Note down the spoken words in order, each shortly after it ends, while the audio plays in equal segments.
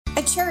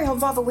Cherry Hill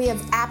Volvo, we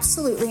have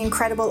absolutely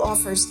incredible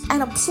offers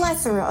and a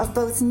plethora of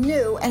both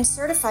new and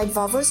certified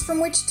Volvos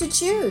from which to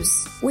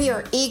choose. We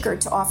are eager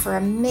to offer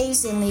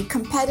amazingly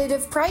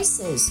competitive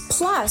prices,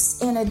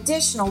 plus an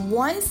additional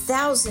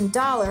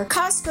 $1,000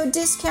 Costco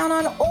discount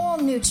on all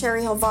new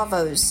Cherry Hill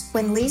Volvos.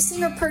 When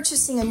leasing or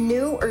purchasing a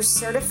new or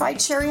certified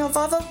Cherry Hill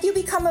Volvo, you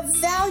become a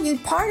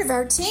valued part of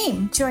our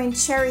team. Join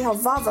Cherry Hill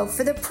Volvo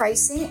for the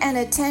pricing and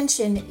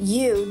attention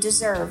you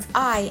deserve.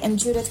 I am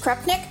Judith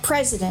Krupnik,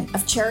 president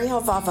of Cherry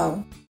Hill Volvo.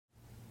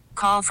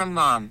 Call from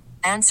mom.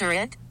 Answer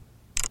it.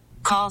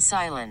 Call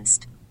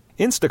silenced.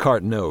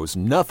 Instacart knows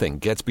nothing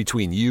gets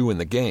between you and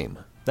the game.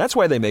 That's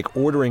why they make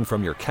ordering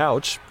from your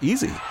couch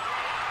easy.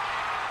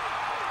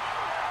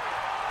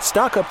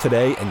 Stock up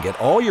today and get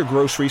all your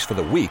groceries for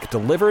the week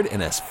delivered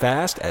in as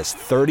fast as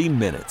 30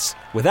 minutes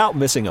without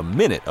missing a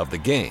minute of the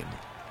game.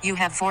 You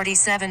have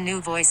 47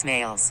 new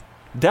voicemails.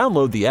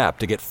 Download the app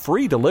to get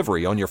free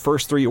delivery on your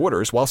first 3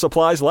 orders while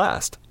supplies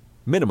last.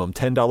 Minimum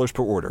 $10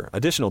 per order.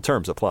 Additional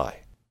terms apply.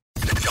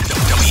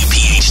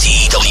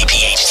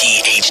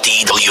 WPHT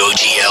HD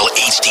WOGL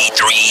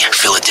HD3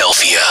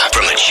 Philadelphia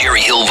from the Cherry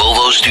Hill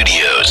Volvo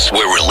Studios,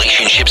 where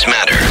relationships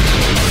matter.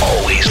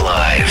 Always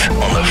live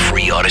on the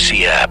free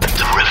Odyssey app.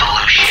 The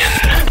revolution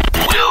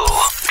will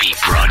be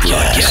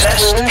broadcast.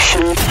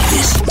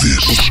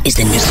 This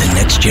is the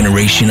next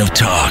generation of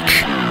talk.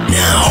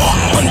 Now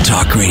on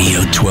Talk Radio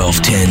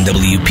 1210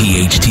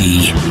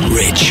 WPHT,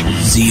 Rich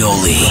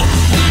Zeoli.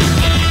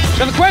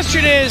 So the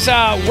question is,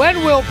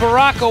 when will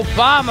Barack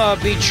Obama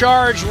be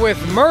charged with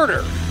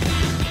murder?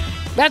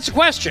 That's the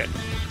question.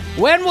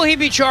 When will he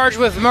be charged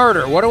with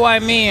murder? What do I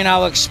mean?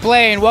 I'll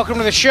explain. Welcome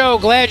to the show.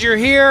 Glad you're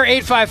here.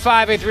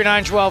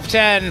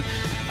 855-839-1210.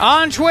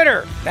 On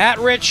Twitter, at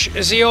Rich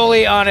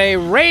Zeoli on a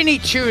rainy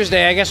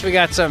Tuesday. I guess we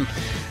got some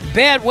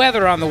bad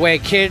weather on the way,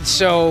 kids,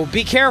 so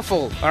be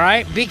careful, all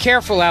right? Be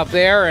careful out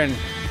there and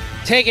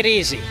take it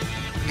easy.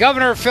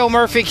 Governor Phil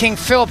Murphy, King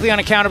Philip the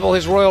Unaccountable,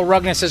 His Royal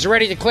Rugness, has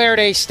already declared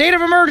a state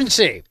of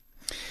emergency.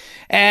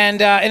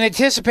 And in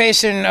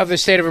anticipation of the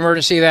state of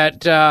emergency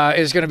that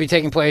is going to be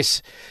taking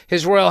place,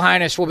 His Royal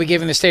Highness will be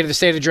giving the State of the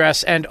State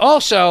address and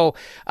also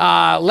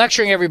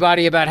lecturing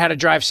everybody about how to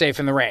drive safe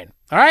in the rain.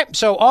 All right?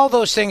 So all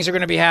those things are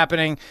going to be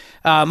happening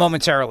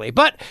momentarily.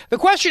 But the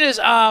question is,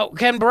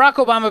 can Barack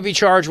Obama be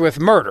charged with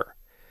murder?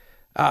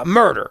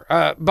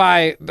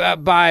 By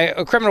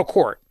a criminal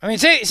court. I mean,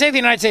 say the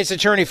United States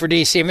Attorney for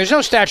D.C., I mean, there's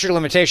no statute of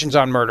limitations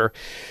on murder,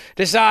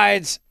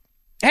 decides,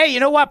 hey, you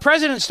know what?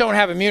 Presidents don't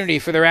have immunity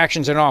for their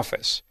actions in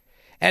office.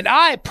 And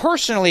I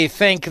personally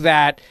think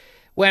that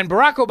when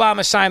Barack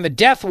Obama signed the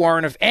death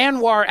warrant of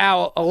Anwar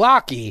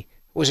al-Awlaki,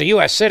 who was a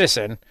U.S.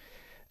 citizen,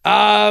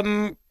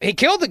 he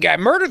killed the guy,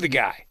 murdered the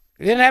guy.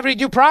 He didn't have any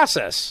due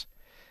process.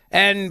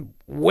 And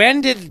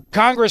when did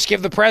Congress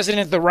give the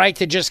president the right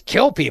to just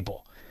kill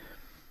people?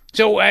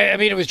 So, I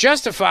mean, it was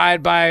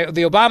justified by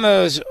the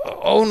Obama's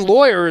own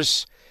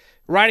lawyers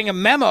writing a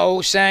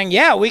memo saying,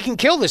 yeah, we can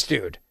kill this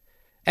dude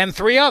and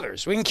 3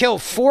 others. We can kill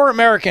 4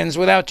 Americans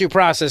without due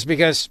process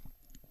because,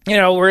 you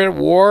know, we're at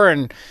war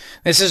and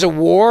this is a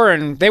war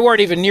and they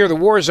weren't even near the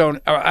war zone.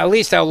 Or at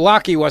least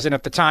al-Awlaki wasn't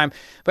at the time.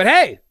 But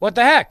hey, what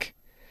the heck?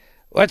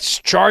 Let's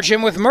charge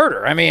him with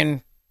murder. I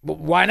mean,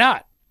 why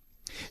not?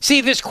 See,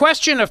 this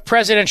question of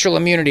presidential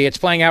immunity, it's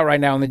playing out right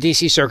now in the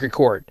D.C. Circuit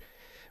Court,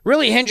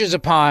 really hinges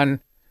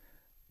upon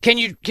Can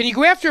you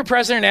go after a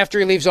president after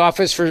he leaves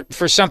office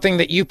for something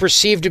that you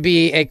perceive to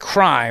be a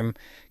crime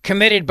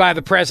committed by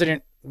the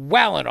president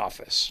while in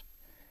office?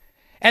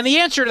 And the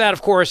answer to that,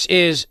 of course,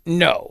 is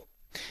no.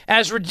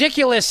 As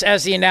ridiculous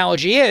as the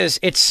analogy is,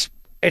 it's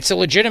a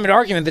legitimate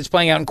argument that's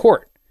playing out in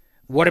court.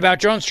 What about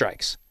drone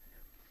strikes?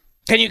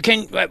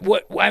 At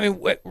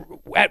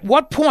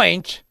what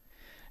point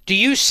do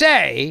you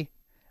say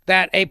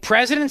that a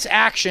president's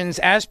actions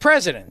as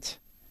president,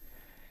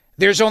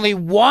 there's only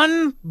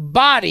one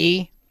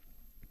body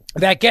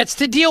that gets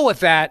to deal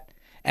with that,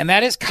 and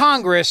that is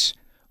Congress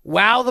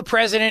while the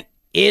president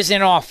is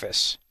in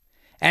office.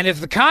 And if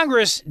the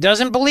Congress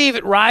doesn't believe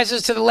it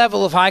rises to the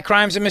level of high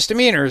crimes and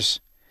misdemeanors,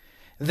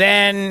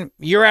 then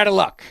you're out of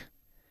luck.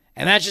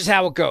 And that's just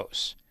how it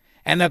goes.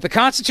 And that the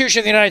Constitution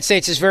of the United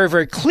States is very,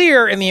 very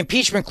clear in the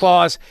impeachment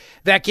clause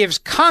that gives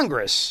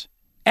Congress,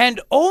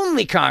 and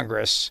only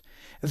Congress,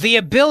 the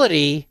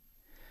ability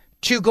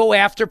to go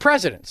after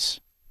presidents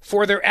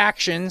for their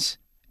actions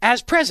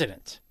as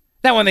president.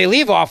 Now, when they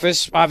leave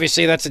office,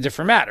 obviously that's a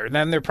different matter.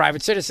 Then they're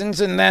private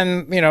citizens, and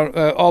then,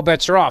 all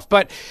bets are off.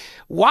 But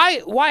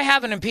why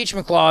have an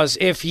impeachment clause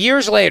if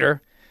years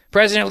later,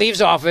 president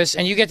leaves office,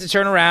 and you get to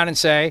turn around and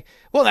say,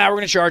 well, now we're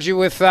going to charge you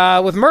with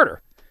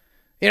murder?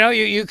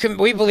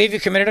 We believe you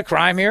committed a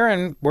crime here,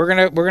 and we're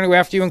gonna go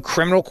after you in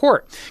criminal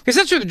court. Because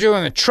that's what they're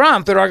doing with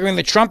Trump. They're arguing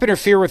that Trump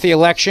interfered with the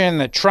election,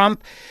 that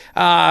Trump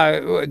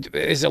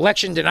his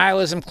election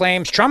denialism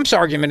claims. Trump's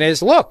argument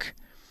is, look,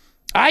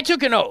 I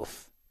took an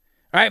oath.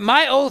 All right,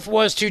 my oath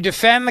was to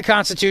defend the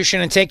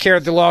Constitution and take care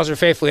that the laws are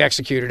faithfully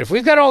executed. If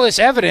we've got all this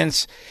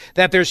evidence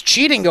that there's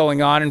cheating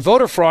going on and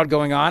voter fraud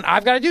going on,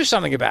 I've got to do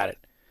something about it.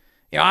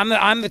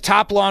 I'm the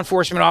top law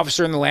enforcement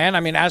officer in the land. I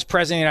mean, as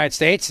president of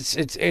the United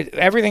States,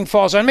 everything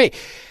falls on me.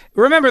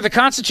 Remember, the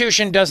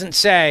Constitution doesn't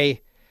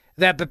say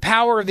that the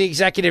power of the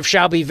executive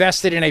shall be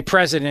vested in a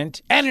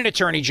president and an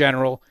attorney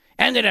general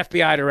and an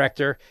FBI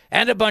director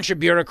and a bunch of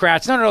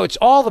bureaucrats. No, it's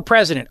all the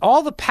president.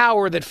 All the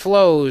power that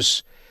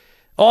flows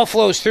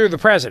through the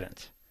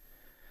president.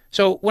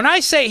 So when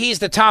I say he's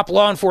the top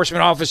law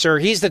enforcement officer,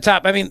 he's the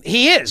top. I mean,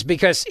 he is,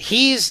 because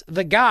he's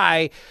the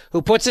guy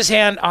who puts his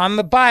hand on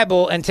the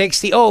Bible and takes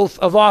the oath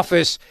of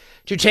office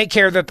to take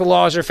care that the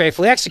laws are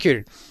faithfully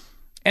executed.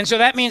 And so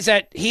that means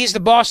that he's the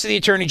boss of the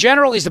attorney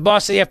general. He's the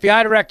boss of the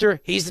FBI director.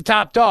 He's the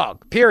top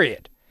dog,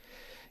 period.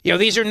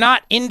 These are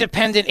not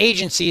independent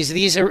agencies.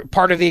 These are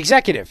part of the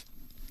executive.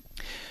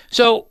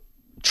 So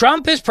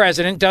Trump, as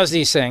president, does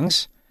these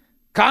things.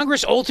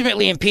 Congress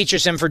ultimately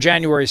impeaches him for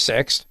January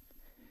 6th.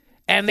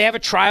 And they have a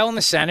trial in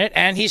the Senate,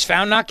 and he's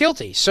found not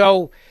guilty.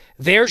 So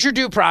there's your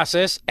due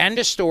process, end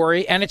of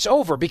story, and it's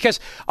over. Because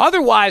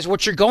otherwise,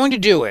 what you're going to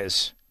do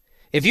is,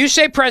 if you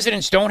say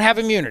presidents don't have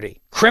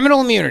immunity,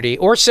 criminal immunity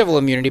or civil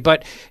immunity,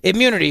 but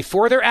immunity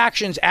for their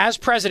actions as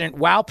president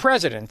while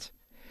president,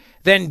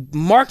 then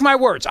mark my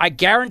words, I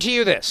guarantee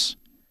you this.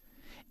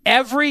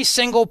 Every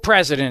single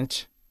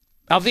president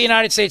of the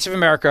United States of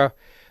America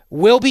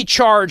will be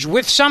charged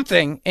with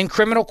something in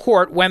criminal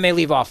court when they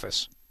leave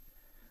office.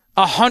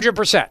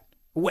 100%.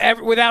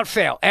 Without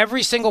fail,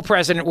 every single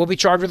president will be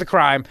charged with a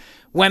crime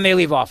when they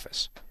leave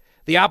office.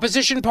 The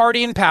opposition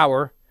party in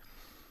power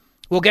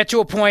will get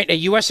to appoint a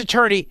U.S.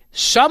 attorney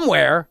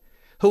somewhere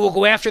who will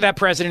go after that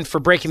president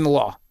for breaking the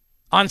law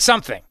on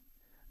something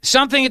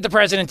that the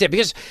president did.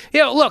 Because,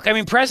 look, I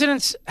mean,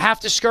 presidents have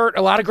to skirt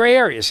a lot of gray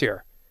areas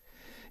here.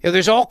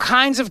 There's all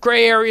kinds of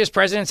gray areas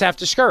presidents have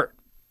to skirt.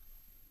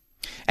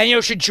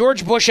 And, should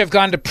George Bush have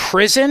gone to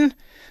prison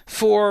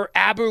for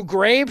Abu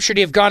Ghraib? Should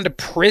he have gone to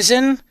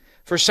prison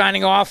for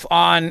signing off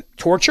on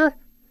torture?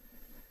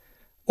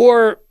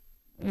 Or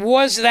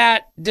was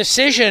that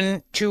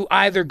decision to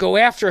either go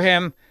after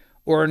him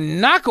or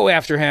not go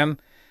after him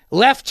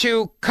left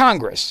to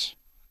Congress,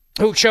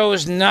 who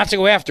chose not to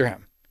go after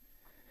him?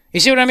 You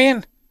see what I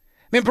mean?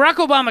 Barack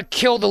Obama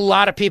killed a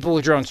lot of people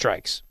with drone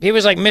strikes. He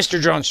was like Mr.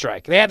 Drone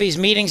Strike. They have these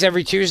meetings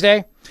every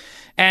Tuesday,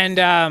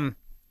 and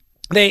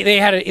They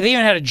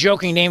even had a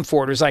joking name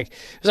for it. It was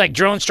like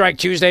Drone Strike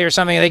Tuesday or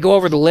something. They go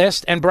over the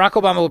list, and Barack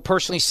Obama would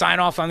personally sign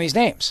off on these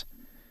names.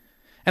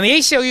 And the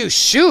ACLU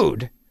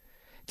sued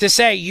to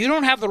say you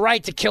don't have the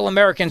right to kill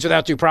Americans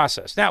without due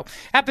process. Now,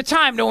 at the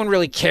time, no one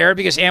really cared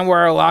because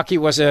Anwar al-Awlaki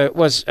was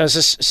a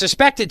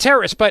suspected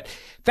terrorist. But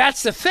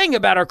that's the thing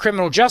about our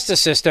criminal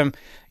justice system.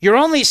 You're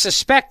only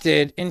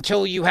suspected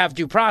until you have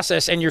due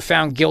process and you're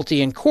found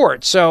guilty in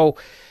court. So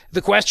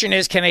the question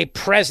is, can a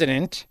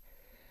president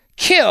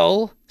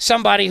kill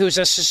somebody who's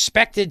a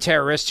suspected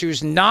terrorist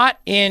who's not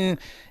in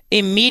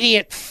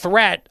immediate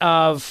threat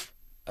of,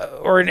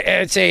 or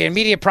I'd say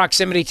immediate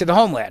proximity to the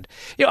homeland?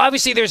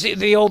 Obviously there's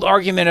the old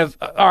argument of,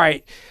 all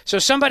right, so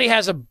somebody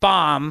has a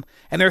bomb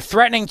and they're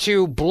threatening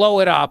to blow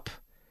it up,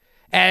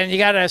 and you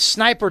got a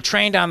sniper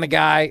trained on the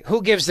guy.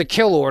 Who gives the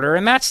kill order?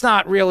 And that's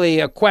not really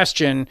a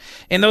question.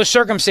 In those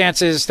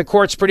circumstances, the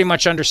courts pretty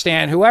much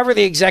understand whoever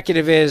the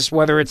executive is,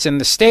 whether it's in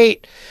the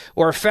state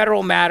or a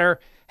federal matter,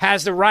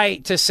 has the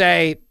right to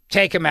say,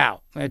 take him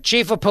out.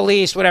 Chief of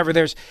police, whatever.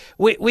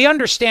 We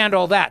understand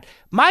all that.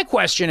 My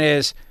question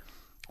is,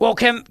 well,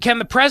 can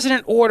the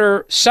president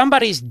order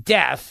somebody's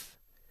death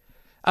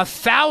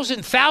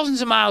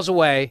thousands of miles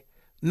away,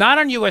 not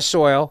on U.S.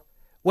 soil,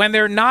 when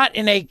they're not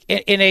in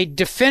a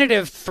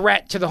definitive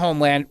threat to the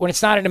homeland, when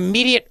it's not an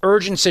immediate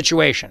urgent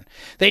situation?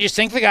 They just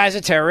think the guy's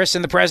a terrorist,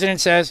 and the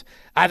president says,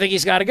 I think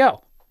he's got to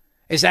go.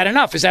 Is that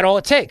enough? Is that all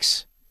it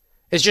takes?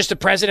 It's just a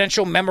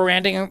presidential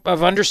memorandum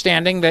of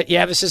understanding that,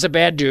 yeah, this is a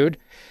bad dude,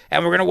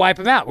 and we're going to wipe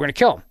him out. We're going to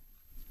kill him.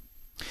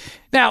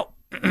 Now,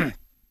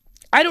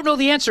 I don't know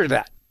the answer to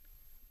that.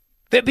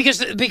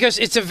 Because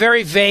it's a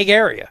very vague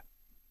area.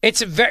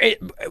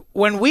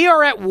 When we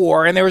are at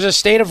war, and there was a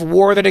state of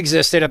war that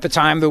existed at the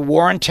time, the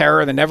war on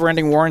terror, the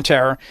never-ending war on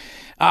terror,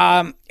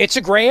 it's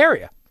a gray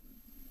area.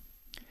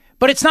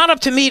 But it's not up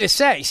to me to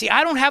say. See,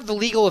 I don't have the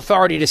legal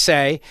authority to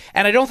say,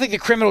 and I don't think the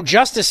criminal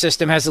justice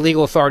system has the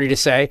legal authority to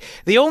say.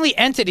 The only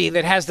entity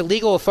that has the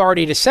legal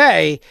authority to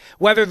say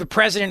whether the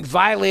president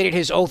violated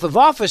his oath of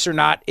office or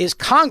not is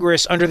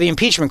Congress under the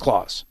impeachment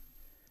clause.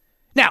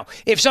 Now,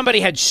 if somebody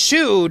had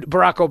sued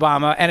Barack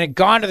Obama and had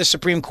gone to the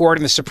Supreme Court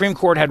and the Supreme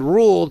Court had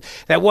ruled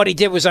that what he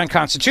did was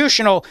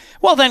unconstitutional,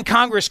 well, then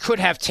Congress could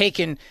have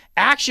taken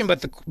action,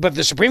 but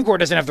the Supreme Court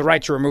doesn't have the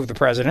right to remove the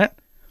president.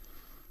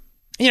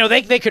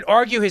 They could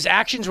argue his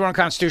actions were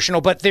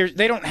unconstitutional, but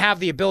they don't have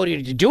the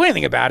ability to do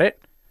anything about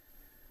it.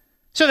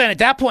 So then at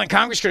that point,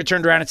 Congress could have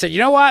turned around and said, you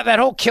know what, that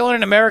whole killing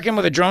an American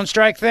with a drone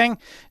strike thing,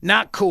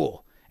 not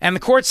cool. And the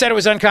court said it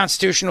was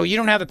unconstitutional. You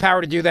don't have the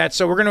power to do that,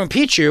 so we're going to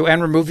impeach you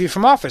and remove you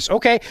from office.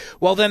 Okay,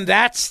 well then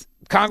that's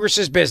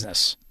Congress's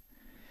business.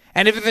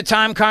 And if at the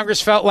time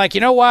Congress felt like, you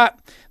know what,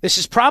 this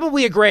is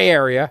probably a gray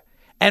area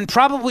and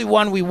probably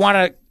one we want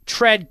to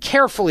tread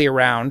carefully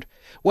around,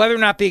 whether or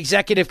not the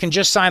executive can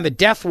just sign the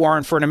death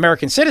warrant for an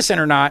American citizen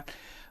or not.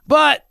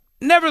 But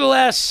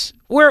nevertheless,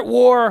 we're at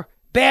war,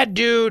 bad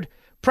dude,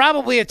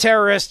 probably a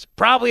terrorist,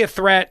 probably a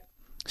threat.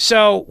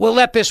 So we'll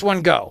let this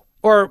one go,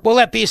 or we'll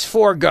let these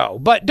 4 go.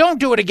 But don't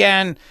do it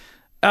again.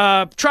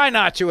 Try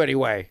not to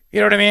anyway. You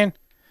know what I mean?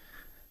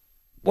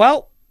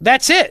 Well,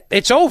 that's it.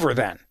 It's over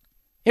then.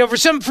 You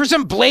know, for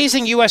some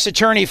blazing U.S.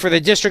 attorney for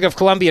the District of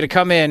Columbia to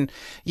come in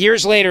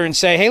years later and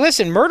say, hey,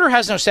 listen, murder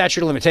has no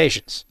statute of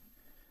limitations.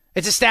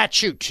 It's a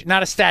statute,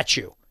 not a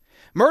statue.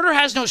 Murder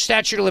has no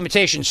statute of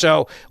limitations,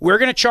 so we're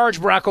going to charge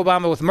Barack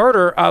Obama with the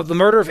murder of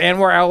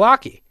Anwar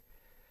al-Awlaki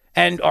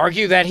and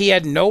argue that he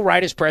had no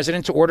right as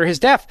president to order his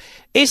death.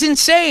 Is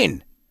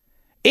insane.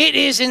 It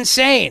is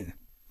insane.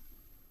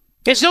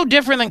 It's no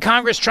different than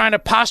Congress trying to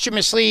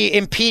posthumously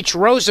impeach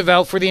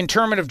Roosevelt for the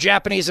internment of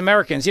Japanese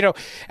Americans. You know,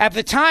 at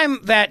the time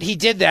that he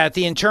did that,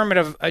 the internment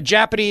of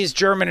Japanese,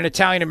 German, and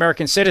Italian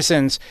American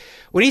citizens,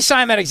 when he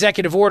signed that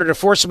executive order to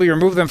forcibly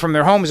remove them from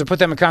their homes and put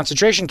them in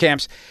concentration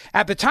camps,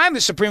 at the time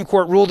the Supreme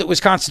Court ruled it was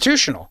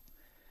constitutional.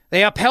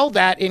 They upheld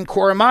that in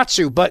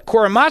Korematsu, but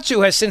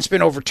Korematsu has since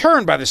been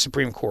overturned by the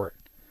Supreme Court.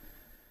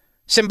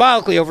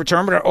 Symbolically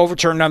overturned, but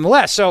overturned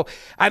nonetheless. So,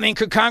 I mean,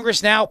 could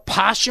Congress now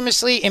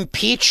posthumously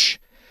impeach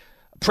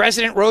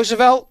President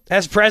Roosevelt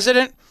as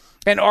president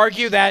and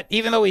argue that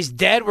even though he's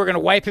dead, we're going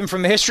to wipe him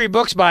from the history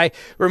books by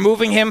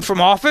removing him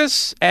from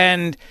office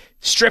and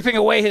stripping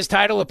away his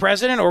title of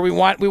president? Or we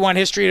want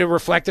history to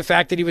reflect the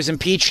fact that he was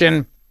impeached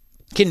and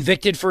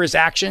convicted for his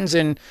actions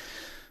in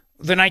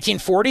the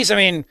 1940s? I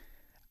mean,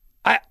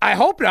 I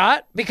hope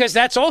not, because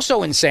that's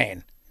also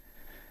insane.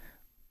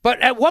 But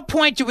at what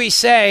point do we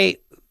say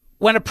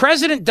when a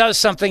president does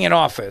something in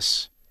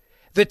office,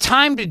 the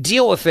time to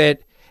deal with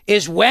it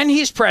is when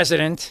he's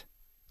president,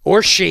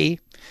 or she,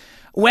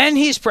 when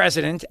he's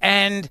president,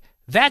 and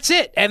that's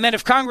it. And then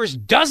if Congress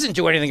doesn't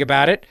do anything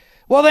about it,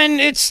 well, then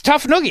it's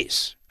tough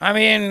noogies. I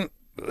mean,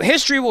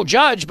 history will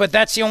judge, but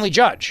that's the only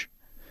judge.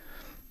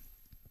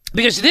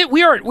 Because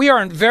we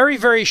are in very,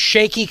 very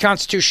shaky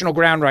constitutional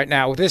ground right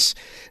now with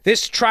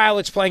this trial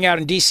that's playing out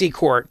in D.C.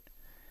 court.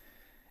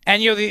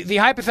 And, you know, the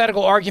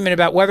hypothetical argument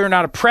about whether or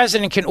not a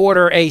president can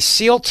order a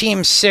SEAL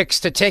Team 6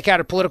 to take out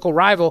a political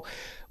rival.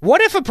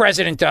 What if a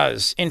president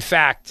does, in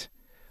fact,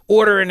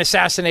 order an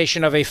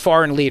assassination of a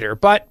foreign leader?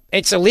 But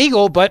it's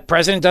illegal, but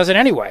president does it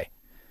anyway.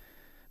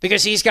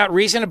 Because he's got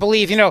reason to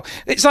believe, you know,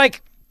 it's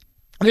like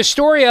the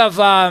story of,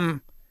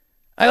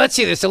 let's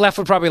see this, the left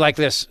would probably like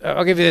this.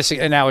 I'll give you this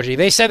analogy.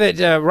 They said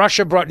that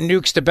Russia brought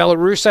nukes to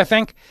Belarus, I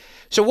think.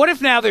 So what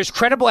if now there's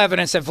credible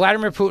evidence that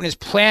Vladimir Putin is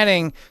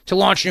planning to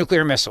launch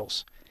nuclear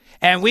missiles?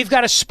 And we've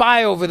got a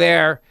spy over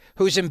there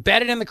who's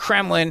embedded in the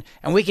Kremlin,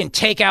 and we can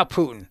take out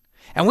Putin.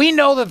 And we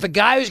know that the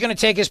guy who's going to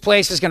take his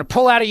place is going to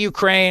pull out of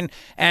Ukraine,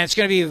 and it's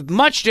going to be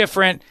much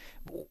different.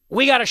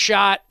 We got a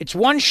shot. It's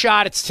one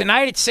shot. It's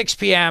tonight at 6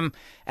 p.m.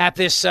 at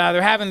this.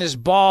 They're having this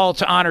ball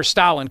to honor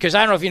Stalin, because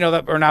I don't know if you know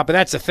that or not, but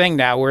that's the thing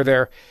now where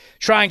they're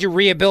trying to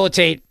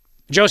rehabilitate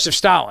Joseph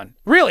Stalin.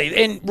 Really,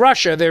 in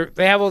Russia,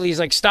 they have all these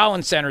like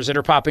Stalin centers that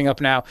are popping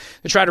up now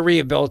to try to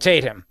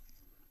rehabilitate him,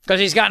 because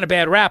he's gotten a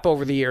bad rap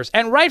over the years,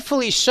 and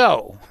rightfully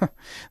so.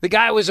 The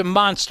guy was a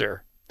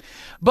monster.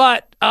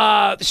 But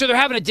so they're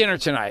having a dinner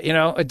tonight, you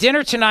know, a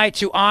dinner tonight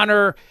to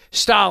honor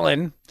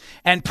Stalin,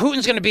 and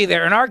Putin's going to be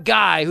there. And our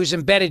guy who's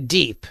embedded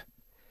deep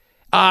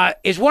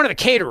is one of the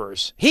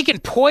caterers. He can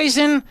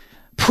poison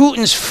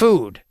Putin's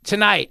food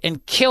tonight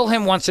and kill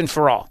him once and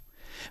for all.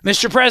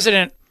 Mr.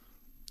 President,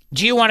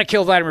 do you want to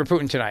kill Vladimir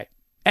Putin tonight?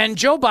 And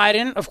Joe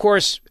Biden, of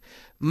course,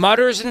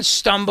 mutters and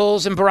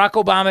stumbles, and Barack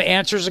Obama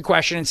answers the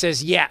question and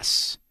says,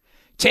 yes,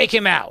 take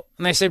him out.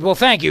 And they said, well,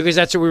 thank you, because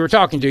that's what we were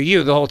talking to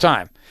you the whole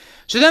time.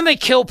 So then they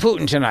kill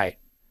Putin tonight.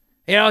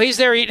 You know, he's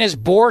there eating his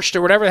borscht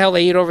or whatever the hell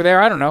they eat over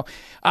there. I don't know.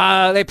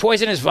 They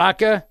poison his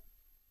vodka.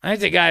 I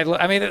think the guy,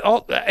 I mean,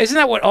 isn't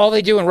that what all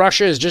they do in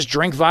Russia is just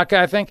drink vodka,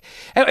 I think?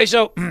 Anyway,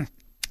 so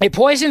they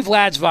poison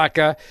Vlad's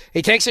vodka.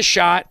 He takes a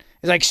shot.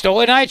 He's like,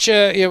 Stoli Night,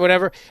 you know,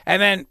 whatever. And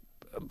then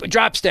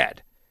drops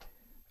dead.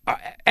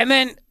 And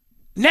then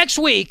next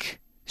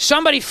week,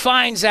 somebody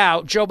finds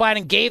out Joe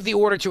Biden gave the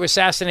order to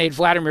assassinate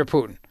Vladimir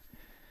Putin.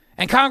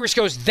 And Congress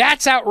goes,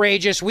 that's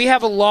outrageous. We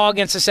have a law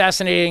against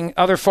assassinating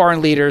other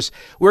foreign leaders.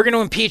 We're going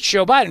to impeach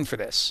Joe Biden for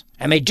this.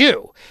 And they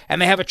do.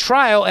 And they have a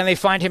trial, and they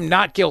find him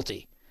not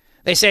guilty.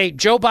 They say,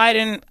 Joe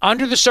Biden,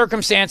 under the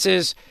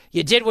circumstances,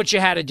 you did what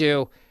you had to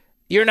do.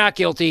 You're not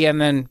guilty,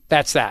 and then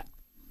that's that.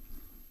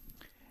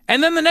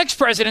 And then the next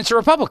president's a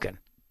Republican.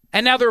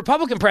 And now the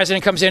Republican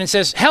president comes in and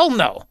says, hell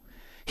no.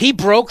 He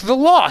broke the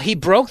law. He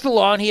broke the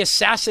law, and he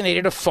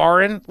assassinated a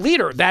foreign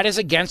leader. That is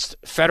against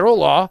federal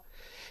law.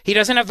 He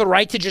doesn't have the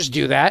right to just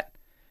do that,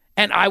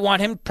 and I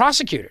want him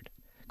prosecuted.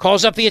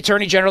 Calls up the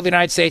Attorney General of the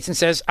United States and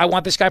says, I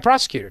want this guy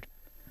prosecuted.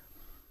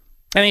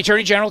 And the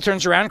Attorney General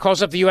turns around and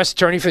calls up the U.S.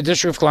 Attorney for the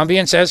District of Columbia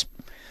and says,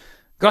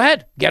 go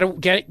ahead, get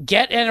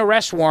an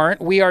arrest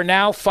warrant. We are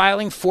now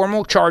filing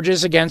formal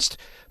charges against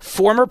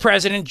former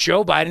President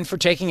Joe Biden for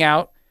taking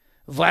out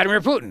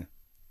Vladimir Putin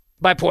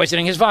by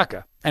poisoning his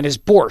vodka and his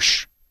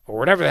borscht, or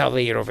whatever the hell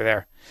they eat over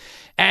there.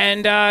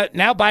 And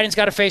now Biden's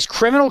got to face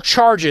criminal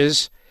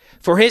charges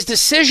for his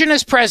decision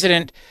as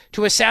president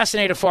to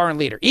assassinate a foreign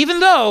leader, even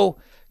though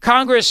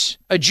Congress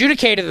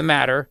adjudicated the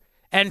matter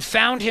and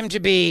found him to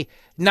be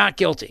not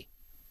guilty.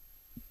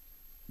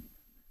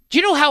 Do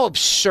you know how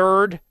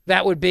absurd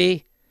that would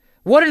be?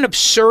 What an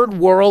absurd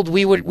world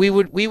we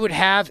would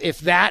have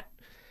if that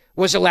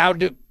was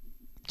allowed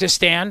to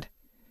stand.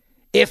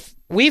 If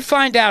we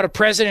find out a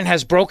president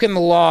has broken the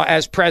law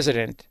as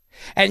president,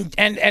 and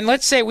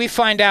let's say we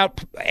find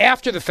out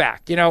after the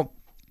fact,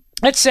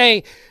 let's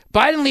say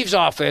Biden leaves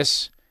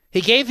office, he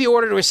gave the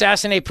order to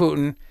assassinate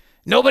Putin,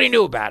 nobody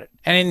knew about it,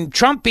 and then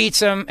Trump beats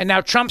him, and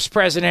now Trump's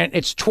president.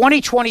 It's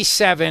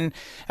 2027,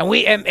 and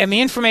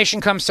the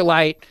information comes to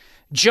light.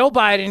 Joe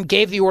Biden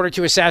gave the order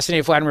to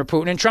assassinate Vladimir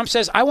Putin, and Trump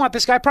says, I want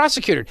this guy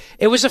prosecuted.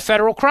 It was a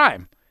federal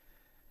crime.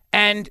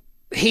 And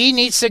he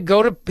needs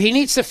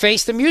to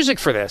face the music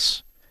for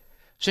this.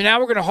 So now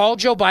we're going to haul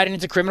Joe Biden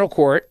into criminal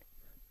court,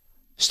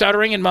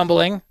 stuttering and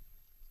mumbling,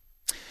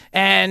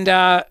 and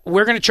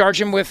we're going to charge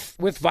him with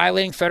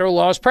violating federal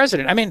law as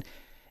president. I mean,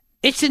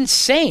 it's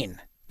insane.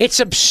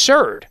 It's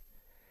absurd.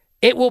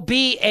 It will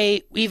be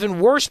a even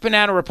worse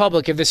banana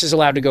republic if this is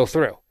allowed to go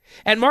through.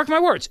 And mark my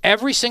words,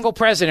 every single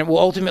president will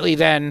ultimately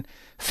then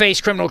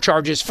face criminal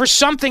charges for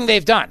something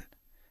they've done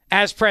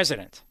as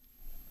president.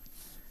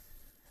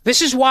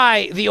 This is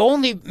why the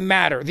only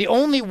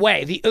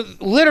way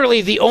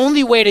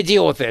to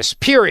deal with this,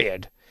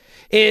 period,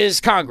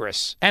 is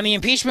Congress and the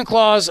impeachment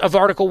clause of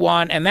Article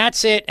 1, and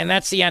that's it, and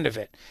that's the end of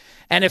it.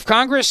 And if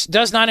Congress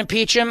does not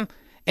impeach him,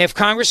 if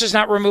Congress does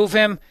not remove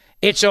him,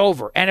 it's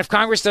over. And if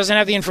Congress doesn't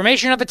have the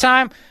information at the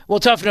time, well,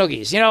 tough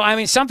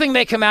noogies. Something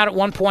may come out at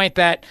one point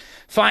that,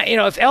 if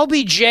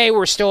LBJ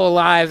were still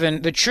alive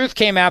and the truth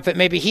came out that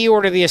maybe he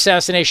ordered the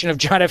assassination of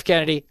John F.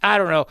 Kennedy, I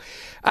don't know.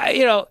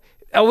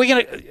 Are we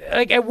going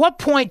to, at what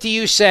point do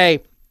you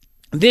say,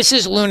 this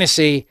is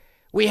lunacy?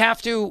 We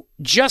have to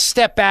just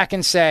step back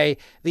and say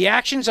the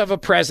actions of a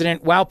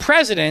president, while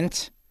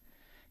president,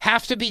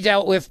 have to be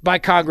dealt with by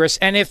Congress.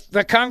 And if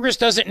the Congress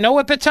doesn't know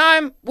at the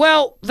time,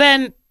 well,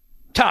 then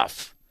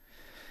tough.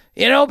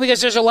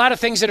 Because there's a lot of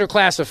things that are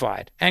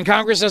classified and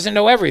Congress doesn't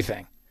know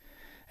everything.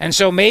 And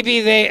so maybe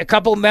a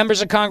couple of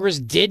members of Congress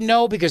did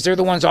know because they're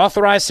the ones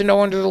authorized to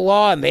know under the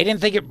law and they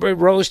didn't think it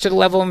rose to the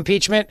level of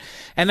impeachment.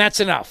 And that's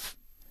enough.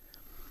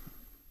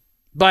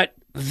 But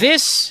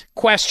this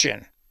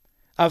question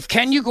of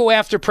can you go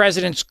after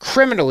presidents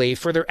criminally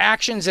for their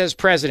actions as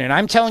president,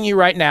 I'm telling you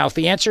right now, if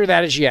the answer to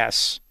that is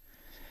yes,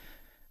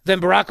 then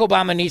Barack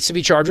Obama needs to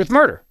be charged with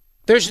murder.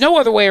 There's no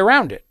other way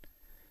around it.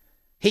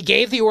 He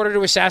gave the order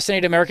to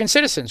assassinate American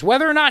citizens.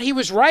 Whether or not he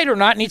was right or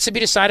not needs to be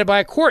decided by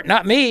a court,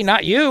 not me,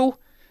 not you,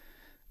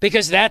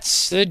 because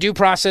that's the due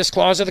process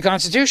clause of the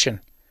Constitution.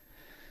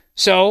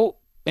 So,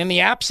 in the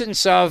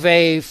absence of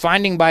a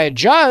finding by a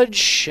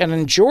judge and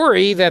a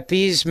jury that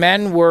these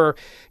men were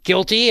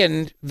guilty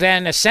and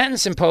then a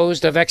sentence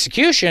imposed of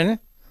execution,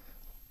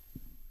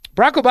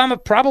 Barack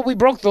Obama probably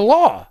broke the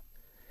law.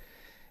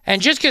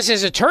 And just because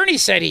his attorney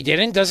said he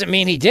didn't doesn't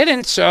mean he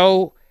didn't,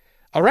 so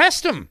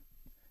arrest him.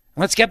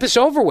 Let's get this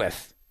over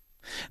with.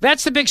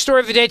 That's the big story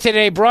of the day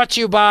today, brought to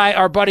you by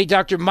our buddy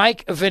Dr.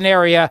 Mike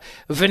Veneria,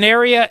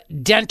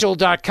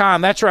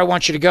 VeneriaDental.com. That's where I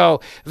want you to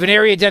go,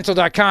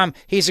 VeneriaDental.com.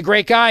 He's a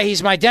great guy.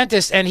 He's my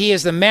dentist, and he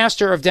is the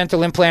master of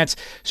dental implants.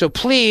 So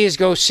please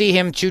go see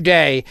him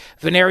today,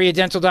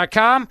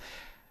 VeneriaDental.com.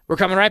 We're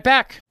coming right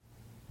back.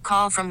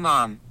 Call from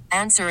mom.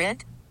 Answer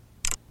it.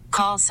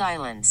 Call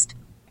silenced.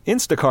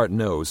 Instacart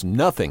knows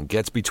nothing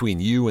gets between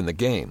you and the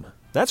game.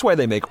 That's why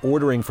they make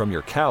ordering from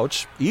your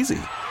couch easy.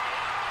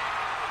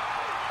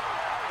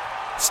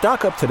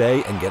 Stock up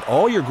today and get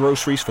all your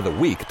groceries for the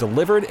week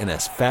delivered in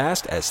as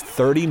fast as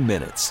 30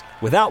 minutes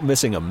without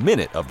missing a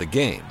minute of the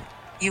game.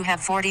 You have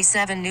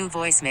 47 new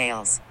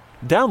voicemails.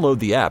 Download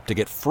the app to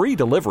get free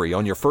delivery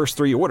on your first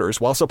 3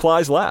 orders while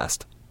supplies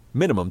last.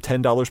 Minimum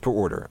 $10 per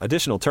order.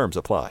 Additional terms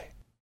apply.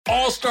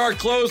 All-star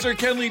closer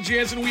Kenley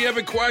Jansen, we have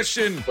a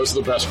question. What's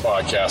the best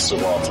podcast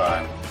of all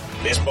time?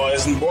 Baseball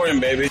isn't boring,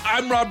 baby.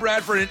 I'm Rob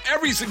Bradford, and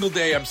every single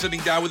day I'm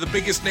sitting down with the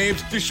biggest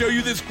names to show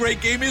you this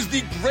great game is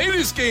the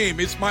greatest game.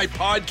 It's my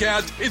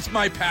podcast. It's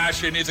my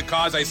passion. It's a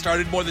cause I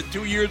started more than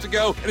 2 years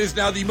ago and is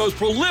now the most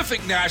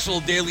prolific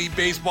national daily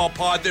baseball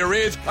pod there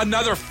is.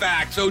 Another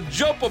fact, so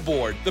jump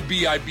aboard the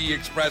BIB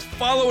Express.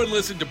 Follow and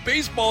listen to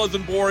Baseball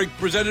Isn't Boring,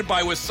 presented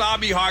by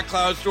Wasabi Hot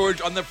Cloud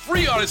Storage on the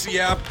free Odyssey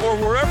app or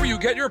wherever you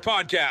get your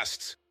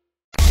podcasts.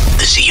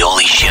 The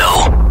Zeoli Show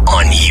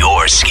on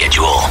your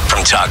schedule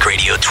from Talk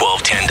Radio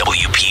 1210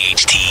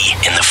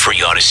 WPHT in the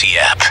free Odyssey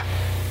app.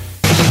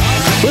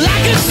 Well, I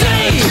can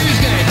say,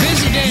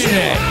 busy day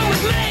today.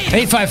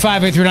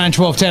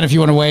 855-839-1210 if you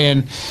want to weigh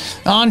in.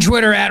 On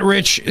Twitter, at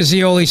Rich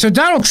Zeoli. So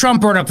Donald Trump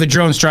brought up the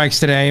drone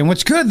strikes today. And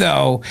what's good,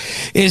 though,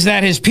 is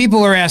that his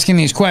people are asking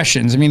these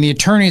questions. I mean, the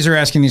attorneys are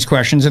asking these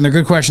questions, and they're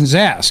good questions to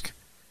ask.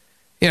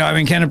 Can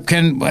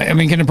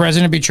the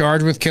president be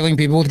charged with killing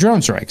people with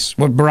drone strikes?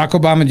 What Barack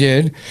Obama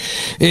did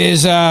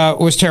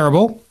was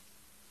terrible.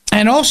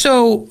 And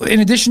also,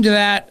 in addition to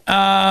that,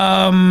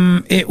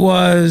 it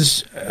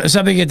was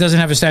something that doesn't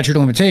have a statute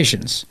of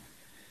limitations.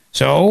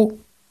 So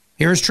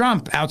here's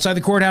Trump outside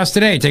the courthouse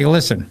today. Take a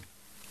listen.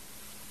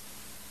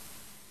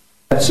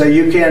 So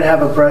you can't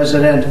have a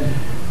president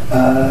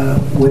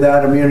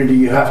without immunity.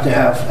 You have to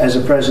have, as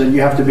a president,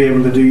 you have to be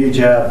able to do your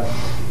job.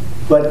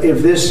 But if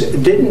this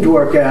didn't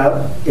work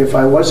out, if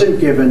I wasn't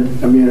given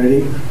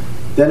immunity,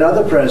 then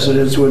other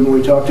presidents, when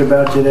we talked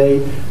about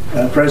today,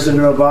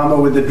 President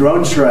Obama with the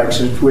drone strikes,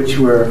 which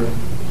were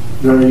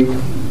very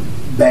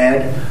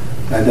bad,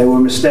 they were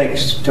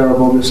mistakes,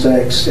 terrible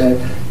mistakes.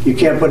 You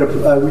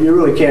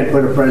really can't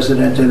put a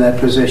president in that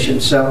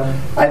position. So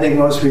I think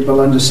most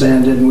people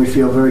understand it, and we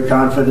feel very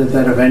confident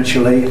that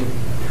eventually,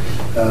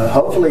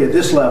 hopefully at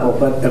this level,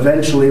 but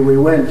eventually we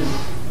win.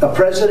 A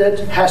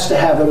president has to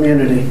have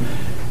immunity.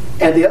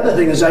 And the other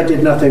thing is, I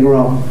did nothing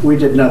wrong. We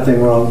did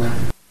nothing wrong.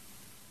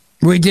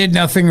 We did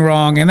nothing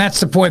wrong. And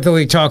that's the point that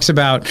he talks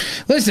about.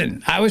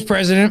 Listen, I was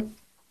president.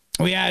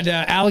 We had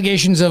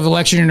allegations of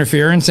election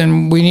interference,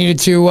 and we needed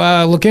to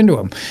look into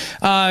them.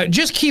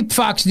 Just keep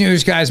Fox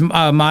News guys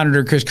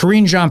monitored, because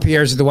Karine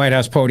Jean-Pierre is at the White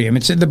House podium.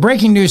 The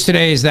breaking news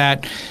today is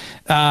that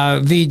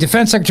the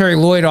Defense Secretary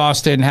Lloyd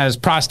Austin has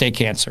prostate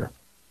cancer.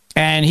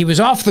 And he was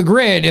off the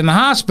grid in the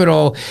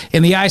hospital,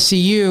 in the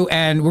ICU,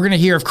 and we're going to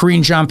hear if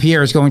Karine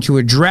Jean-Pierre is going to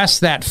address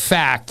that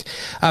fact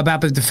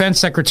about the defense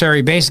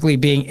secretary basically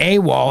being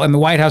AWOL and the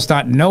White House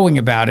not knowing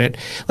about it.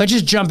 Let's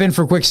just jump in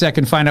for a quick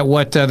second and find out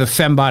what the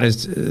Fembot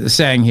is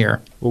saying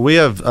here. Well, we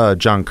have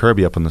John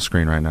Kirby up on the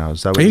screen right now.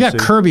 Is that what you got?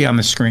 Kirby on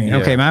the screen. Yeah.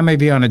 Okay, I may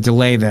be on a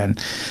delay then.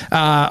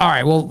 All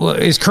right, well,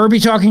 is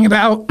Kirby talking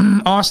about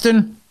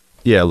Austin?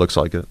 Yeah, it looks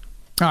like it.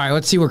 All right,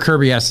 let's see what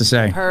Kirby has to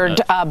say. Heard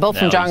both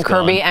from John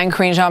Kirby and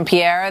Karine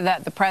Jean-Pierre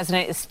that the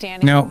president is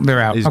standing. No, they're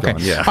out. He's okay.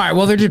 gone, yeah. All right,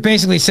 well, they're just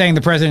basically saying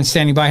the president's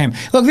standing by him.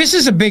 Look, this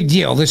is a big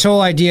deal. This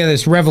whole idea,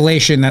 this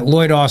revelation that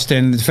Lloyd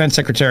Austin, the defense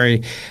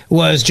secretary,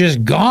 was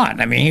just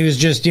gone. I mean, he was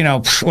just,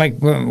 like,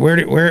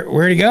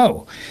 where'd he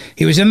go?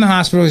 He was in the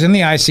hospital. He was in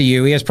the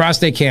ICU. He has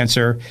prostate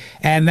cancer.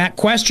 And that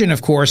question,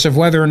 of course, of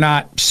whether or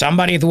not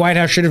somebody at the White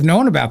House should have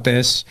known about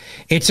this,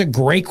 it's a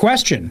great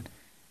question.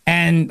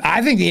 And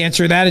I think the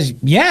answer to that is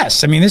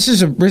yes. I mean, this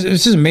is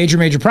a major,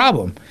 major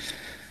problem.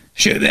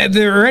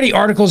 There are already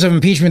articles of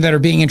impeachment that are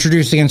being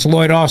introduced against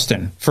Lloyd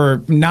Austin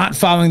for not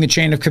following the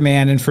chain of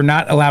command and for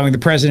not allowing the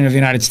president of the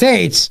United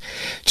States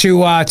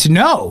to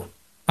know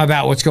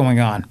about what's going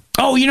on.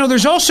 Oh,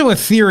 there's also a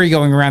theory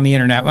going around the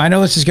internet. I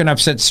know this is going to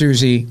upset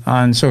Susie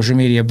on social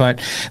media,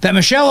 but that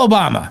Michelle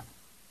Obama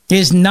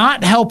is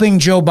not helping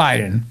Joe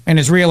Biden in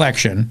his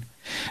reelection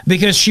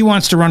because she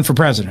wants to run for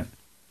president.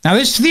 Now,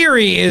 this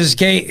theory is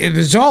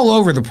all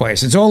over the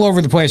place. It's all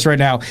over the place right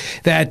now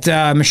that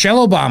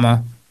Michelle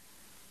Obama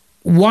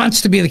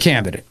wants to be the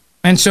candidate.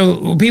 And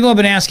so people have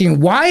been asking,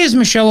 why is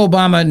Michelle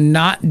Obama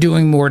not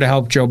doing more to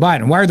help Joe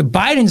Biden? Why are the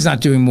Bidens not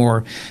doing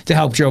more to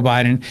help Joe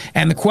Biden?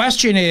 And the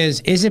question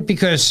is it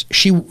because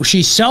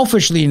she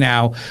selfishly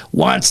now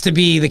wants to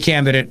be the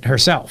candidate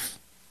herself?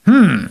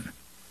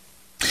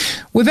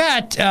 With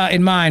that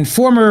in mind,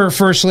 former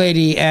First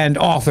Lady and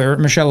author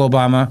Michelle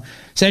Obama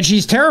said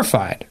she's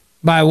terrified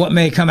by what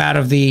may come out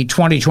of the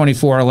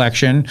 2024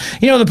 election.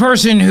 The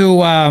person who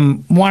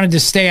wanted to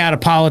stay out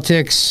of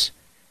politics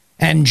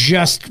and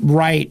just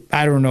write,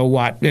 I don't know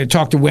what,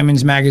 talk to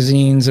women's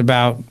magazines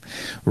about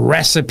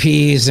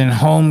recipes and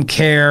home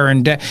care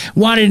and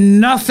wanted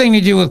nothing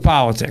to do with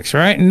politics,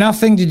 right?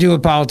 Nothing to do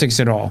with politics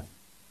at all.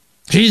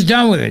 She's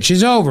done with it.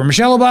 She's over.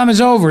 Michelle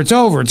Obama's over. It's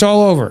over. It's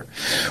all over.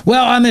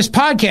 Well, on this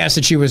podcast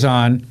that she was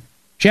on,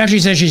 she actually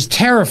says she's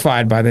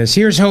terrified by this.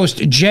 Here's host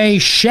Jay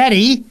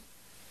Shetty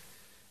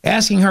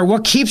asking her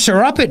what keeps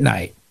her up at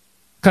night.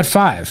 Cut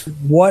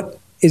 5. What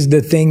is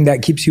the thing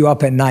that keeps you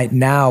up at night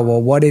now? Or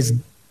what is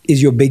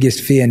your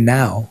biggest fear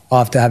now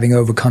after having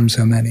overcome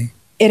so many?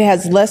 It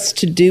has less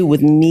to do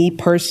with me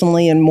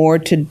personally and more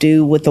to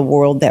do with the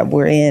world that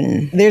we're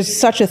in. There's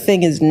such a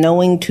thing as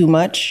knowing too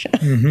much.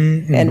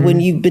 And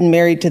when you've been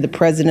married to the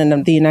president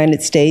of the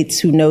United States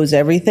who knows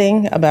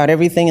everything about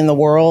everything in the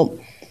world,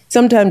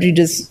 sometimes you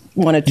just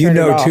want to turn it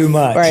off. You know too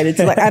much. Right. It's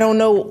like, I don't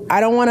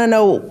want to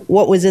know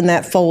what was in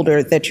that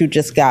folder that you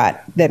just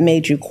got that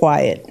made you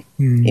quiet.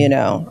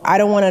 I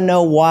don't want to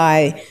know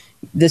why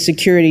the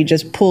security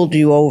just pulled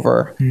you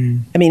over.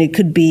 I mean, it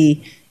could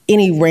be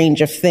any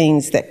range of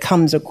things that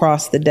comes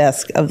across the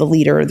desk of the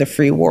leader of the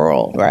free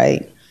world,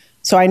 right?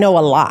 So I know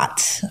a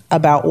lot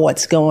about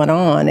what's going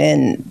on,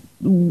 and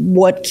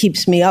what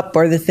keeps me up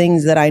are the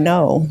things that I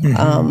know.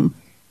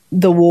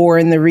 The war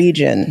in the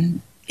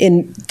region,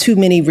 in too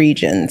many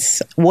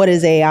regions. What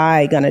is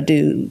AI going to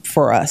do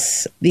for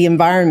us? The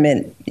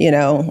environment,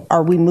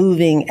 are we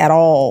moving at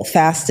all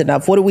fast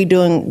enough? What are we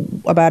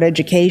doing about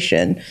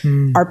education?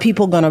 Are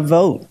people going to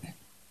vote?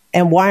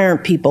 And why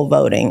aren't people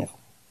voting?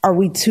 Are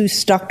we too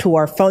stuck to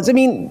our phones? I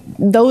mean,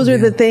 those are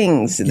the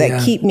things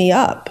that keep me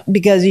up,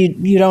 because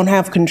you don't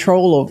have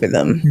control over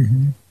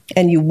them.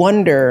 And you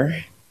wonder,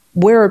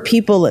 where are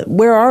people?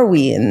 Where are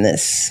we in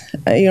this?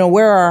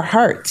 Where are our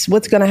hearts?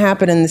 What's going to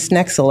happen in this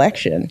next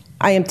election?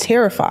 I am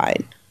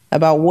terrified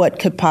about what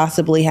could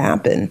possibly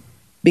happen,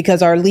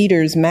 because our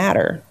leaders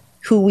matter.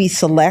 Who we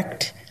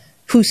select,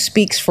 who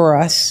speaks for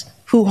us,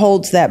 who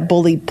holds that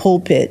bully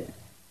pulpit,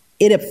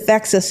 it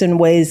affects us in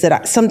ways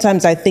that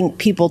sometimes I think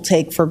people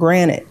take for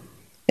granted.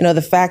 You know,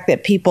 the fact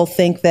that people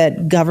think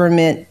that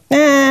government,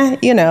 does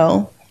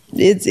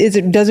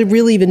it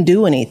really even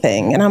do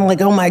anything? And I'm like,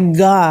 oh my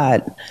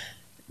God,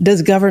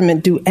 does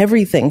government do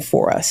everything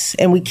for us?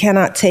 And we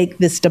cannot take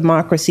this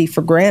democracy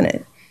for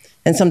granted.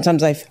 And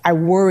sometimes I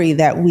worry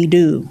that we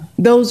do.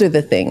 Those are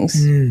the things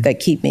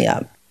that keep me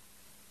up.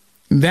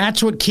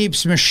 That's what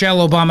keeps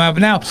Michelle Obama up.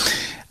 Now,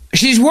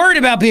 she's worried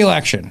about the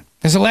election,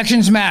 because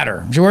elections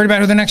matter. She's worried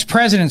about who the next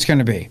president's going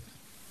to be.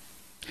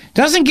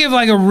 Doesn't give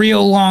like a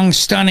real long,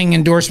 stunning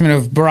endorsement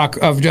of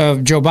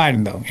Joe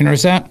Biden, though. You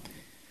notice that?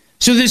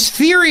 So this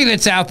theory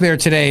that's out there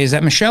today is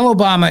that Michelle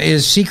Obama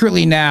is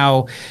secretly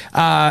now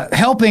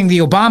helping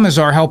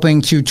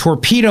to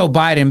torpedo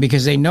Biden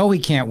because they know he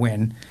can't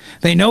win.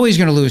 They know he's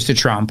going to lose to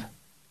Trump.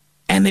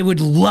 And they would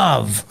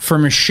love for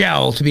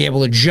Michelle to be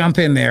able to jump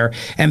in there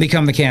and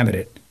become the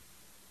candidate.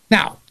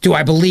 Now, do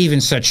I believe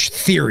in such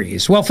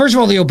theories? Well, first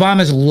of all, the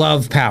Obamas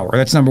love power.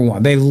 That's number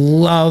one. They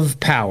love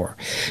power.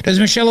 Does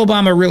Michelle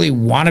Obama really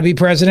want to be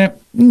president?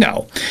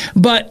 No.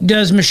 But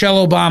does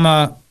Michelle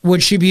Obama,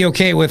 would she be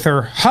okay with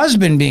her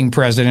husband being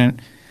president?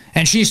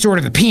 And she's sort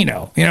of the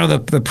Pinot,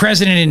 the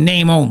president in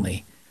name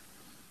only.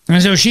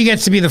 And so she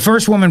gets to be the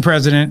first woman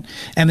president.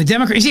 And the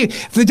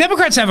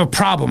Democrats have a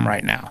problem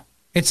right now.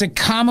 It's a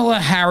Kamala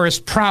Harris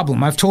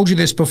problem. I've told you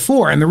this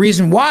before. And the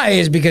reason why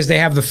is because they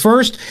have the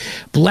first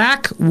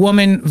black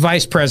woman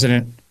vice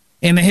president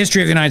in the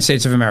history of the United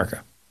States of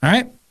America. All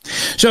right?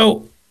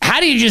 So how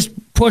do you just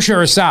push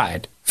her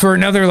aside for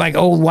another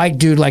old white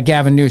dude like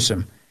Gavin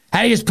Newsom?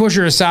 How do you just push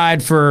her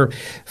aside for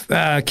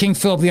King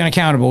Philip the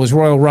Unaccountable, his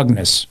royal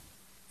rugness?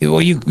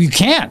 Well, you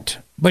can't.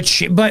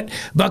 But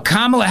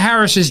Kamala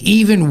Harris is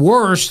even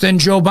worse than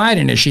Joe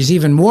Biden is. She's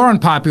even more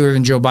unpopular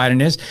than Joe Biden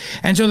is.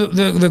 And so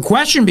the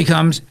question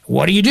becomes,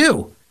 what do you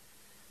do?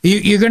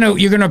 You're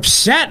gonna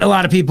upset a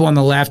lot of people on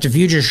the left if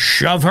you just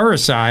shove her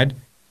aside.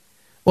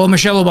 Well,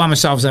 Michelle Obama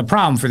solves that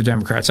problem for the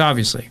Democrats,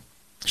 obviously.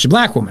 She's a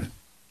black woman,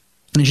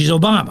 and she's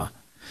Obama.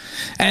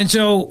 And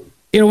so,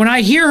 when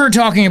I hear her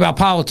talking about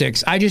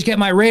politics, I just get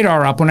my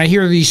radar up when I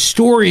hear these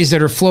stories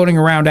that are floating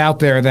around out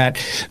there that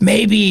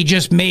maybe,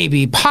 just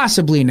maybe,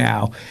 possibly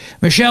now,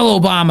 Michelle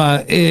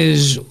Obama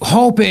is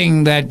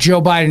hoping that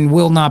Joe Biden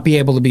will not be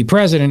able to be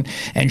president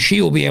and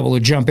she will be able to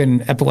jump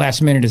in at the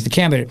last minute as the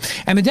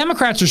candidate. And the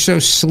Democrats are so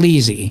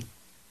sleazy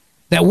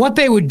that what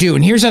they would do,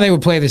 and here's how they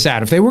would play this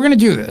out. If they were going to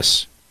do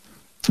this,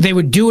 they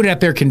would do it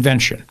at their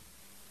convention.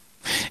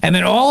 And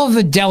then all of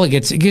the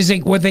delegates, because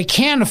what they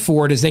can't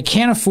afford is they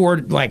can't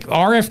afford like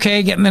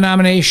RFK getting the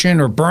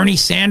nomination or Bernie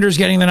Sanders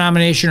getting the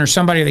nomination or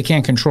somebody they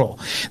can't control.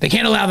 They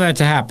can't allow that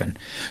to happen.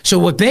 So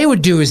what they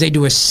would do is they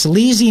do a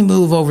sleazy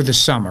move over the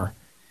summer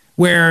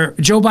where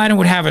Joe Biden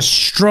would have a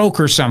stroke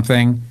or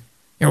something,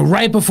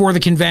 right before the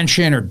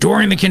convention or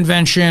during the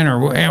convention or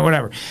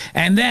whatever.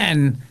 And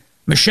then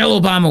Michelle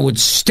Obama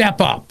would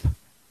step up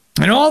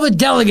and all the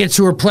delegates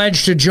who are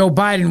pledged to Joe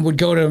Biden would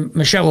go to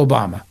Michelle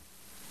Obama.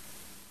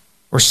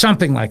 Or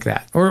something like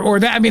that. Or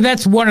that. I mean,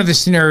 that's one of the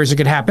scenarios that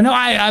could happen. No,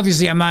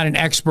 I'm not an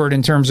expert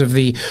in terms of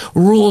the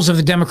rules of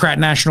the Democrat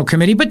National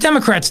Committee, but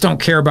Democrats don't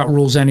care about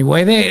rules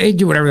anyway. They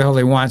do whatever the hell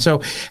they want.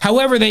 So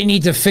however they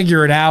need to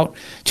figure it out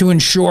to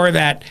ensure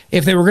that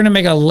if they were going to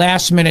make a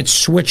last-minute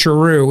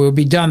switcheroo, it would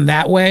be done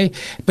that way.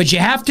 But you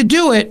have to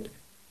do it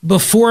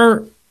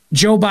before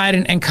Joe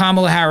Biden and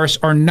Kamala Harris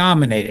are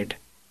nominated.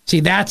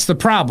 See, that's the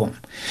problem.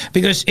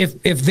 Because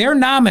if they're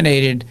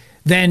nominated,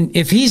 then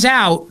if he's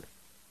out,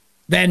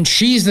 then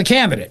she's the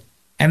candidate,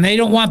 and they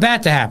don't want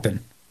that to happen.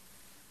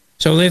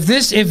 So if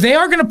they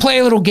are going to play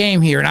a little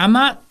game here, and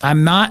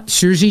I'm not,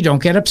 Susie,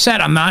 don't get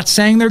upset. I'm not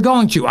saying they're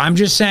going to. I'm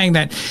just saying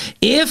that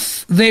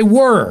if they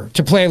were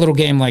to play a little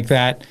game like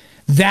that,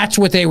 that's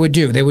what they would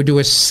do. They would do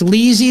a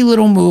sleazy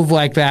little move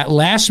like that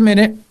last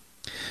minute,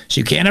 so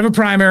you can't have a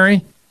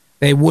primary.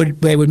 They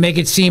would make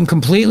it seem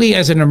completely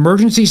as an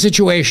emergency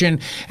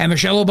situation, and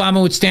Michelle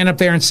Obama would stand up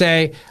there and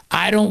say,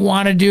 I don't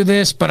want to do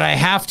this, but I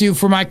have to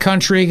for my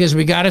country because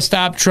we got to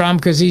stop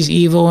Trump because he's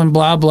evil and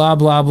blah, blah,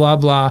 blah, blah,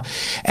 blah.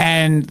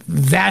 And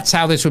that's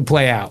how this would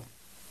play out.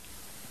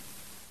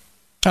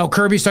 Oh,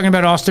 Kirby's talking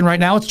about Austin right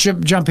now. Let's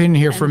jump in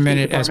here for a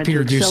minute as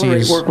Peter Doocy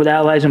is... work with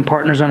allies and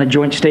partners on a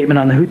joint statement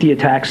on the Houthi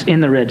attacks in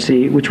the Red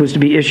Sea, which was to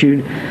be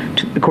issued,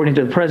 according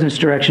to the president's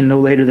direction,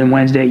 no later than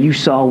Wednesday. You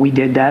saw we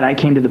did that. I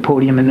came to the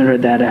podium and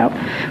read that out.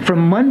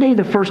 From Monday,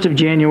 the 1st of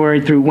January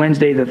through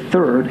Wednesday, the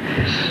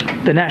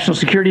 3rd, the National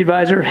Security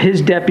Advisor,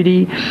 his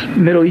deputy,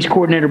 Middle East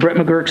Coordinator Brett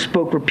McGurk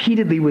spoke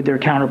repeatedly with their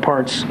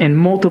counterparts in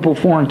multiple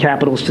foreign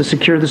capitals to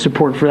secure the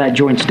support for that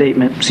joint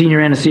statement. Senior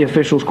NSC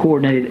officials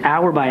coordinated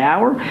hour by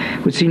hour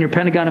with with senior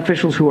Pentagon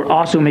officials who are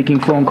also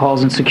making phone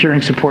calls and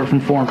securing support from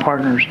foreign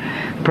partners.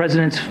 The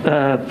president's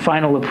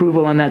final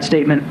approval on that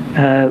statement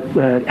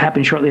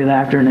happened shortly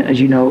thereafter, and as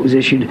you know, it was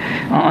issued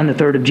on the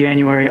 3rd of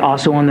January.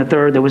 Also on the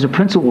 3rd, there was a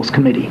Principals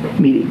Committee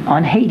meeting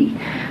on Haiti.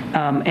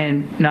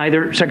 And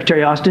neither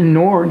Secretary Austin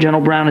nor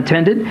General Brown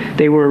attended.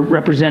 They were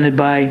represented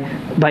by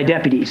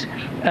deputies.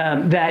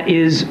 That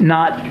is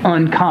not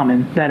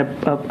uncommon that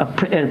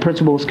at a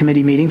Principals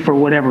Committee meeting, for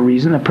whatever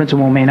reason, the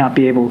principal may not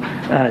be able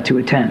to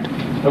attend.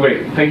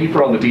 Okay, thank you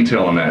for all the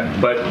detail on that.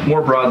 But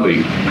more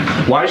broadly,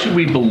 why should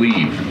we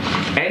believe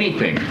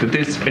anything that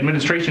this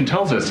administration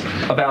tells us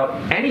about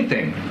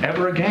anything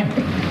ever again?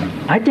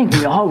 I think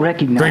we all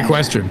recognize. Great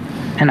question.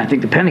 And I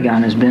think the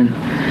Pentagon has been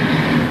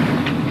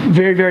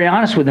very, very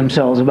honest with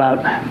themselves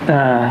about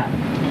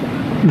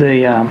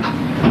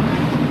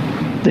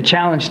the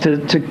challenge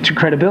to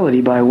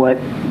credibility by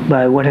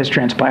what has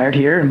transpired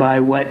here and by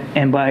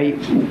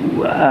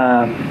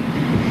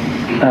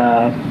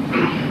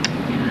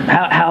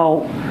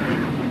how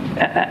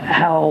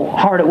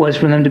hard it was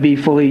for them to be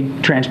fully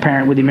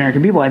transparent with the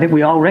American people. I think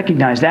we all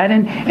recognize that.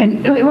 And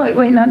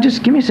wait, now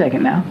just give me a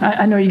second now.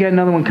 I know you got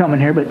another one coming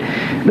here, but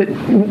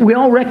we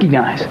all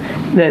recognize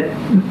that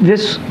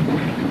this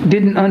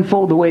didn't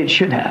unfold the way it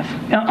should have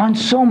on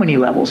so many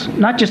levels,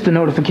 not just the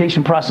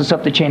notification process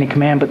up the chain of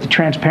command, but the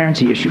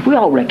transparency issue. We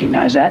all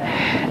recognize that.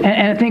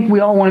 And I think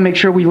we all want to make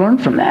sure we learn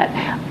from that.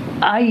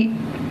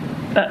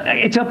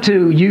 It's up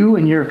to you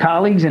and your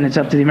colleagues, and it's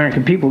up to the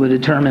American people to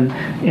determine,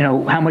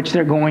 how much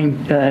they're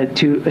going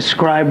to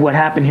ascribe what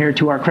happened here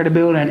to our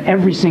credibility on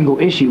every single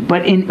issue.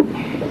 But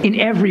in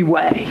every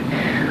way,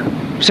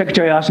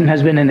 Secretary Austin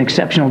has been an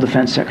exceptional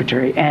defense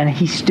secretary, and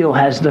he still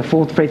has the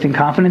full faith and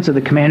confidence of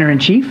the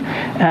commander-in-chief.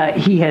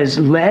 He has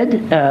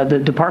led the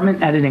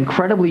department at an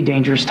incredibly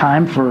dangerous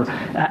time for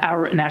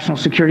our national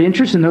security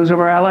interests and those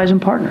of our allies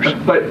and partners.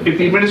 But if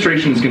the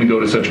administration is going to go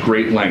to such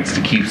great lengths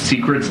to keep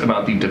secrets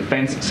about the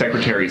defense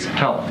secretary's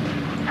health,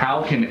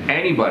 how can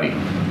anybody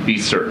be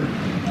certain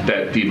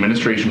that the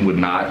administration would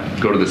not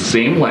go to the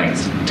same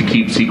lengths to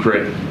keep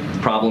secret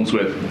problems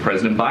with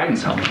President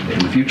Biden's health in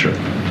the future?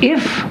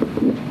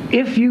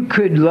 If you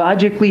could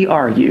logically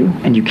argue,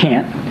 and you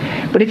can't,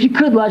 but if you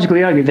could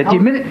logically argue that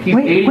he's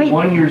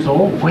 81 years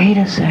old. Wait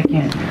a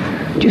second.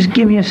 Just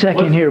give me a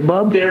second here,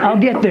 bub. I'll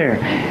get there.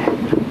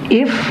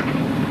 If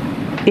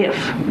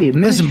the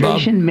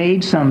administration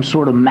made some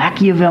sort of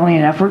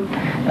Machiavellian effort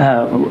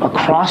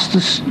across the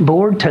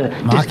board to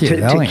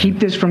keep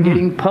this from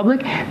getting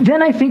public,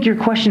 then I think your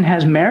question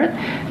has merit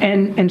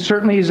and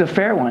certainly is a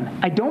fair one.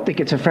 I don't think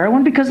it's a fair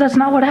one because that's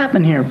not what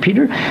happened here,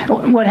 Peter.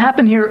 What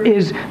happened here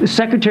is the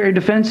Secretary of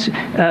Defense,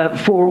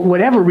 for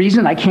whatever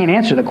reason, I can't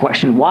answer the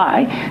question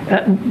why,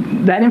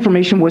 that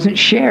information wasn't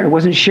shared. It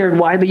wasn't shared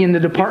widely in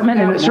the department,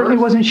 and it certainly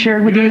wasn't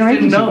shared with the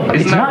interagency.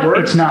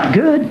 It's not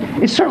good.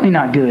 It's certainly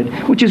not good,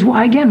 which is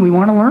why, again, we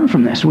want to learn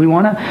from this. We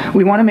want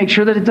to make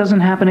sure that it doesn't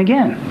happen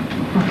again.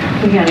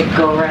 We got to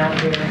go around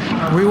here.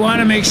 We want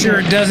to make sure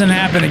it doesn't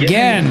happen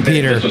again,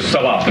 Peter. This was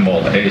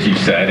suboptimal, as you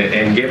said,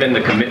 and given the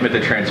commitment to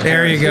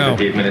transparency that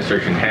the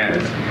administration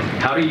has,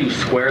 how do you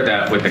square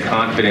that with the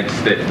confidence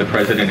that the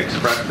president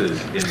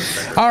expresses in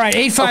the All right,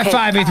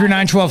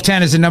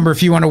 855-839-1210 is the number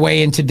if you want to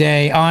weigh in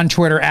today on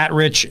Twitter at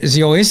Rich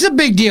Zeoli. This is a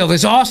big deal.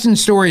 This Austin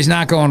story is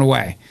not going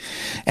away.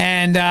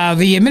 And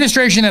the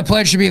administration that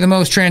pledged to be the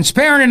most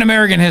transparent in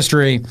American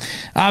history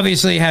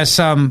obviously has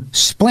some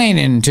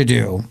splaining to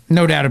do.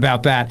 No doubt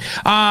about that.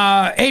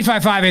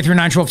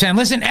 855-839-1210.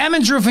 Listen,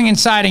 Emmons Roofing and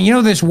Siding,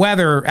 this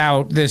weather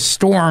out, this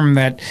storm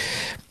that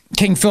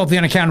King Philip the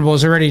Unaccountable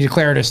has already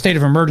declared a state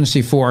of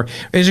emergency for,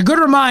 is a good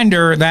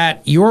reminder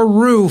that your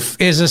roof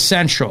is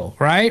essential,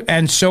 right?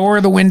 And so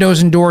are the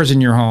windows and doors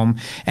in your home.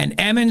 And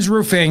Emmons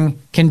Roofing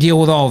can deal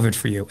with all of it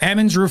for you.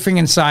 Emmons Roofing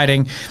and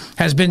Siding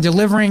has been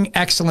delivering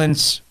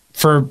excellence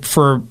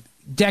for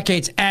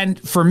decades, and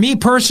for me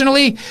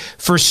personally,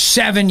 for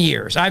 7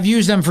 years. I've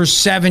used them for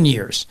 7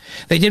 years.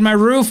 They did my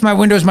roof, my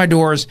windows, my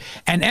doors,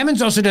 and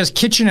Emmons also does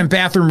kitchen and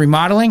bathroom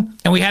remodeling,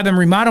 and we had them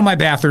remodel my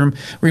bathroom,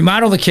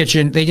 remodel the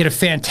kitchen. They did a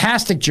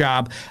fantastic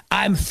job.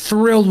 I'm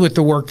thrilled with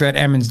the work that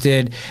Emmons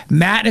did.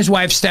 Matt and his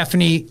wife,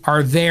 Stephanie,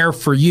 are there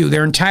for you.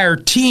 Their entire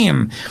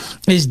team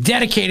is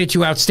dedicated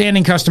to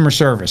outstanding customer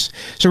service.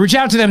 So reach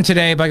out to them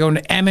today by going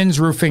to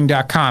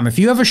emmonsroofing.com. If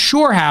you have a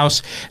shore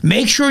house,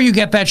 make sure you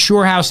get that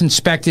shore house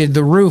inspected,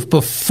 the roof,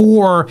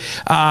 before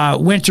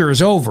winter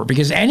is over,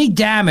 because any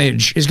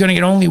damage is going to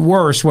get only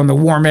worse when the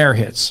warm air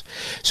hits.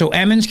 So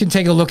Emmons can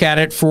take a look at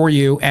it for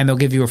you, and they'll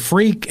give you a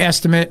free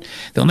estimate.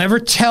 They'll never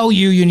tell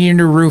you you need a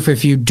new roof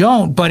if you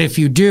don't, but if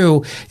you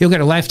do, you'll get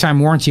a lifetime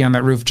warranty on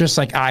that roof, just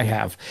like I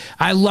have.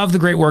 I love the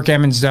great work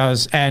Emmons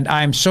does, and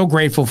I'm so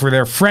grateful for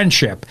their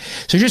friendship.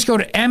 So just go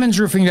to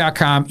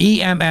emmonsroofing.com,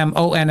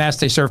 EMMONS.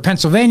 They serve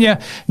Pennsylvania,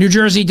 New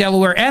Jersey,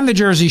 Delaware, and the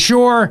Jersey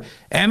Shore.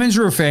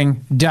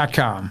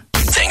 emmonsroofing.com.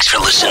 Thanks for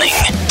listening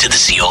to the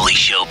Zeoli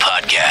Show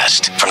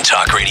podcast from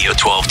Talk Radio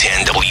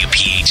 1210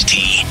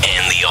 WPHT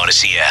and the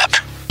Odyssey app.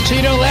 So,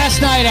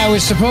 last night I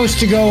was supposed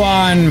to go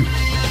on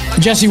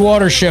Jesse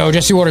Waters show,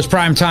 Jesse Waters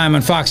Prime Time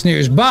on Fox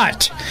News.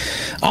 But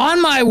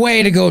on my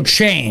way to go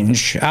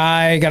change,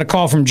 I got a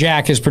call from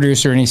Jack, his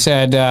producer, and he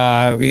said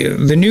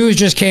the news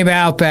just came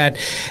out that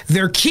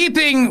they're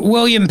keeping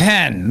William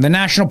Penn. The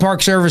National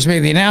Park Service made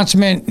the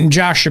announcement, and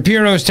Josh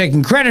Shapiro is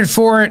taking credit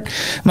for it,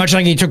 much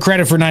like he took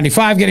credit for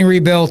 95 getting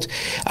rebuilt.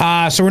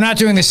 So we're not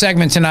doing this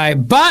segment tonight,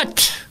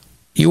 but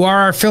you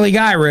are our Philly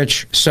guy,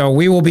 Rich, so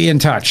we will be in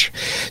touch.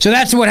 So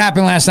that's what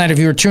happened last night if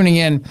you were tuning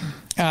in.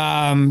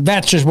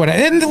 That's just what.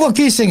 And look,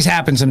 these things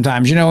happen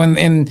sometimes. You know,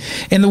 in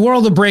the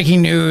world of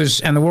breaking news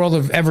and the world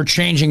of ever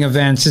changing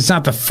events, it's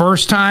not the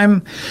first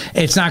time.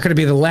 It's not going to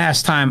be the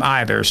last time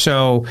either.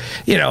 So,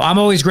 you know, I'm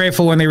always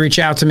grateful when they reach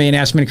out to me and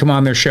ask me to come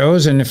on their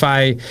shows. And if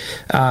I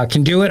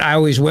can do it, I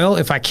always will.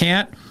 If I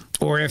can't,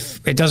 or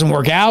if it doesn't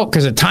work out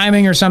because of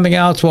timing or something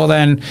else, well,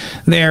 then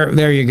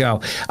there you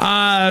go.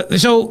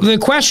 So the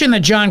question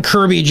that John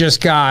Kirby just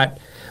got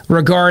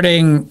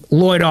regarding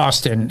Lloyd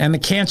Austin and the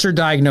cancer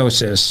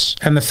diagnosis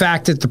and the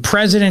fact that the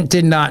president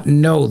did not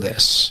know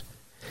this.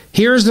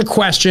 Here's the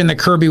question that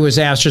Kirby was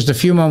asked just a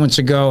few moments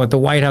ago at the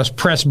White House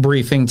press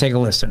briefing. Take a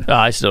listen.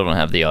 I still don't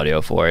have the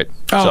audio for it.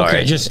 Oh,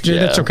 Sorry. okay.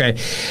 That's okay.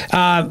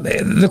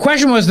 The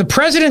question was, the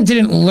president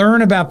didn't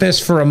learn about this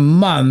for a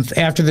month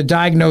after the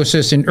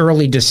diagnosis in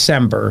early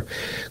December.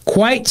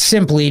 Quite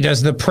simply,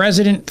 does the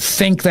president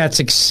think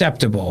that's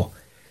acceptable?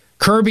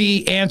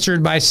 Kirby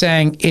answered by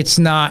saying it's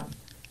not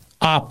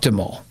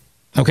optimal.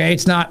 Okay,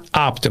 it's not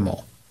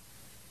optimal.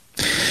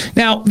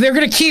 Now they're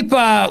going to keep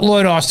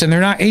Lloyd Austin.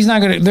 He's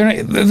not going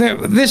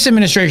to. This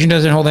administration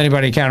doesn't hold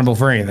anybody accountable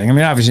for anything. I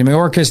mean, obviously,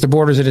 Mayorkas, the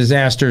border's a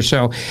disaster,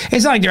 so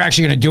it's not like they're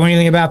actually going to do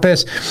anything about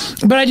this.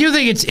 But I do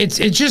think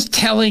it's just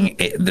telling.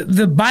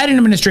 The Biden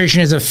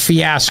administration is a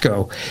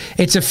fiasco.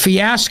 It's a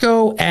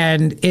fiasco,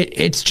 and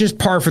it's just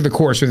par for the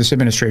course with this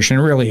administration.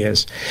 It really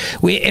is.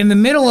 We in the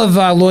middle of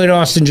Lloyd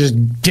Austin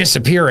just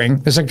disappearing,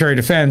 the Secretary of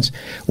Defense,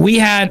 we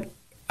had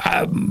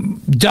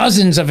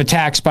dozens of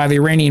attacks by the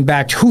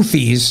Iranian-backed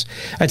Houthis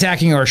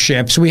attacking our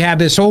ships. We have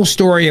this whole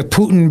story of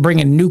Putin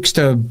bringing nukes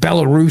to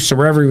Belarus or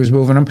wherever he was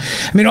moving them.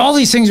 I mean, all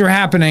these things are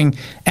happening,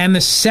 and the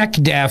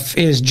SecDef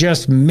is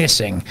just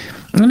missing.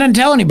 And doesn't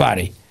tell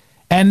anybody.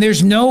 And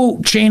there's no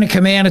chain of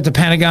command at the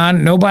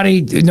Pentagon.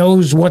 Nobody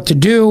knows what to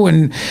do,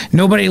 and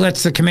nobody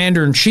lets the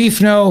commander-in-chief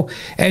know.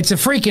 It's a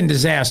freaking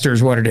disaster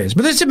is what it is.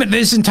 But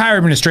this entire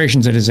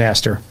administration's a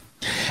disaster.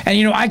 And,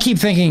 you know, I keep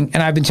thinking,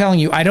 and I've been telling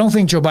you, I don't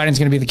think Joe Biden's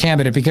going to be the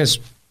candidate because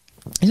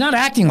he's not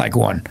acting like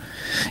one.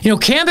 You know,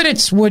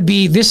 candidates would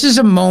be, this is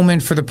a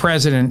moment for the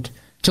president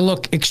to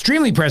look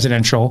extremely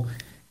presidential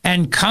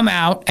and come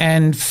out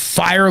and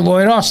fire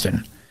Lloyd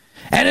Austin.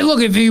 And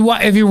look, if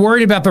you're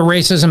worried about the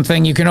racism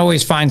thing, you can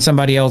always find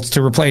somebody else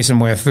to replace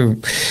him with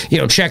who, you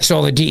know, checks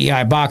all the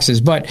DEI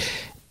boxes. But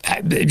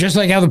just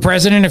like how the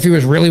president, if he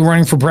was really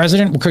running for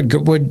president,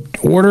 would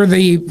order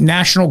the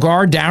National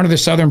Guard down to the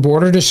southern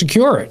border to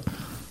secure it.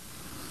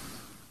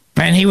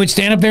 And he would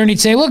stand up there and he'd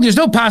say, look, there's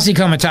no posse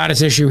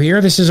comitatus issue here.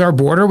 This is our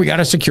border. We got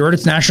to secure it.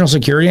 It's national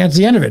security. And that's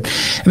the end of it.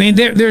 I mean,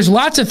 there's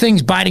lots of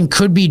things Biden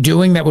could be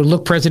doing that would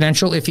look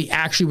presidential if he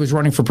actually was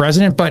running for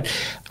president. But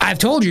I've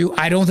told you,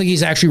 I don't think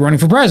he's actually running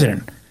for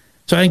president.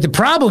 So I think the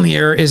problem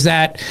here is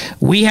that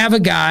we have a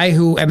guy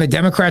who, and the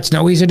Democrats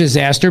know he's a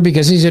disaster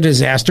because he's a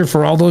disaster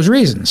for all those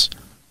reasons.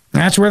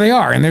 And that's where they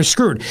are, and they're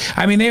screwed.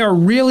 I mean, they are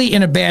really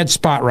in a bad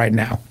spot right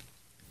now.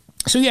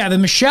 So yeah, the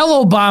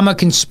Michelle Obama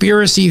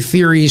conspiracy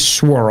theories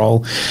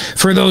swirl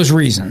for those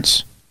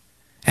reasons.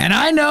 And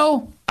I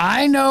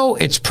know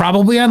it's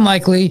probably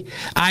unlikely.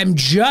 I'm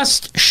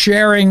just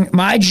sharing.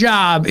 My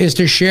job is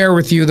to share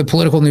with you the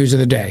political news of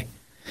the day.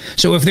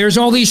 So if there's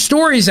all these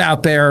stories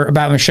out there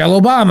about Michelle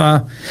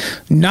Obama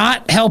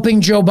not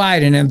helping Joe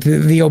Biden, and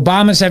the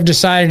Obamas have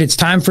decided it's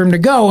time for him to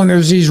go, and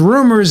there's these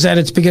rumors that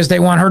it's because they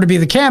want her to be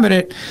the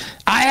candidate,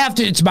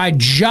 it's my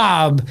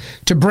job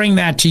to bring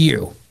that to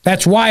you.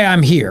 That's why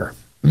I'm here.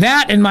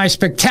 That and my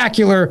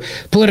spectacular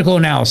political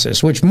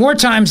analysis, which more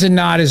times than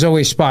not is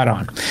always spot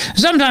on.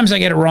 Sometimes I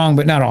get it wrong,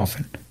 but not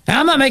often. And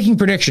I'm not making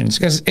predictions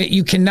because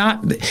you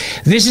cannot.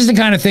 This is the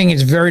kind of thing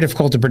it's very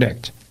difficult to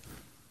predict.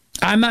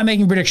 I'm not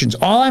making predictions.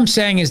 All I'm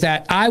saying is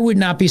that I would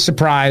not be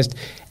surprised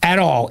at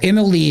all, in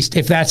the least,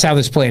 if that's how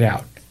this played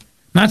out.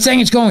 I'm not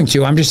saying it's going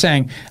to. I'm just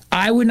saying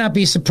I would not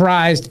be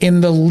surprised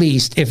in the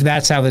least if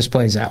that's how this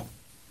plays out.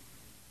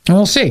 And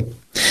we'll see.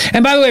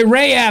 And by the way,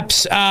 Ray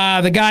Epps,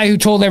 the guy who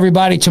told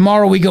everybody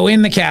tomorrow we go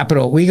in the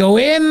Capitol. We go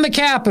in the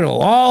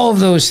Capitol. All of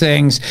those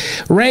things.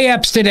 Ray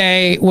Epps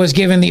today was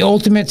given the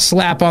ultimate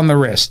slap on the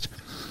wrist.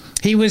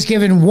 He was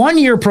given 1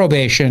 year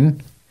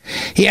probation.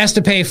 He has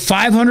to pay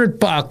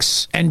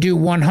 $500 and do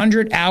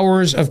 100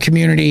 hours of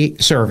community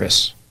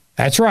service.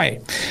 That's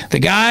right. The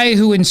guy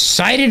who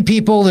incited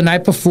people the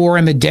night before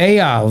and the day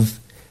of,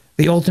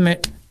 the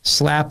ultimate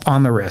slap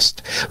on the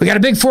wrist. We got a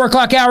big 4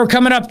 o'clock hour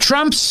coming up.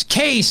 Trump's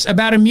case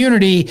about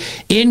immunity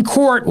in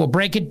court. We'll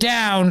break it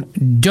down.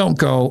 Don't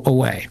go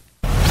away.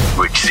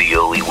 Rich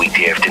Zeoli,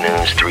 weekday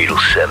afternoons 3 to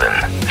 7.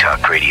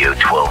 Talk Radio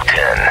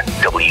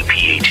 1210,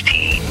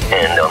 WPHT,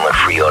 and on the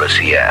free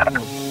Odyssey app.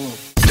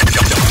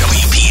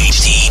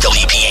 WPHT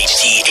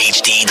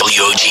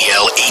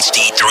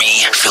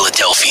HD3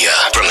 Philadelphia.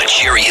 From the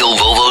Cherry Hill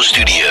Volvo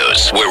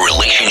Studios, where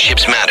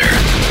relationships matter.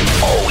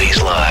 Always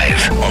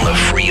live on the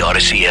free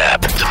Odyssey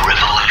app. The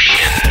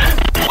revolution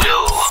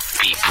will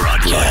be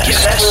broadcast.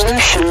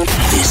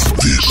 This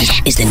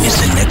is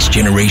the next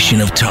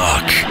generation of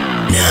talk.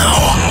 Now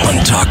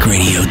on Talk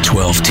Radio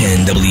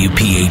 1210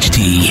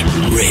 WPHT,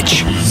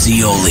 Rich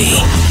Zeoli.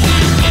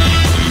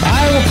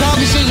 Iowa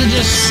caucuses are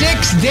just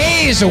 6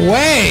 days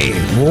away.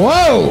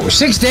 Whoa,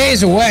 6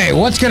 days away.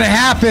 What's going to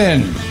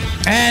happen?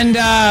 And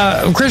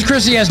Chris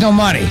Christie has no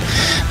money.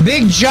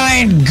 Big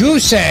giant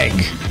goose egg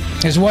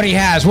is what he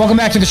has. Welcome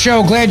back to the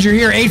show. Glad you're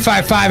here.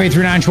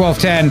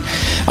 855-839-1210.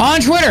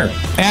 On Twitter,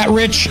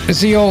 @Rich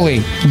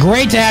Zeoli.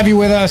 Great to have you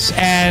with us,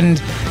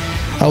 and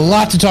a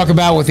lot to talk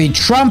about with the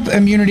Trump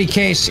immunity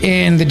case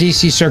in the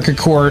D.C. Circuit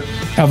Court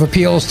of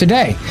Appeals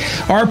today.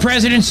 Are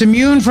presidents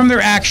immune from their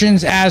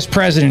actions as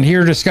president? Here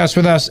to discuss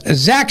with us,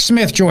 Zach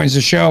Smith joins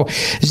the show.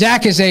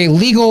 Zach is a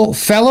legal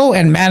fellow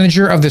and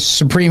manager of the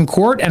Supreme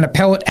Court and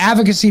appellate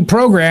advocacy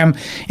program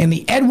in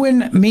the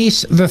Edwin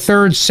Meese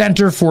III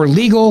Center for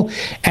Legal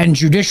and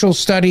Judicial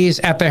Studies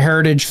at the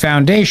Heritage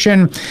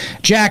Foundation.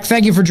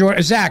 Thank you for joining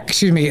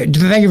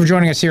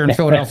us here in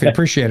Philadelphia.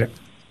 Appreciate it.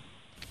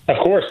 Of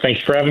course.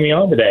 Thanks for having me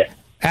on today.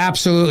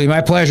 Absolutely.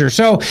 My pleasure.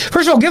 So,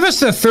 first of all, give us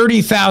the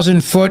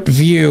 30,000-foot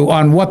view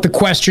on what the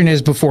question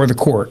is before the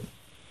court.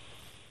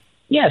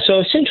 Yeah, so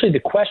essentially the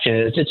question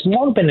is, it's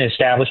long been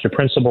established a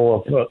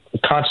principle of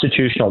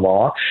constitutional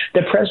law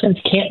that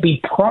presidents can't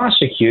be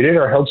prosecuted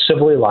or held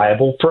civilly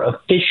liable for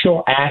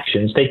official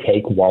actions they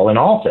take while in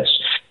office.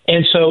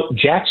 And so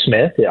Jack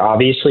Smith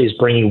obviously is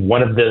bringing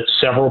one of the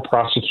several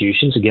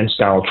prosecutions against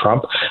Donald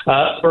Trump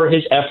for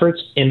his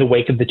efforts in the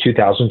wake of the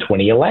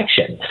 2020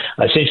 election.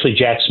 Essentially,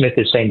 Jack Smith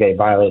is saying they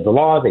violated the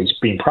law, that he's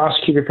being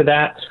prosecuted for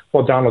that,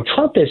 while Donald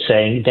Trump is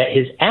saying that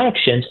his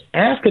actions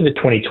after the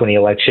 2020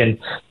 election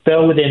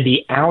fell within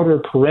the outer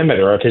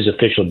perimeter of his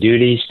official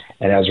duties,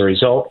 and as a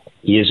result,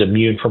 he is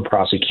immune from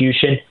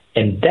prosecution.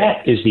 And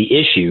that is the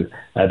issue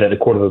that the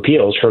Court of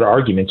Appeals heard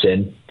arguments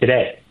in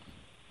today.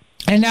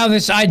 And now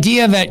this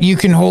idea that you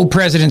can hold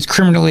presidents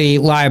criminally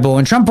liable,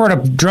 and Trump brought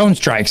up drone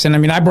strikes, and I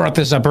mean, I brought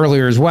this up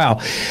earlier as well.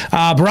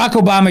 Barack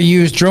Obama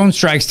used drone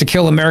strikes to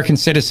kill American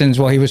citizens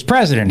while he was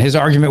president. His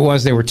argument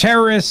was they were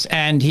terrorists,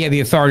 and he had the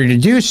authority to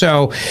do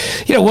so.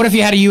 You know, what if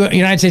you had a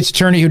United States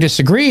attorney who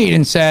disagreed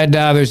and said,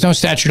 there's no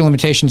statute of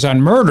limitations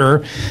on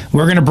murder,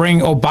 we're going to bring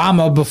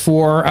Obama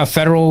before a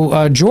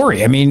federal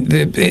jury? I mean,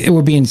 it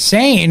would be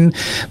insane,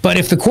 but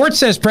if the court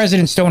says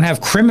presidents don't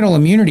have criminal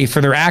immunity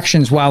for their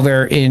actions while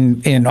they're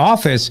in office,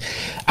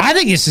 I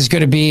think this is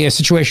going to be a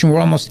situation where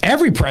almost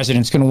every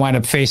president's going to wind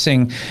up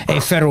facing a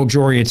federal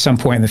jury at some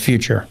point in the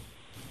future.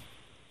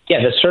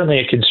 Yeah, that's certainly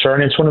a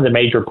concern. It's one of the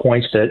major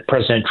points that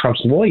President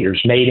Trump's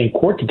lawyers made in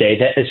court today,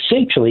 that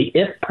essentially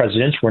if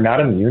presidents were not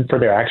immune for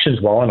their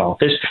actions while in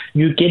office,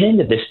 you get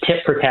into this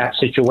tit-for-tat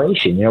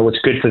situation. You know, what's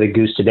good for the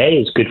goose today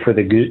is good for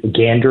the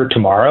gander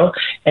tomorrow,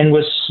 and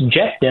will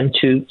subject them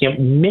to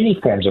many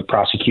forms of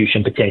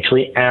prosecution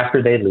potentially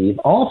after they leave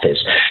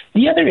office.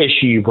 The other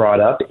issue you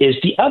brought up is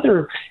the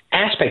other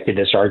aspect of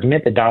this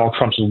argument that Donald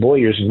Trump's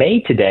lawyers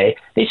made today.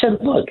 They said,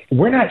 look,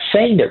 we're not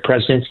saying that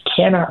presidents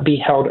cannot be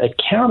held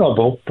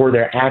accountable for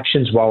their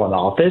actions while in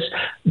office,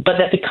 but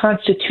that the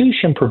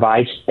Constitution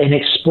provides an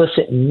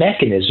explicit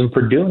mechanism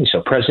for doing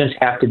so. Presidents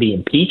have to be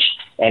impeached,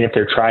 and if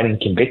they're tried and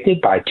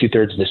convicted by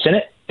 2/3 of the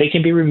Senate, they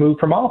can be removed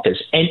from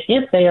office. And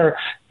if they are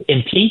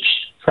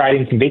impeached, tried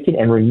and convicted,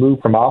 and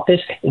removed from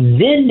office,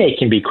 then they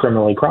can be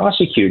criminally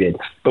prosecuted.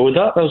 But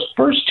without those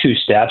first two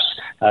steps,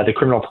 the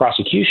criminal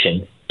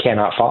prosecution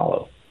cannot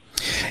follow.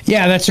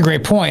 Yeah, that's a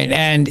great point.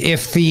 And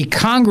if the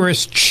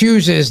Congress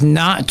chooses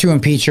not to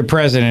impeach a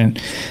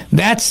president,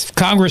 that's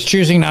Congress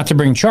choosing not to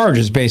bring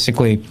charges,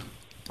 basically.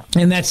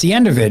 And that's the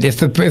end of it. If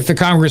the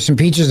Congress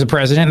impeaches the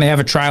president and they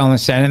have a trial in the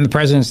Senate and the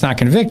president's not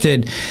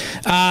convicted,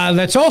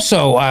 that's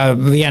also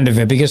the end of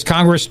it, because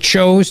Congress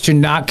chose to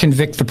not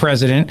convict the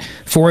president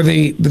for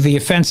the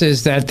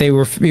offenses that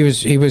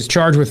he was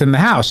charged with in the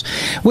House.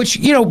 Which,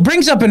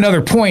 brings up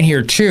another point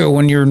here too,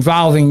 when you're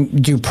involving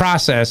due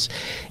process.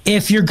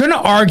 If you're going to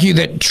argue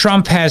that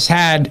Trump has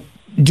had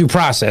due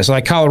process,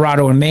 like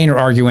Colorado and Maine are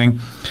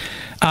arguing,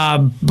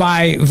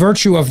 by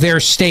virtue of their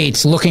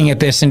states looking at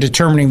this and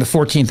determining the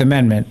 14th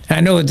Amendment. And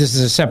I know that this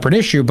is a separate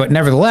issue, but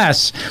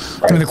nevertheless,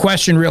 the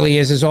question really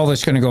is all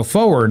this going to go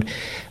forward?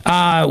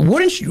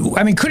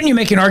 Couldn't you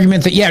make an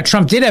argument that,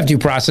 Trump did have due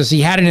process,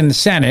 he had it in the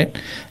Senate,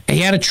 he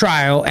had a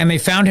trial, and they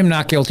found him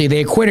not guilty, they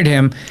acquitted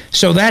him,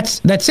 so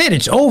that's it,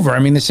 it's over. I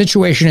mean, the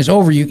situation is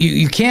over.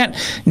 You can't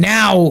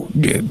now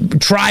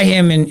try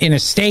him in a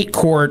state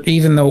court,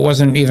 even though it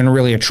wasn't even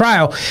really a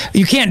trial.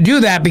 You can't do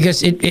that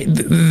because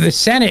the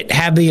Senate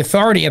had the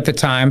authority at the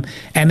time,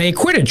 and they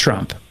acquitted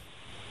Trump.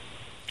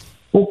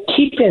 Well,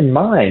 keep in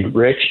mind,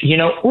 Rich,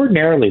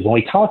 ordinarily when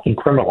we talk in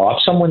criminal law,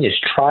 if someone is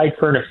tried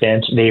for an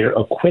offense, they are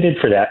acquitted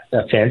for that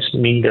offense,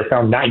 meaning they're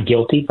found not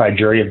guilty by a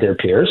jury of their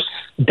peers,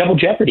 double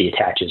jeopardy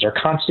attaches. Our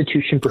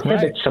Constitution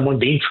prohibits someone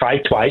being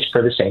tried twice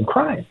for the same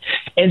crime.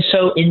 And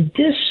so in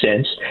this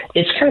sense,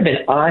 it's kind of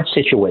an odd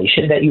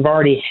situation that you've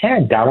already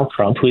had Donald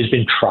Trump, who has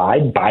been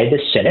tried by the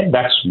Senate.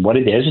 That's what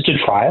it is. It's a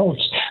trial.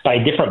 It's by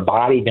a different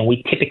body than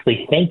we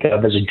typically think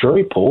of as a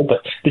jury pool.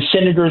 But the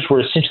senators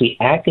were essentially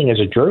acting as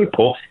a jury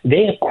pool.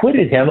 They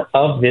acquitted him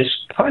of this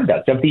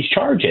conduct, of these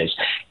charges.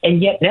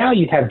 And yet now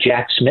you have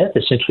Jack Smith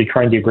essentially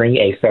trying to bring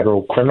a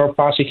federal criminal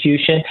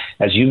prosecution.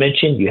 As you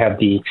mentioned, you have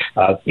the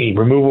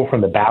removal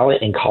from the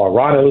ballot in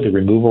Colorado, the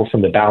removal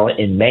from the ballot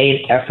in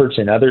Maine, efforts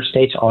in other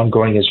states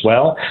ongoing as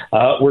well,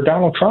 where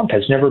Donald Trump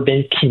has never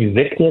been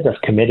convicted of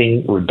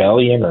committing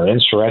rebellion or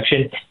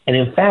insurrection. And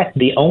in fact,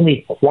 the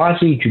only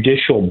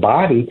quasi-judicial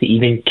body to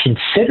even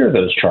consider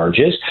those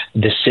charges,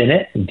 the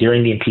Senate,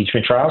 during the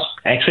impeachment trials,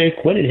 actually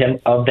acquitted him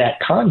of that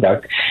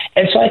conduct.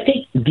 And so I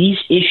think these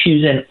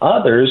issues and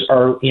others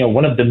are,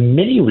 one of the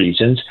many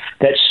reasons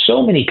that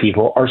so many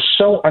people are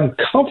so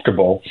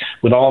uncomfortable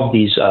with all of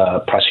these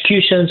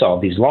prosecutions, all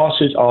of these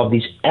lawsuits, all of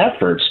these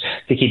efforts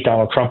to keep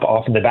Donald Trump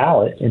off of the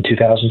ballot in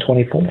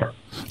 2024.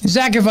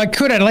 Zach, if I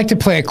could, I'd like to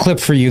play a clip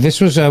for you.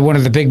 This was one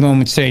of the big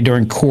moments today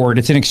during court.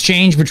 It's an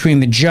exchange between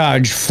the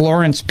judge,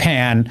 Florence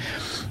Pan,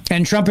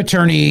 and Trump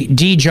attorney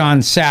D.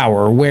 John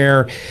Sauer,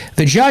 where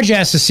the judge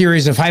asked a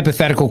series of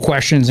hypothetical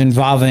questions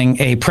involving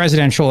a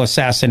presidential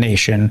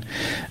assassination.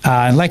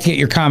 I'd like to get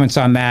your comments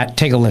on that.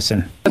 Take a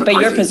listen. But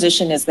your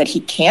position is that he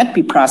can't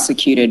be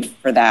prosecuted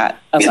for that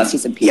unless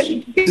he's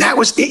impeached. Yeah, that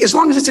was, as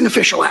long as it's an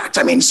official act.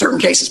 I mean, in certain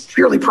cases,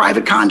 purely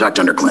private conduct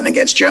under Clinton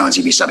against Jones,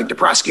 he'd be subject to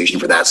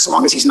prosecution for that as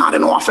long as he's not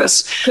in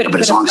office. But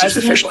as long as it's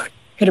an official act.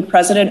 Could a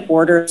president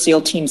order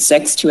SEAL Team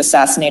 6 to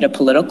assassinate a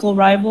political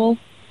rival?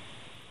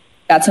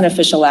 That's an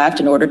official act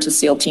in order to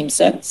SEAL Team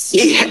 6?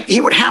 He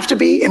would have to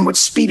be and would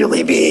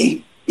speedily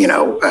be,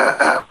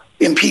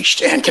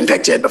 impeached and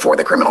convicted before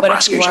the criminal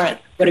prosecution.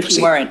 What if he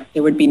weren't?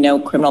 There would be no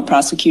criminal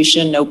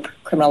prosecution, no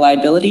criminal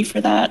liability for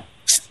that?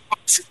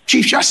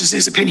 Chief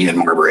Justice's opinion in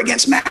Marbury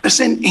against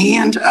Madison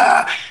and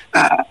our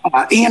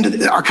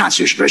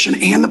Constitutional tradition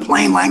and the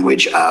plain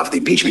language of the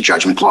impeachment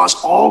judgment clause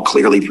all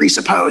clearly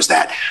presuppose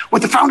that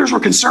what the founders were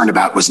concerned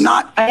about was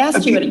not... I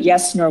asked you a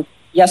yes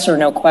or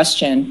no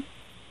question.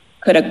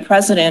 Could a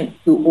president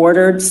who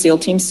ordered SEAL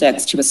Team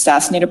 6 to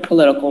assassinate a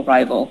political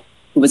rival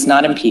who was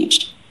not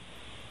impeached,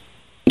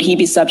 would he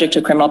be subject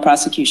to criminal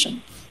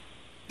prosecution?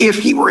 If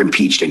he were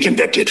impeached and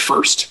convicted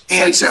first.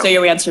 And so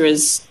your answer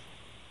is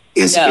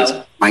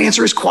no. My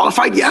answer is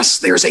qualified yes.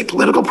 There's a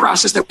political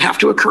process that would have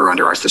to occur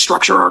under the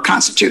structure of our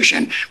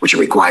Constitution, which would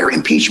require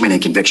impeachment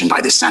and conviction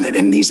by the Senate.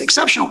 In these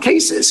exceptional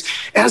cases,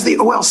 as the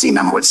OLC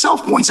memo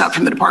itself points out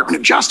from the Department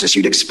of Justice,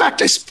 you'd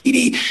expect a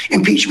speedy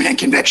impeachment and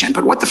conviction.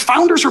 But what the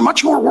founders were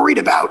much more worried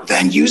about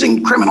than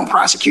using criminal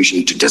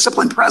prosecution to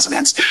discipline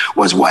presidents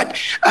was what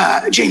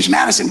James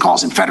Madison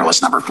calls in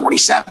Federalist Number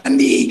 47,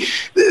 the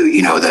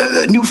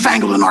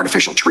newfangled and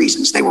artificial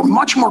treasons. They were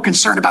much more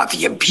concerned about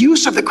the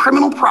abuse of the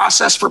criminal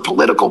process for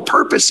political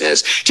purposes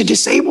to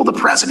disable the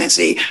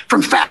presidency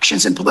from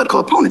factions and political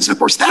opponents. And of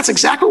course, that's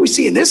exactly what we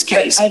see in this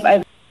case.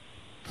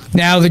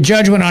 Now, the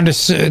judge went on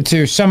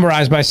to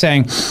summarize by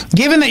saying,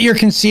 given that you're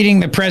conceding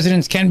that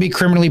presidents can be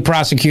criminally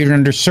prosecuted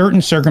under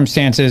certain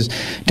circumstances,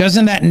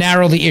 doesn't that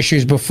narrow the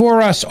issues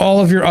before us? All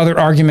of your other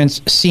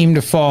arguments seem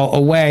to fall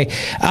away.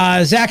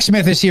 Zach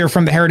Smith is here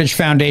from the Heritage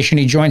Foundation.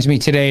 He joins me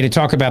today to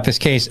talk about this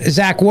case.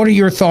 Zach, what are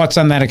your thoughts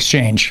on that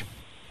exchange?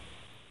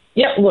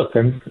 Yeah, look,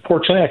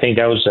 unfortunately, I think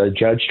that was a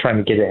judge trying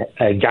to get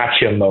a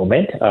gotcha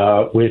moment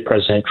with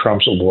President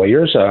Trump's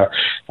lawyers.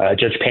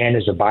 Judge Pan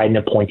is a Biden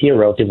appointee, a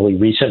relatively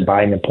recent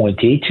Biden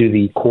appointee to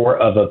the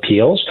Court of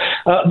Appeals.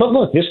 But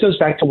look, this goes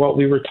back to what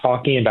we were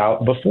talking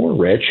about before,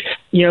 Rich.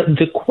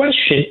 The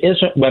question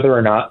isn't whether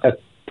or not a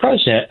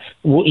president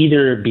will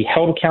either be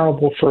held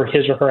accountable for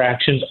his or her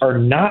actions or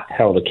not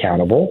held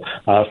accountable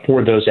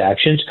for those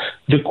actions.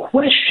 The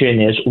question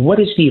is, what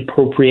is the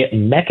appropriate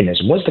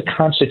mechanism? What's the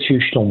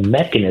constitutional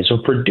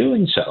mechanism for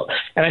doing so?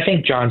 And I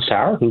think John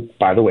Sauer, who,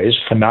 by the way, is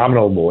a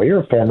phenomenal lawyer,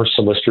 a former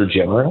Solicitor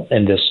General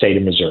in the state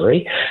of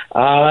Missouri,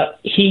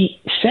 he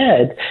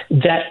said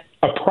that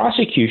a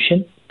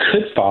prosecution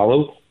could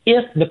follow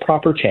if the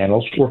proper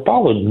channels were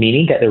followed,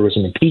 meaning that there was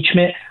an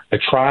impeachment, a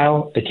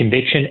trial, a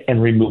conviction,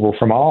 and removal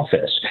from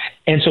office.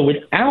 And so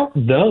without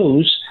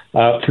those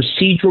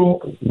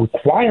procedural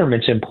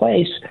requirements in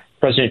place,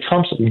 President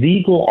Trump's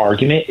legal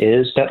argument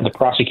is that the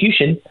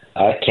prosecution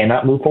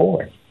cannot move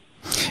forward.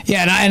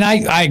 Yeah, and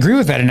I agree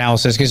with that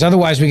analysis, because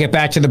otherwise we get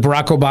back to the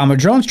Barack Obama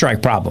drone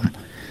strike problem.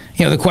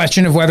 The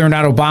question of whether or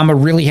not Obama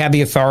really had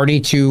the authority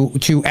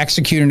to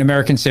execute an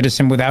American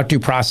citizen without due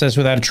process,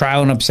 without a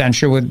trial in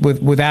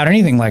absentia, without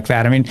anything like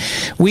that. I mean,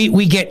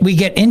 we get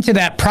into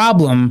that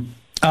problem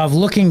of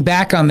looking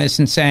back on this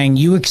and saying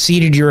you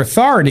exceeded your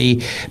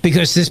authority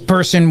because this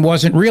person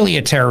wasn't really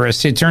a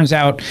terrorist. It turns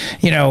out,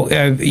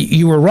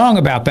 you were wrong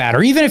about that.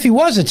 Or even if he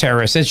was a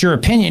terrorist, that's your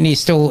opinion. He's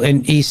still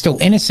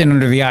innocent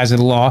under the eyes of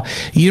the law.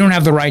 You don't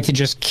have the right to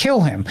just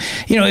kill him.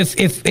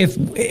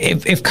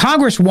 If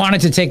Congress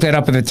wanted to take that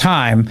up at the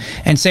time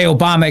and say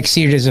Obama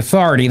exceeded his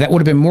authority, that would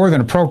have been more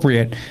than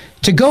appropriate.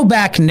 To go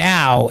back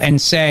now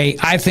and say,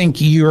 I think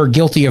you're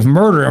guilty of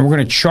murder and we're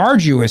going to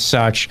charge you as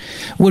such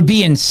would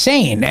be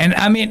insane. And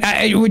I mean,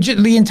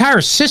 the entire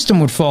system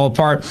would fall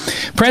apart.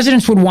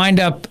 Presidents would wind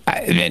up,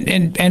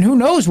 and who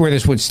knows where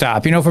this would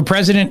stop. If a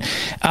president,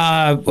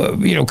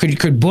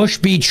 could Bush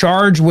be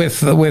charged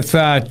with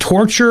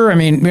torture? I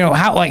mean,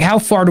 how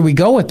far do we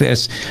go with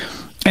this?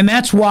 And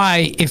that's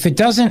why if it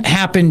doesn't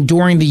happen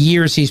during the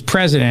years he's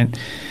president,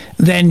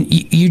 then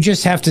you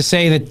just have to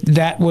say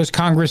that was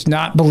Congress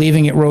not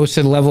believing it rose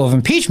to the level of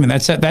impeachment.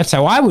 That's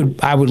how I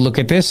would look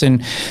at this.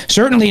 And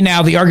certainly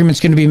now the argument's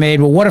going to be made,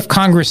 well, what if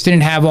Congress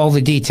didn't have all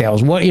the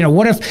details? What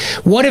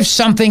if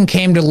something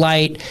came to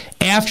light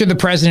after the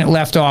president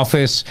left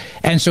office,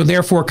 and so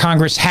therefore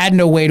Congress had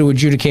no way to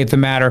adjudicate the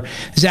matter?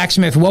 Zach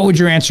Smith, what would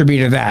your answer be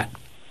to that?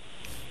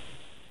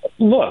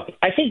 Look,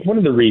 I think one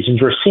of the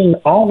reasons we're seeing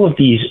all of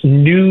these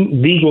new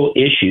legal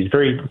issues,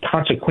 very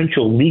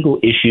consequential legal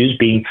issues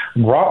being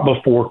brought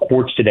before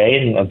courts today,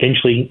 and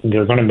eventually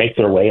they're going to make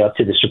their way up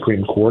to the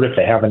Supreme Court if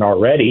they haven't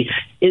already,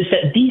 is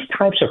that these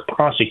types of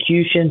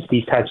prosecutions,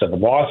 these types of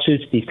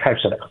lawsuits, these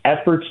types of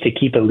efforts to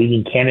keep a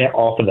leading candidate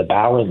off of the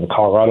ballot in the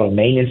Colorado and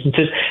Maine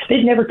instances,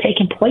 they've never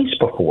taken place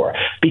before.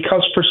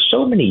 Because for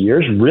so many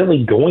years,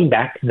 really going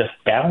back to the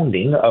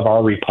founding of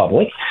our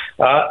republic,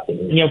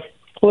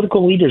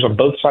 political leaders on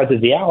both sides of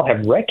the aisle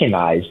have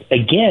recognized,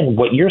 again,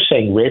 what you're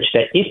saying, Rich,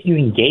 that if you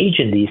engage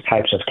in these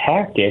types of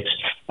tactics,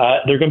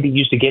 they're going to be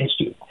used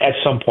against you at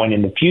some point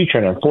in the future.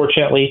 And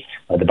unfortunately,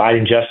 the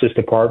Biden Justice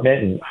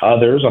Department and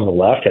others on the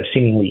left have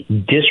seemingly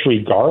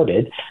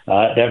disregarded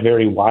that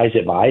very wise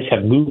advice,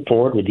 have moved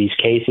forward with these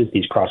cases,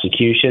 these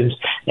prosecutions.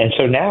 And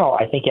so now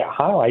I think it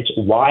highlights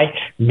why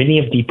many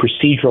of the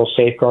procedural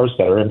safeguards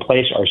that are in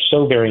place are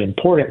so very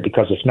important,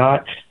 because if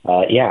not,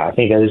 I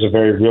think that is a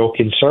very real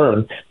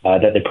concern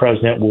that the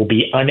president will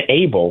be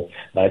unable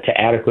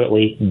to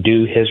adequately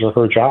do his or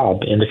her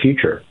job in the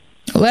future.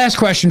 Last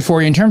question for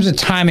you. In terms of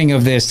timing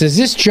of this, does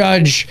this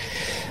judge,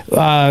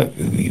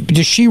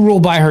 does she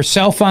rule by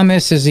herself on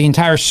this? Does the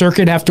entire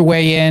circuit have to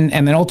weigh in?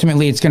 And then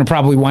ultimately it's going to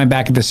probably wind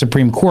back at the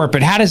Supreme Court.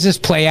 But how does this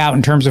play out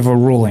in terms of a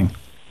ruling?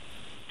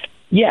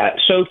 Yeah,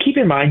 so keep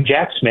in mind,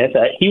 Jack Smith,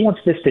 he wants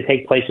this to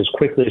take place as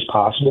quickly as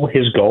possible.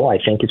 His goal, I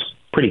think, is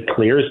pretty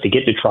clear, is to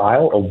get to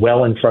trial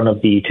well in front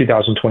of the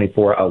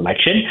 2024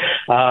 election.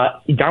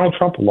 Donald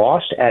Trump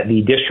lost at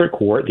the district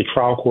court, the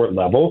trial court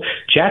level.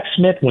 Jack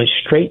Smith went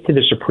straight to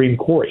the Supreme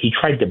Court. He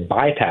tried to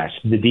bypass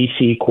the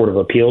D.C. Court of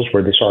Appeals,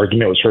 where this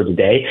argument was heard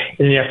today,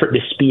 in an effort to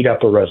speed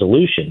up a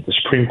resolution. The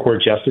Supreme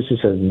Court justices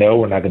said, no,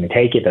 we're not going to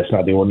take it. That's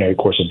not the ordinary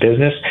course of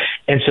business.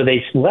 And so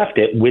they left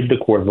it with the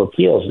Court of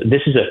Appeals.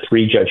 This is a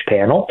three-judge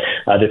panel.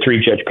 The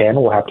three-judge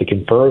panel will have to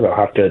confer. They'll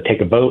have to take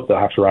a vote. They'll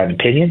have to write an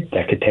opinion.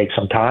 That could take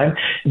some time.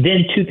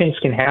 Then two things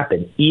can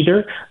happen.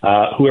 Either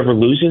whoever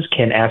loses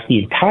can ask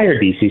the entire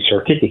D.C.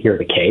 Circuit to hear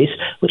the case,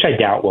 which I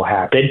doubt will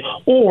happen,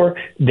 or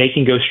they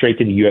can go straight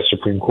to the U.S.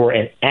 Supreme Court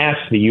and ask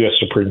the U.S.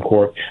 Supreme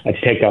Court to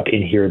take up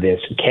and hear this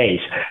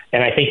case.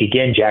 And I think,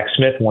 again, Jack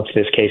Smith wants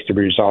this case to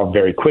be resolved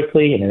very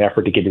quickly in an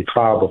effort to get to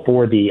trial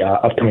before the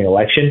upcoming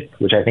election,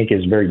 which I think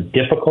is very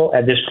difficult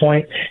at this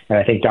point. And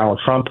I think Donald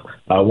Trump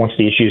wants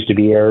the issues to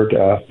be aired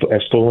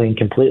as fully and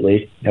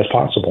completely as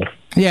possible.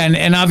 Yeah,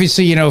 and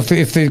obviously,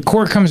 if the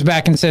court comes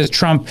back and says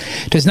Trump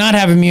does not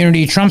have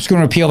immunity, Trump's going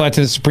to appeal that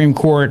to the Supreme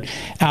Court.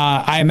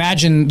 I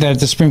imagine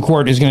that the Supreme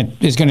Court is going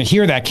to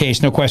hear that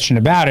case, no question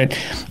about it.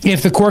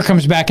 If the court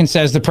comes back and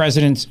says the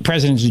presidents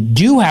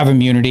do have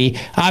immunity,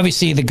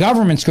 obviously the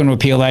government's going to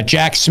appeal that.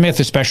 Jack Smith,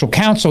 the special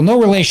counsel,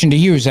 no relation to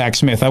you, Zach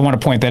Smith, I want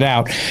to point that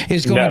out,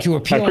 is going to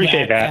appeal that. I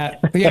appreciate that.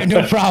 Yeah,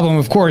 no problem,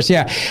 of course,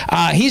 yeah.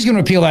 He's going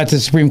to appeal that to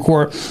the Supreme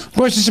Court. Of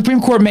course, the Supreme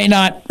Court may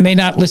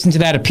not listen to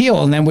that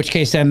appeal, and in which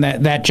case then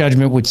that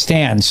judgment would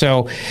stand.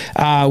 So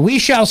we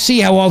shall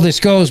see how all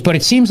this goes, but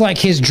it seems like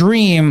his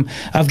dream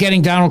of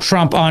getting Donald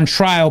Trump on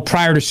trial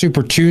prior to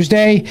Super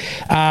Tuesday,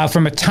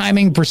 from a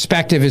timing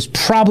perspective, is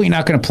probably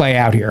not going to play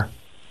out here.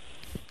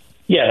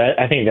 Yeah,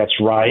 I think that's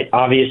right.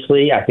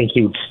 Obviously, I think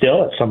he would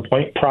still, at some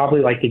point,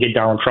 probably like to get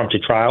Donald Trump to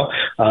trial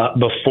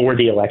before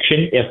the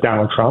election if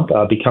Donald Trump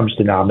becomes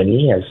the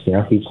nominee, as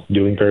he's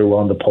doing very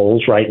well in the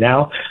polls right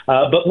now.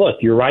 But look,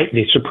 you're right.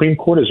 The Supreme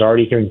Court is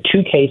already hearing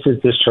two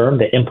cases this term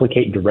that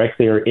implicate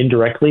directly or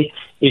indirectly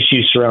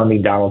issues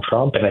surrounding Donald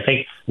Trump. And I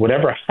think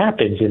whatever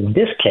happens in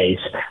this case,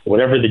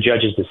 whatever the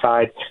judges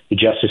decide, the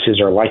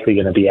justices are likely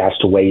going to be asked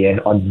to weigh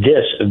in on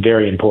this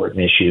very important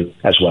issue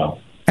as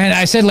well. And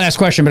I said last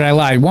question, but I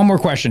lied. One more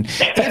question.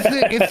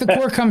 If the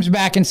court comes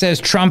back and says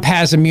Trump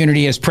has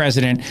immunity as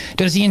president,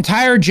 does the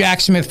entire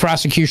Jack Smith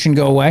prosecution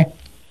go away?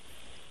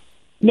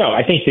 No,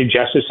 I think the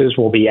justices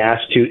will be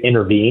asked to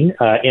intervene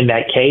in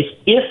that case.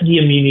 If the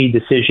immunity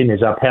decision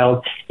is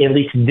upheld, at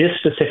least this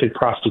specific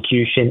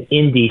prosecution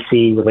in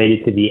D.C.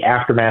 related to the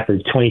aftermath of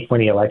the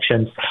 2020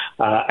 elections,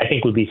 I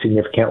think would be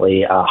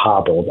significantly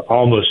hobbled,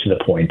 almost to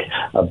the point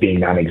of being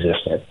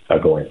non-existent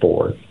going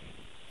forward.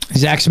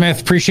 Zach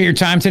Smith, appreciate your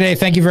time today.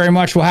 Thank you very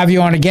much. We'll have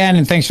you on again,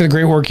 and thanks for the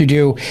great work you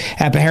do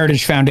at the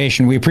Heritage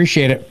Foundation. We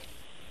appreciate it.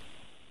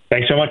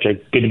 Thanks so much.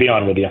 Good to be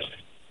on with you.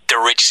 The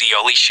Rich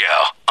Zeoli Show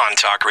on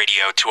Talk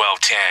Radio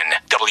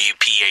 1210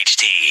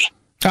 WPHT.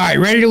 All right,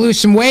 ready to lose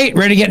some weight,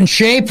 ready to get in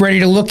shape,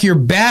 ready to look your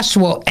best?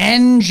 Well,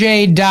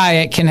 NJ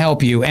Diet can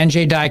help you.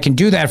 NJ Diet can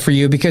do that for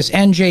you because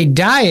NJ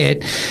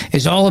Diet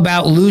is all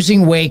about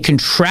losing weight,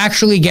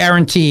 contractually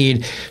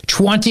guaranteed,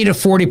 20 to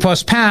 40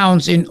 plus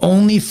pounds in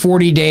only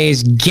 40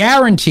 days,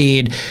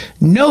 guaranteed.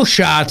 No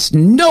shots,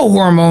 no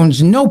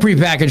hormones, no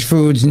prepackaged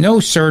foods,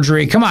 no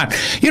surgery. Come on,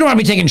 you don't want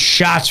to be taking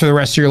shots for the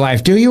rest of your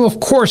life, do you?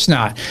 Of course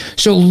not.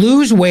 So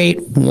lose weight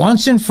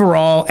once and for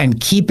all and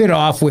keep it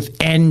off with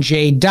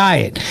NJ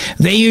Diet.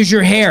 They use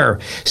your hair,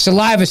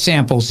 saliva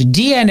samples,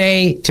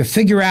 DNA to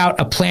figure out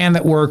a plan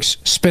that works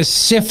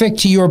specific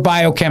to your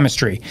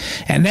biochemistry.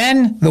 And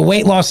then the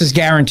weight loss is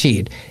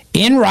guaranteed.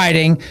 In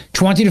writing,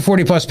 20 to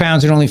 40 plus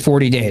pounds in only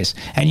 40 days.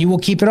 And you will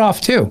keep it off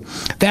too.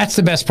 That's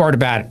the best part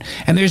about it.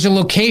 And there's a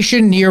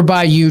location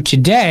nearby you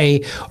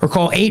today, or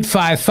call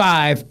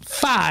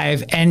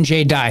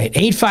 855-5NJ-DIET,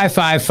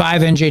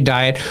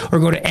 855-5NJ-DIET, or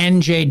go to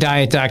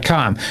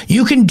njdiet.com.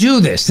 You can do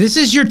this. This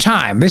is your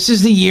time. This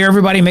is the year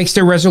everybody makes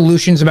their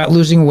resolutions about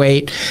losing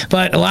weight.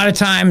 But a lot of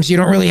times you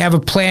don't really have a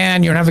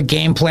plan. You don't have a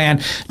game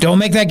plan. Don't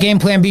make that game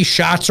plan be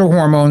shots or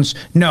hormones.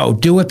 No,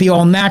 do it the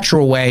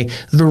all-natural way,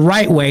 the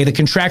right way, the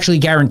contractually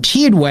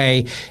guaranteed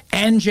way,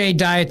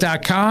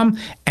 njdiet.com,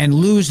 and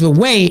lose the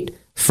weight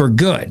for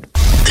good.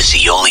 The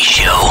Zeoli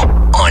Show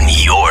on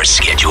your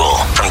schedule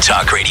from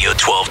Talk Radio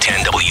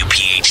 1210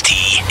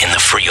 WPHT in the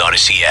free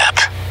Odyssey app.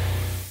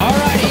 All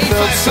right,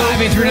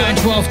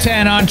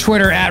 855-839-1210 on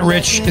Twitter at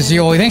Rich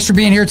Zeoli. Thanks for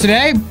being here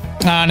today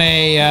on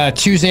a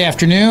Tuesday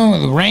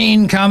afternoon. The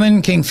rain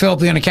coming. King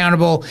Philip the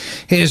Unaccountable.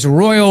 His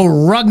royal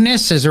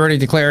rugness has already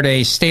declared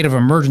a state of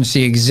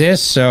emergency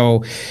exists,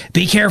 so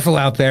be careful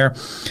out there.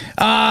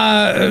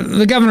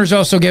 The governor's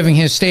also giving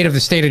his State of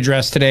the State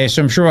address today,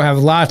 so I'm sure we'll have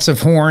lots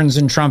of horns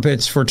and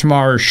trumpets for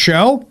tomorrow's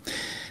show.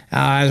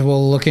 As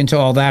we'll look into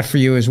all that for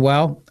you as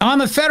well. On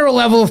the federal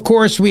level, of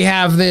course, we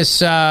have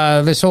this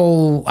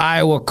whole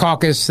Iowa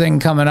caucus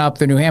thing coming up,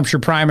 the New Hampshire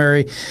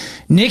primary.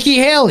 Nikki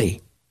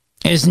Haley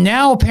is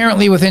now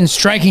apparently within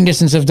striking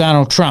distance of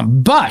Donald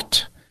Trump,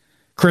 but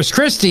Chris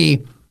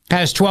Christie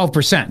has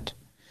 12%.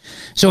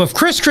 So if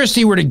Chris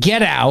Christie were to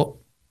get out,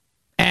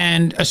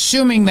 and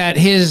assuming that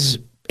his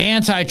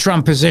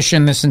anti-Trump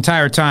position this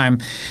entire time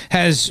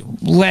has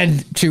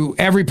led to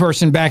every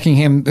person backing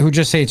him who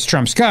just hates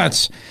Trump's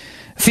guts,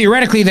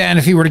 theoretically, then,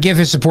 if he were to give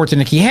his support to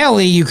Nikki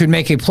Haley, you could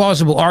make a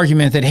plausible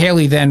argument that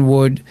Haley then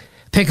would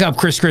pick up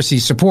Chris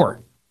Christie's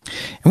support.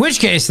 In which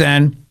case,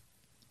 then,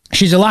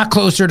 she's a lot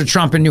closer to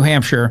Trump in New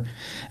Hampshire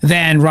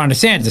than Ron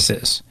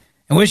DeSantis is.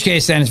 In which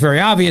case, then, it's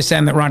very obvious,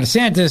 then, that Ron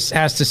DeSantis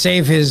has to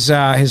save his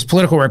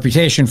political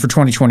reputation for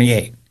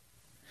 2028.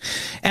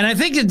 And I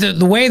think that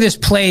the way this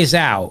plays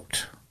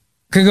out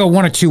could go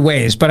one of two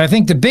ways. But I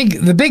think the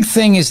big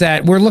thing is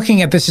that we're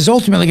looking at this as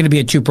ultimately going to be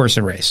a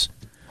two-person race.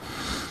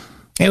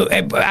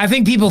 I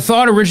think people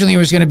thought originally it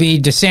was going to be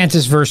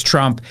DeSantis versus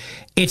Trump.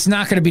 It's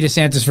not going to be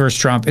DeSantis versus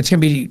Trump. It's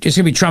going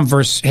to be Trump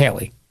versus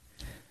Haley.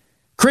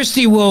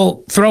 Christie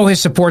will throw his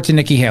support to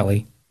Nikki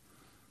Haley.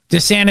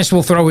 DeSantis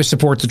will throw his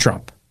support to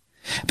Trump,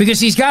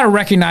 because he's got to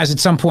recognize at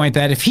some point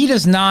that if he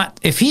does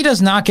not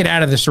get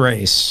out of this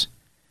race,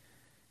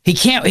 he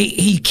can't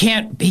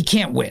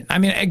win. I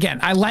mean,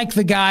 again, I like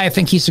the guy. I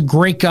think he's a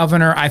great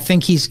governor. I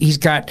think he's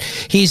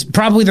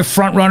probably the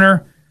front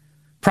runner.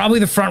 Probably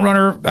the front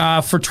runner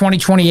for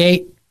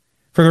 2028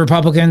 for the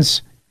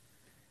Republicans.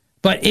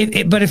 But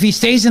if he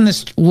stays in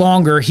this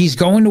longer, he's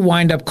going to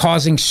wind up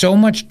causing so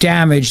much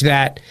damage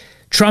that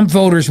Trump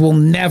voters will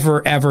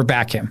never, ever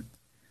back him.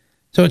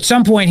 So at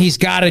some point, he's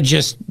got to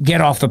just get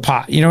off the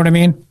pot. You know what I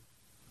mean?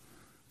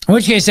 In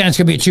which case, then it's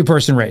going to be a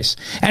two-person race.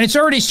 And it's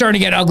already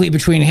starting to get ugly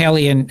between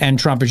Haley and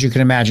Trump, as you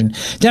can imagine.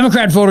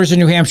 Democrat voters in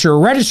New Hampshire are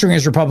registering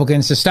as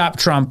Republicans to stop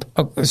Trump,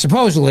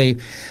 supposedly,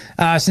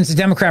 since the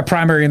Democrat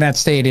primary in that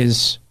state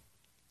is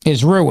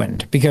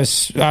ruined,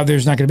 because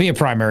there's not going to be a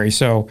primary.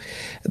 So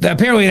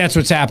apparently that's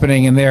what's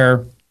happening, and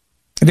they're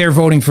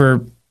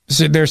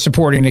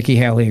supporting Nikki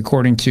Haley,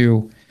 according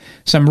to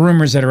some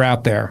rumors that are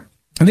out there.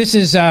 And this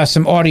is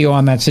some audio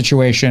on that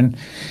situation.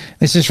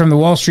 This is from the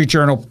Wall Street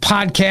Journal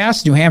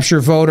podcast. New Hampshire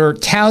voter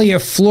Talia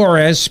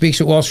Flores speaks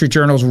with Wall Street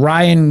Journal's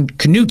Ryan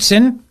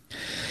Knutson.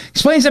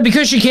 Explains that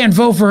because she can't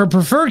vote for her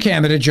preferred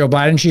candidate, Joe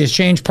Biden, she has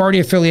changed party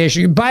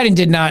affiliation. Biden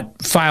did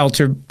not file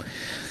to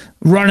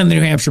run in the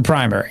New Hampshire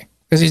primary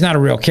because he's not a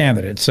real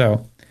candidate.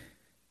 So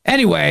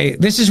anyway,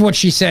 this is what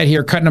she said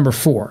here, cut number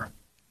 4.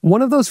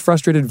 One of those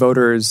frustrated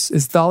voters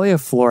is Thalia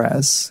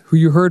Flores, who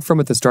you heard from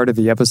at the start of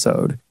the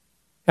episode.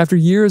 After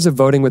years of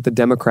voting with the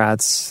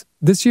Democrats,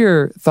 this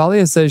year,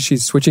 Thalia says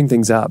she's switching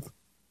things up.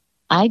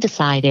 I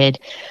decided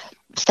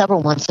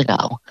several months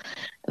ago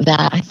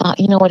that I thought,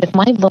 you know what, if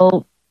my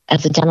vote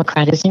as a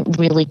Democrat isn't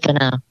really going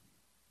to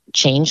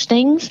change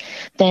things,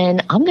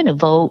 then I'm going to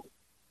vote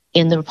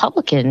in the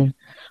Republican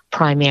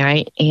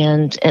primary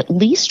and at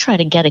least try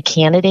to get a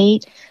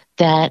candidate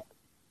that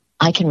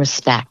I can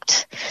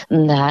respect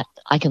and that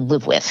I can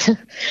live with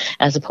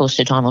as opposed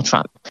to Donald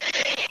Trump.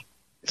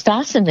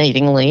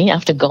 Fascinatingly,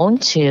 after going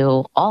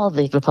to all of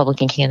the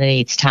Republican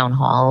candidates' town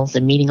halls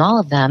and meeting all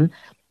of them,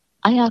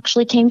 I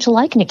actually came to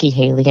like Nikki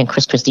Haley and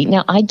Chris Christie.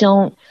 Now, I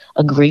don't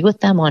agree with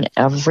them on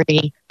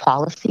every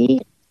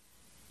policy.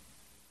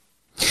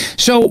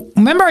 So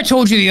remember I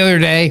told you the other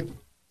day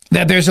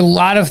that there's a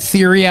lot of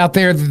theory out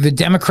there that the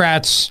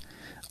Democrats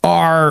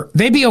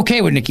they'd be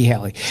okay with Nikki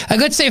Haley. Like,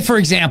 let's say, for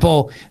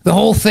example, the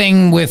whole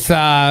thing with the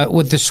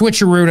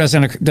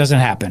switcheroo doesn't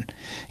happen.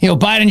 You know,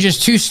 Biden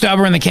just too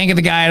stubborn. They can't get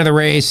the guy out of the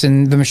race,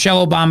 and the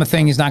Michelle Obama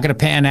thing is not going to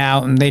pan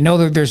out, and they know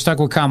that they're stuck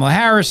with Kamala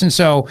Harris, and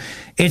so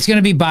it's going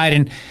to be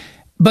Biden.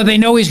 But they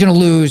know he's going to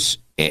lose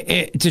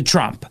to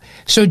Trump.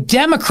 So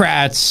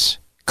Democrats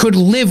could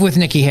live with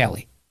Nikki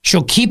Haley.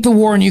 She'll keep the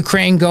war in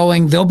Ukraine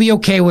going. They'll be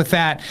okay with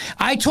that.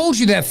 I told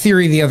you that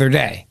theory the other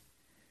day.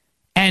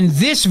 And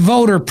this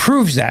voter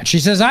proves that. She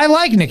says, I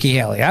like Nikki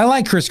Haley. I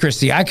like Chris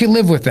Christie. I could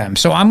live with them.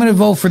 So I'm going to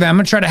vote for them. I'm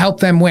going to try to help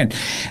them win.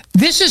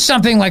 This is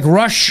something like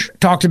Rush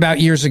talked about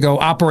years ago,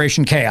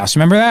 Operation Chaos.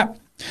 Remember that?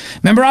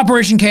 Remember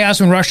Operation Chaos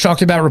when Rush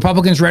talked about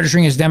Republicans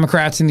registering as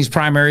Democrats in these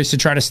primaries to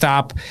try to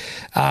stop,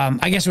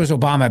 I guess it was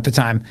Obama at the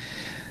time.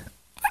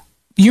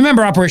 You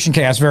remember Operation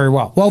Chaos very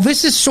well. Well,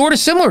 this is sort of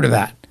similar to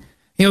that.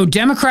 You know,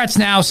 Democrats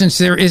now, since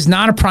there is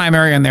not a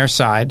primary on their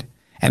side,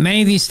 and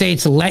many of these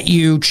states let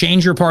you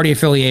change your party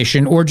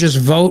affiliation or just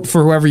vote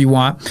for whoever you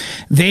want,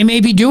 they may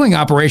be doing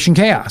Operation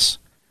Chaos,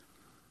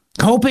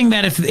 hoping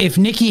that if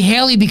Nikki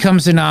Haley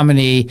becomes the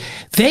nominee,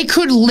 they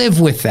could live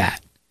with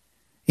that.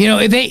 You know,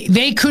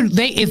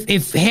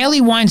 if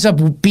Haley winds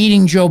up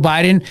beating Joe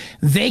Biden,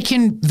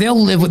 they'll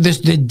live with this.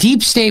 The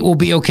deep state will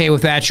be okay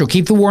with that. She'll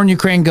keep the war in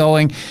Ukraine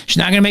going. She's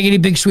not going to make any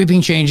big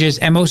sweeping changes,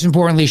 and most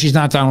importantly, she's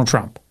not Donald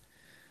Trump.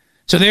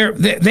 So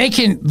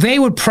they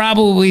would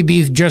probably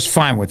be just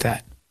fine with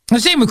that. The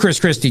same with Chris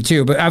Christie,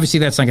 too, but obviously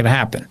that's not going to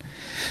happen.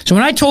 So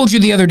when I told you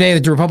the other day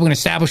that the Republican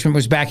establishment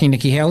was backing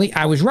Nikki Haley,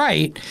 I was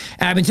right,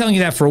 and I've been telling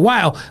you that for a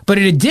while. But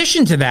in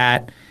addition to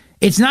that,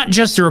 it's not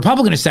just the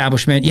Republican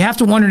establishment. You have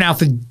to wonder now if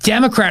the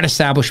Democrat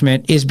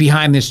establishment is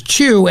behind this,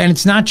 too, and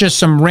it's not just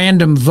some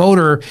random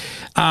voter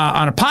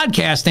on a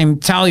podcast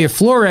named Talia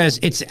Flores.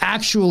 It's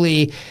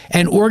actually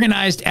an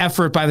organized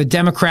effort by the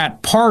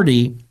Democrat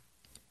Party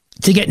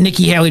to get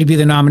Nikki Haley to be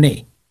the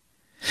nominee.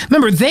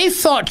 Remember, they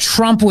thought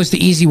Trump was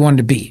the easy one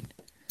to beat.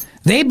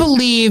 They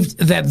believed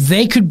that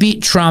they could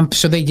beat Trump,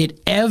 so they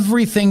did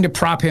everything to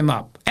prop him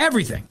up.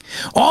 Everything.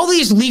 All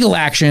these legal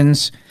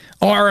actions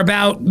are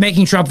about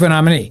making Trump the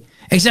nominee.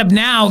 Except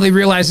now they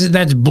realize that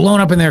that's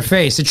blown up in their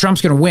face, that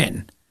Trump's going to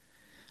win.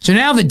 So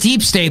now the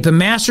deep state, the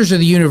masters of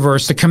the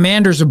universe, the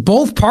commanders of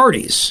both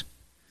parties,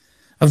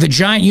 of the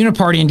giant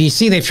uniparty in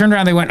D.C., they've turned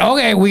around and they went,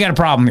 okay, we got a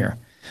problem here.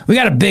 We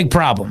got a big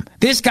problem.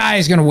 This guy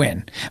is going to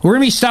win. We're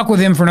going to be stuck with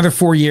him for another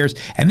 4 years.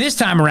 And this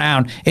time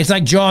around, it's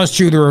like Jaws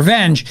 2, the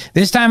revenge.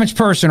 This time it's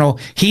personal.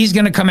 He's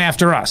going to come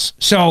after us.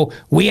 So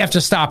we have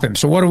to stop him.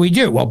 So what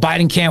do? Well,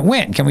 Biden can't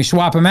win. Can we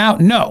swap him out?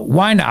 No.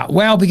 Why not?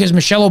 Well, because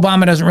Michelle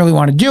Obama doesn't really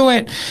want to do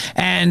it.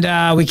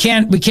 And we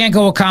can't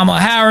go with Kamala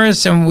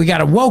Harris. And we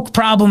got a woke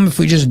problem if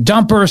we just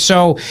dump her.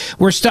 So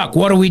we're stuck.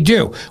 What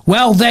do?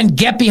 Well, then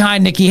get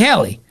behind Nikki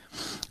Haley.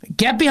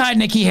 Get behind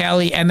Nikki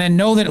Haley and then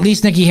know that at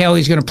least Nikki Haley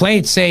is going to play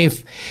it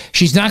safe.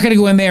 She's not going to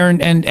go in there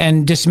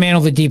and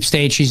dismantle the deep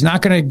state. She's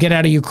not going to get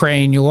out of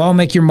Ukraine. You'll all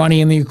make your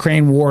money in the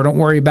Ukraine war. Don't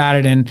worry about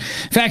it. And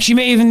in fact, she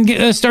may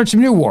even start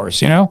some new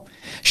wars. You know,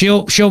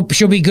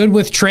 she'll be good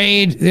with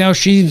trade. You know,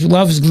 she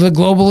loves the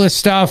globalist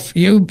stuff.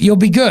 You'll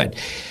be good.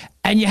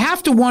 And you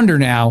have to wonder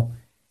now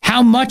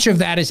how much of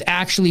that is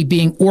actually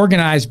being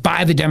organized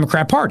by the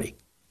Democrat Party.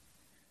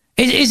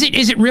 Is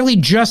it really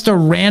just a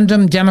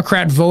random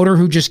Democrat voter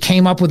who just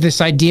came up with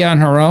this idea on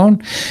her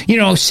own? You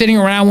know, sitting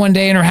around one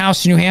day in her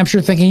house in New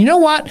Hampshire thinking, you know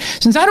what?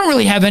 Since I don't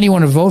really have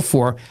anyone to vote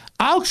for,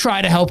 I'll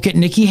try to help get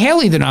Nikki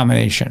Haley the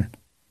nomination.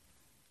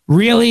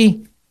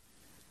 Really?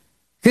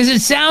 Because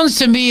it sounds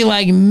to me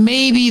like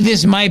maybe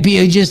this might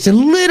be just a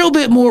little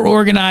bit more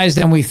organized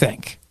than we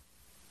think.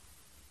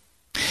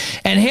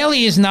 And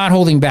Haley is not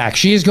holding back.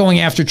 She is going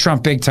after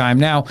Trump big time.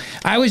 Now,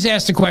 I was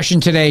asked a question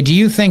today. Do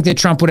you think that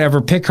Trump would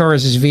ever pick her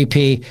as his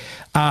VP?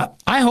 I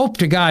hope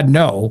to God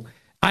no.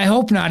 I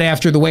hope not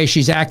after the way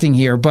she's acting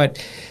here.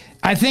 But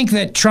I think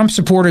that Trump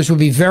supporters would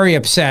be very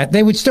upset.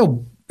 They would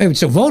still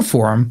vote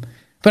for him.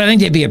 But I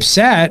think they'd be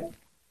upset.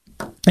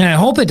 And I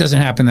hope it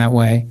doesn't happen that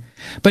way.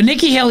 But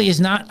Nikki Haley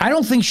is not, I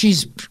don't think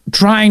she's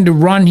trying to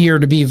run here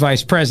to be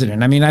vice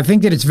president. I mean, I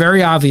think that it's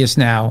very obvious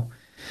now.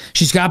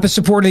 She's got the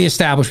support of the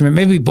establishment,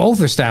 maybe both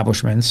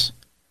establishments.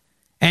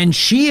 And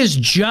she is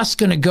just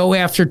going to go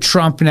after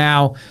Trump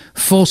now,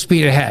 full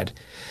speed ahead.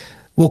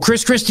 Will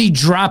Chris Christie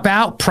drop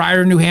out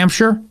prior to New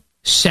Hampshire?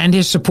 Send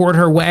his support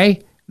her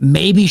way?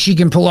 Maybe she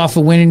can pull off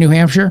a win in New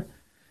Hampshire?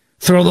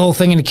 Throw the whole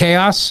thing into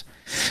chaos?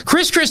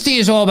 Chris Christie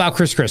is all about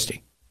Chris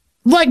Christie.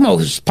 Like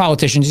most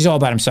politicians, he's all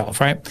about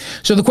himself, right?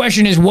 So the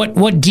question is,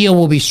 what deal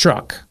will be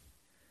struck?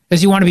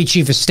 Does he want to be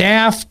chief of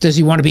staff? Does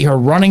he want to be her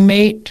running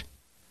mate?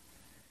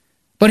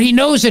 But he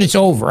knows that it's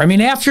over. I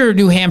mean, after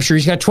New Hampshire,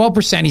 he's got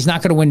 12%. He's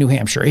not going to win New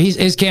Hampshire.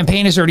 His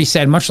campaign has already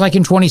said, much like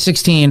in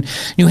 2016,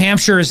 New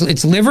Hampshire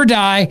it's live or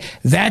die.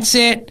 That's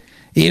it.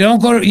 You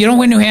don't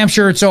win New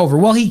Hampshire, it's over.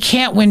 Well, he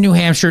can't win New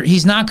Hampshire.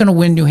 He's not going to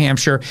win New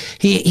Hampshire.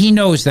 He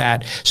knows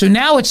that. So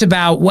now it's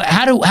about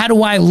how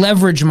do I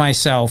leverage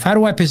myself? How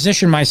do I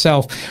position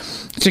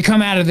myself to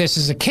come out of this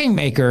as a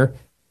kingmaker?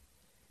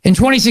 In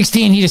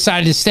 2016, he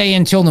decided to stay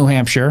until New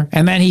Hampshire,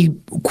 and then he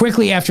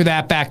quickly after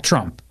that backed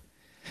Trump.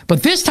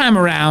 But this time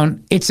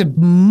around, it's a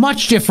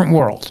much different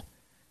world.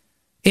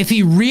 If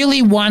he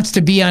really wants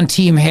to be on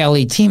Team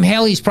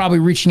Haley's probably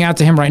reaching out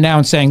to him right now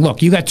and saying,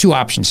 look, you got two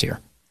options here.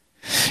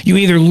 You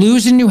either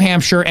lose in New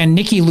Hampshire and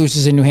Nikki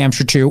loses in New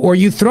Hampshire too, or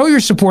you throw your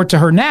support to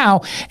her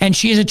now and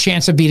she has a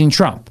chance of beating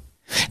Trump.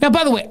 Now,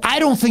 by the way, I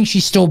don't think she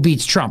still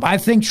beats Trump. I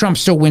think Trump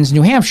still wins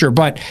New Hampshire,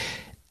 but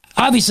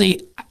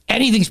obviously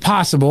anything's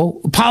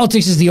possible.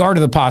 Politics is the art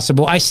of the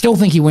possible. I still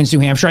think he wins New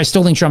Hampshire. I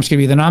still think Trump's going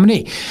to be the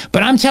nominee.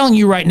 But I'm telling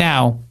you right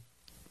now,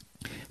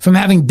 from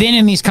having been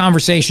in these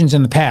conversations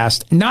in the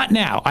past, not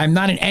now, I'm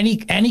not in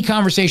any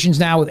conversations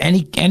now with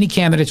any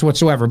candidates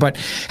whatsoever, but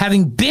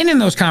having been in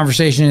those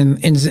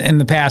conversations in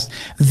the past,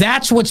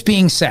 that's what's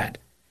being said.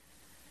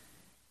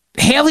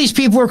 Haley's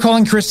people are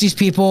calling Christie's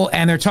people,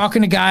 and they're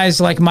talking to guys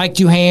like Mike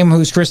Duhame,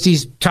 who's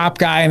Christie's top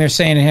guy, and they're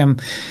saying to him,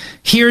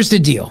 here's the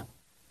deal.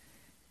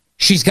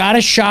 She's got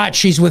a shot.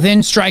 She's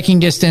within striking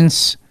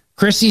distance.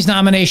 Christie's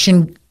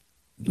nomination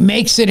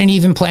makes it an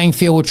even playing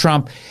field with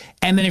Trump.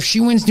 And then if she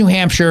wins New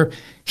Hampshire,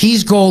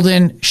 he's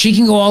golden. She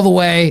can go all the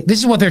way. This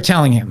is what they're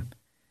telling him.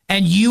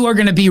 And you are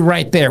going to be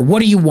right there.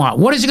 What do you want?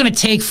 What is it going to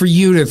take for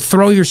you to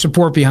throw your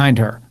support behind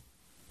her?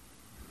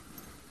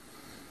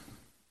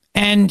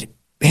 And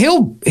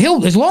he'll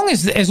as long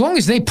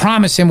as they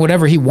promise him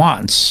whatever he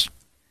wants,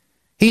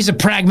 he's a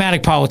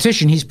pragmatic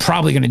politician. He's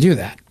probably going to do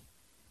that.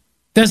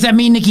 Does that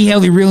mean Nikki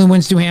Haley really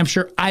wins New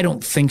Hampshire? I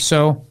don't think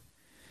so.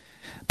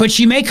 But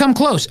she may come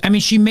close. I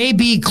mean, she may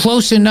be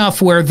close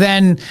enough where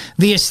then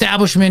the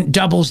establishment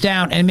doubles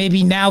down, and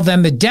maybe now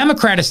then the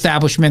Democrat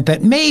establishment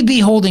that may be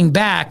holding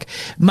back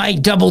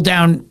might double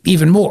down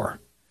even more.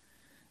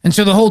 And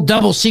so the whole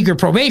double secret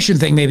probation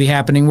thing may be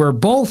happening where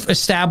both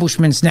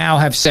establishments now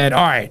have said,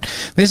 all right,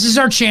 this is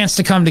our chance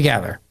to come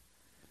together.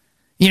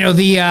 You know,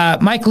 the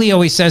Mike Lee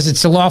always says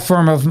it's a law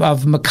firm of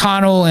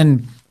McConnell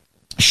and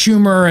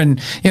Schumer, and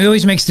he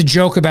always makes the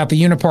joke about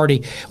the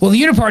Uniparty. Well,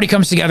 the Uniparty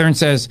comes together and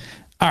says,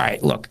 all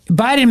right, look,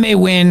 Biden may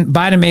win,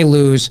 Biden may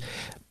lose,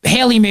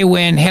 Haley may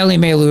win, Haley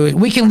may lose.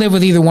 We can live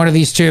with either one of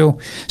these two.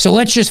 So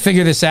let's just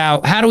figure this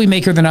out. How do we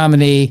make her the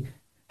nominee?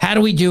 How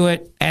do we do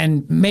it?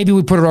 And maybe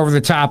we put it over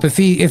the top. If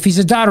he's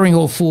a doddering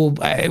old fool,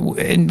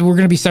 and we're going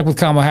to be stuck with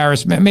Kamala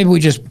Harris, maybe we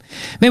just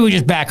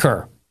back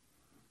her.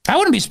 I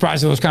wouldn't be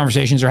surprised if those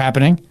conversations are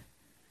happening,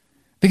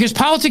 because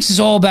politics is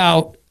all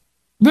about.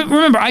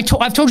 Remember, I've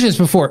told you this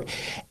before.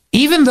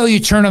 Even though you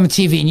turn on the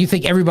TV and you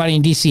think everybody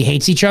in D.C.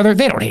 hates each other,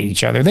 they don't hate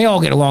each other. They all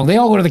get along. They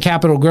all go to the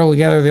Capitol Grill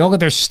together. They all get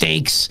their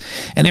steaks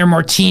and their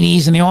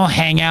martinis, and they all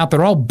hang out.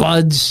 They're all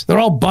buds. They're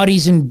all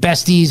buddies and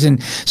besties.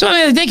 And so,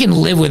 I mean, they can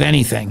live with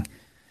anything.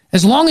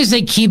 As long as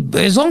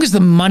the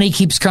money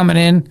keeps coming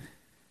in,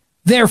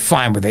 they're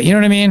fine with it. You know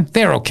what I mean?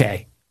 They're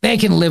okay. They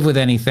can live with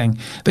anything.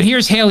 But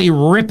here's Haley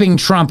ripping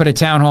Trump at a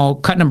town hall,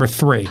 cut number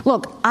 3.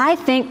 Look, I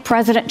think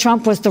President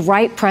Trump was the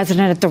right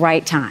president at the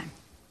right time.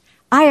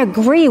 I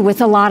agree with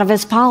a lot of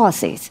his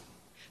policies.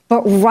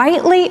 But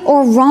rightly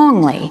or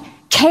wrongly,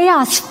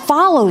 chaos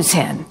follows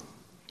him.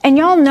 And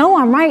y'all know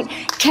I'm right.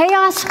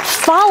 Chaos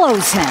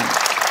follows him.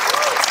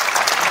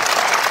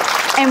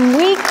 And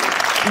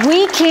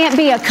we can't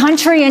be a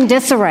country in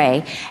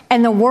disarray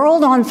and the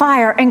world on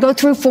fire and go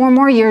through 4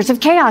 more years of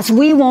chaos.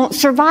 We won't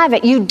survive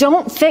it. You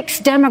don't fix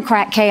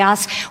Democrat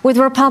chaos with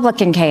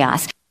Republican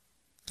chaos.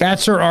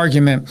 That's her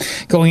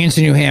argument going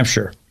into New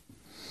Hampshire.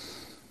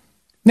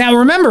 Now,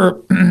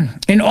 remember,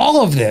 in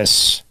all of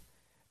this,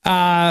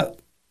 the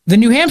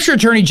New Hampshire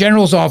Attorney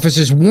General's office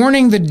is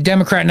warning the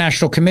Democrat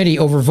National Committee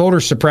over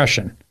voter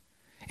suppression.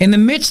 In the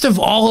midst of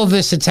all of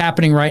this that's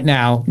happening right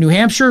now, New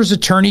Hampshire's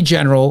Attorney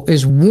General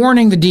is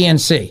warning the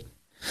DNC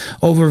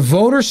over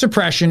voter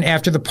suppression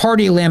after the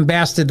party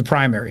lambasted the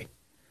primary.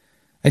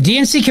 A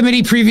DNC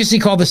committee previously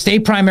called the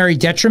state primary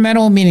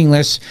detrimental and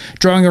meaningless,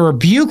 drawing a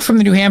rebuke from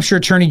the New Hampshire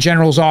Attorney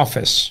General's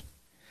office.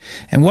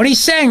 And what he's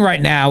saying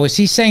right now is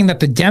he's saying that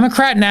the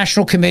Democrat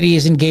National Committee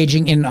is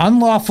engaging in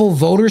unlawful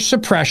voter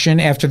suppression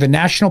after the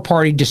National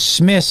Party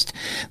dismissed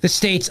the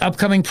state's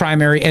upcoming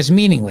primary as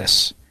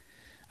meaningless.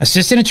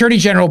 Assistant Attorney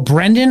General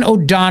Brendan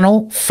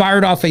O'Donnell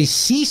fired off a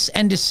cease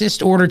and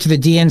desist order to the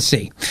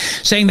DNC,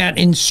 saying that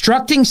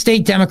instructing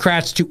state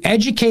Democrats to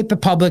educate the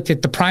public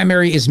that the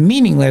primary is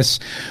meaningless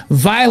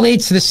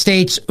violates the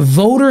state's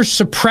voter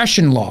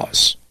suppression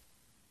laws.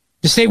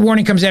 The state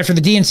warning comes after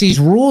the DNC's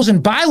Rules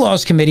and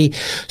Bylaws Committee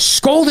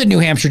scolded New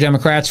Hampshire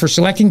Democrats for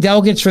selecting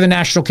delegates for the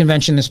national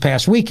convention this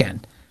past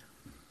weekend.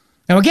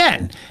 Now,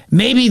 again,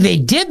 maybe they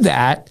did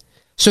that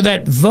so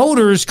that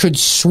voters could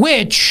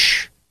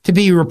switch to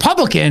be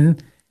Republican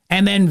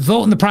and then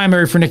vote in the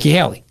primary for Nikki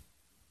Haley.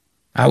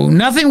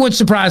 Nothing would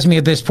surprise me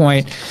at this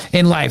point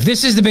in life.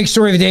 This is the big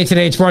story of the day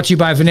today. It's brought to you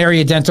by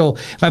Veneria Dental,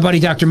 my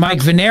buddy Dr. Mike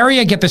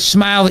Veneria. Get the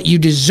smile that you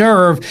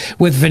deserve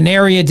with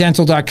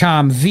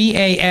VeneriaDental.com.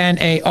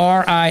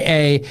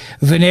 VANARIA,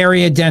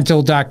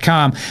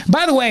 VeneriaDental.com.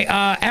 By the way,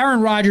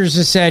 Aaron Rodgers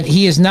has said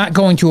he is not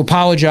going to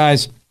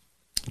apologize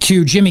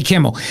to Jimmy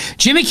Kimmel.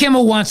 Jimmy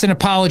Kimmel wants an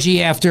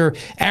apology after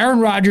Aaron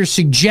Rodgers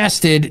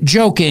suggested,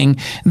 joking,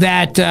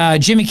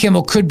 that Jimmy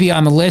Kimmel could be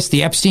on the list,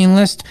 the Epstein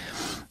list.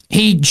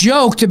 He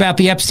joked about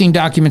the Epstein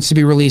documents to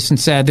be released and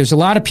said there's a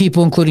lot of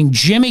people, including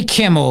Jimmy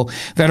Kimmel,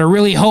 that are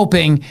really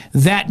hoping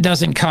that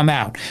doesn't come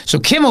out. So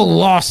Kimmel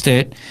lost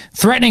it,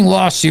 threatening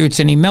lawsuits,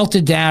 and he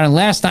melted down. And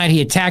last night he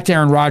attacked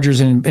Aaron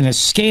Rodgers in a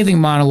scathing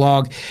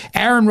monologue.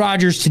 Aaron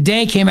Rodgers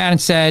today came out and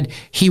said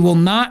he will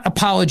not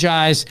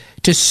apologize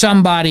to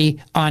somebody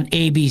on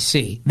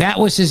ABC. That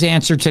was his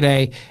answer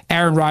today.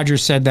 Aaron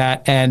Rodgers said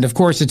that. And of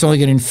course, it's only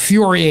going to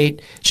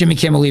infuriate Jimmy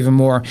Kimmel even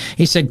more.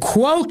 He said,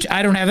 quote,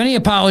 "I don't have any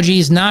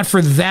apologies, not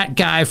for that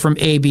guy from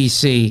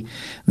ABC."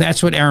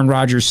 That's what Aaron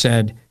Rodgers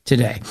said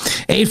today.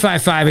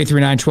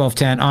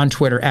 855-839-1210 on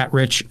Twitter at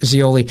Rich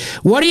Zeoli.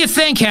 What do you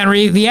think,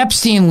 Henry? The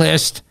Epstein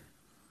list.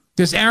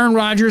 Does Aaron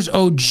Rodgers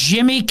owe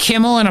Jimmy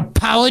Kimmel an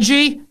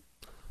apology?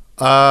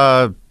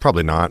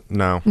 Probably not.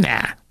 No.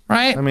 Nah.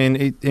 Right? I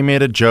mean, he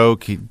made a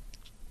joke.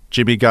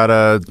 Jimmy got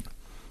a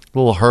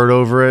little hurt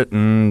over it,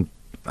 and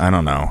I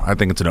don't know. I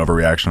think it's an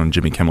overreaction on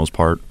Jimmy Kimmel's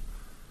part.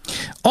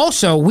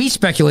 Also, we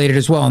speculated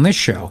as well on this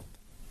show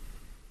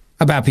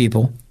about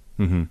people,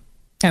 and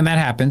that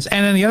happens.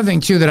 And then the other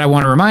thing, too, that I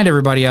want to remind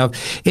everybody of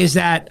is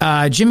that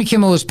Jimmy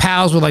Kimmel was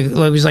pals with, he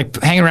was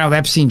hanging around with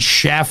Epstein's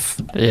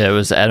chef. Yeah, it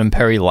was Adam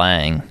Perry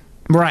Lang.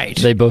 Right.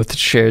 They both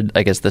shared,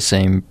 I guess, the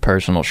same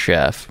personal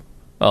chef,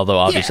 although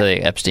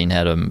obviously Epstein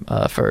had him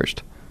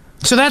first.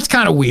 So that's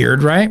kind of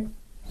weird, right?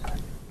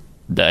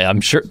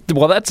 I'm sure.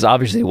 Well, that's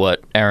obviously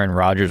what Aaron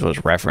Rodgers was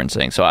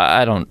referencing. So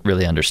I don't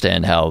really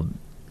understand how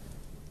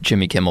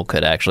Jimmy Kimmel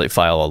could actually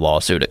file a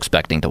lawsuit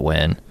expecting to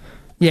win.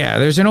 Yeah,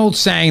 there's an old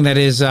saying that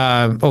is,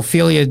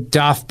 Ophelia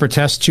doth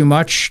protest too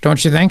much,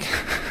 don't you think?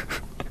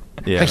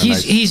 Yeah,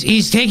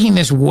 he's taking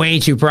this way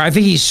too far. I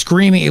think he's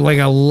screaming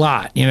a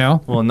lot, you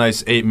know? Well, a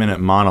nice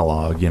 8-minute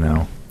monologue, you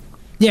know?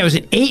 Yeah, it was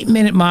an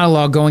 8-minute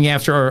monologue going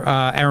after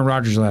Aaron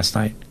Rodgers last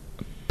night.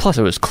 Plus,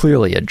 it was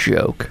clearly a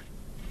joke.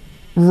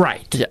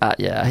 Right.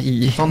 Yeah.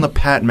 It's on the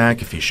Pat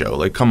McAfee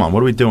show. Come on, what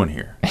are we doing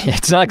here?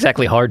 It's not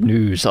exactly hard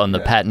news on the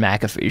Pat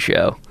McAfee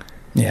show.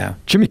 Yeah.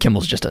 Jimmy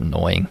Kimmel's just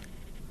annoying.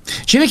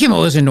 Jimmy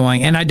Kimmel is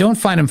annoying, and I don't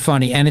find him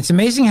funny. And it's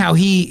amazing how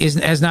he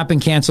has not been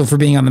canceled for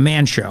being on The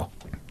Man Show.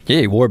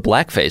 Yeah, he wore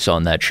blackface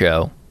on that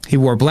show. He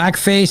wore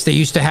blackface. They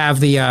used to have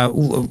the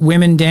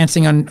women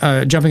dancing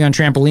on, jumping on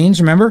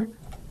trampolines, remember?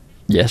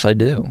 Yes, I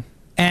do.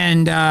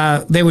 And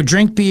they would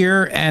drink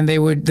beer, and they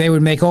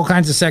would make all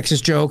kinds of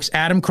sexist jokes.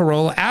 Adam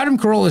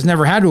Carolla has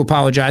never had to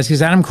apologize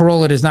because Adam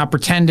Carolla does not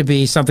pretend to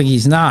be something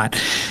he's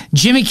not.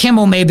 Jimmy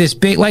Kimmel made this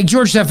big, like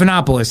George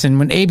Stephanopoulos, and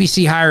when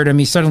ABC hired him,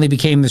 he suddenly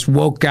became this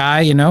woke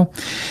guy, you know.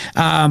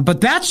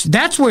 But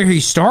that's where he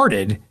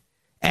started,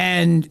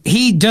 and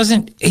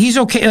he's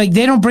okay.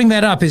 They don't bring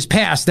that up. His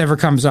past never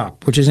comes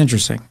up, which is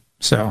interesting.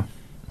 So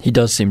he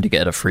does seem to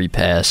get a free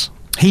pass.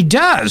 He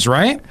does,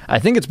 right? I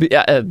think it's,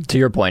 to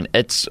your point,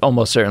 it's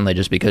almost certainly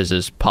just because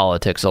his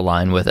politics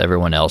align with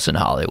everyone else in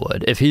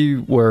Hollywood. If he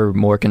were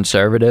more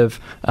conservative,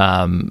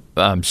 I'm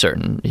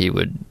certain he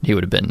would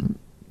have been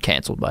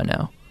canceled by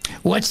now.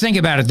 Well, let's think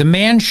about it. The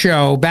Man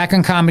Show, back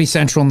on Comedy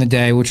Central in the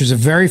day, which was a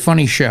very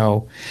funny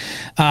show,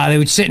 they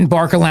would sit in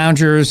Barca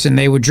loungers, and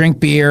they would drink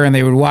beer, and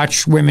they would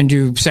watch women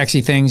do sexy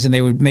things, and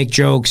they would make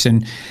jokes.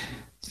 And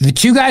the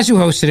two guys who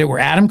hosted it were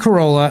Adam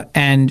Carolla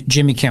and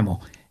Jimmy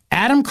Kimmel.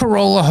 Adam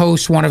Carolla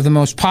hosts one of the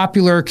most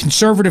popular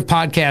conservative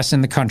podcasts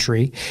in the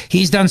country.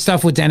 He's done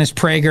stuff with Dennis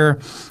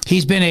Prager.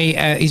 He's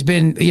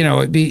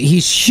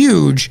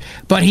huge,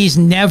 but he's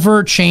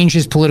never changed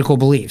his political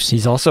beliefs.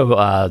 He's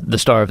also the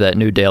star of that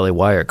new Daily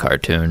Wire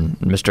cartoon,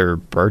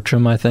 Mr.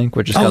 Bertram, I think,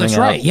 which is coming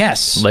out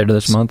yes. later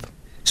this month.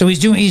 So he's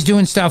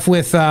doing stuff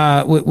with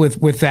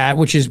that,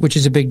 which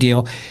is a big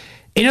deal.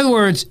 In other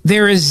words,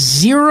 there is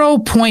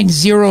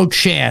 0.0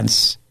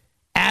 chance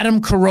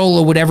Adam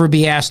Carolla would ever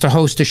be asked to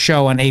host a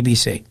show on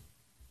ABC.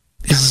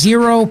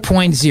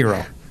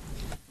 0.0.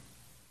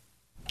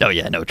 Oh,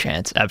 yeah, no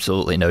chance.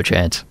 Absolutely no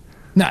chance.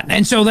 None.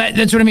 And so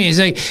that's what I mean.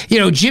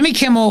 It's Jimmy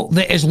Kimmel,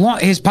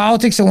 his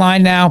politics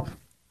align now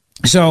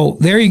So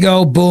there you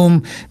go.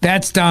 Boom.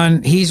 That's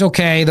done. He's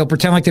okay. They'll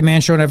pretend like the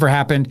Man Show never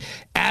happened.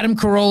 Adam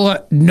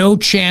Carolla, no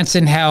chance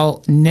in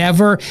hell.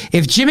 Never.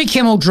 If Jimmy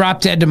Kimmel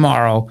dropped dead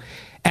tomorrow,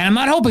 and I'm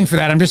not hoping for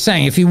that. I'm just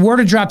saying, if he were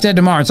to drop dead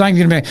tomorrow, it's not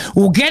going to be,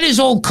 we'll get his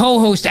old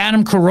co-host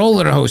Adam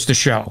Carolla to host the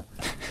show.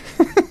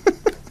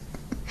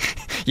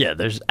 Yeah,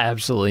 there's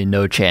absolutely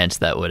no chance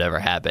that would ever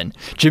happen.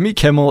 Jimmy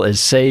Kimmel is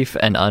safe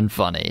and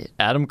unfunny.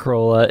 Adam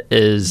Carolla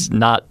is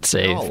not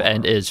safe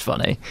and is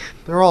funny.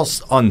 They're all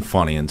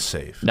unfunny and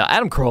safe. No,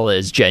 Adam Carolla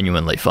is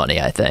genuinely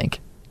funny, I think.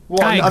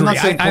 Well, I'm not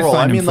saying Carolla.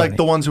 I mean, like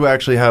the ones who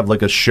actually have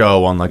like a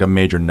show on like a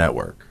major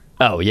network.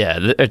 Oh,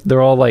 yeah.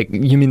 They're all like,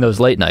 you mean those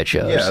late night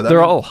shows? Yeah,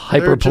 they're all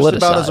hyper-politicized. They're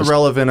just about as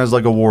irrelevant as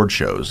like award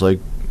shows. Like,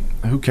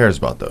 who cares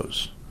about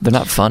those? They're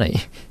not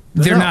funny.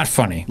 They're not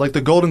funny. Like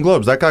the Golden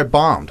Globes. That guy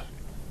bombed.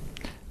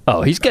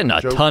 Oh, he's getting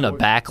a ton of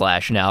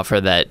backlash now for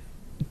that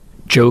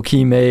joke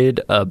he made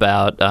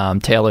about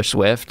Taylor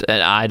Swift,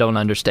 and I don't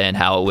understand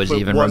how it was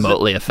even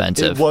remotely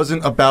offensive. It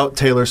wasn't about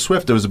Taylor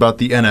Swift. It was about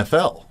the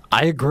NFL.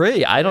 I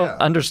agree. I don't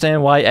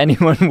understand why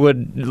anyone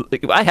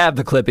would. I have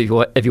the clip if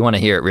you want to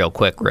hear it real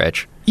quick,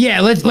 Rich. Yeah,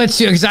 let's do it,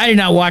 because I did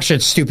not watch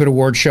that stupid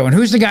award show. And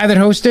who's the guy that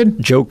hosted?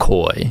 Joe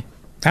Coy.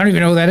 I don't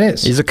even know who that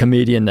is. He's a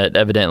comedian that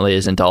evidently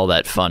isn't all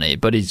that funny,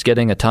 but he's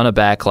getting a ton of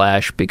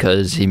backlash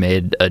because he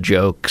made a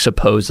joke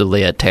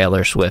supposedly at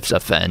Taylor Swift's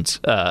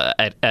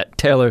at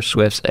Taylor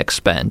Swift's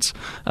expense.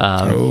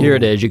 Here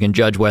it is. You can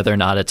judge whether or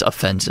not it's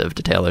offensive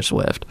to Taylor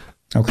Swift.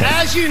 Okay.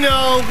 As you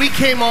know, we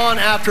came on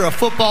after a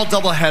football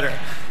doubleheader.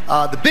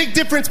 The big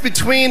difference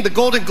between the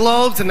Golden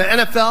Globes and the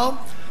NFL,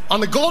 on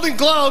the Golden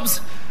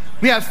Globes,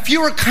 we have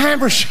fewer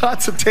camera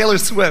shots of Taylor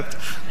Swift.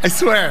 I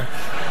swear.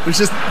 There's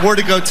just more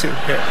to go to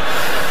here.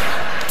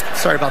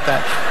 Sorry about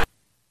that.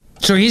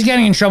 So he's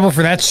getting in trouble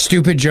for that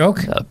stupid joke?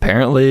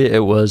 Apparently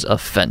it was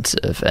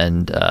offensive.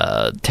 And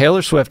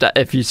Taylor Swift,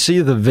 if you see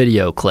the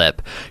video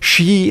clip,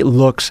 she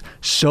looks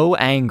so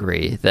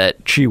angry that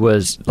she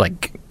was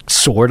like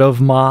sort of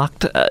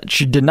mocked.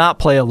 She did not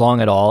play along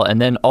at all. And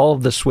then all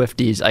of the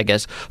Swifties, I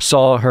guess,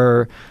 saw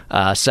her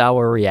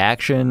sour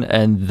reaction,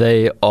 and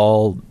they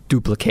all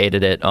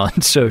duplicated it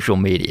on social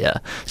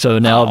media. So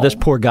now this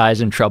poor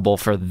guy's in trouble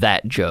for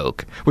that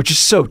joke, which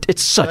is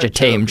it's such a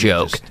tame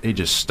joke. He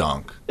just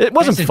stunk. It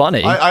wasn't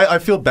funny. I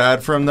feel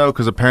bad for him though,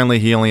 because apparently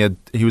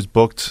he was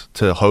booked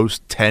to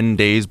host 10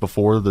 days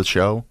before the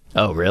show.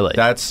 Oh, really?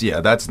 That's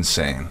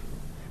insane.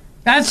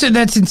 That's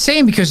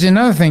insane, because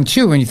another thing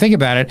too, when you think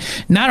about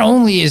it, not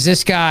only is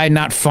this guy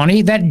not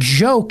funny, that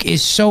joke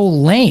is so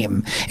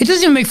lame. It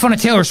doesn't even make fun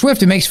of Taylor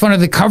Swift. It makes fun of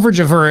the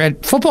coverage of her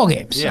at football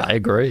games. Yeah, I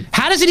agree.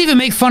 How does it even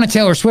make fun of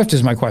Taylor Swift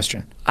is my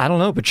question. I don't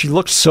know, but she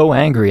looked so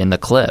angry in the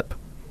clip.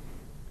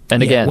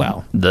 And again,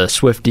 the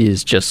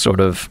Swifties just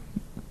sort of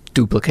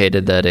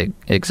duplicated that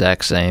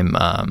exact same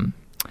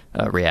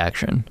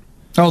reaction.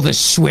 Oh, the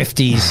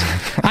Swifties.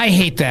 I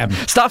hate them.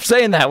 Stop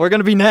saying that. We're going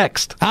to be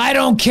next. I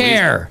don't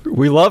care.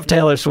 We love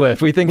Taylor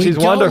Swift. We think she's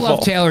wonderful. We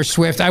love Taylor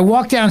Swift. I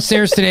walked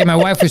downstairs today. My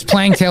wife was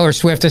playing Taylor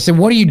Swift. I said,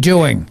 "What are you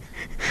doing?"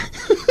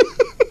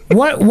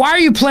 Why are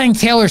you playing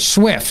Taylor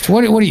Swift?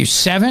 What are you,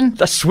 7?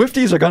 The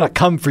Swifties are going to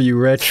come for you,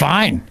 Rich.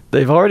 Fine.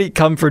 They've already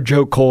come for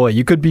Joe Coy.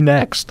 You could be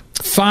next.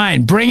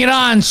 Fine. Bring it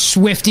on,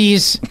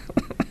 Swifties.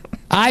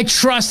 I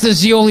trust the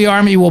Zeoli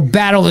army will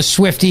battle the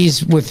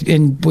Swifties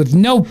with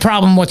no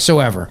problem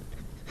whatsoever.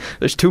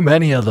 There's too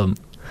many of them.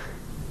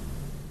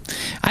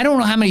 I don't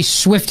know how many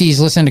Swifties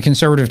listen to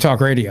conservative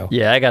talk radio.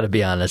 Yeah, I got to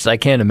be honest. I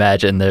can't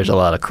imagine there's a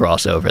lot of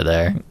crossover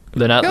there.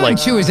 They're not the other thing,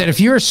 too, is that if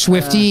you're a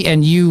Swiftie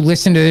and you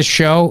listen to this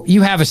show,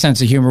 you have a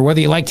sense of humor, whether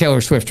you like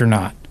Taylor Swift or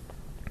not.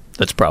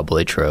 That's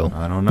probably true.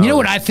 I don't know. You know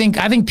what I think?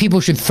 I think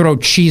people should throw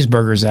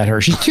cheeseburgers at her.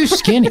 She's too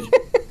skinny.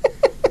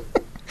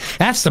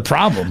 That's the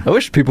problem. I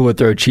wish people would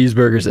throw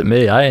cheeseburgers at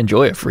me. I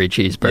enjoy a free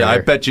cheeseburger. Yeah, I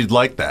bet you'd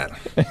like that.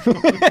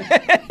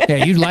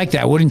 Yeah, you'd like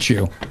that, wouldn't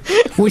you?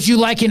 Would you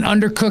like an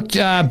undercooked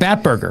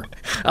bat burger?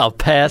 I'll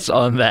pass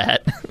on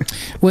that.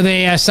 With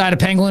a side of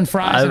pangolin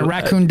fries and a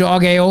raccoon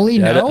dog aioli?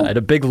 No? I had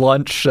a big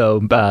lunch, so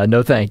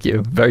no thank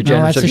you. Very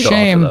generous of you. That's a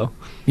shame. Though.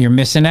 You're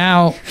missing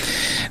out.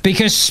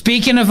 Because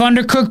speaking of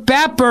undercooked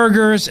bat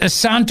burgers, Anthony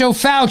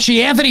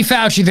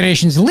Fauci, the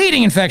nation's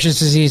leading infectious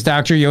disease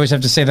doctor, you always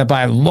have to say that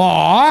by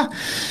law,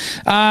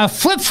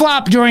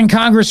 flip-flop during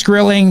Congress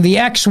grilling. The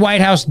ex-White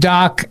House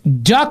doc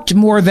ducked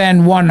more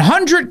than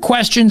 100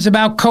 questions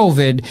about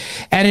COVID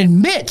and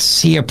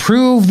admits he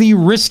approved the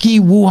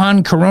risky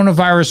Wuhan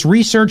coronavirus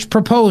research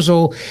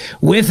proposal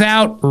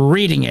without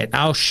reading it.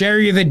 I'll share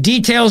you the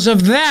details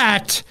of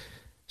that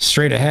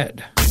straight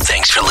ahead.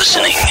 Thanks for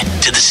listening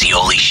to the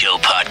Zeoli Show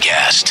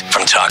podcast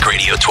from Talk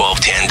Radio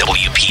 1210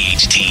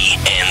 WPHT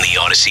and the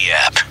Odyssey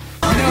app.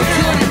 You know,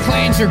 200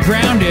 planes are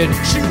grounded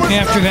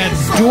after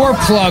that door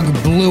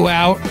plug blew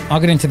out. I'll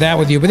get into that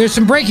with you. But there's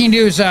some breaking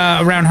news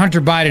around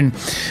Hunter Biden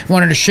I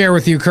wanted to share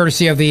with you,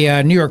 courtesy of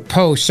the New York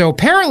Post. So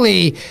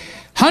apparently,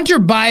 Hunter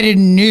Biden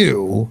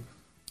knew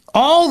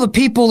all the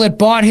people that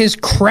bought his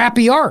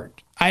crappy art.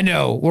 I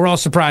know. We're all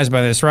surprised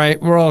by this, right?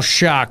 We're all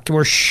shocked.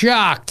 We're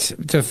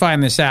shocked to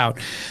find this out.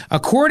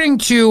 According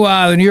to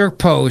the New York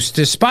Post,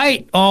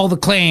 despite all the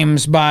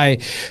claims by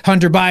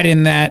Hunter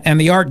Biden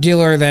and the art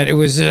dealer that it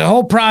was a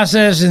whole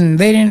process and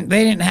they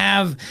didn't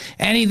have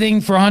anything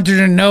for Hunter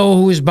to know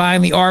who was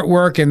buying the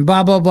artwork and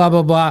blah, blah, blah,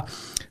 blah, blah.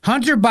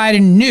 Hunter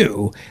Biden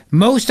knew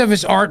most of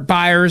his art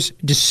buyers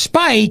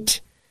despite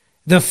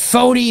the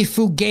Foti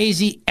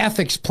Fugazi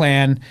ethics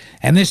plan,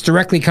 and this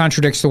directly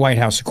contradicts the White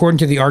House, according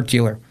to the art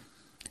dealer.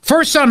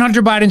 First son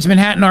Hunter Biden's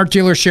Manhattan art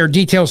dealer shared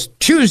details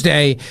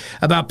Tuesday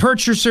about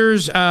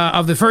purchasers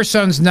of the first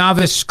son's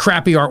novice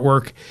crappy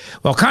artwork,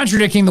 while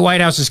contradicting the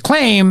White House's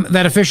claim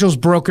that officials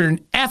brokered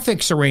an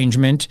ethics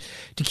arrangement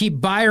to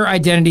keep buyer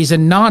identities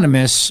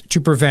anonymous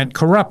to prevent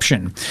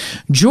corruption.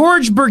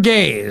 George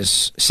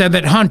Burgess said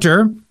that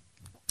Hunter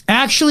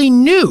actually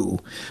knew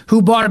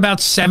who bought about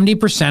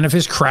 70% of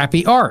his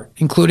crappy art,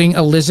 including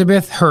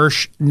Elizabeth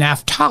Hirsch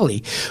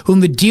Naftali,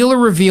 whom the dealer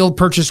revealed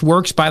purchased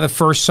works by the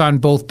first son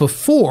both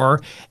before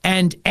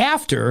and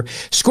after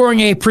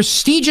scoring a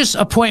prestigious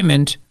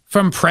appointment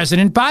from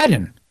President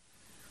Biden.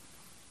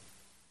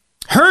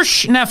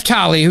 Hirsch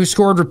Naftali, who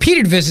scored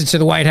repeated visits to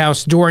the White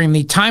House during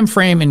the time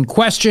frame in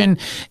question,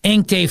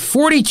 inked a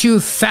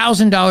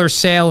 $42,000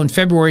 sale in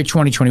February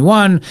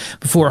 2021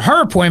 before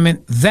her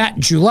appointment that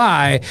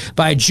July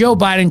by Joe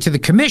Biden to the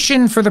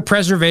Commission for the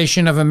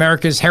Preservation of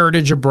America's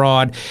Heritage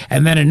Abroad,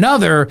 and then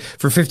another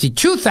for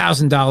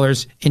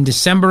 $52,000 in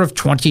December of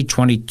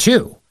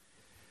 2022.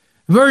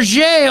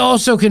 Berger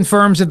also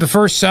confirms that the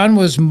first son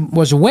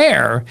was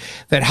aware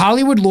that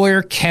Hollywood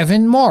lawyer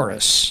Kevin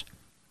Morris,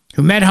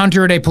 who met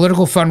Hunter at a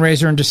political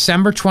fundraiser in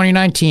December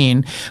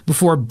 2019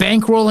 before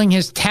bankrolling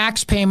his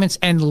tax payments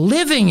and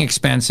living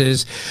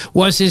expenses,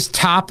 was his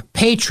top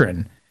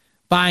patron,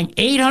 buying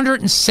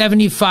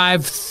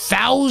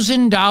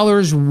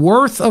 $875,000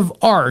 worth of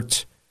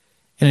art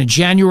in a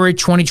January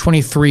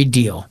 2023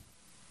 deal.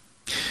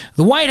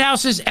 The White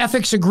House's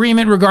ethics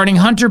agreement regarding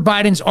Hunter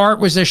Biden's art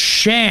was a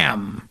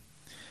sham.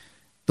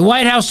 The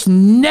White House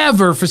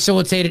never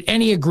facilitated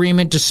any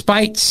agreement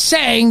despite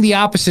saying the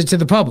opposite to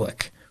the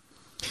public.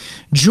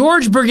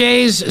 George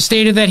Burgess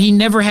stated that he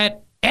never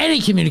had any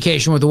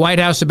communication with the White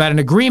House about an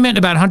agreement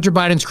about Hunter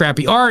Biden's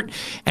crappy art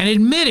and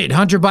admitted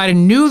Hunter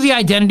Biden knew the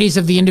identities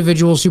of the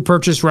individuals who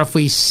purchased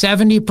roughly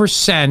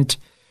 70%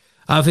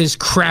 of his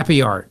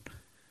crappy art.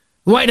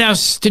 The White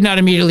House did not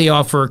immediately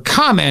offer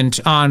comment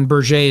on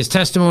Burgess'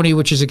 testimony,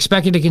 which is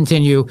expected to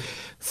continue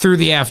through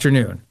the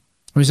afternoon.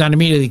 It was not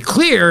immediately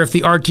clear if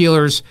the art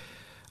dealers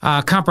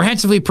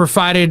comprehensively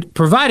provided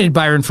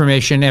buyer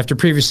information after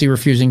previously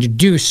refusing to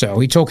do so.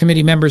 He told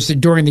committee members that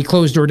during the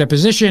closed-door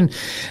deposition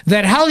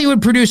that Hollywood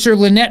producer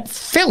Lynette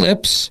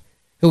Phillips,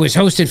 who has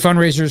hosted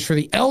fundraisers for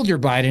the elder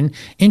Biden,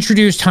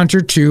 introduced Hunter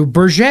to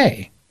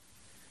Berger.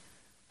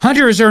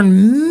 Hunter has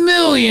earned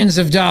millions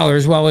of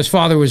dollars while his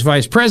father was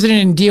vice president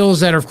in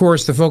deals that are, of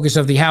course, the focus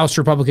of the House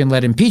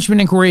Republican-led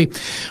impeachment inquiry,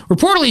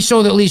 reportedly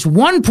sold at least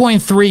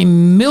 $1.3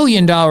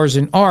 million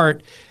in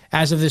art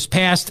as of this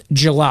past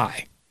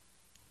July.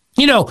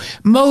 You know,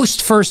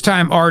 most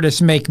first-time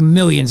artists make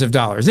millions of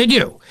dollars. They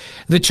do.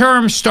 The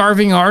term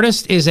starving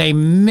artist is a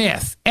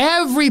myth.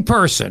 Every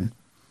person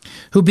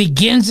who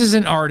begins as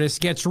an artist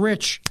gets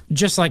rich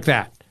just like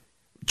that.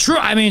 True.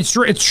 I mean,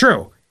 it's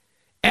true.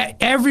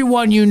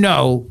 Everyone you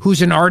know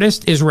who's an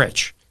artist is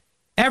rich.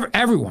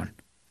 Everyone.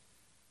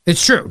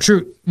 It's true.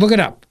 True. Look it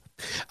up.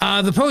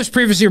 The Post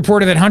previously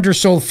reported that Hunter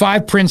sold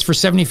 5 prints for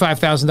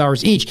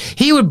 $75,000 each.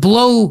 He would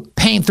blow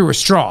paint through a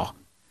straw.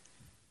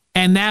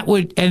 And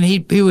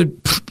he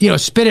would,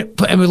 spit it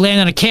and would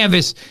land on a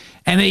canvas,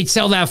 and then he'd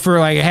sell that for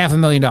like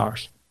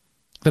 $500,000.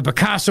 The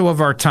Picasso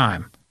of our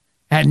time.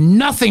 Had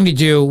nothing to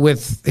do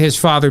with his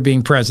father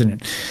being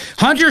president.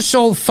 Hunter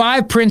sold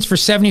 5 prints for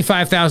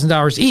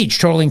 $75,000 each,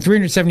 totaling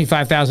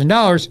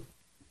 $375,000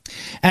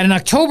 at an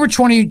October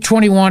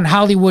 2021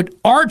 Hollywood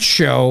art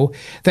show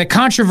that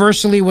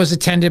controversially was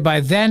attended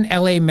by then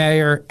LA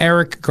Mayor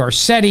Eric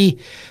Garcetti,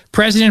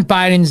 President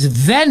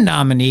Biden's then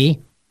nominee,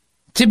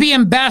 to be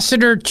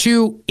ambassador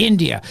to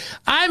India.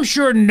 I'm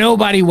sure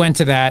nobody went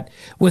to that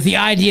with the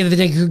idea that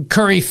they could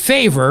curry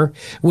favor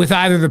with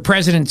either the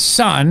president's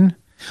son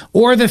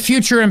or the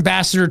future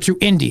ambassador to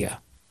India.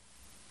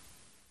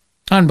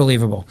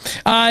 Unbelievable.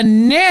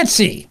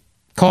 Nancy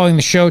calling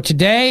the show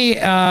today.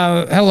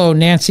 Hello,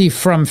 Nancy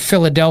from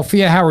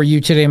Philadelphia. How are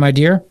you today, my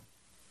dear?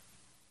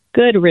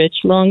 Good, Rich.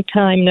 Long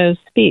time no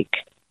speak.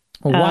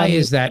 Well, why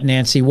is that,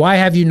 Nancy? Why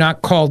have you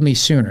not called me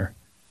sooner?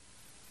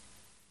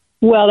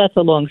 Well, that's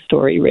a long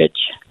story, Rich.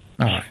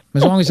 All right.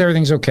 As long as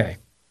everything's okay.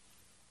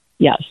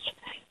 Yes.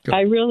 Good.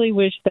 I really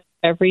wish that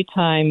every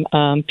time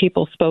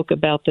people spoke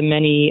about the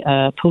many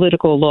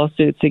political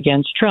lawsuits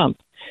against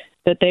Trump,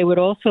 that they would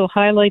also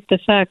highlight the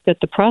fact that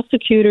the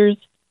prosecutors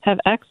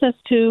have access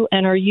to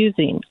and are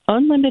using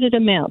unlimited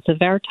amounts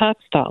of our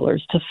tax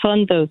dollars to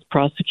fund those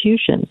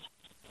prosecutions.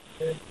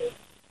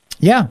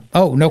 Yeah.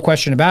 Oh, no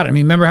question about it. I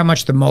mean, remember how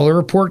much the Mueller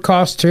report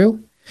cost,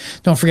 too?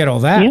 Don't forget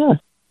all that. Yeah.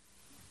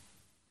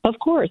 Of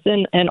course,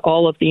 and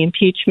all of the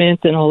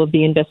impeachments and all of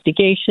the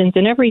investigations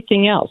and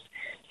everything else.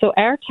 So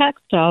our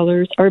tax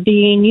dollars are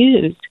being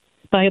used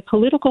by a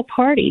political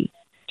party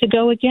to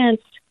go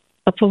against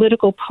a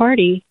political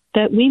party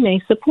that we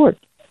may support.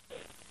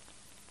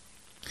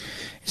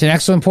 It's an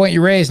excellent point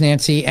you raised,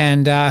 Nancy,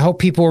 and I hope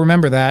people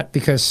remember that,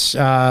 because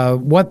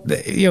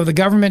the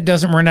government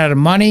doesn't run out of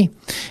money,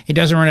 it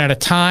doesn't run out of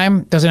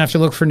time, doesn't have to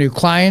look for new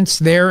clients.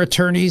 Their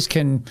attorneys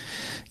can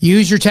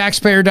use your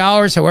taxpayer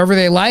dollars however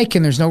they like,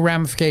 and there's no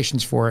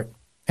ramifications for it.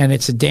 And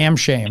it's a damn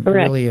shame. Correct.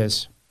 It really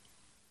is.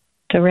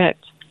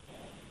 Correct.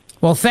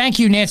 Well, thank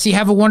you, Nancy.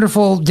 Have a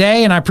wonderful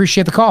day, and I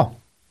appreciate the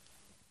call.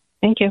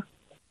 Thank you.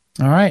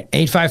 All right,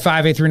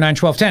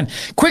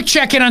 855-839-1210. Quick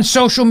check-in on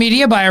social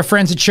media by our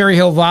friends at Cherry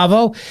Hill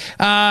Volvo.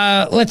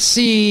 Let's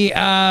see.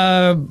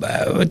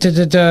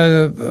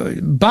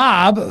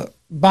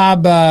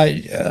 Bob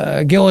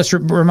Gillis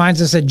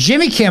reminds us that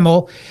Jimmy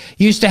Kimmel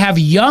used to have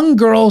young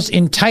girls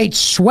in tight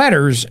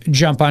sweaters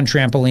jump on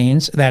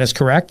trampolines. That is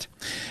correct.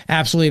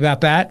 Absolutely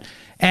about that.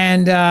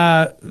 And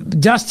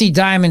Dusty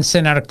Diamond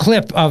sent out a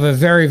clip of a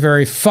very,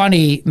 very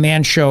funny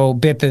man show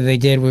bit that they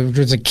did, which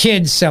was a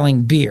kid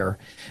selling beer.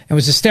 It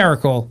was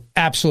hysterical.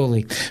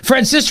 Absolutely.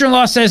 Fred's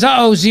sister-in-law says,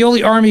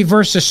 Zeoli Army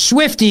versus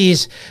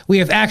Swifties. We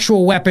have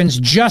actual weapons.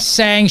 Just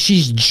saying.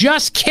 She's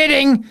just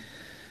kidding.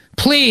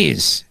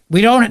 Please.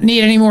 We don't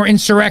need any more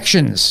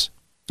insurrections.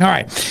 All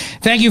right.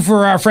 Thank you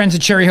for our friends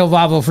at Cherry Hill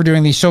Volvo for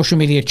doing the social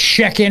media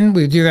check-in.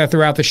 We do that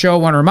throughout the show. I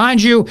want to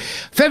remind you,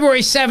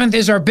 February 7th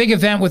is our big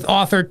event with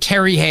author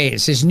Terry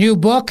Hayes. His new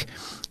book,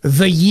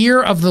 The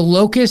Year of the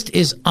Locust,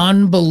 is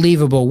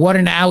unbelievable. What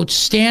an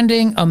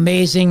outstanding,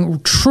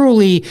 amazing,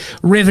 truly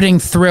riveting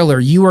thriller.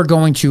 You are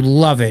going to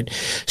love it.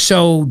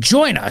 So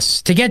join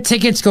us. To get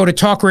tickets, go to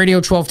Talk Radio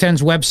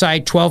 1210's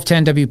website,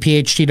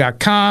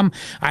 1210WPHT.com.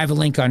 I have a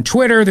link on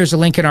Twitter. There's a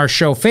link in our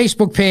show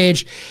Facebook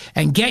page.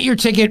 And get your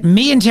ticket.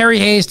 Me and Terry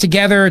Hayes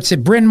together. It's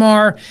at Bryn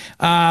Mawr.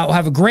 We'll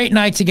have a great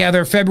night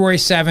together, February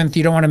 7th.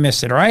 You don't want to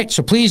miss it, all right?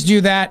 So please do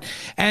that.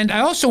 And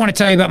I also want to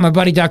tell you about my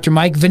buddy, Dr.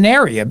 Mike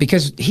Veneria,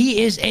 because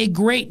he is a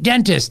great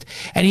dentist,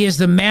 and he is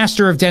the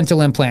master of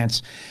dental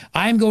implants.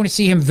 I'm going to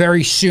see him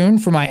very soon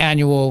for my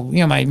annual,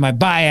 my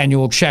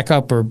biannual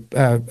checkup, or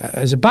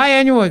is it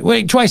biannual?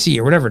 Wait, twice a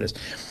year, whatever it is.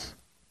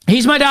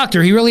 He's my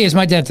doctor. He really is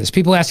my dentist.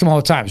 People ask him all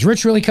the time, does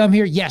Rich really come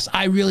here? Yes,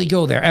 I really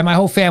go there, and my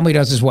whole family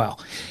does as well.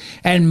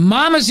 And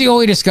Mama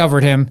Zeoli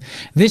discovered him.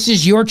 This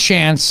is your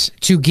chance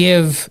to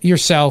give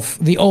yourself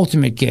the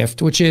ultimate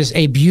gift, which is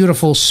a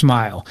beautiful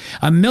smile.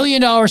 $1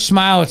 million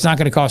smile. It's not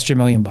going to cost you $1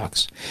 million.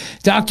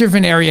 Dr.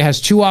 Veneria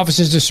has 2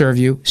 offices to serve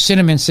you,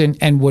 Cinnaminson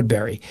and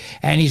Woodbury,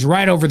 and he's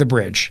right over the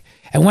bridge.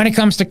 And when it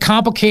comes to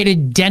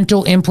complicated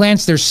dental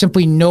implants, there's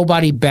simply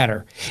nobody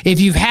better. If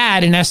you've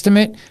had an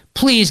estimate,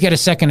 please get a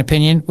second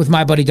opinion with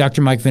my buddy,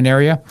 Dr. Mike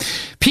Veneria.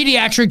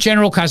 Pediatric,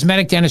 general,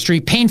 cosmetic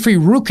dentistry, pain-free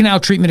root canal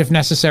treatment if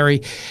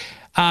necessary,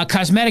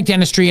 cosmetic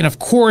dentistry, and of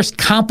course,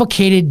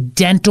 complicated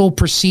dental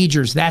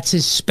procedures. That's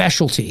his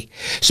specialty.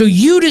 So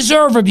you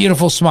deserve a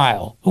beautiful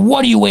smile.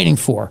 What are you waiting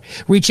for?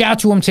 Reach out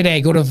to him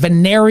today. Go to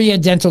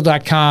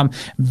veneriadental.com,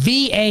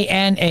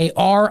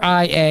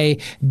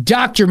 VANARIA,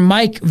 Dr.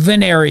 Mike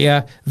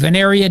Veneria,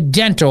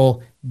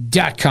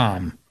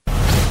 veneriadental.com.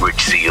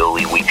 Rich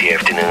Zeoli, weekday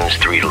afternoons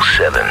 3 to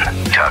 7.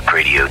 Talk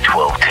Radio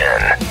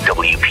 1210,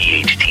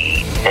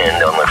 WPHT,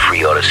 and on the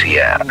free Odyssey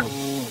app.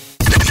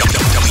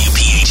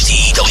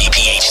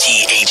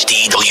 WPHT,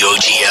 HD,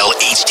 WOGL,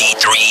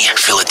 HD3,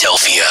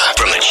 Philadelphia.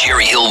 From the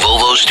Cherry Hill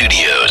Volvo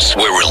Studios,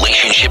 where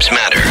relationships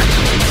matter.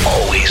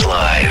 Always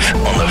live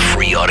on the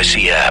free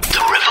Odyssey app.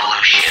 The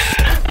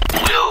revolution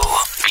will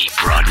be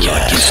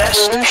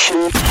broadcast. This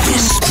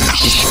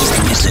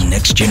is the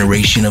next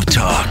generation of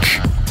talk.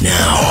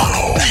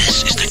 Now,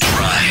 this is The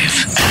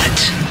Drive at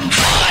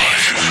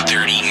 5.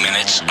 30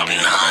 minutes of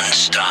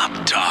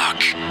non-stop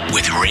talk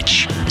with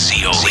Rich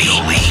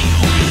Zeoli.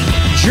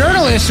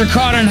 Journalists are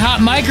caught on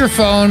hot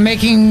microphone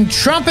making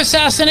Trump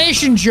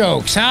assassination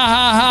jokes. Ha,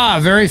 ha, ha.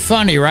 Very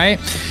funny, right?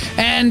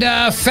 And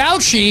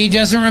Fauci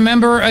doesn't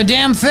remember a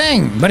damn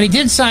thing, but he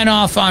did sign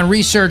off on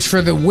research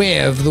for the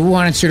WIV, the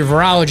Wuhan Institute of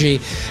Virology,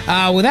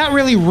 without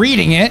really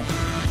reading it.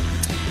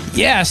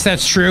 Yes,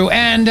 that's true.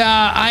 And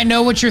I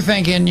know what you're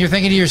thinking. You're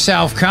thinking to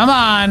yourself, come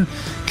on.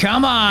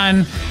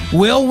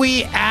 Will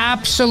we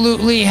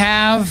absolutely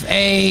have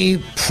a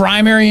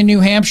primary in New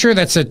Hampshire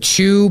that's a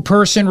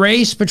 2-person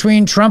race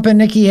between Trump and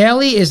Nikki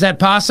Haley? Is that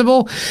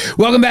possible?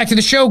 Welcome back to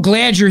the show.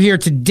 Glad you're here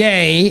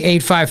today.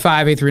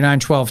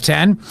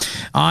 855-839-1210.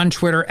 On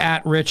Twitter,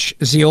 at Rich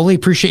Zeoli.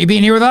 Appreciate you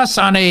being here with us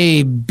on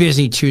a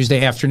busy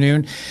Tuesday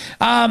afternoon.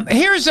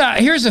 Here's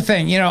the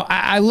thing.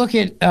 I look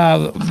at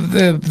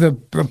the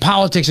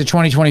politics of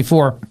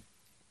 2024.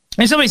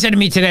 And somebody said to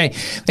me today,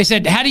 they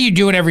said, how do you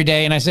do it every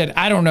day? And I said,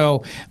 I don't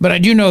know, but I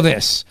do know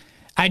this.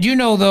 I do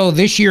know, though,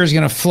 this year is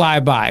going to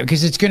fly by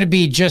because it's going to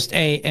be just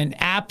an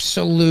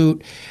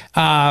absolute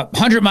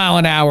 100 mile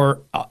an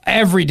hour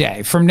every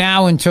day from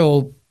now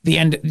until the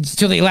end,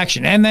 until the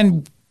election. And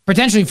then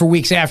potentially for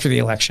weeks after the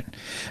election.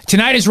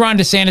 Tonight is Ron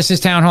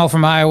DeSantis' town hall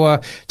from Iowa.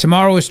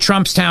 Tomorrow is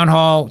Trump's town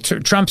hall.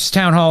 Trump's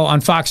town hall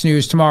on Fox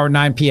News tomorrow at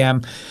 9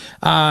 p.m.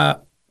 I've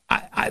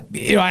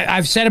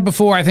said it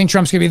before. I think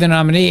Trump's going to be the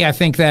nominee. I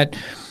think that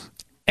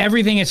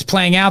everything that's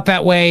playing out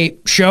that way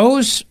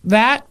shows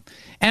that.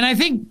 And I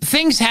think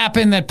things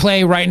happen that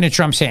play right into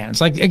Trump's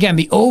hands. Like, again,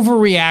 the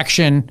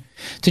overreaction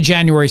to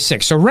January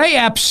 6th. So Ray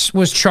Epps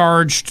was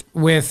charged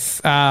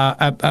with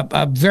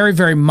a very,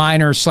 very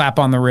minor slap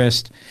on the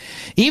wrist.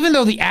 Even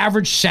though the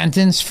average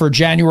sentence for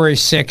January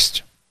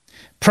 6th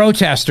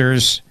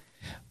protesters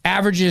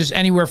averages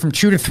anywhere from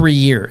 2 to 3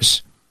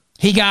 years.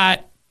 He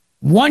got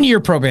 1 year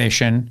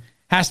probation,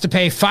 has to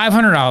pay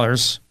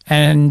 $500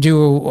 and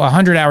do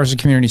 100 hours of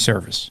community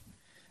service.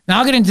 Now,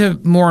 I'll get into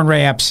more on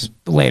Ray Epps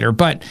later,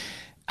 but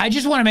I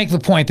just want to make the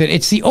point that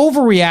it's the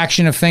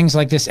overreaction of things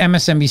like this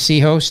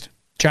MSNBC host,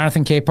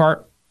 Jonathan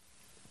Capehart,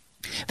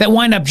 that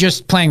wind up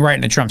just playing right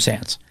into Trump's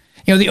hands.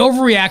 You know, the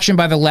overreaction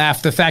by the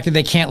left, the fact that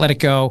they can't let it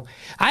go.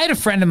 I had a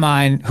friend of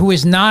mine who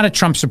is not a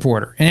Trump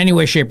supporter in any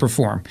way, shape, or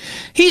form.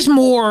 He's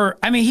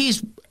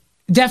he's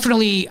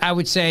definitely, I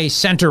would say,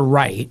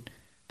 center-right,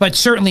 but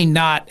certainly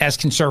not as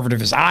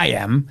conservative as I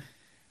am.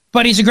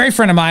 But he's a great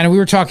friend of mine, and we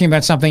were talking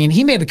about something, and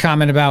he made the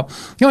comment about,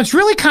 it's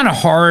really kind of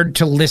hard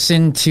to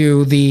listen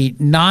to the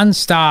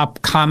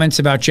nonstop comments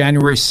about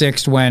January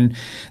 6th when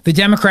the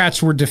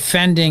Democrats were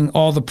defending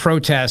all the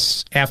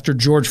protests after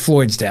George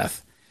Floyd's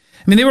death.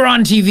 I mean, they were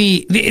on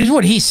TV. This is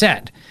what he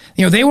said.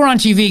 They were on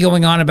TV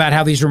going on about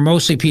how these were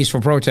mostly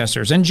peaceful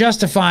protesters and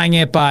justifying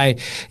it by,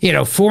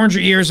 400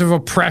 years of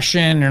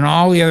oppression and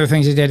all the other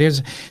things they did.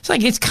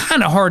 It's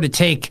kind of hard to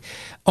take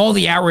all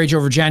the outrage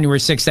over January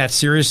 6th that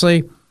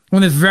seriously,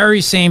 when the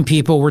very same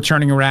people were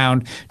turning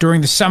around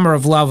during the summer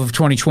of love of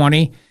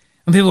 2020,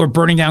 when people were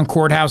burning down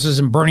courthouses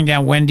and burning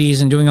down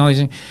Wendy's and doing all these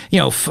things,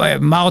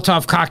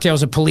 Molotov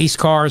cocktails at police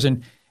cars,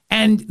 and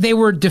they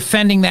were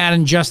defending that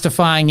and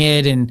justifying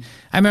it. And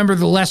I remember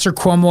the Lesser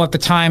Cuomo at the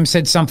time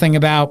said something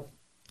about,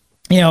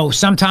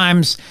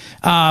 sometimes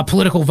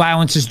political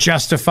violence is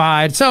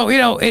justified. So,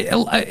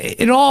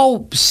 it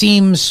all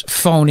seems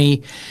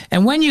phony.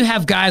 And when you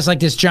have guys like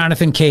this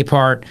Jonathan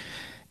Capehart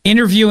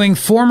interviewing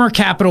former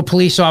Capitol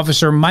Police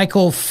officer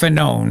Michael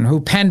Fanone, who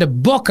penned a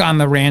book on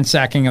the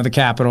ransacking of the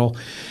Capitol,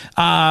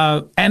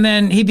 and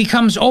then he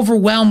becomes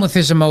overwhelmed with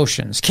his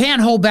emotions, can't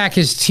hold back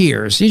his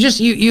tears.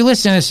 You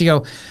listen to this, you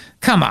go,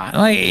 come on,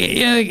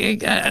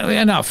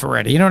 enough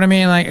already. You know what I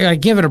mean?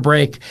 Like give it a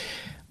break.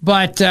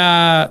 But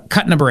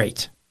cut number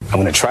 8. I'm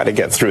going to try to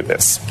get through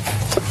this.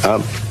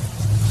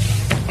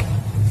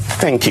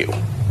 Thank you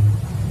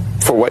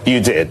for what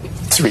you did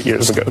 3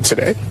 years ago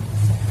today.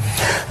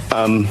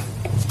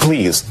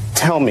 Please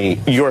tell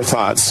me your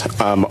thoughts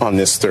on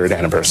this 3rd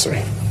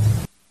anniversary.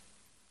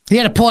 He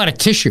had to pull out a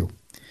tissue.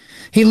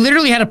 He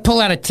literally had to pull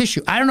out a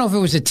tissue. I don't know if it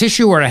was a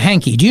tissue or a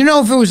hanky. Do you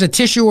know if it was a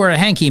tissue or a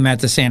hanky, Matt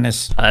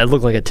DeSantis? It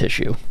looked like a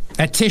tissue.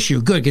 A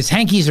tissue, good, because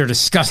hankies are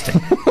disgusting.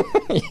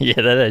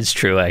 Yeah, that is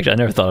true, actually. I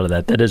never thought of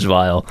that. That is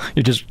vile.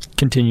 You're just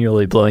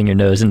continually blowing your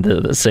nose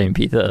into the same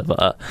piece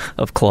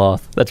of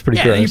cloth. That's pretty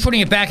gross. Yeah, and you're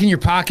putting it back in your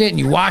pocket, and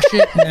you wash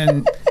it,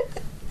 and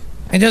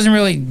it doesn't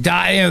really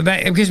die.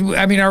 Because,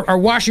 our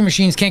washing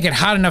machines can't get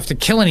hot enough to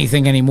kill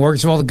anything anymore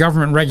because of all the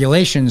government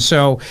regulations.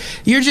 So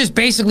you're just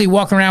basically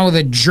walking around with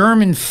a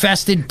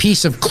germ-infested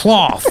piece of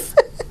cloth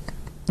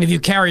if you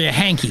carry a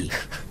hanky.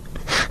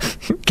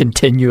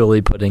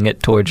 Continually putting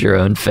it towards your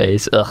own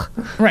face. Ugh.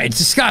 Right, it's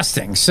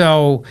disgusting.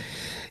 So,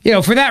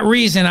 for that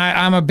reason,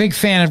 I'm a big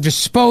fan of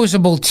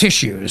disposable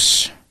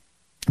tissues.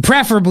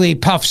 Preferably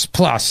Puffs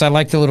Plus. I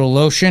like the little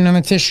lotion in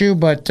the tissue,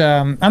 but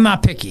I'm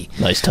not picky.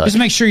 Nice touch. Just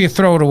make sure you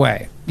throw it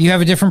away. You have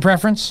a different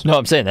preference? No,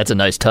 I'm saying that's a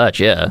nice touch,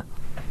 yeah.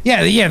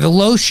 Yeah, the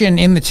lotion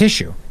in the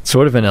tissue.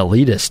 Sort of an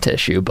elitist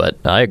tissue, but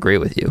I agree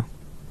with you.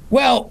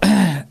 Well,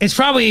 it's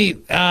probably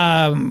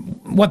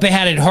what they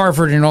had at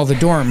Harvard in all the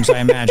dorms, I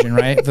imagine,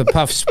 right? The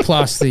Puffs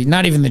Plus,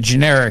 not even the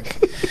generic.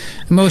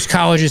 Most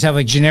colleges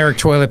have generic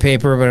toilet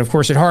paper, but of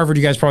course at Harvard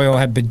you guys probably all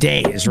have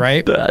bidets,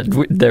 right?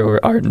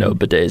 There are no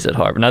bidets at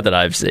Harvard, not that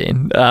I've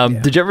seen.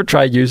 Did you ever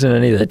try using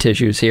any of the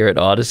tissues here at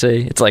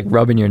Odyssey? It's like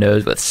rubbing your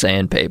nose with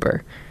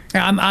sandpaper.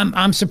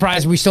 I'm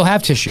surprised we still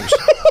have tissues.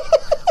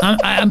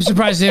 I'm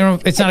surprised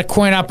it's not a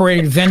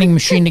coin-operated vending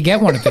machine to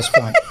get one at this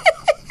point.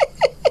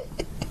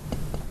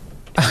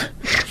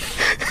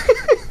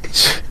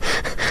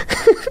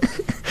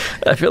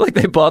 I feel like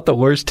they bought the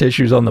worst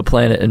tissues on the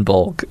planet in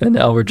bulk, and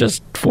now we're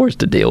just forced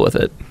to deal with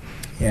it.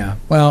 Yeah.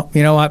 Well,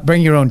 you know what?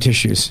 Bring your own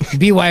tissues.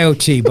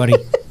 BYOT, buddy.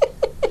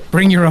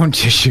 Bring your own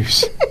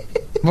tissues.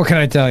 What can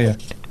I tell you?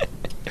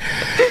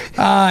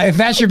 If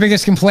that's your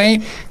biggest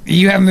complaint,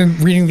 you haven't been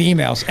reading the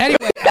emails.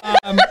 Anyway,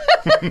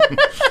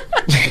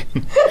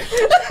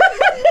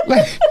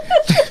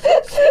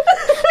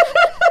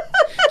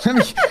 let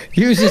me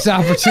use this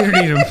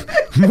opportunity to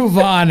move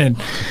on and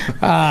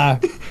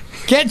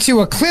get to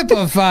a clip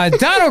of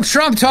Donald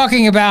Trump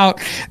talking about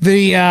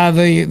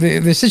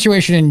the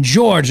situation in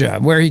Georgia,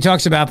 where he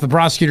talks about the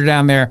prosecutor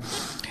down there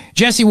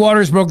Jesse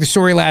Waters broke the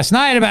story last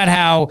night about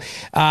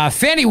how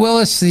Fani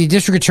Willis, the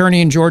district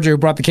attorney in Georgia who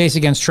brought the case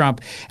against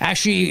Trump,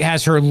 actually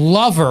has her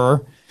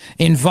lover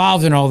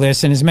involved in all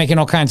this and is making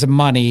all kinds of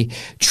money.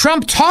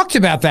 Trump talked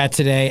about that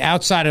today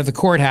outside of the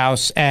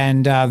courthouse,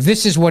 and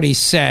this is what he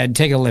said.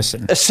 Take a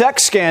listen. A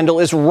sex scandal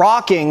is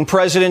rocking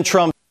President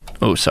Trump.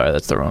 Oh, sorry,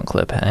 that's the wrong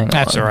clip. Hang on.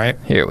 That's all right.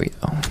 Here we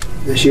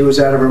go. She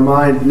was out of her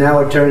mind. Now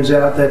it turns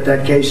out that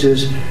that case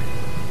is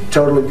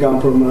totally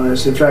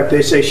compromised. In fact,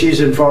 they say she's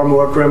in far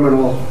more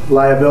criminal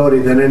liability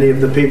than any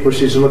of the people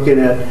she's looking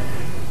at.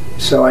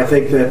 So I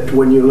think that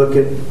when you look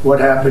at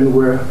what happened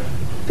where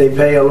they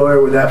pay a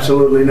lawyer with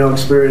absolutely no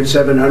experience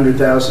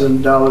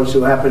 $700,000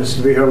 who happens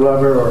to be her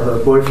lover or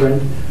her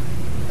boyfriend,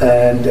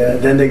 and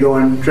then they go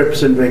on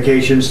trips and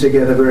vacations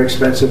together, very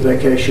expensive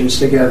vacations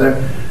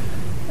together.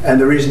 And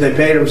the reason they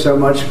paid him so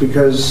much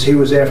because he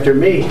was after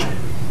me,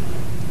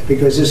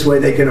 because this way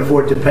they can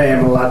afford to pay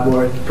him a lot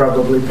more. It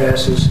probably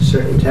passes a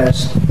certain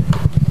test.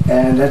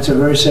 And that's a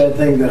very sad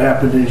thing that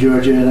happened in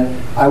Georgia.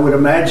 And I would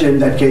imagine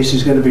that case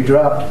is going to be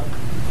dropped.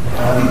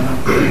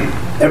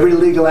 Every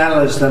legal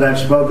analyst that I've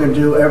spoken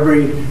to,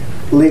 every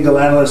legal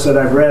analyst that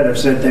I've read have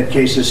said that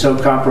case is so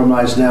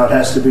compromised now it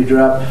has to be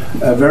dropped.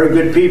 Very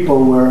good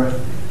people were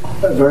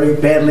very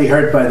badly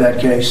hurt by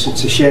that case.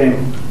 It's a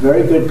shame.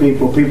 Very good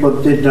people.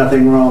 People did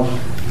nothing wrong.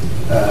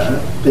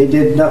 They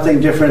did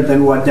nothing different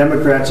than what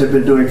Democrats have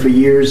been doing for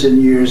years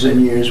and years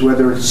and years,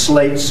 whether it's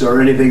slates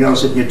or anything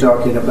else that you're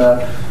talking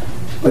about.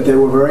 But they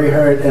were very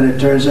hurt, and it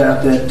turns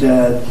out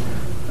that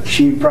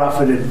she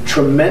profited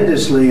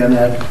tremendously on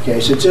that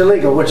case. It's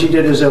illegal. What she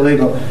did is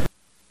illegal.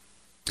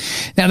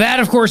 Now, that,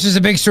 of course, is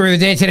a big story of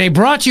the day today,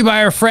 brought to you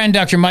by our friend,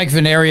 Dr. Mike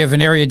Veneria,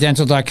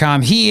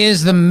 VeneriaDental.com. He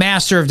is the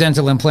master of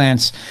dental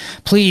implants.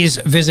 Please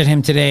visit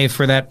him today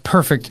for that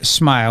perfect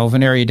smile,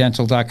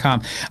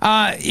 VeneriaDental.com.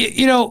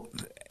 You know,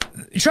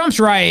 Trump's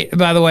right,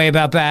 by the way,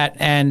 about that.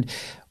 And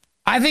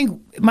I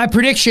think my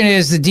prediction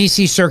is the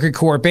D.C. Circuit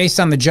Court, based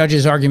on the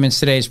judge's arguments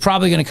today, is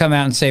probably going to come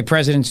out and say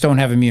presidents don't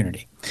have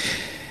immunity.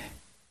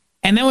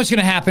 And then what's going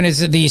to happen is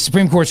that the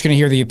Supreme Court's going to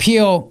hear the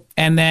appeal,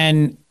 and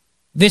then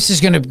this is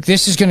going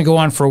to go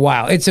on for a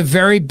while. It's a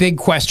very big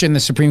question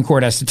the Supreme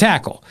Court has to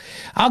tackle.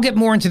 I'll get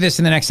more into this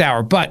in the next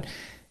hour, but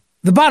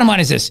the bottom line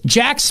is this.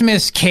 Jack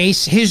Smith's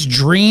case, his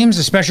dreams,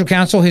 the special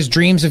counsel, his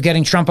dreams of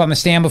getting Trump on the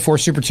stand before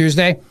Super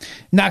Tuesday,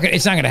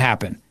 it's not going to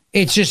happen.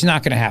 It's just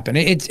not going to happen.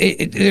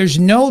 There's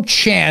no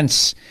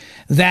chance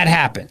that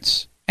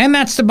happens. And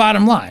that's the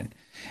bottom line.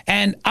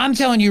 And I'm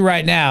telling you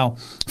right now,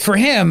 for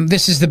him,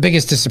 this is the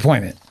biggest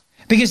disappointment.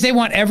 Because they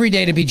want every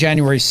day to be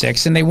January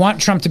 6th, and they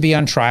want Trump to be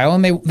on trial,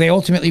 and they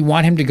ultimately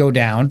want him to go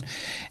down.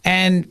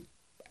 And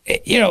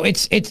you know,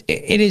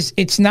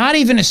 it's not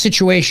even a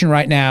situation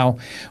right now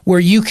where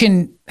you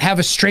can have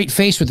a straight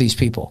face with these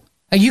people.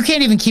 You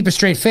can't even keep a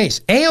straight face.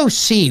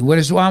 AOC, what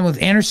is on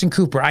with Anderson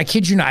Cooper? I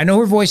kid you not. I know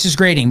her voice is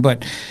grating,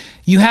 but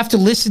you have to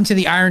listen to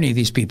the irony of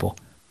these people.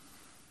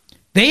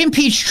 They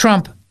impeached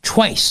Trump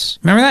twice.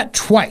 Remember that?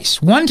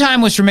 Twice. One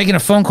time was for making a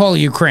phone call to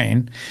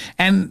Ukraine,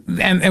 and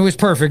it was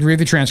perfect. Read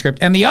the transcript.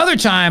 And the other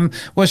time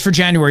was for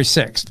January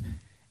 6th.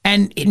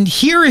 And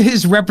here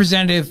is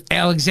Representative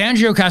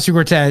Alexandria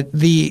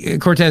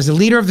Ocasio-Cortez, the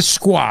leader of the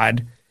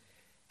squad.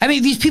 I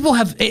mean, these people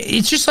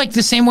it's just like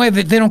the same way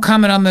that they don't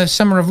comment on the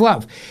Summer of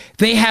Love.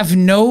 They have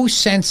no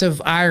sense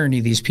of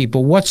irony, these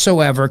people,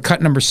 whatsoever.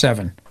 Cut number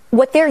 7.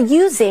 What they're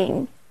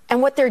using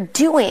and what they're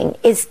doing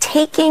is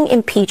taking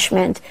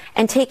impeachment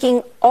and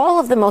taking all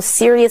of the most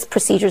serious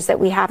procedures that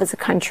we have as a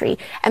country,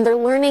 and they're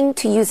learning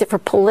to use it for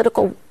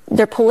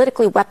they're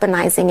politically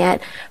weaponizing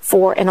it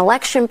for an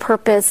election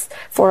purpose,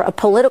 for a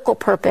political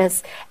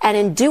purpose, and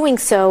in doing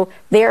so,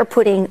 they are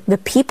putting the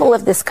people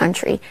of this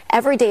country,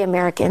 everyday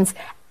Americans,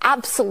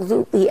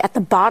 absolutely at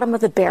the bottom of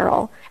the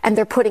barrel, and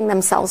they're putting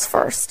themselves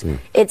first.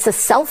 It's a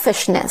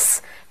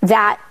selfishness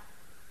that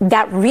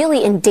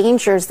really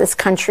endangers this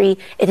country.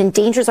 It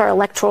endangers our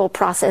electoral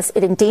process.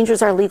 It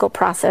endangers our legal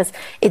process.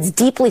 It's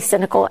deeply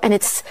cynical, and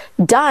it's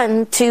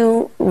done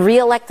to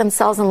reelect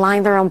themselves and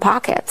line their own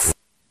pockets.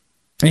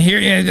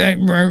 Here,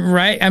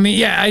 right? I mean,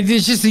 yeah,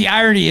 it's just the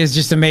irony is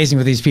just amazing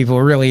with these people.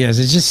 It really is.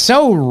 It's just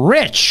so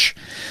rich.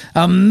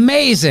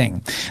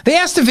 Amazing. They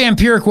asked the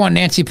vampiric one,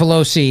 Nancy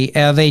Pelosi.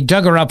 They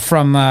dug her up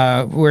from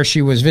where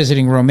she was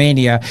visiting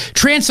Romania,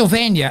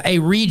 Transylvania, a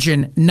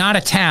region, not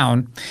a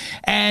town.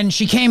 And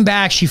she came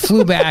back. She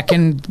flew back.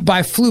 And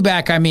by flew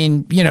back, I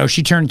mean, you know,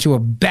 she turned into a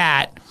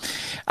bat.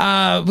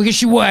 Because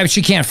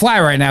she can't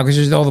fly right now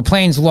because all the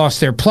planes lost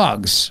their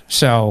plugs.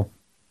 So,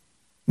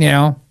 you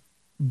know,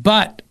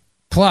 but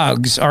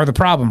plugs are the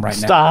problem right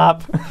now.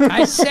 Stop.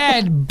 I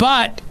said,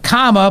 but,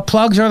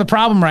 plugs are the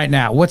problem right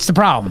now. What's the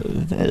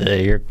problem?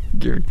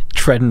 You're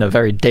treading a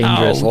very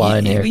dangerous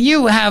line here.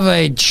 You have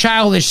a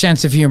childish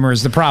sense of humor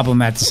is the problem,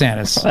 Matt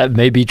DeSantis. That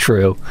may be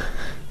true.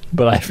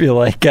 but I feel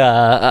like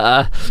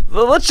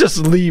let's just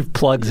leave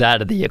plugs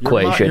out of the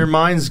equation. Your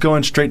mind's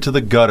going straight to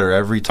the gutter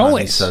every time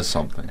he says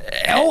something.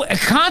 Oh,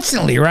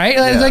 constantly, right?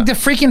 Yeah. Like the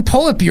freaking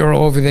Politburo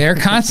over there,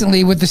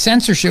 constantly with the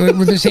censorship,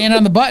 with his hand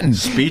on the button.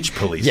 Speech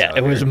police. Yeah,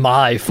 it was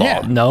my fault.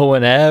 Yeah. No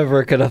one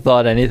ever could have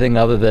thought anything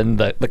other than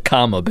the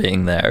comma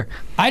being there.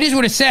 I just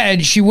would have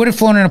said she would have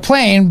flown in a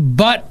plane,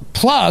 but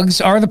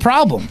plugs are the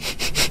problem.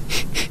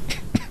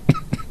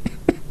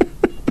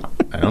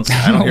 I don't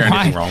hear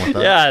anything wrong with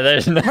that. Yeah,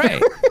 there's no...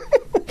 Right.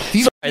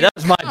 Sorry, that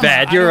was my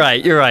bad. You're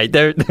right.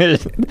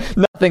 There's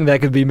nothing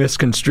that could be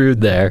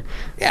misconstrued there.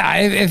 Yeah,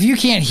 if you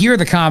can't hear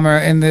the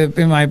comma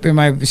in my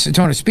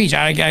tone of speech,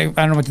 I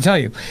don't know what to tell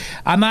you.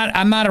 I'm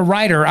not a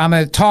writer. I'm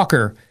a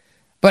talker,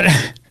 but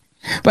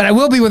I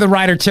will be with a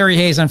writer, Terry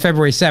Hayes, on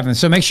February 7th.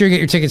 So make sure you get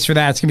your tickets for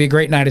that. It's gonna be a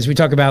great night as we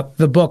talk about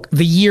the book,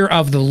 The Year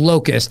of the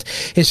Locust.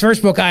 His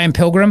first book, I Am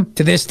Pilgrim,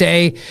 to this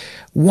day,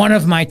 one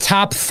of my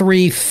top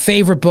 3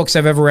 favorite books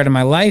I've ever read in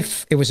my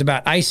life. It was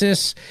about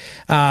ISIS,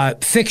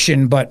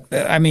 fiction, but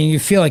I mean, you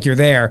feel like you're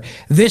there.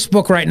 This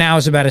book right now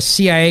is about a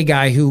CIA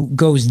guy who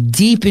goes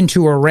deep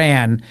into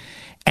Iran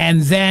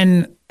and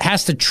then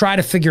has to try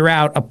to figure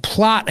out a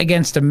plot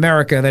against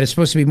America that is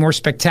supposed to be more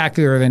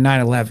spectacular than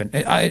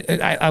 9/11.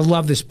 I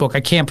love this book.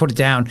 I can't put it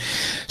down.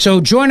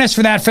 So join us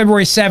for that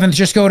February 7th.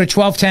 Just go to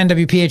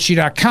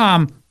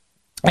 1210wphd.com.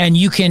 And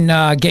you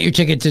can get your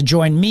ticket to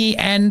join me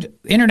and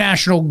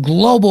international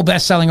global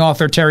best-selling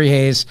author Terry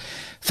Hayes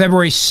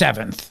February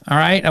 7th. All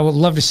right? I would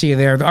love to see you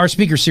there. Our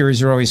speaker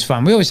series are always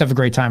fun. We always have a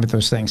great time at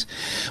those things.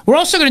 We're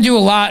also going to do a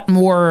lot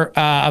more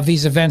of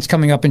these events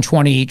coming up in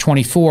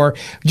 2024.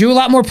 Do a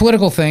lot more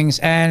political things,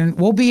 and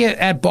we'll be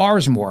at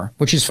bars more,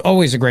 which is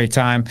always a great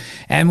time.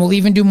 And we'll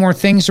even do more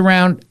things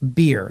around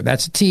beer.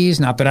 That's a tease.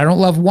 Not that I don't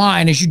love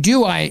wine. As you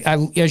know,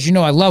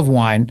 I love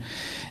wine.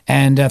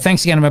 And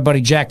thanks again to my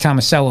buddy Jack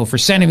Tomasello for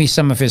sending me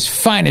some of his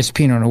finest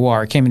Pinot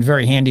Noir. It came in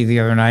very handy the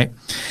other night.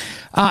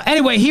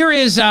 Anyway, here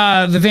is the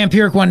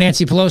vampiric one,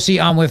 Nancy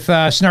Pelosi, on with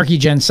snarky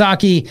Jen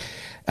Psaki,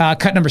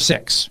 cut number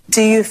 6.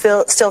 Do you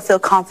still feel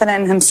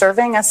confident in him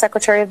serving as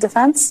Secretary of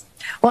Defense?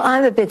 Well,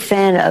 I'm a big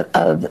fan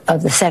of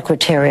the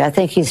Secretary. I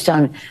think he's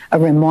done a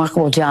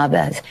remarkable job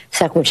as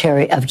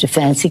Secretary of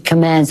Defense. He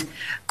commands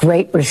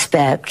great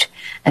respect.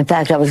 In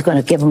fact, I was going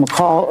to give him a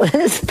call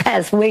this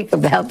past week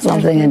about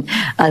something, and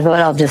I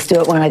thought I'll just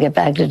do it when I get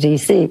back to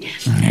D.C.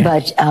 Mm-hmm.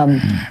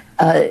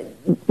 But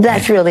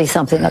that's really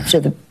something up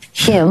to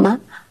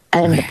him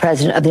and the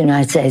President of the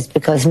United States,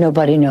 because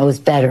nobody knows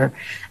better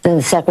than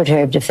the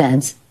Secretary of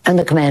Defense and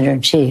the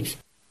Commander-in-Chief.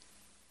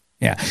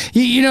 Yeah,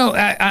 you know,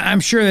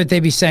 I'm sure that they'd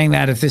be saying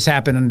that if this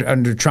happened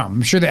under Trump.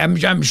 I'm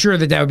sure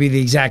that would be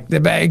the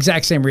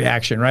exact same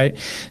reaction, right?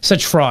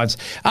 Such frauds.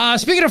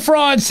 Speaking of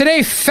frauds, today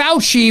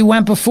Fauci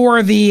went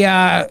before the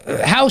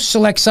House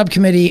Select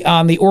Subcommittee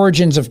on the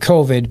origins of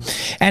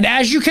COVID, and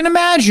as you can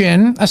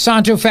imagine,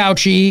 Asanto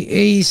Fauci,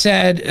 he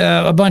said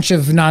a bunch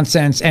of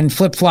nonsense and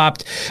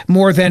flip-flopped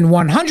more than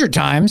 100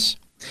 times.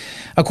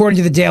 According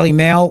to the Daily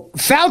Mail,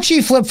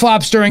 Fauci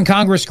flip-flops during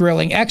Congress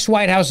grilling.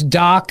 Ex-White House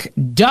doc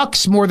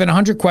ducks more than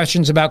 100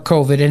 questions about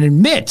COVID and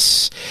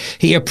admits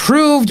he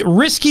approved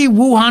risky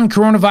Wuhan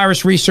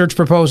coronavirus research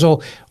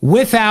proposal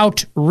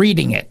without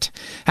reading it.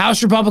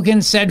 House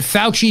Republicans said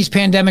Fauci's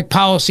pandemic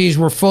policies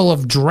were full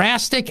of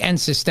drastic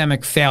and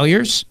systemic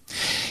failures.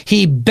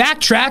 He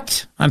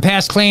backtracked on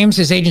past claims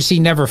his agency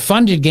never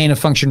funded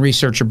gain-of-function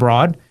research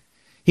abroad.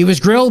 He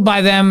was grilled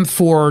by them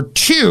for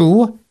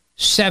 2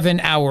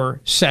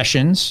 7-hour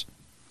sessions.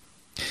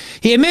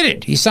 He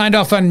admitted he signed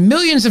off on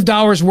millions of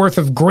dollars worth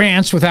of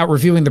grants without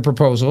reviewing the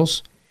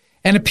proposals,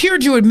 and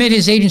appeared to admit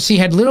his agency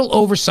had little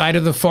oversight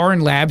of the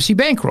foreign labs he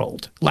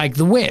bankrolled, like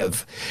the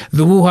WIV,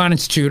 the Wuhan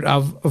Institute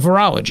of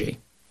Virology.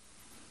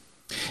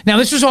 Now,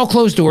 this was all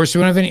closed doors, so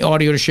we don't have any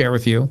audio to share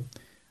with you.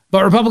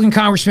 But Republican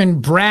Congressman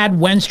Brad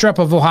Wenstrup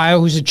of Ohio,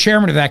 who's the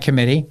chairman of that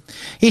committee,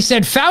 he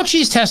said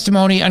Fauci's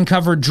testimony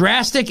uncovered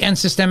drastic and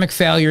systemic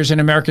failures in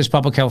America's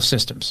public health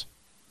systems.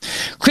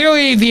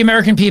 Clearly, the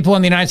American people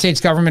and the United States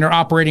government are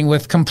operating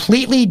with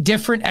completely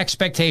different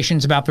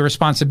expectations about the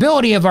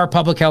responsibility of our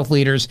public health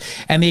leaders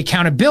and the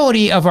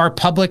accountability of our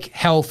public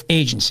health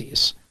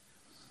agencies.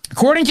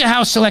 According to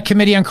House Select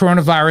Committee on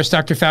Coronavirus,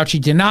 Dr. Fauci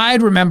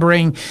denied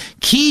remembering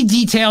key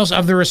details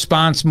of the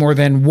response more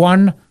than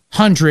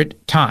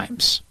 100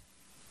 times.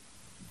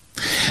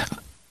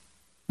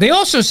 They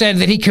also said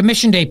that he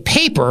commissioned a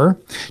paper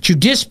to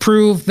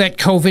disprove that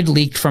COVID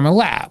leaked from a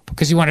lab,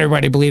 because he wanted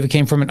everybody to believe it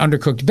came from an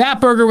undercooked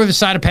bat burger with a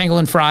side of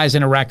pangolin fries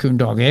and a raccoon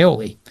dog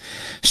aioli,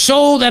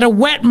 sold at a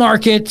wet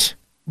market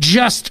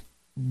just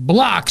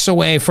blocks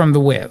away from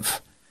the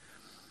WIV.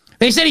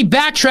 They said he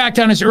backtracked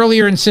on his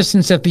earlier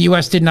insistence that the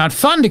U.S. did not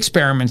fund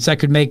experiments that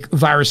could make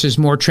viruses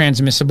more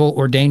transmissible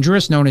or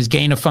dangerous, known as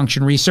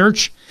gain-of-function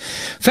research.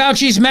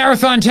 Fauci's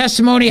marathon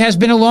testimony has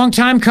been a long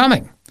time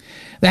coming.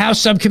 The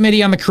House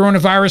Subcommittee on the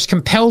Coronavirus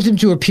compelled him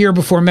to appear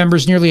before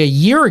members nearly a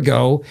year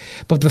ago,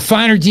 but the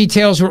finer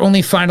details were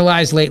only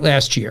finalized late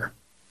last year.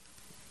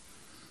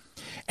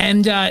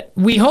 And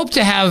we hope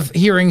to have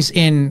hearings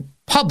in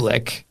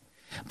public,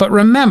 but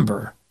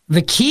remember,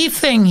 the key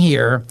thing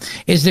here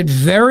is that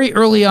very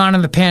early on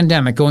in the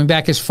pandemic, going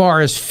back as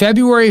far as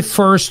February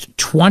 1st,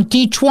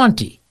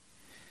 2020,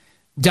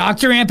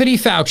 Dr. Anthony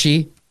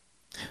Fauci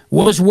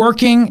was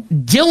working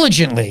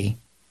diligently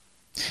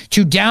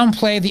to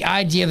downplay the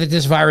idea that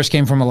this virus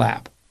came from a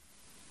lab.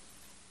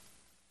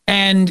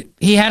 And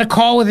he had a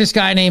call with this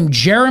guy named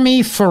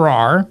Jeremy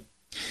Farrar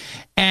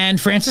and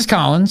Francis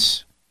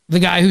Collins, the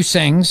guy who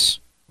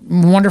sings,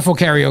 wonderful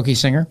karaoke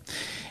singer.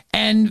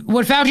 And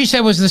what Fauci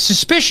said was the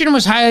suspicion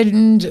was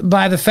heightened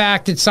by the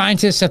fact that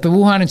scientists at the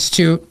Wuhan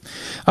Institute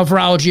of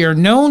Virology are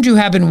known to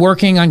have been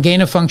working on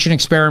gain-of-function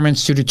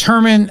experiments to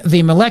determine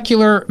the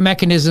molecular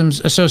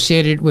mechanisms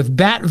associated with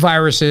bat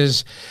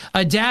viruses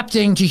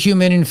adapting to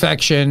human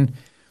infection,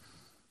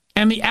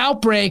 and the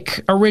outbreak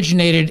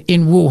originated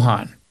in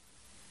Wuhan.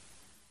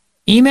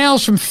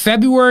 Emails from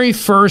February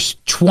 1st,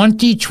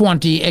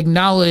 2020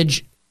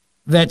 acknowledge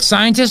that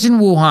scientists in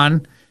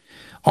Wuhan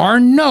are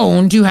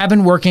known to have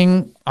been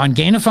working on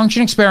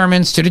gain-of-function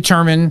experiments to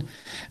determine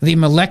the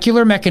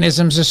molecular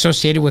mechanisms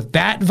associated with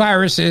bat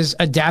viruses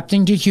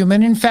adapting to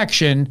human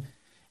infection,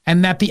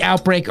 and that the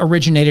outbreak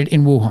originated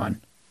in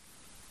Wuhan.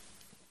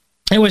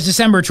 It was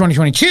December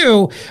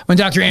 2022 when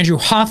Dr. Andrew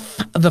Huff,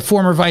 the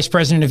former vice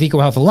president of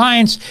EcoHealth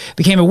Alliance,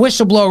 became a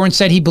whistleblower and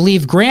said he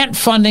believed grant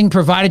funding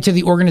provided to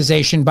the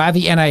organization by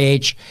the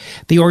NIH,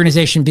 the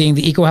organization being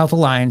the EcoHealth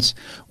Alliance,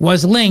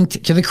 was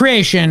linked to the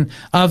creation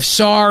of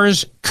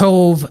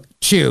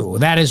SARS-CoV-2.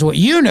 That is what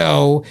you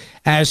know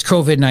as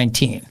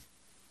COVID-19.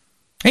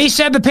 He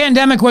said the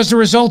pandemic was the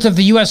result of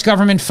the U.S.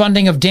 government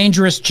funding of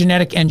dangerous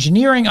genetic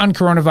engineering on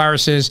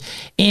coronaviruses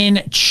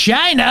in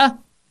China.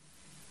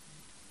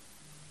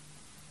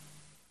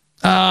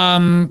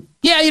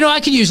 Yeah,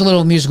 I could use a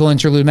little musical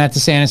interlude, Matt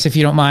DeSantis, if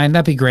you don't mind.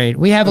 That'd be great.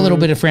 We have a little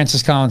bit of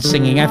Francis Collins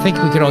singing. I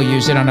think we could all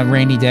use it on a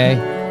rainy day.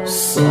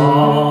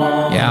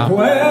 Yeah.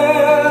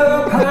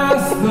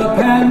 Past the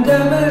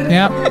pandemic.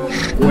 Yep.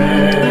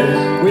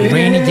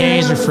 Rainy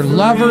days are for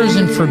lovers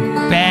and for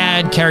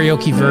bad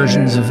karaoke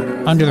versions of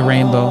Under the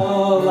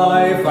Rainbow.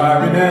 Life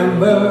I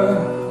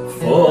remember,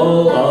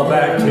 full of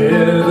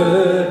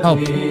activity. Oh,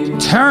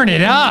 turn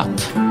it up.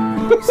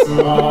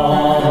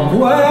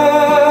 Somewhere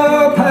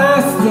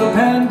past the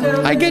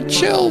pandemic. I get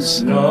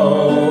chills.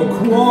 No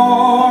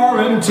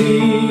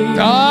quarantine.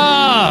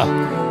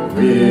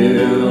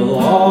 We'll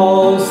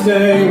all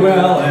stay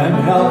well and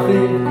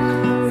healthy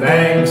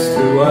thanks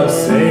to a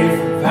safe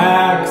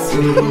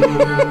vaccine.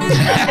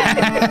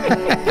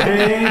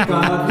 Thank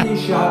God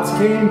these shots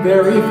came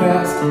very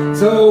fast,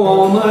 so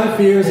all my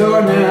fears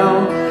are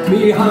now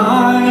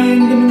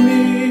behind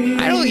me.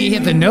 I don't think you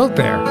hit the note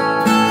there.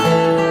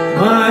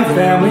 My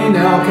family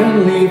now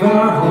can leave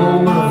our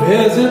home,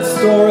 visit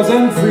stores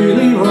and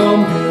freely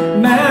roam.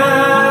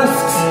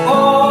 Masks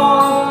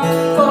off,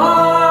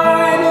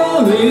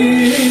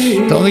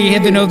 finally. Don't think you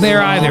hit the note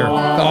there either.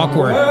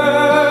 Awkward.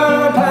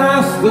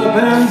 Past the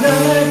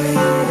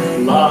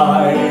pandemic,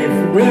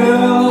 life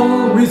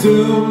will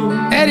resume.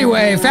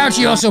 Anyway,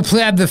 Fauci also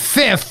pled the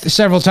fifth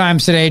several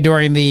times today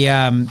during the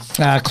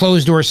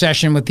closed-door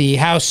session with the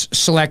House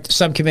Select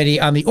Subcommittee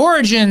on the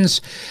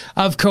origins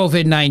of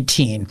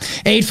COVID-19.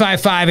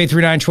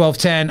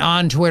 855-839-1210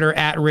 on Twitter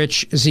at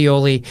Rich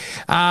Zeoli.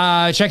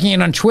 Checking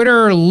in on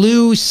Twitter,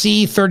 Lou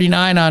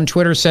C39 on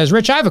Twitter says,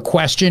 Rich, I have a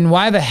question.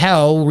 Why the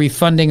hell were we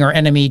funding our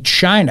enemy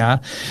China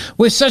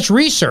with such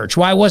research?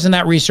 Why wasn't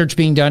that research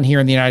being done here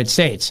in the United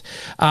States?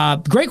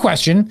 Great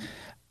question.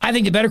 I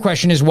think the better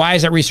question is, why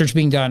is that research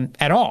being done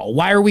at all?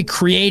 Why are we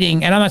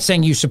creating, and I'm not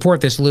saying you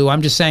support this, Lou,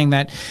 I'm just saying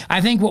that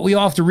I think what we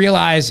all have to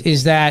realize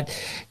is that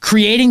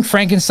creating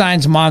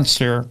Frankenstein's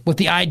monster with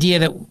the idea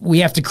that we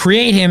have to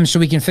create him so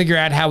we can figure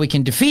out how we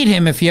can defeat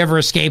him if he ever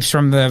escapes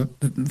from the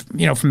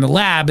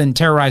lab and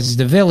terrorizes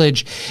the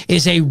village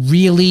is a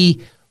really,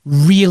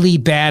 really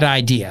bad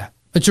idea.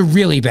 It's a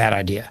really bad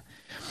idea.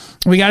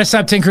 We got to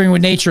stop tinkering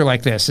with nature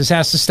like this. This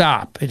has to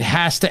stop. It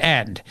has to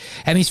end.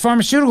 And these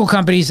pharmaceutical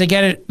companies, they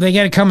get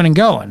it coming and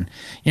going.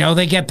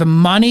 They get the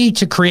money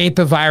to create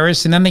the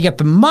virus, and then they get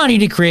the money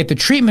to create the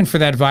treatment for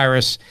that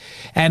virus.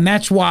 And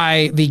that's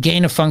why the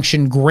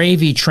gain-of-function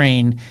gravy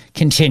train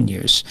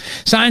continues.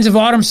 Signs of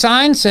autumn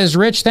signs, says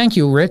Rich. Thank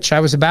you, Rich.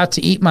 I was about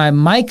to eat my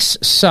Mike's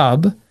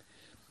sub.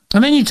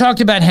 And then you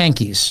talked about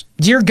hankies.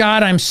 Dear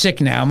God, I'm sick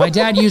now. My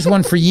dad used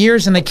one for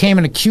years, and they came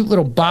in a cute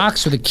little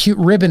box with a cute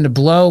ribbon to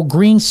blow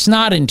green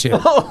snot into.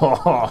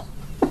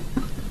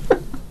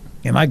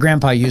 Yeah, my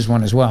grandpa used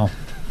one as well.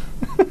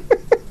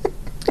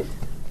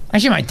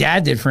 Actually, my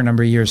dad did for a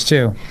number of years,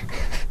 too.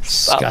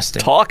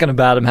 Disgusting. Talking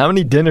about him. How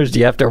many dinners do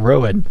you have to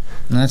ruin?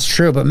 That's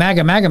true. But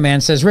MAGA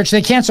Man says, Rich,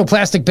 they cancel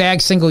plastic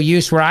bags single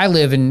use where I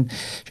live and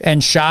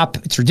shop.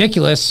 It's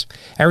ridiculous.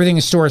 Everything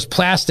in store is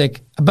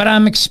plastic. But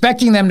I'm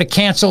expecting them to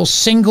cancel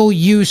single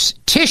use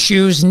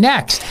tissues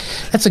next.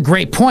 That's a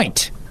great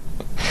point.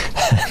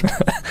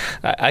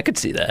 I could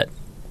see that.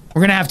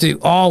 We're going to have to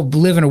all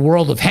live in a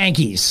world of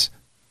hankies.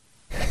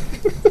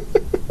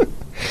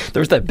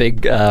 There was that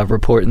big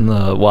report in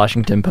the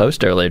Washington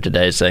Post earlier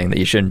today saying that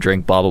you shouldn't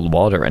drink bottled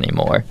water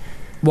anymore.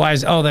 Why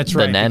is? Oh, that's the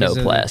right.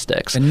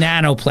 nanoplastics. The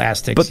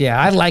nanoplastics.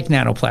 Yeah, I like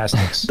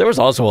nanoplastics. There was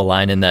also a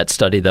line in that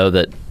study, though,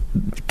 that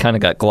kind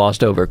of got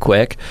glossed over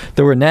quick.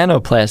 There were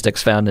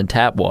nanoplastics found in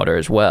tap water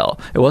as well.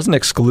 It wasn't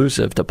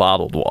exclusive to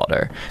bottled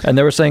water. And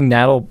they were saying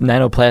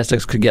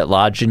nanoplastics could get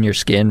lodged in your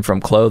skin from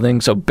clothing.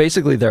 So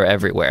basically they're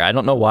everywhere. I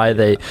don't know why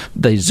they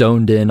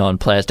zoned in on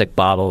plastic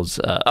bottles.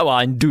 Well,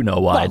 I do know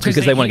why. It's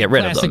because they want to get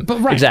rid of them.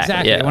 But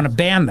exactly. Yeah. They want to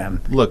ban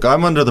them. Look,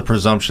 I'm under the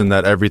presumption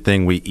that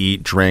everything we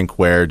eat, drink,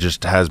 wear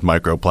just has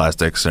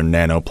microplastics or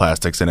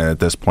nanoplastics in it at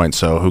this point,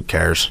 so who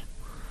cares?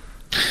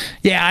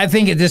 Yeah, I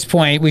think at this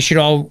point we should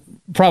all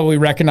probably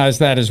recognize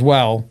that as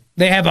well.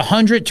 They have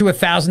 100 to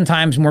 1,000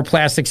 times more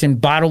plastics in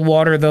bottled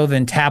water, though,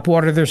 than tap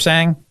water, they're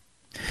saying.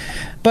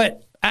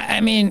 But,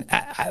 I mean,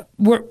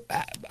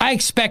 I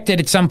expect that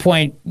at some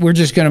point we're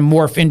just going to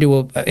morph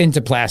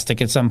into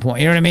plastic at some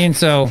point. You know what I mean?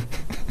 So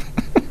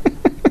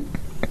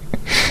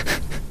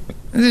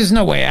there's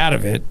no way out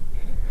of it.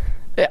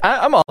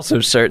 I'm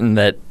also certain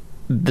that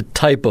the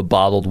type of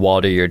bottled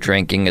water you're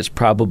drinking is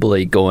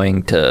probably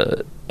going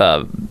to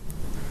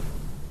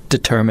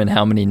determine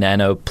how many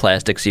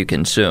nanoplastics you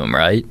consume,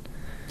 right?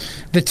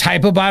 The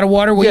type of bottled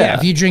water? Well, yeah.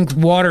 If you drink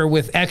water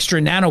with extra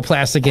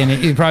nanoplastic in it,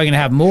 you're probably going to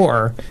have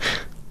more.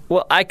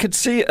 Well, I could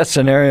see a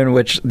scenario in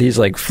which these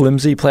like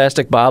flimsy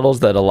plastic bottles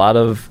that a lot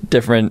of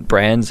different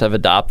brands have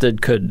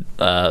adopted could,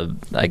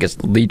 I guess,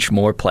 leach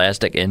more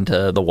plastic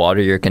into the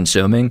water you're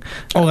consuming.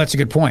 Oh, that's a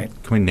good point.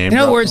 Can we name? In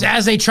other words,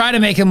 as they try to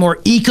make them more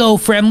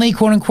eco-friendly,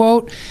 quote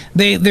unquote,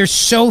 they're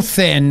so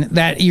thin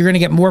that you're going to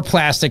get more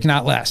plastic,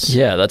 not less.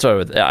 Yeah, that's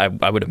what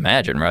I would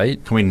imagine,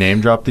 right? Can we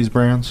name drop these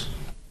brands?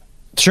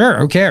 Sure.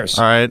 Who cares?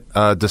 All right,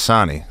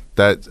 Dasani.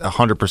 That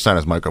 100%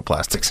 is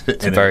microplastics.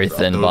 It's a very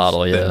thin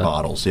bottle. Yeah, thin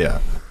bottles. Yeah.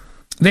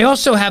 They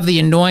also have the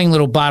annoying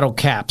little bottle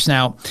caps.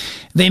 Now,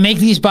 they make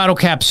these bottle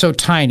caps so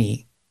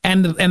tiny,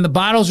 and the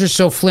bottles are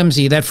so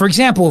flimsy that, for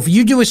example, if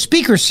you do a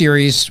speaker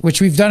series, which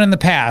we've done in the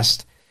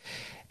past,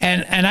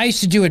 and I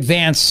used to do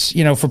advance,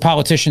 for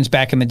politicians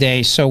back in the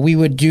day, so we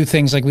would do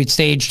things like we'd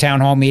stage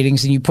town hall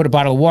meetings, and you put a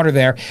bottle of water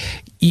there.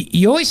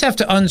 You always have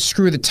to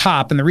unscrew the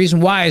top, and the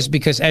reason why is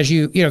because as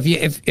if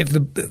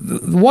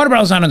the water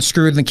bottle's not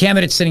unscrewed, and the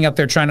candidate's sitting up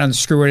there trying to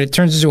unscrew it, it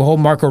turns into a whole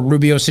Marco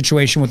Rubio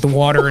situation with the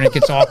water, and it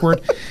gets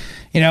awkward.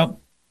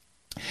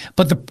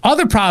 But the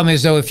other problem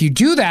is, though, if you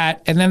do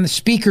that and then the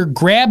speaker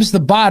grabs the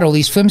bottle,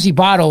 these flimsy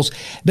bottles,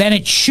 then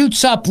it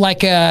shoots up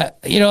like a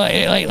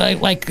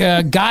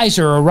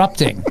geyser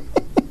erupting.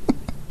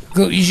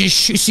 So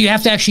you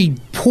have to actually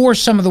pour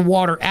some of the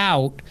water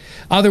out.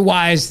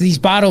 Otherwise, these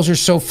bottles are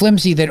so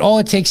flimsy that all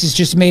it takes is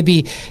just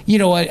maybe,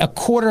 a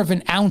quarter of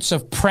an ounce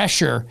of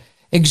pressure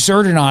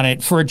exerted on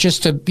it for it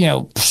just to,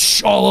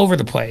 all over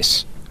the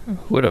place.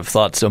 Would have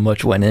thought so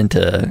much went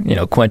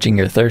into, quenching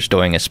your thirst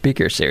during a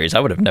speaker series. I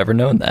would have never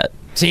known that.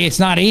 See, it's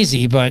not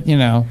easy, but,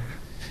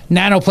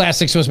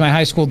 Nanoplastics was my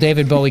high school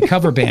David Bowie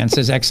cover band,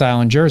 says Exile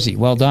in Jersey.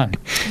 Well done.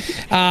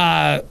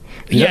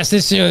 Yes,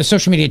 this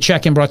social media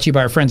check-in brought to you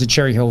by our friends at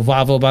Cherry Hill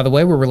Volvo, by the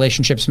way, where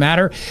relationships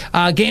matter.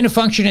 Gain of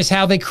function is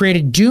how they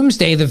created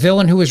Doomsday, the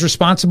villain who was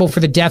responsible for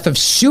the death of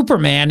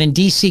Superman in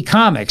DC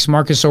Comics.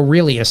 Marcus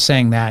Aurelius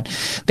saying that.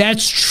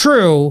 That's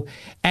true,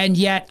 and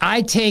yet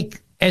I take...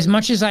 As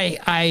much as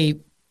I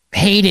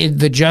hated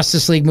the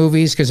Justice League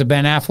movies because of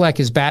Ben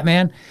Affleck as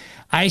Batman,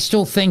 I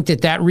still think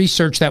that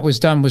research that was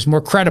done was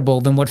more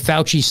credible than what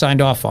Fauci signed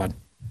off on.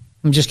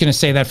 I'm just going to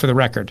say that for the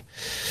record.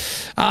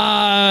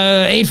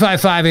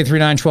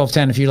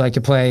 855-839-1210 if you'd like to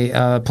play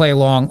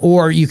along,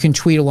 or you can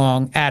tweet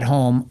along at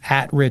home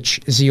at Rich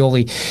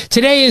Zeoli.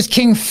 Today is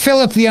King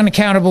Philip the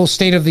Unaccountable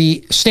State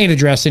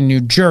Address in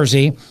New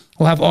Jersey.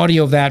 We'll have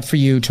audio of that for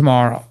you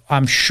tomorrow,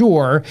 I'm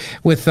sure,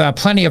 with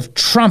plenty of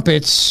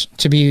trumpets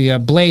to be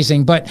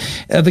blazing. But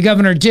the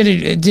governor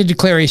did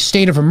declare a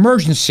state of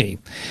emergency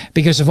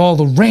because of all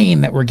the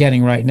rain that we're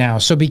getting right now.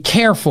 So be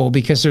careful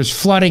because there's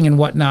flooding and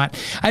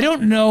whatnot. I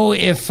don't know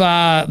if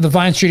the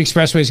Vine Street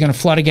Expressway is going to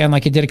flood again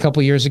like it did a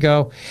couple years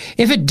ago.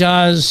 If it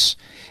does,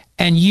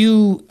 and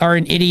you are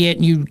an idiot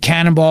and you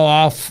cannonball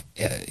off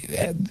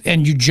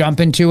and you jump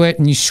into it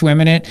and you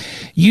swim in it,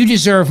 you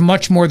deserve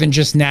much more than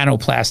just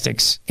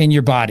nanoplastics in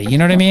your body. You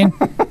know what I mean?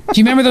 Do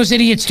you remember those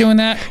idiots doing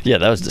that? Yeah,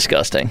 that was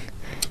disgusting.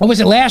 What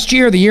was it, last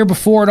year or the year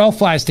before? It all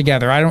flies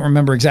together. I don't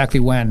remember exactly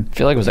when. I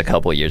feel like it was a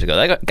couple of years ago.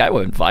 That guy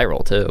went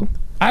viral, too.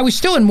 I was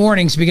still in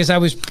mornings because I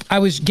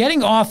was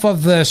getting off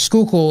of the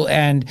Schuylkill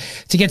and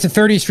to get to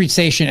 30th Street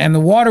Station, and the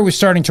water was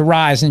starting to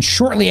rise. And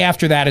shortly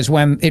after that is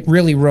when it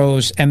really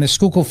rose, and the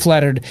Schuylkill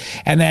flooded,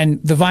 and then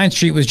the Vine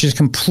Street was just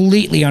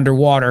completely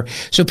underwater.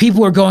 So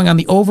people were going on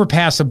the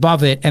overpass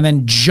above it and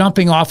then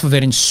jumping off of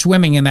it and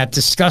swimming in that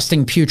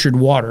disgusting putrid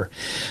water.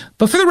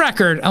 But for the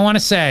record, I want to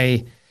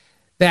say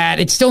that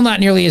it's still not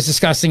nearly as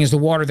disgusting as the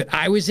water that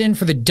I was in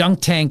for the dunk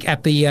tank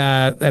at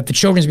the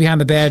Children's Behind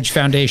the Badge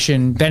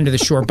Foundation Bend to the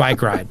Shore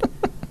bike ride.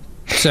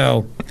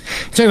 So,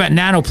 talking about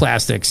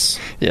nanoplastics.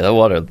 Yeah, that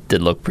water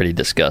did look pretty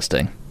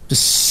disgusting.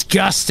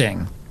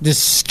 Disgusting.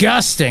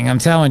 Disgusting, I'm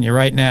telling you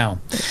right now.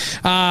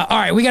 All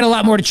right, we got a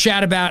lot more to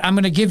chat about. I'm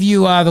going to give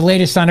you the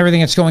latest on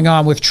everything that's going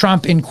on with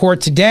Trump in court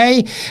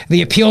today.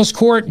 The appeals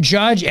court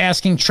judge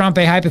asking Trump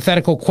a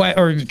hypothetical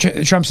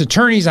Trump's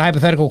attorneys a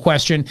hypothetical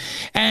question.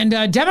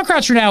 And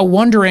Democrats are now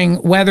wondering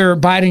whether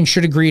Biden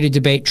should agree to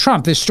debate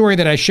Trump. This story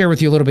that I shared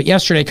with you a little bit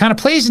yesterday kind of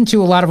plays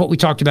into a lot of what we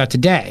talked about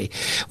today,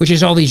 which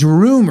is all these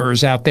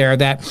rumors out there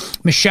that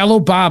Michelle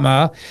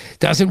Obama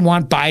doesn't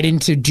want Biden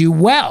to do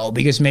well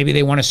because maybe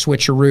they want to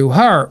switcheroo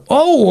her.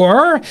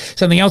 Or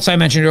something else I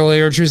mentioned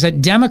earlier, which was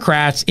that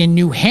Democrats in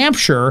New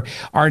Hampshire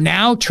are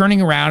now turning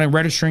around and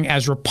registering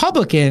as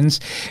Republicans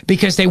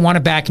because they want to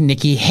back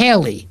Nikki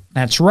Haley.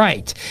 That's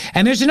right.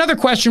 And there's another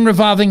question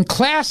revolving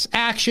class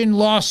action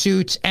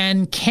lawsuits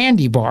and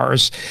candy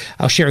bars.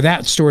 I'll share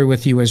that story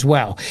with you as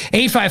well.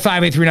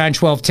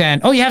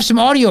 855-839-1210. Oh, you have some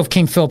audio of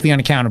King Philip the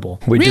Unaccountable.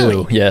 We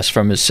do, yes,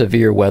 from his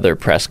severe weather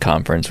press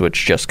conference,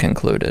 which just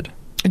concluded.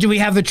 Do we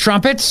have the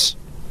trumpets?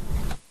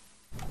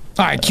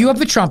 All right, cue up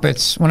the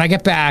trumpets. When I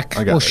get back,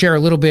 we'll share a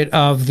little bit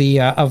of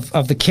the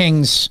of the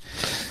king's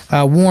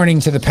warning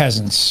to the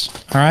peasants.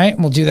 All right,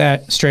 we'll do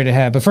that straight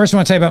ahead. But first, I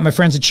want to tell you about my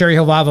friends at Cherry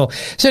Hill Volvo.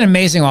 It's an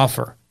amazing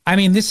offer. I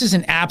mean, this is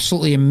an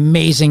absolutely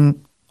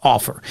amazing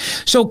offer.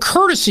 So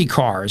courtesy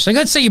cars, like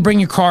let's say you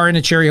bring your car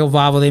into Cherry Hill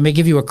Volvo, they may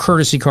give you a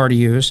courtesy car to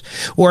use,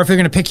 or if they're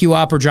going to pick you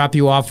up or drop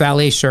you off,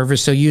 valet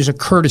service, they'll use a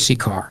courtesy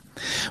car.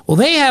 Well,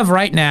 they have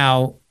right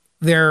now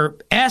their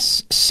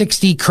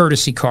S60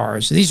 courtesy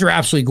cars. These are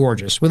absolutely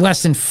gorgeous with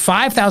less than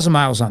 5,000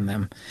 miles on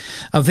them,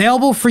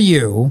 available for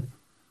you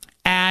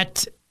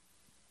at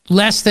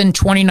less than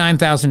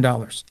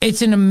 $29,000.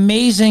 It's an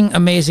amazing,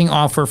 amazing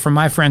offer from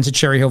my friends at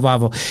Cherry Hill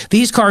Volvo.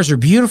 These cars are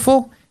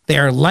beautiful. They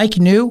are like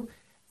new.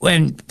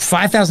 And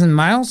 5,000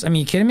 miles? I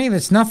mean, you kidding me?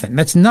 That's nothing.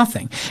 That's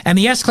nothing. And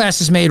the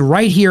S-Class is made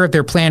right here at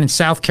their plant in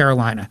South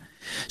Carolina.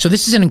 So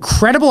this is an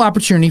incredible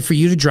opportunity for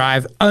you to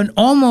drive an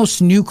almost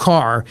new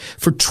car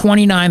for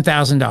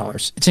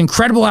 $29,000. It's an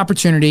incredible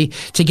opportunity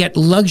to get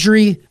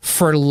luxury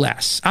for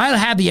less. I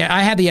had the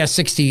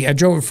S60. I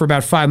drove it for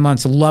about 5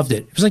 months. Loved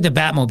it. It was like the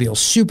Batmobile,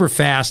 super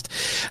fast,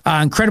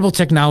 incredible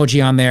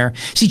technology on there.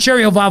 See,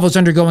 Cherry Hill Volvo is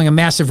undergoing a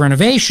massive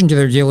renovation to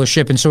their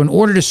dealership, and so in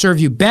order to serve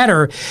you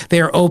better,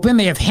 they are open.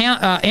 They have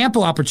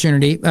ample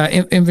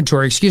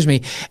inventory,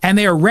 and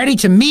they are ready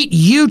to meet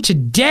you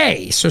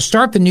today. So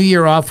start the new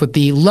year off with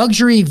the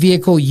luxury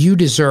vehicle you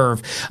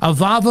deserve. A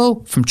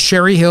Volvo from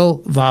Cherry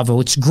Hill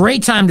Volvo. It's a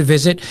great time to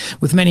visit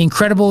with many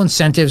incredible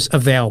incentives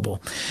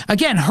available.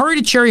 Again, hurry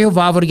to Cherry Hill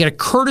Volvo to get a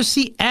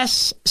courtesy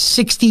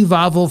S60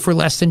 Volvo for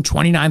less than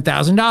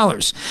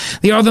 $29,000.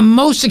 They are the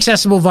most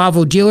accessible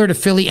Volvo dealer to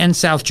Philly and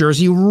South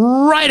Jersey,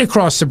 right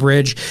across the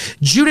bridge.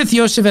 Judith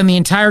Yosef and the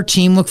entire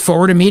team look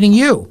forward to meeting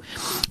you.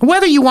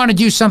 Whether you want to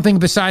do something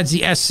besides the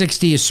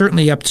S60 is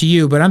certainly up to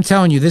you, but I'm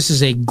telling you, this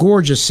is a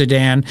gorgeous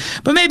sedan.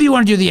 But maybe you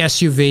want to do the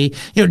SUV.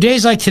 You know,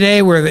 days like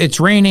today where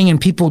it's raining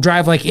and people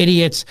drive like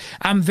idiots,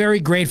 I'm very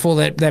grateful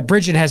that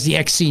Bridget has the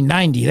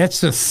XC90. That's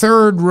the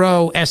third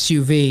row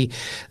SUV.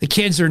 The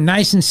kids are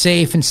nice and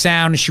safe and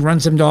sound, and she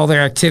runs them to all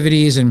their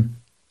activities, and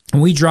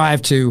we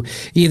drive to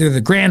either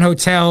the Grand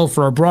Hotel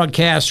for our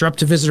broadcast or up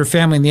to visit her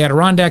family in the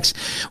Adirondacks.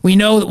 We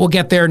know that we'll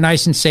get there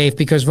nice and safe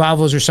because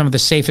Volvos are some of the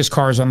safest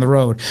cars on the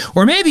road.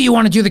 Or maybe you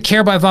want to do the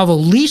Care by Volvo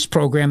lease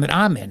program that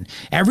I'm in.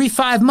 Every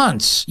 5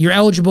 months, you're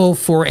eligible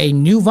for a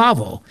new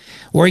Volvo.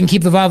 Or you can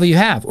keep the Volvo you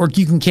have, or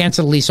you can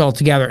cancel the lease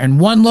altogether. And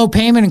one low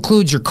payment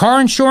includes your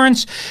car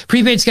insurance,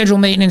 prepaid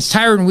scheduled maintenance,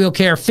 tire and wheel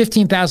care,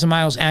 15,000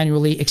 miles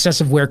annually,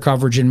 excessive wear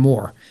coverage, and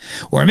more.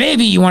 Or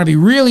maybe you want to be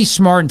really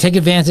smart and take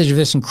advantage of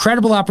this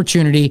incredible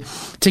opportunity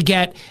to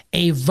get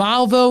a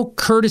Volvo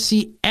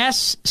courtesy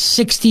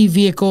S60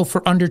 vehicle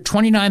for under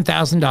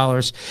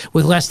 $29,000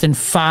 with less than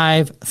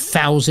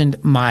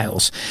 5,000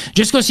 miles.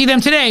 Just go see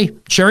them today,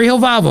 Cherry Hill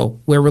Volvo,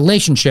 where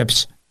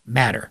relationships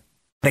matter.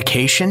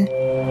 Vacation?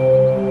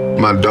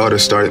 My daughter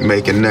started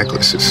making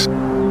necklaces.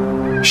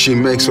 She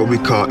makes what we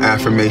call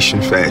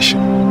affirmation fashion.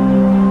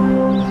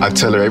 I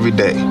tell her every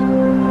day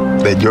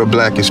that your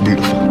black is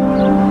beautiful.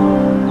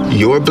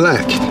 Your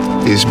black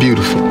is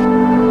beautiful.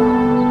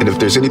 And if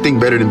there's anything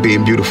better than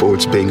being beautiful,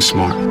 it's being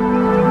smart.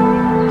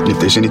 If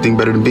there's anything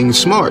better than being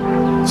smart,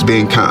 it's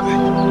being kind.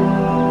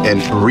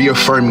 And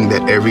reaffirming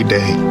that every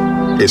day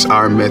is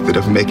our method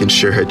of making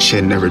sure her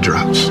chin never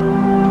drops.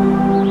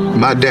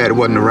 My dad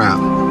wasn't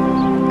around.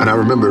 And I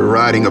remember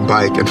riding a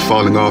bike and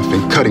falling off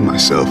and cutting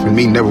myself, and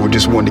me never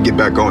just wanting to get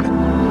back on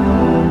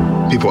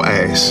it. People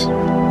ask,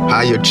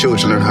 how your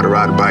children learn how to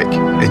ride a bike,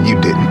 and you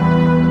didn't.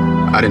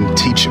 I didn't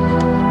teach them.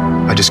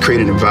 I just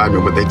created an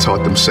environment where they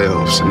taught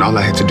themselves, and all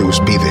I had to do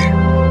was be there.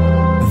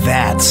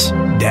 That's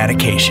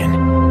dedication.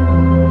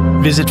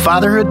 Visit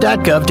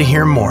fatherhood.gov to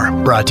hear more.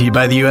 Brought to you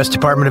by the U.S.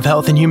 Department of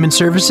Health and Human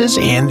Services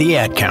and the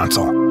Ad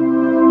Council.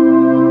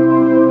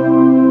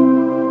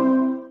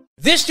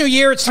 This new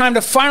year, it's time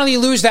to finally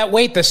lose that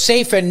weight the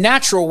safe and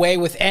natural way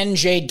with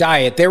NJ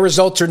Diet. Their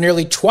results are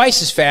nearly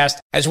twice as fast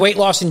as weight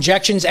loss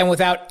injections and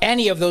without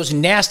any of those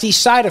nasty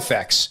side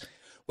effects.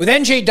 With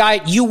NJ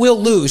Diet, you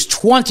will lose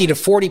 20 to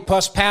 40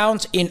 plus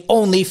pounds in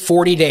only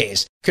 40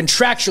 days.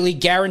 Contractually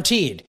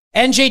guaranteed.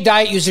 NJ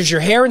Diet uses your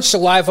hair and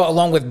saliva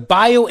along with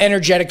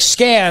bioenergetic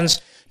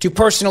scans to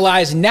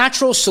personalize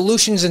natural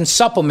solutions and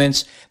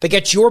supplements that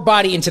get your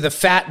body into the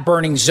fat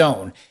burning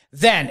zone.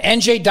 Then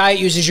NJ Diet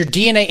uses your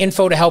DNA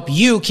info to help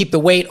you keep the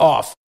weight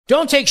off.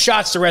 Don't take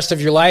shots the rest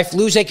of your life.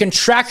 Lose a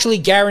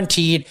contractually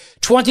guaranteed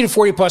 20 to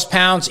 40 plus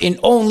pounds in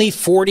only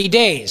 40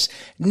 days.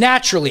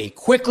 Naturally,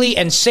 quickly,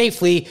 and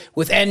safely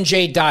with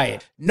NJ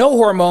Diet. No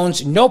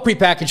hormones, no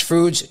prepackaged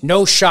foods,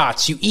 no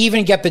shots. You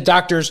even get the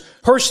doctor's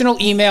personal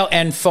email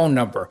and phone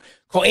number.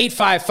 Call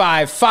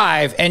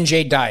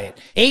 855-5NJ-DIET.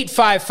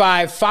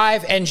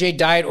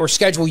 855-5NJ-DIET or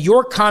schedule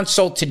your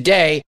consult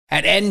today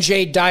at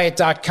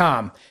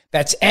njdiet.com.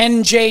 That's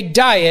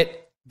njdiet.com.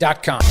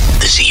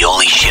 The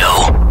Zeoli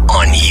Show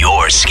on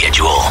your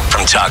schedule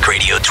from Talk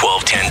Radio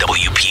 1210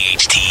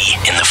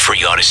 WPHT in the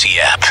free Odyssey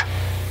app.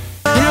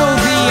 You know,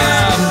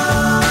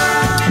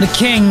 the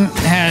King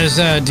has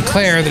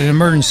declared an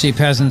emergency,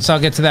 peasants. I'll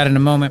get to that in a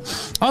moment.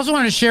 I also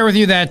wanted to share with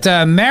you that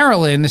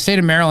Maryland, the state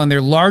of Maryland,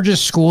 their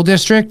largest school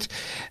district,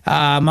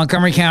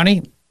 Montgomery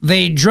County,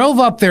 they drove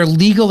up their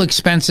legal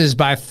expenses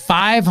by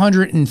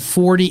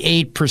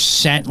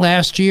 548%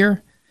 last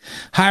year.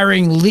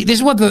 Hiring,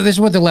 this is what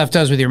the left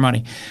does with your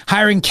money.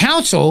 Hiring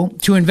counsel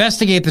to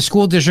investigate the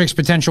school district's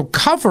potential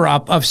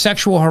cover-up of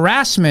sexual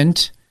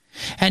harassment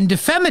and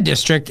defend the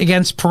district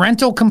against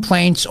parental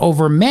complaints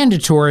over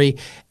mandatory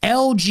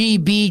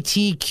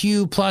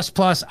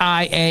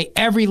LGBTQ++IA,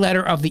 every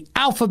letter of the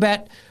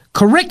alphabet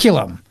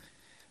curriculum.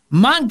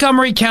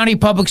 Montgomery County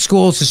Public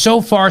Schools has so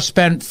far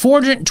spent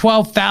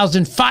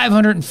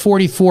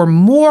 $412,544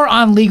 more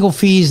on legal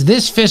fees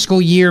this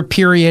fiscal year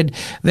period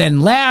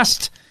than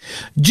last,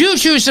 due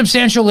to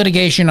substantial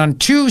litigation on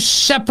two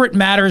separate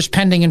matters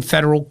pending in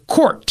federal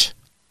court.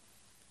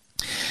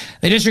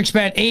 The district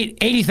spent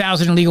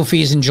 $80,000 in legal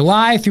fees in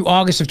July through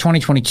August of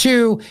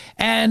 2022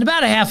 and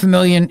about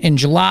 $500,000 in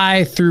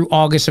July through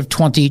August of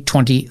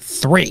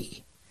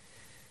 2023.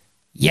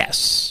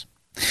 Yes.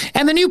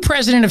 And the new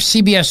president of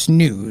CBS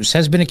News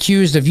has been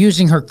accused of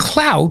using her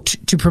clout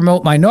to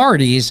promote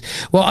minorities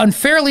while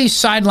unfairly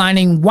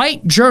sidelining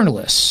white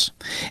journalists,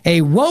 a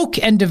woke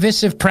and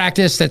divisive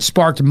practice that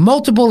sparked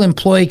multiple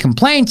employee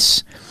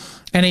complaints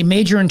and a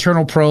major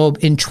internal probe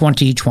in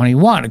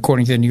 2021,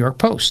 according to the New York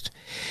Post.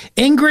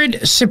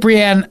 Ingrid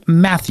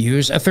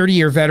Ciprian-Matthews, a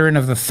 30-year veteran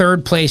of the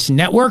Third Place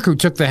Network who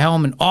took the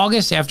helm in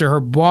August after her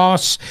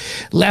boss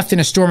left in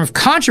a storm of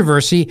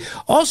controversy,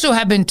 also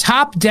had been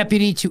top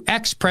deputy to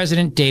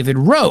ex-president David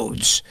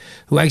Rhodes,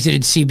 who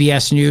exited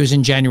CBS News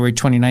in January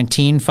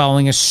 2019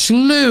 following a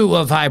slew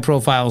of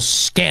high-profile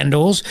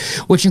scandals,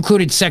 which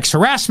included sex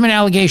harassment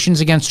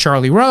allegations against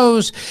Charlie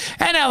Rose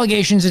and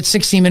allegations that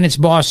 60 Minutes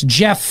boss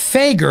Jeff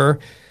Fager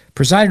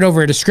presided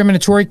over a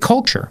discriminatory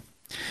culture.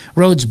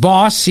 Rhodes'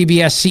 boss,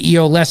 CBS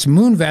CEO Les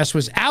Moonves,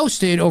 was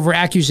ousted over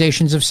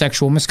accusations of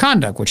sexual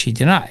misconduct, which he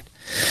denied.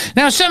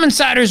 Now, some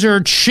insiders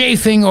are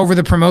chafing over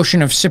the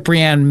promotion of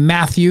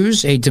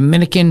Ciprian-Matthews, a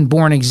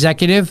Dominican-born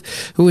executive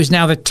who is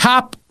now the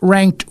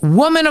top-ranked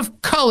woman of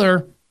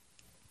color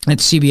at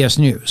CBS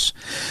News.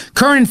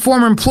 Current and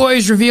former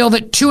employees reveal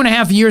that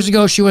 2.5 years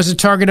ago, she was the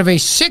target of a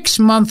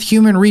 6-month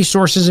human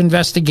resources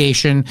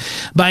investigation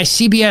by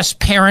CBS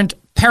parent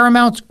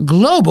Paramount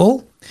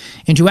Global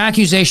into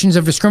accusations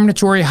of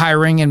discriminatory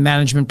hiring and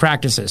management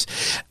practices.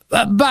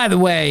 By the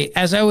way,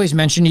 as I always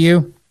mention to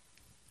you,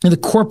 the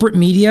corporate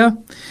media,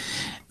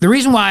 the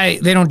reason why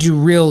they don't do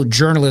real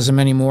journalism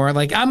anymore,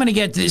 like I'm going to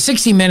get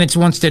 60 Minutes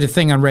once did a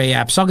thing on Ray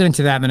Epps. I'll get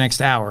into that in the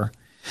next hour.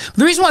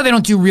 The reason why they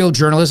don't do real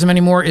journalism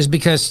anymore is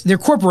because they're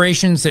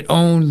corporations that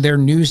own their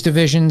news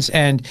divisions,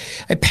 and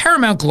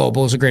Paramount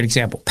Global is a great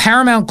example.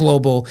 Paramount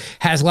Global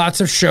has lots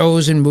of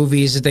shows and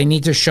movies that they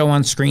need to show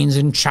on screens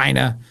in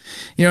China.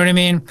 You know what I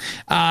mean?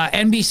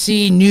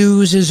 NBC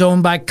News is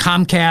owned by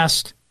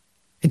Comcast,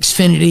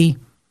 Xfinity.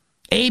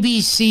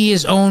 ABC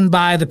is owned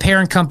by the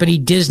parent company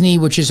Disney,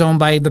 which is owned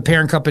by the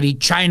parent company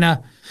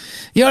China.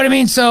 You know what I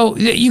mean? So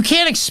you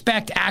can't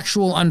expect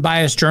actual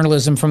unbiased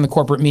journalism from the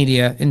corporate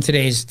media in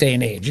today's day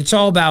and age. It's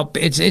all about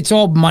it's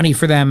all money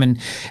for them,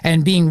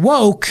 and being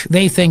woke,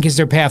 they think, is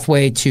their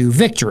pathway to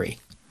victory.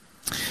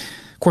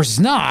 Of course, it's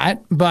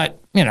not,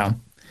 but you know.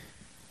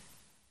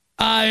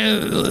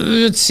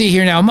 Let's see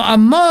here now.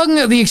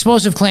 Among the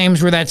explosive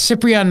claims were that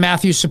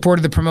Ciprian-Matthews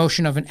supported the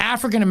promotion of an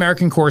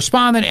African-American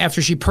correspondent after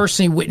she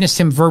personally witnessed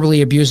him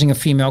verbally abusing a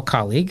female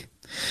colleague.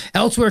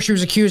 Elsewhere, she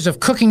was accused of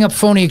cooking up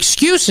phony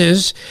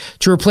excuses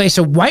to replace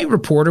a white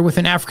reporter with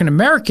an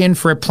African-American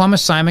for a plum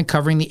assignment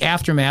covering the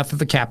aftermath of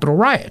the Capitol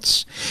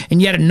riots. In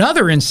yet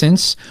another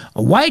instance,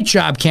 a white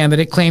job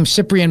candidate claimed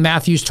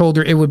Ciprian-Matthews told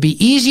her it would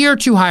be easier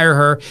to hire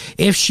her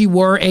if she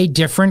were a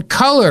different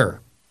color,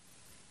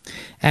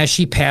 as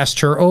she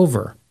passed her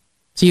over.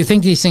 So you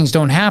think these things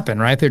don't happen,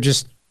 right? They're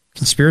just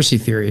conspiracy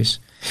theories.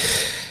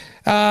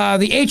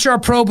 The HR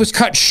probe was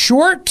cut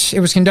short. It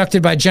was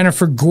conducted by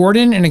Jennifer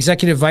Gordon, an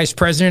executive vice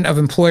president of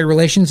employee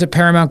relations at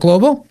Paramount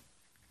Global.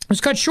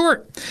 was cut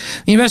short.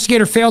 The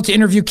investigator failed to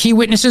interview key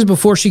witnesses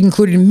before she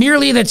concluded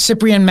merely that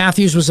Cyprian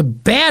Matthews was a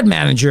bad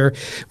manager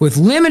with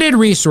limited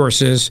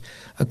resources,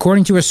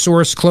 according to a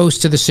source close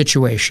to the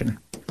situation.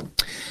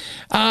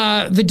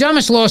 The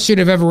dumbest lawsuit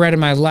I've ever read in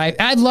my life.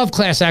 I love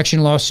class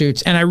action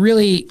lawsuits, and I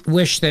really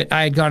wish that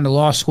I had gone to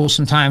law school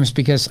sometimes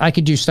because I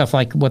could do stuff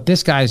like what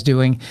this guy's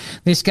doing.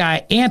 This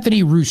guy,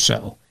 Anthony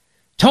Russo,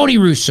 Tony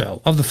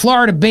Russo of the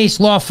Florida-based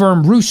law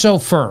firm Russo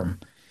Firm.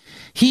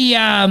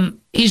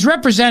 He's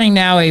representing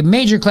now a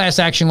major class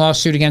action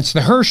lawsuit against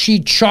the Hershey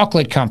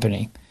Chocolate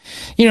Company.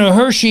 You know,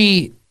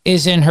 Hershey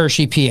is in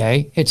Hershey,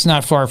 PA. It's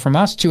not far from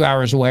us, 2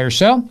 hours away or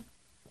so.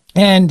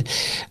 And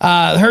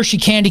the Hershey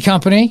Candy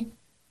Company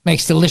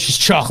makes delicious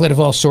chocolate of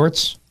all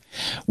sorts.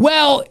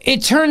 Well,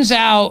 it turns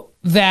out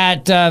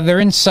that they're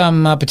in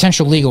some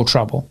potential legal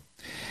trouble.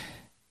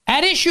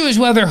 At issue is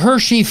whether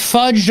Hershey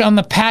fudged on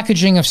the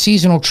packaging of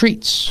seasonal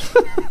treats.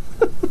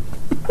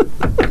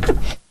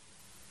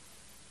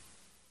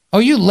 Oh,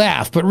 you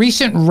laugh, but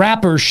recent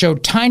wrappers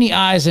showed tiny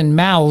eyes and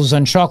mouths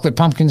on chocolate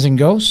pumpkins and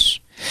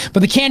ghosts. But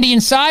the candy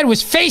inside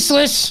was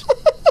faceless.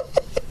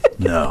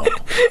 No.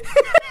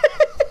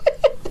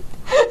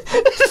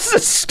 This is the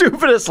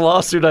stupidest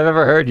lawsuit I've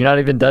ever heard. You're not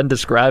even done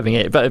describing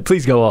it, but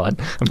please go on.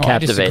 I'm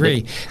captivated. I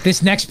disagree.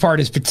 This next part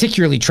is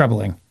particularly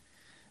troubling.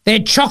 They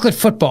had chocolate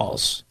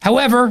footballs.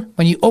 However,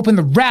 when you open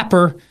the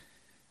wrapper,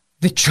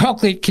 the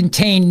chocolate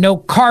contained no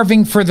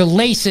carving for the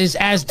laces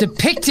as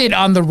depicted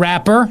on the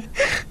wrapper.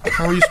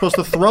 How are you supposed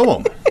to throw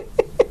them?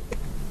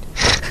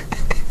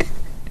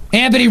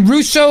 Anthony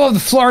Russo of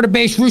the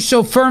Florida-based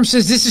Russo Firm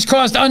says this has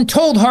caused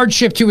untold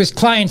hardship to his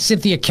client,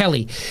 Cynthia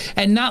Kelly,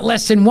 and not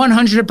less than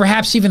 100 or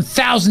perhaps even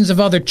thousands of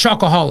other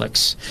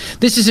chocoholics.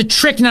 This is a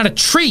trick, not a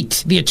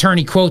treat, the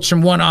attorney quotes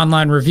from one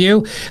online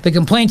review. The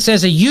complaint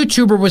says a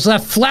YouTuber was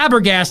left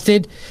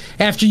flabbergasted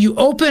after you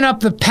open up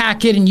the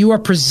packet and you are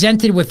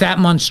presented with that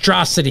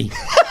monstrosity.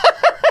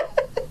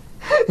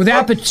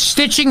 Without the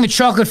stitching, the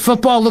chocolate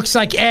football looks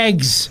like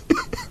eggs.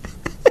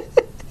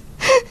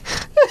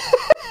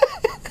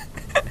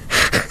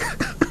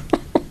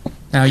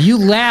 Now, you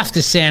laugh,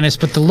 DeSantis,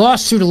 but the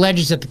lawsuit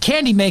alleges that the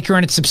candy maker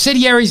and its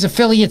subsidiaries,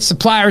 affiliates,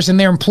 suppliers, and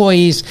their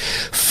employees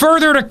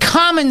furthered a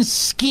common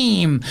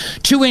scheme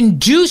to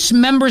induce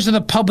members of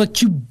the public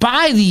to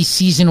buy these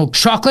seasonal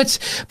chocolates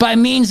by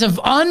means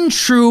of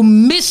untrue,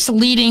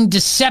 misleading,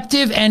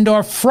 deceptive, and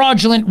or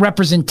fraudulent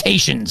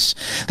representations.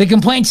 The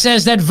complaint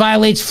says that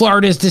violates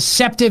Florida's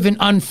Deceptive and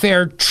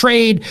Unfair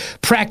Trade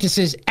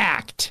Practices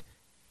Act.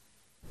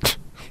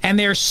 And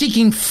they're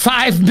seeking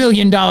 $5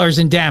 million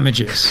in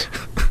damages.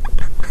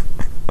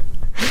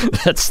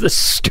 That's the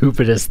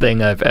stupidest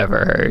thing I've ever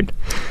heard.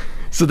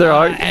 So there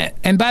are...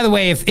 And by the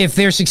way, if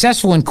they're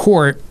successful in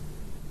court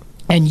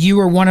and you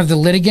are one of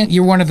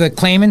the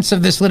claimants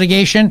of this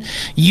litigation,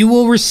 you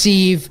will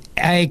receive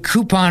a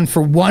coupon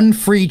for one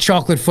free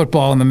chocolate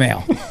football in the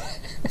mail.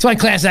 That's why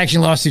class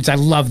action lawsuits, I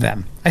love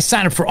them. I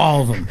sign up for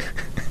all of them.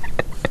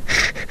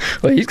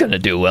 Well, he's going to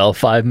do well,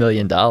 $5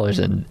 million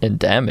in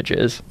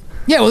damages.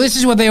 Yeah, well, this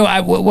is what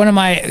one of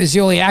my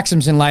Zioli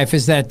axioms in life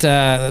is that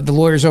the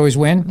lawyers always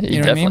win. He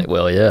definitely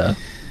will, yeah.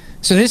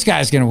 So this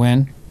guy's going to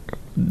win.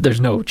 There's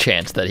no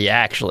chance that he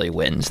actually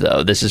wins,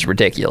 though. This is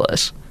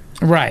ridiculous.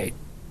 Right.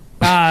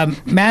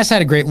 Mass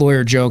had a great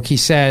lawyer joke. He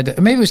said,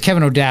 maybe it was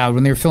Kevin O'Dowd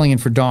when they were filling in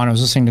for Dawn. I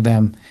was listening to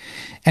them.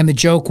 And the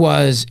joke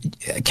was,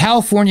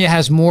 California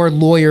has more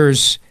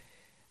lawyers.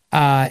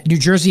 New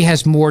Jersey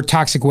has more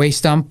toxic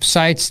waste dump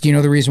sites. Do you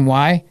know the reason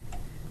why?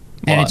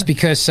 And it's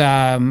because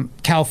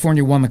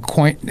California won the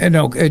coin.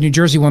 No, New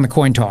Jersey won the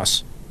coin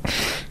toss.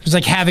 It was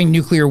like having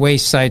nuclear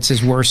waste sites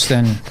is worse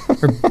than,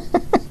 or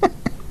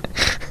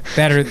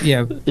better.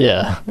 Yeah.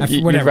 Yeah.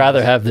 You'd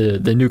rather have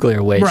the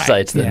nuclear waste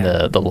sites than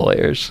the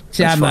lawyers.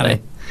 See, I'm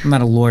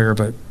not a lawyer,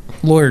 but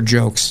lawyer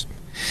jokes.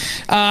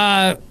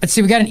 Let's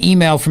see. We got an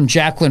email from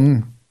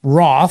Jacqueline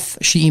Roth.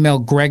 She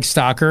emailed Greg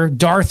Stocker,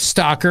 Darth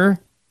Stocker,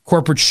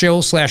 corporate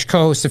shill /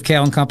 co-host of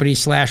Kale & Company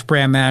 /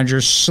 brand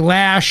manager /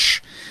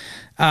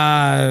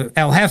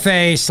 El Jefe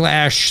 /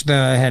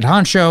 the head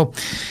honcho.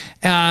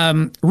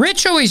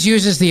 Rich always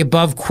uses the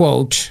above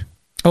quote,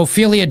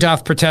 Ophelia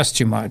doth protest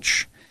too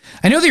much.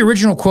 I know the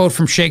original quote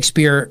from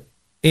Shakespeare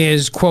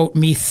is, quote,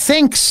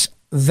 methinks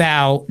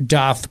thou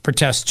doth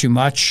protest too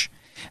much.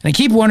 And I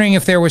keep wondering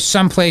if there was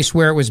some place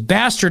where it was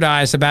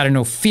bastardized about an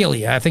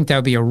Ophelia. I think that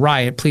would be a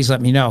riot. Please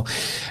let me know.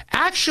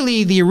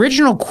 Actually, the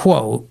original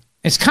quote,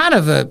 it's kind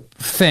of a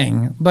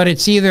thing, but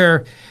it's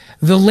either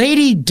the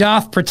lady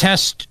doth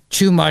protest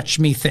too much,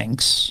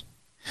 methinks,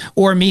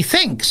 or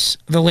methinks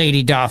the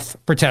lady doth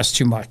protest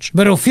too much.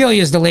 But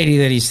Ophelia is the lady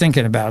that he's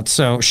thinking about,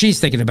 so she's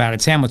thinking about it.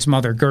 It's Hamlet's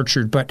mother,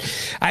 Gertrude. But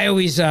I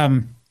always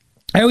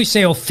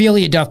say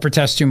Ophelia doth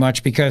protest too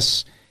much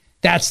because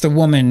that's the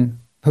woman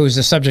who's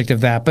the subject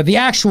of that. But the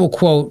actual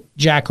quote,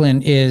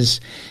 Jacqueline, is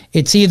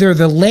it's either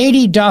the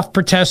lady doth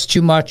protest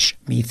too much,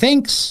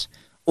 methinks,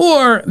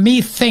 or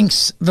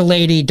methinks the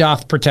lady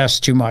doth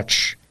protest too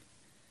much,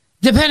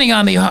 depending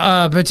on the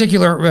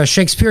particular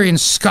Shakespearean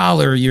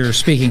scholar you're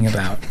speaking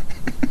about.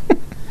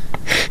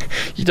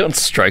 You don't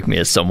strike me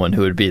as someone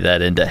who would be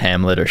that into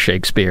Hamlet or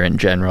Shakespeare in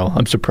general.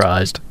 I'm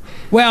surprised.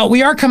 Well,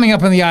 we are coming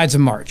up on the Ides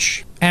of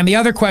March. And the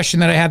other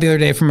question that I had the other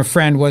day from a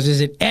friend was, is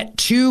it et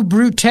tu,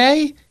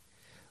 Brute?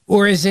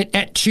 Or is it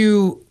et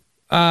tu...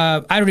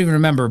 I don't even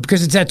remember,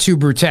 because it's et tu,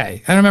 Brute.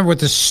 I don't remember what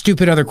the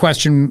stupid other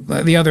question,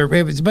 but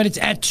it's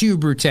et tu,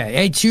 Brute.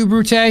 Et tu,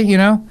 Brute, you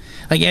know?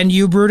 Like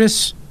N.U.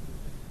 Brutus?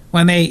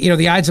 When they,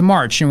 the Ides of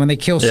March, and when they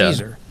kill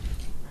Caesar.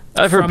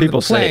 I've heard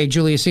people say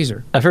Julius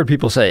Caesar. I've heard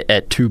people say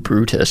et tu,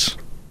 Brutus.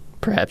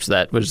 Perhaps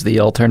that was the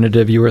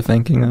alternative you were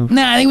thinking of?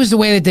 Nah, I think it was the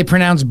way that they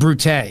pronounced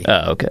Brute.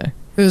 Oh, okay.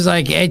 It was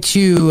like et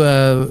tu,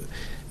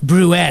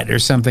 Bruet or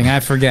something. I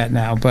forget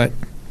now, but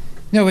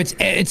no, it's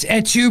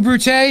et tu,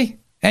 Brute,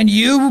 and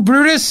you,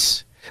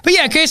 Brutus. But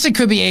yeah, I guess it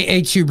could be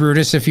et tu,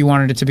 Brutus, if you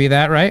wanted it to be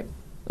that, right?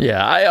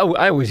 Yeah, I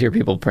always hear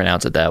people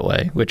pronounce it that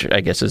way, which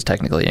I guess is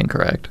technically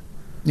incorrect.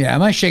 Yeah,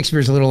 my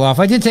Shakespeare's a little off.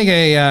 I did take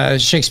a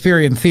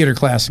Shakespearean theater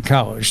class in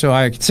college, so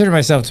I consider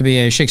myself to be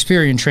a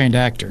Shakespearean-trained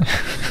actor.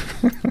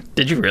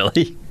 Did you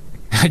really?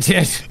 I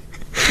did.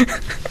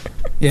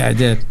 Yeah, I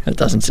did. That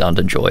doesn't sound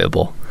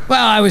enjoyable.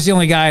 Well, I was the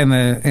only guy in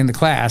the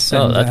class.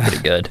 And, that's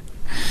pretty good.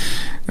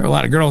 There were a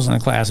lot of girls in the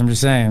class, I'm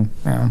just saying.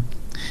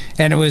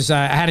 And it was,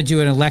 I had to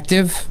do an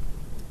elective.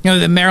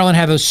 Maryland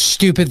had those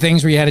stupid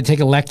things where you had to take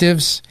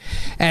electives.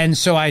 And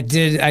so I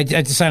had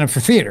to sign up for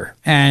theater.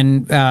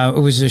 And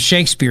it was a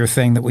Shakespeare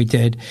thing that we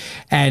did.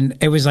 And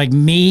it was like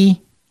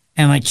me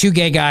and like 2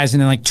 gay guys and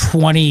then like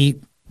 20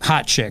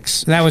 hot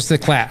chicks. That was the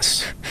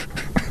class.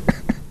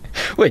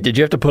 Wait, did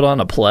you have to put on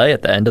a play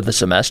at the end of the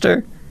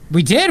semester?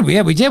 We did.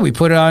 We did. We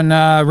put it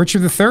on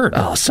Richard III.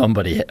 Oh,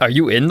 somebody. Are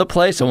you in the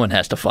play? Someone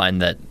has to find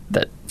that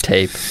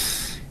tape.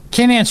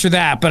 Can't answer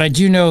that, but I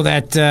do know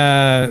that...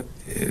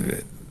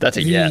 That's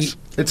a yes.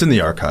 It's in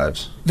the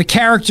archives. The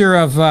character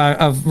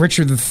of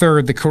Richard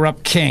III, the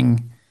corrupt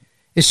king,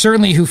 is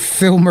certainly who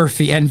Phil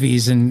Murphy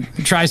envies and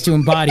tries to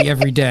embody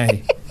every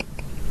day.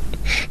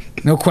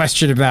 No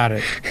question about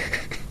it.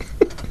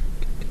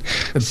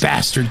 The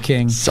bastard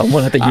king.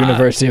 Someone at the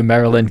University of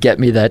Maryland, get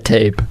me that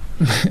tape.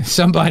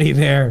 Somebody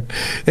there.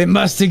 It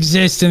must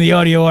exist in the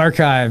audio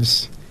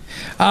archives.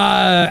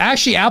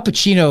 Actually, Al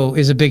Pacino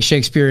is a big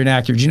Shakespearean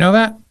actor. Did you know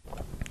that?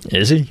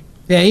 Is he?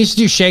 Yeah, he used to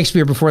do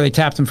Shakespeare before they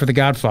tapped him for The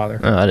Godfather.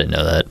 Oh, I didn't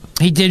know that.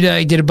 He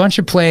did a bunch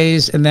of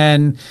plays, and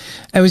then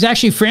it was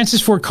actually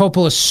Francis Ford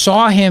Coppola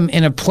saw him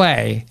in a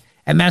play,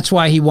 and that's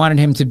why he wanted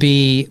him to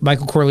be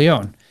Michael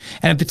Corleone.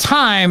 And at the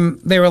time,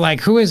 they were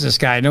like, "Who is this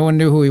guy?" No one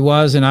knew who he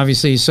was, and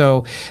obviously,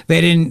 so they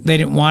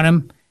didn't want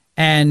him.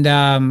 And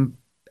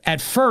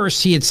at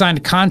first, he had signed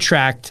a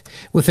contract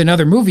with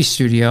another movie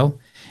studio,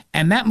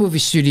 and that movie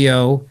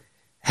studio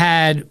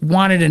had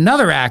wanted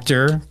another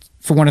actor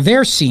for one of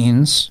their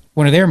scenes,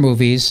 one of their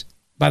movies,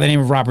 by the name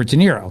of Robert De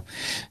Niro.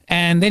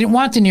 And they didn't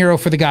want De Niro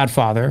for The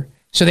Godfather,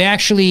 so they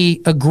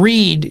actually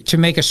agreed to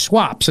make a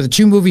swap. So the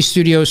 2 movie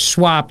studios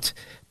swapped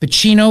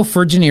Pacino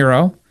for De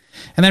Niro.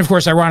 And then, of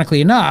course,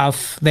 ironically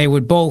enough, they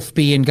would both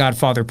be in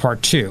Godfather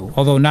Part 2,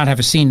 although not have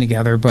a scene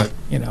together, but,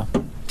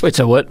 Wait,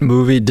 so what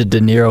movie did De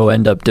Niro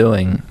end up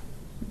doing?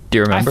 Do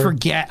you remember? I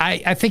forget.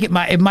 I think it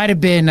might have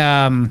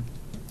been...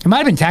 It might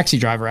have been Taxi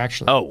Driver,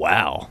 actually. Oh,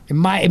 wow. It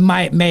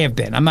may have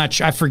been. I'm not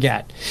sure. I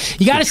forget.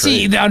 You got to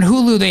see on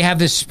Hulu. They have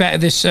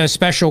this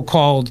special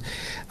called.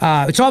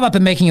 It's all about the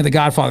making of The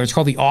Godfather. It's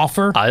called The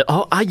Offer.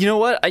 You know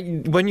what?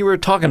 When you were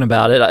talking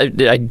about it,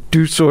 I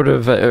do sort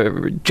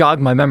of jog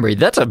my memory.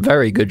 That's a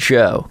very good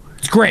show.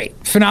 It's great.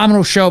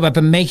 Phenomenal show about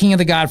the making of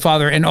The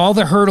Godfather and all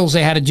the hurdles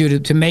they had to do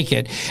to make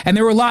it. And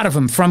there were a lot of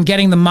them, from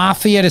getting the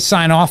mafia to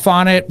sign off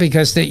on it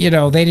because they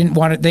didn't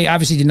want it. They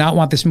obviously did not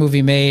want this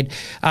movie made.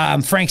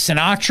 Frank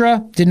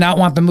Sinatra did not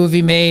want the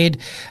movie made.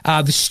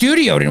 The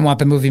studio didn't want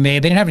the movie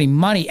made. They didn't have any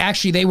money.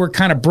 Actually, they were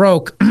kind of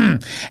broke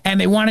and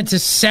they wanted to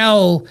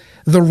sell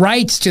the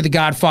rights to The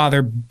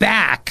Godfather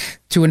back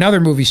to another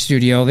movie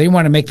studio. They didn't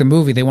want to make the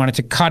movie. They wanted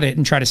to cut it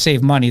and try to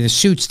save money. The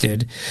Suits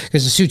did,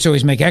 because the Suits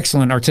always make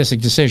excellent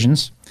artistic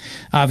decisions,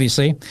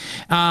 obviously.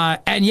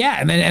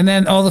 And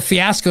then all the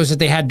fiascos that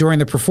they had during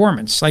the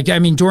performance,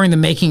 during the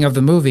making of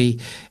the movie,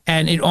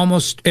 and it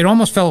almost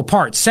fell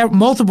apart.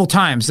 Multiple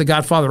times, The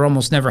Godfather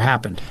almost never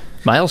happened.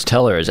 Miles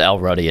Teller is Al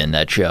Ruddy in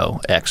that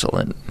show.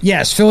 Excellent.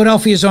 Yes,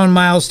 Philadelphia's own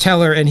Miles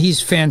Teller, and he's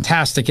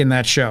fantastic in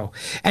that show.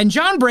 And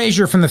John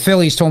Brazier from the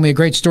Phillies told me a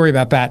great story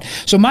about that.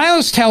 So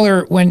Miles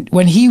Teller, when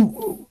he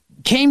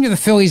came to the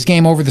Phillies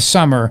game over the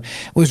summer,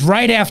 was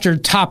right after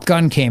Top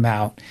Gun came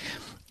out.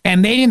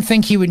 And they didn't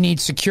think he would need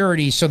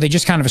security, so they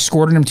just kind of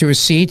escorted him to his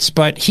seats.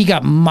 But he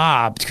got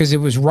mobbed because it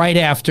was right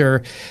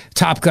after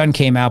Top Gun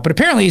came out. But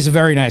apparently he's a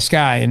very nice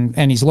guy,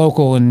 and he's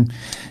local, and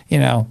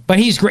But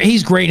he's great.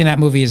 He's great in that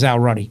movie as Al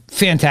Ruddy.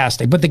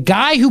 Fantastic. But the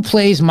guy who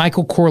plays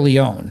Michael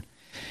Corleone,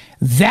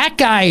 that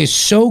guy is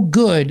so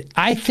good.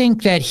 I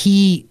think that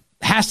he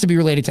has to be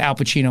related to Al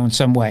Pacino in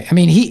some way.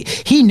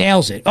 He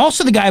nails it.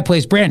 Also, the guy who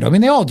plays Brando.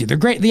 They all do. They're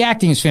great. The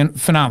acting is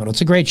phenomenal. It's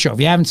a great show. If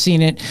you haven't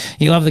seen it,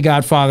 you love The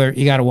Godfather,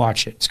 you got to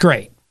watch it. It's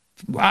great.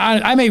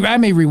 I may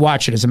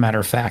rewatch it, as a matter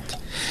of fact.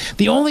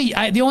 The only thing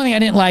I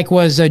didn't like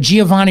was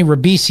Giovanni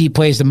Ribisi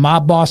plays the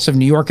mob boss of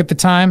New York at the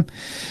time,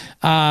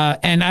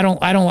 and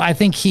I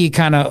think he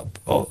kind of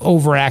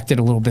overacted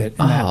a little bit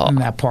in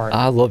that part.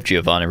 I love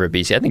Giovanni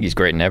Ribisi. I think he's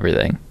great in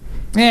everything.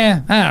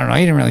 Yeah, I don't know.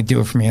 He didn't really do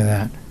it for me of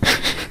that,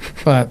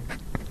 but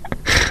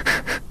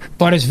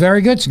it's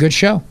very good. It's a good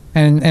show.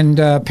 And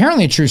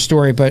apparently a true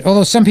story, but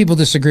although some people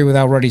disagree with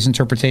Al Ruddy's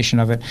interpretation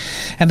of it.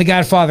 And The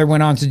Godfather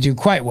went on to do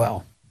quite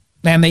well.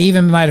 And they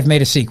even might have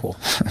made a sequel.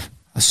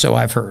 So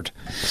I've heard.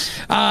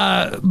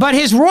 But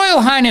His Royal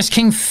Highness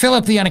King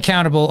Philip the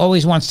Unaccountable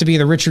always wants to be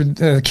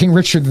the King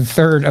Richard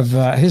III of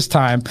his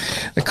time,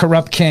 the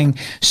corrupt king.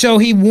 So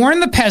he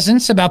warned the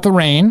peasants about the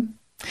rain.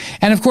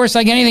 And of course,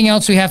 like anything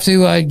else, we have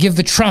to give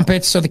the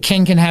trumpets so the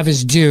king can have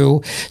his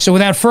due. So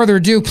without further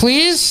ado,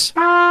 please.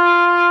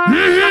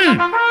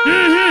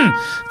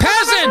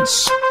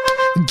 Peasants,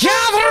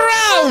 gather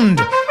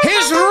around!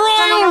 His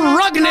Royal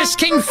Rugness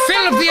King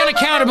Philip the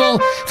Unaccountable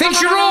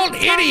thinks you're all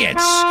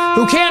idiots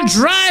who can't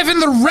drive in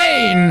the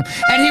rain,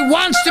 and he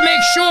wants to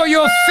make sure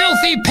your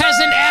filthy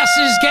peasant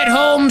asses get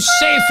home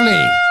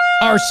safely.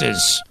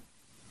 Arses.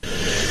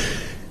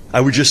 I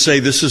would just say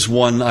this is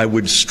one I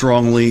would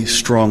strongly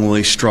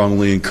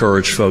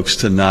encourage folks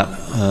to not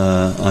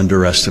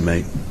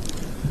underestimate.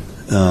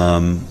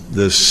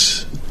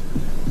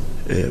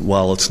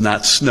 While it's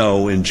not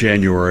snow in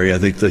January, I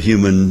think the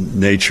human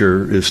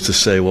nature is to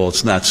say, well,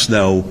 it's not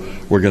snow,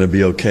 we're going to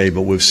be okay.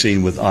 But we've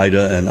seen with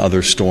Ida and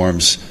other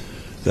storms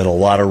that a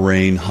lot of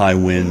rain, high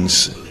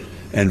winds,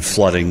 and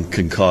flooding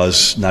can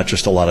cause not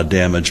just a lot of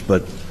damage,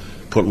 but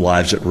put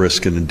lives at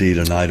risk. And indeed,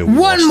 an Ida.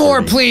 One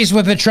more, please,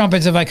 with the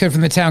trumpets, if I could,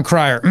 from the town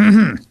crier.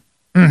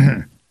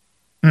 Go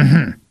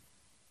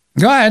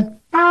ahead.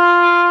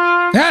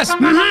 Yes.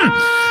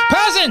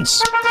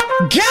 Peasants,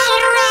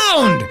 gather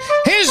around!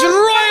 His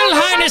Royal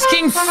Highness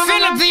King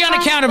Philip the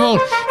Unaccountable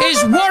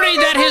is worried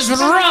that his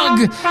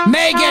rug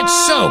may get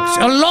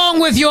soaked, along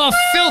with your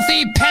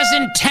filthy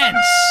peasant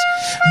tents.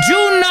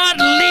 Do not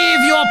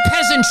leave your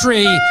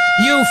peasantry,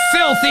 you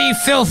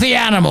filthy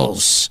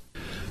animals.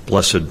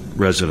 Blessed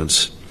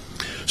residents.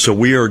 So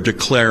we are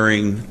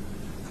declaring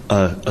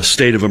a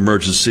state of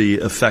emergency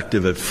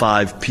effective at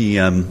 5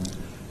 p.m.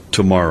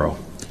 tomorrow.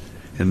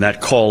 And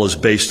that call is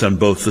based on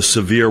both the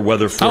severe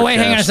weather forecast. Oh, wait,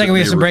 hang on a second. We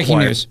have some breaking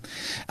news.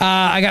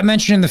 I got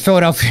mentioned in the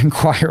Philadelphia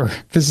Inquirer.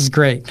 This is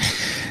great.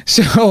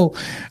 So,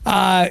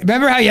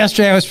 remember how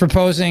yesterday I was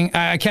proposing?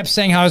 I kept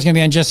saying how I was going to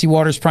be on Jesse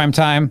Waters' prime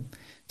time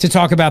to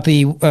talk about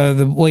the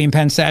William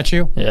Penn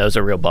statue. Yeah, it was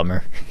a real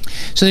bummer.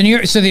 So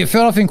the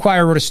Philadelphia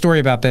Inquirer wrote a story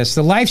about this: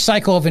 the life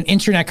cycle of an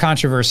internet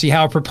controversy,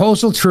 how a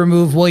proposal to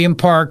remove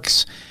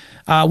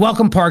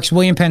Welcome Park's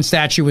William Penn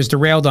statue was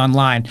derailed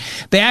online.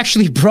 They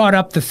actually brought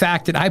up the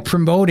fact that I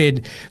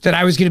promoted that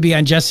I was going to be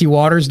on Jesse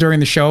Waters during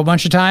the show a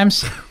bunch of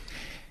times,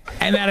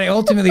 and that I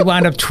ultimately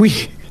wound up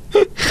tweeting.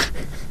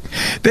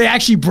 They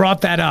actually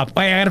brought that up.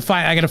 I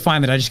gotta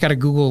find it. I just got a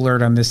Google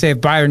alert on this. They have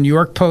Bayern New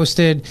York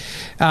posted.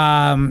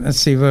 Let's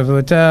see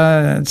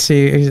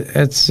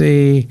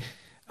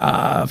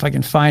if I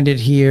can find it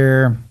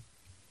here.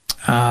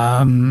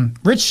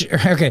 Rich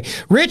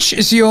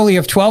Zioli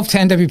of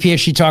 1210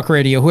 WPHT Talk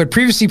Radio, who had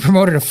previously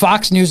promoted a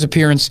Fox News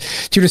appearance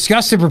to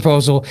discuss the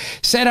proposal,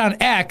 said on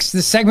X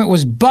the segment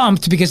was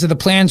bumped because of the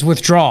plan's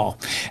withdrawal.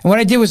 And what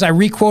I did was I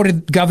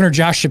requoted Governor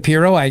Josh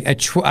Shapiro. I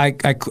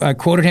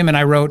quoted him and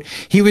I wrote,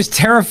 "He was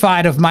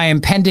terrified of my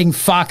impending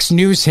Fox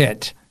News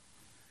hit."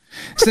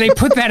 So they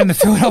put that in the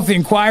Philadelphia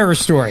Inquirer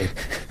story.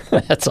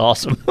 That's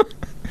awesome.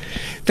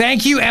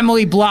 Thank you,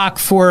 Emily Block,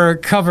 for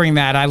covering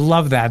that. I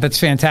love that. That's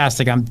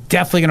fantastic. I'm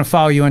definitely going to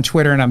follow you on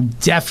Twitter, and I'm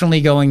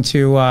definitely going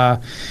to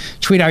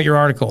tweet out your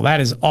article.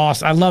 That is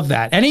awesome. I love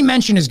that. Any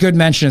mention is good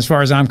mention as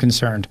far as I'm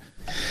concerned.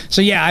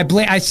 So, yeah,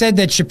 I said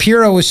that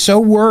Shapiro was so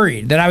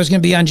worried that I was going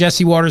to be on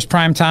Jesse Waters'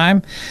 prime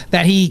time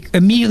that he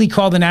immediately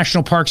called the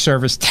National Park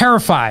Service,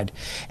 terrified,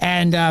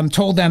 and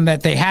told them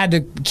that they had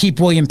to keep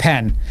William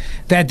Penn,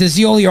 that the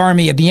Zioli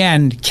army at the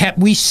end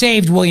we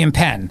saved William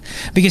Penn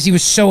because he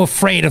was so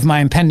afraid of my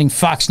impending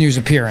Fox News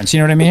appearance. You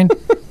know what I mean?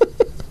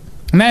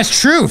 And that's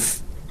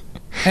truth.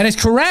 That is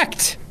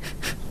correct.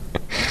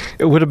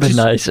 It would have been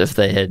nice if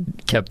they had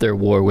kept their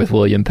war with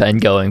William Penn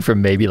going for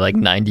maybe like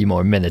 90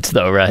 more minutes,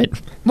 though, right?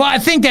 Well, I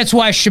think that's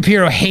why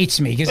Shapiro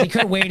hates me, because he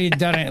could have waited and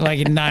done it like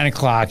at 9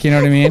 o'clock. You know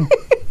what I mean?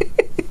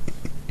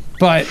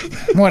 But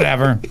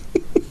whatever.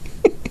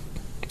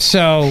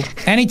 So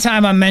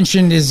anytime I'm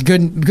mentioned is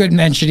good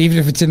mention, even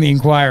if it's in the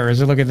Inquirer.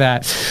 So look at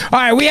that. All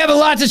right, we have a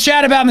lot to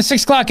chat about in the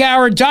 6 o'clock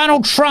hour.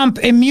 Donald Trump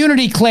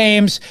immunity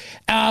claims.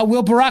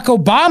 Will Barack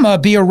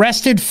Obama be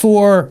arrested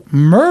for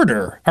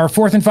murder? Our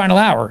fourth and final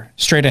hour,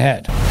 straight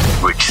ahead.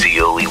 Rich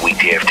Zioli,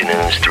 weekday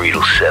afternoons 3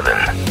 to 7.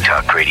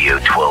 Talk Radio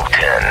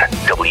 1210,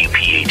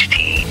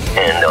 WPHT,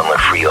 and on the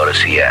free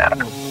Odyssey app.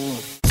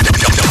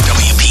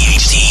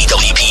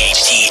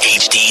 WPHT,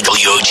 HD,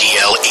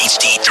 WOGL,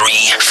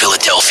 HD3,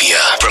 Philadelphia.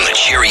 From the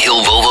Cherry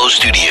Hill Volvo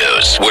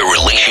Studios, where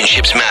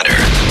relationships matter.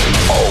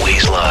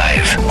 Always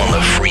live on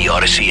the free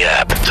Odyssey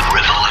app. The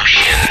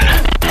revolution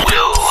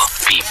will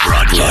be bright.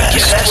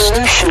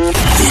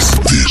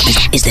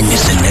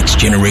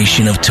 next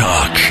generation of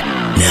talk.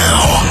 Now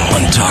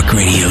on Talk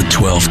Radio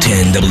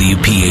 1210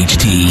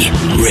 WPHT,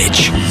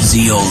 Rich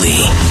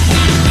Zeoli.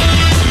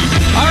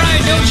 All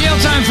right, no jail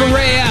time for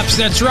Ray Epps.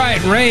 That's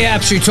right, Ray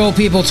Epps, who told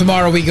people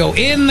tomorrow we go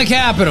in the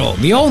Capitol.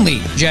 The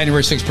only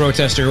January 6th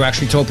protester who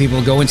actually told people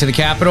to go into the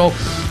Capitol,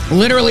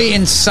 literally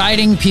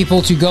inciting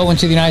people to go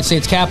into the United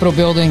States Capitol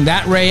building.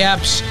 That Ray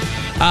Epps,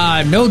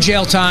 no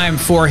jail time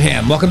for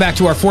him. Welcome back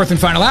to our fourth and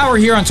final hour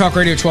here on Talk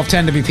Radio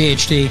 1210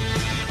 WPHT,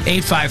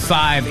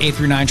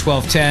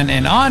 855-839-1210,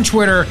 and on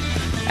Twitter,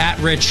 at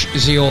Rich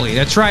Zeoli.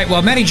 That's right.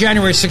 While many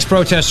January 6th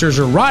protesters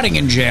are rotting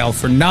in jail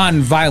for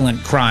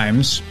non-violent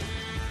crimes,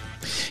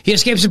 he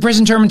escapes a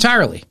prison term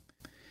entirely.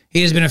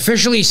 He has been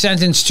officially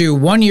sentenced to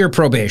 1 year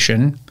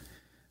probation,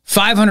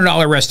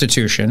 $500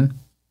 restitution,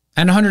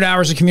 and 100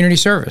 hours of community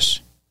service.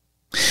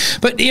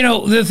 But,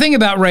 the thing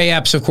about Ray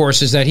Epps, of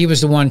course, is that he was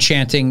the one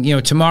chanting,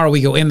 tomorrow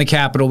we go in the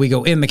Capitol, we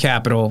go in the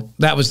Capitol.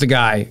 That was the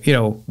guy,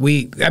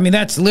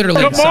 that's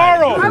literally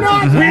tomorrow. We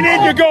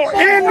need to go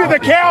into the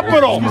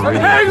Capitol.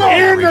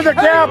 Into the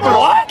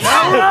Capitol. What? No!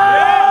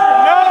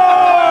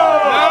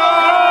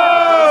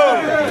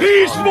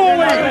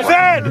 Peacefully.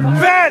 Fed.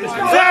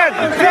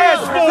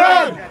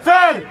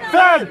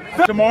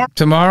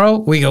 Tomorrow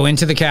we go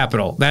into the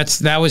Capitol.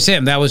 That was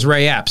him. That was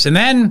Ray Epps. And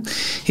then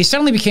he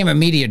suddenly became a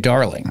media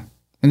darling.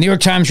 The New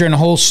York Times ran a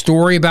whole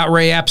story about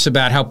Ray Epps,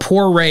 about how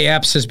poor Ray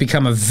Epps has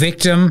become a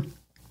victim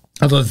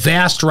of a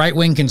vast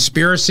right-wing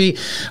conspiracy,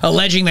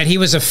 alleging that he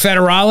was a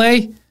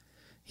federale.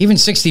 Even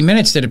 60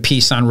 Minutes did a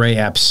piece on Ray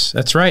Epps.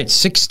 That's right,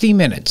 60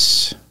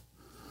 Minutes.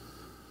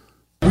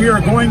 We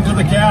are going to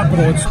the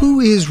Capitol. Who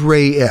is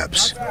Ray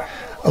Epps?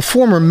 A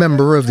former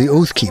member of the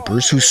Oath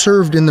Keepers who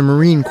served in the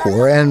Marine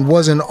Corps and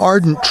was an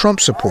ardent Trump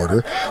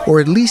supporter, or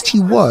at least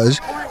he was,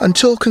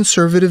 until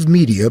conservative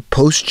media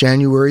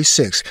post-January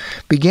 6th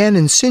began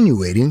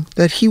insinuating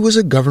that he was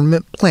a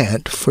government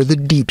plant for the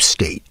deep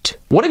state.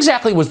 What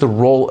exactly was the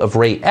role of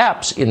Ray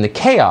Epps in the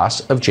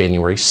chaos of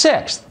January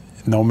 6th?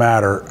 No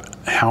matter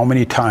how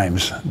many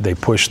times they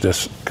push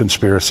this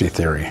conspiracy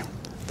theory,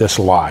 this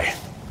lie,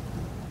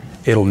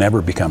 it'll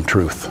never become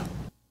truth.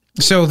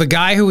 So the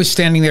guy who was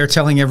standing there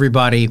telling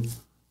everybody,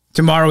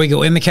 tomorrow we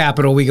go in the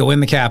Capitol, we go in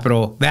the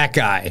Capitol, that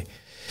guy,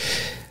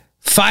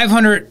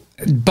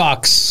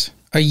 $500,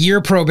 a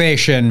year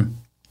probation,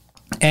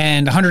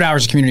 and 100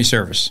 hours of community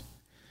service.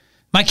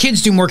 My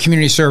kids do more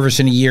community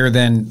service in a year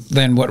than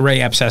what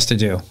Ray Epps has to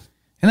do. Isn't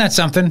that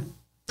something?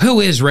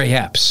 Who is Ray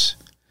Epps?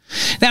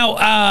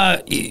 Now,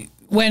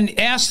 when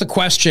asked the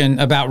question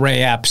about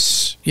Ray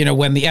Epps,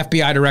 when the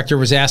FBI director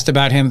was asked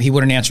about him, he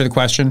wouldn't answer the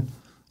question.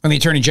 When the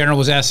Attorney General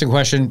was asked the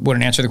question,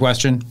 wouldn't answer the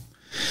question.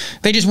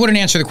 They just wouldn't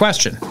answer the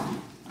question.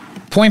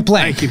 Point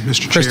blank. Thank you,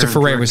 Mr. Chair.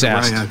 Christopher Wray was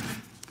asked. Ray,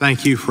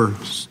 thank you for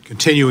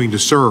continuing to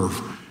serve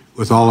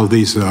with all of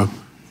these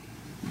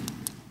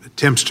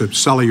attempts to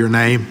sully your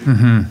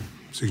name,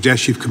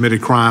 suggest you've committed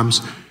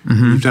crimes.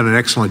 You've done an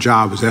excellent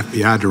job as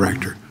FBI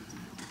director.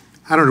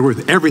 I don't agree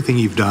with everything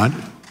you've done,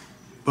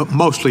 but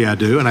mostly I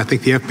do, and I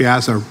think the FBI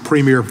is our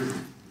premier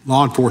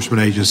law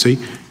enforcement agency,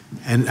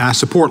 and I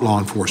support law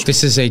enforcement.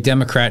 This is a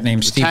Democrat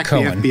named Steve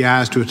Cohen. Attack the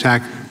FBI is to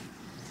attack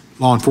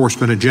law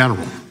enforcement in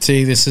general.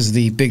 See, this is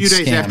the big scam. A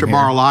few days after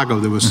Mar-a-Lago,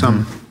 there was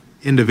some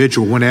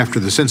individual went after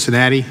the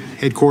Cincinnati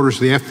headquarters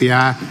of the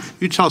FBI. Can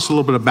you tell us a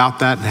little bit about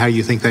that and how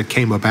you think that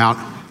came about?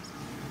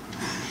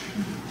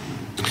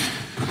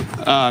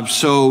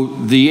 So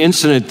the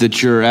incident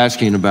that you're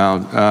asking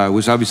about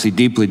was obviously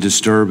deeply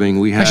disturbing.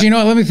 We had. Actually,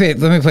 let me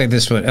play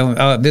this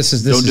one. This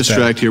is Don't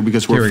distract here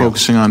because we're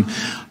focusing on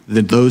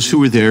those who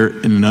were there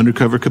in an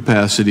undercover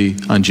capacity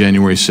on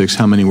January 6th.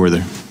 How many were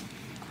there?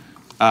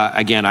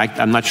 Again,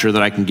 I'm not sure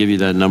that I can give you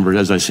that number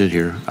as I sit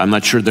here. I'm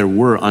not sure there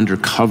were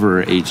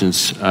undercover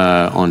agents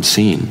on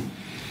scene.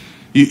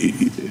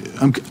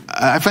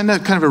 I find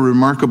that kind of a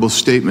remarkable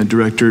statement,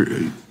 Director.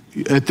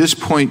 At this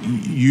point,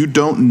 you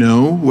don't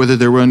know whether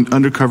there were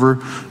undercover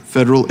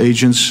federal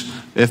agents,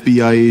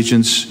 FBI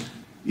agents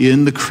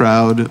in the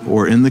crowd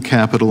or in the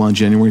Capitol on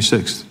January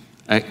 6th.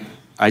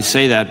 I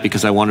say that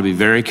because I want to be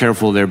very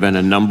careful. There have been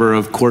a number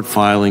of court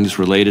filings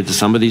related to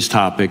some of these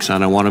topics,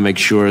 and I want to make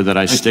sure that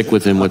I stick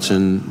within what's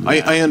in.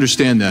 I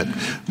understand that,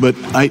 but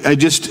I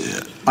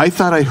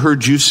thought I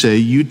heard you say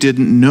you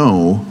didn't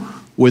know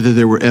whether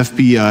there were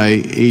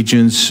FBI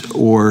agents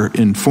or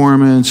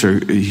informants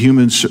or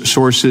human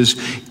sources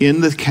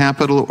in the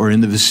Capitol or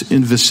in the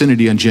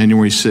vicinity on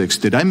January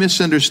 6th. Did I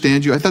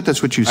misunderstand you? I thought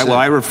that's what you said. Well,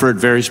 I referred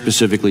very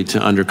specifically to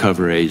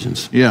undercover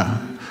agents. Yeah.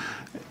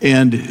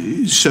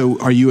 And so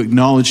are you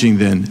acknowledging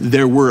then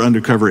there were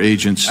undercover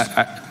agents?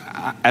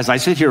 As I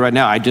sit here right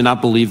now, I do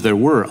not believe there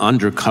were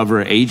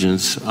undercover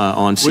agents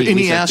on scene.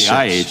 Any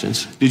FBI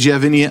agents. Did you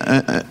have any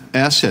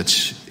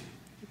assets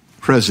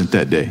present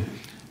that day?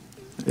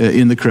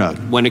 In the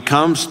crowd? When it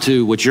comes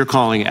to what you're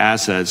calling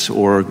assets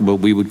or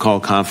what we would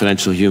call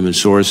confidential human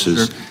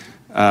sources, sure.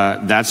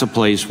 That's a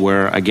place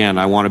where, again,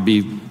 I want to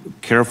be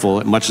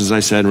careful, much as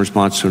I said in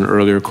response to an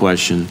earlier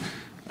question.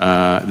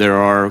 There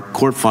are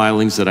court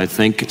filings that I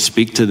think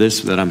speak to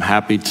this that I'm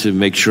happy to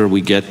make sure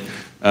we get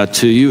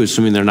to you,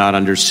 assuming they're not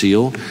under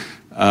seal.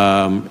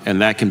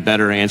 And that can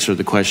better answer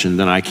the question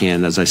than I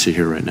can as I sit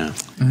here right now.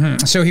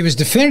 So he was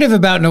definitive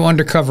about no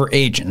undercover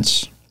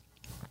agents.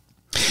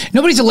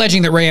 Nobody's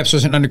alleging that Ray Epps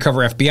was an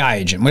undercover FBI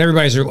agent. What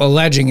everybody's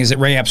alleging is that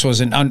Ray Epps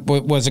was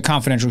a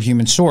confidential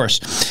human source,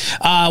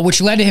 which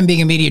led to him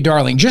being a media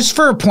darling. Just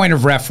for a point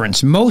of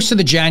reference, most of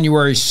the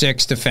January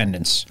 6th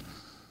defendants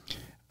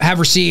have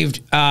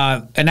received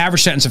an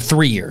average sentence of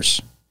 3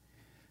 years.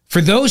 For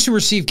those who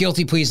received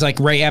guilty pleas like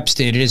Ray Epps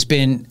did, it has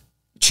been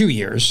 2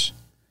 years.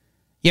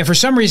 Yet for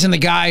some reason, the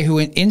guy who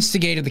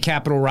instigated the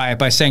Capitol riot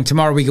by saying,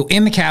 tomorrow we go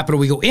in the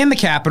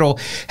Capitol,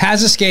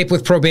 has escaped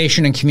with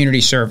probation and community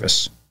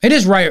service. It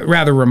is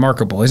rather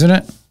remarkable, isn't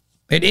it?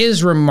 It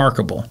is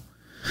remarkable.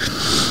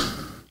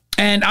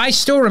 And I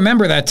still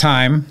remember that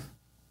time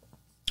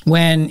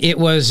when it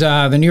was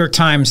the New York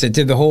Times that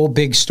did the whole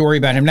big story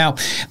about him. Now,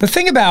 the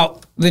thing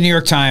about the New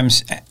York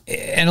Times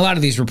and a lot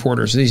of these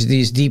reporters,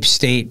 these deep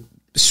state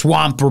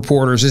swamp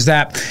reporters, is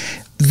that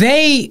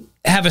they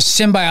have a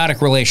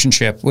symbiotic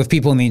relationship with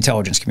people in the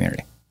intelligence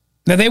community.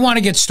 Now, they want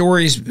to get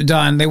stories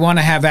done. They want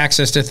to have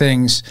access to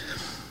things.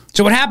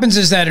 So what happens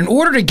is that in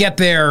order to get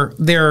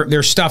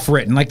their stuff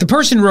written, like the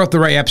person who wrote the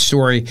Ray Epps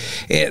story,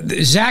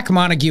 Zach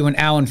Montague and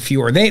Alan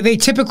Feuer, they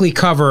typically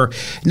cover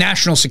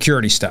national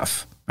security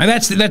stuff. And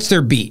that's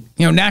their beat,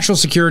 national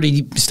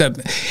security stuff.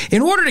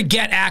 In order to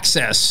get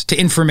access to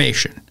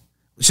information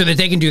so that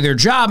they can do their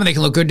job and they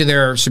can look good to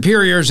their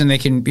superiors and they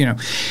can,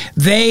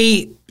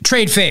 they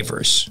trade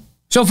favors.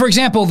 So, for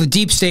example, the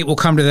deep state will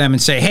come to them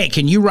and say, hey,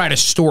 can you write a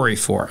story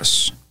for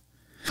us?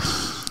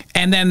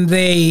 And then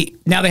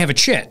now they have a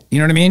chit. You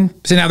know what I mean?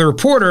 So now the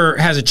reporter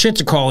has a chit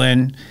to call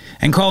in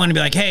and be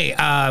like, hey,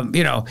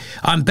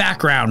 on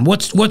background,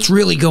 what's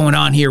really going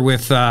on here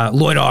with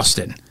Lloyd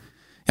Austin?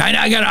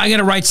 I got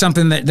to write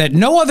something that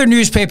no other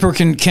newspaper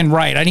can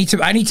write. I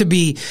need to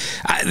be.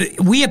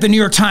 We at the New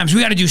York Times,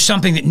 we got to do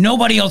something that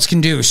nobody else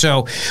can do.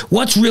 So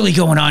what's really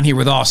going on here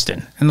with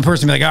Austin? And the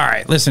person will be like, all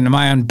right, listen, am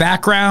I on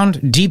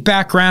background, deep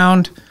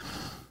background?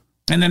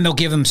 And then they'll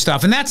give them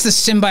stuff. And that's the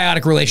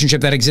symbiotic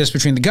relationship that exists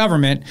between the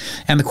government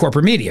and the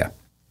corporate media.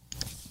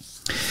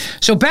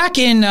 So back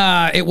in,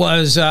 it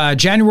was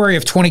January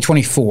of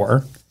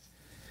 2024,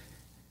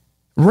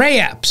 Ray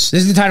Epps,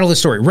 this is the title of the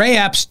story, Ray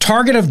Epps,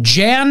 target of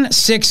Jan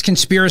 6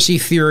 conspiracy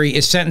theory,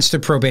 is sentenced to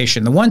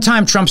probation. The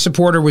one-time Trump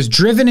supporter was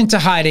driven into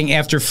hiding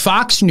after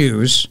Fox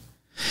News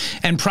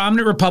and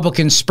prominent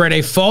Republicans spread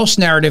a false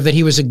narrative that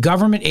he was a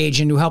government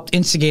agent who helped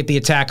instigate the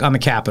attack on the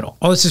Capitol.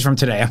 Oh, this is from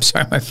today. I'm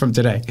sorry, from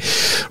today.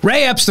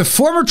 Ray Epps, the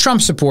former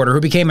Trump supporter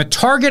who became a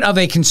target of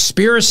a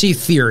conspiracy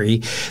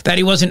theory that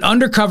he was an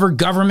undercover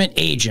government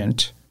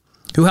agent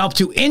who helped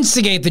to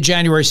instigate the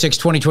January 6,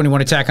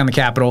 2021 attack on the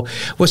Capitol,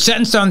 was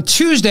sentenced on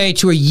Tuesday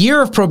to a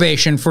year of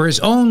probation for his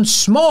own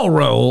small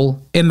role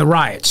in the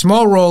riot.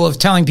 Small role of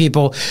telling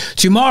people,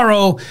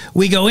 tomorrow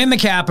we go in the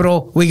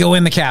Capitol, we go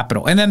in the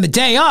Capitol. And then the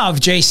day of,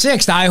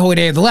 J6, the I-Hoy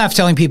day of the left,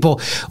 telling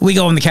people, we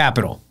go in the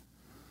Capitol.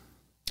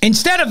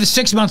 Instead of the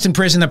 6 months in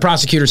prison that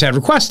prosecutors had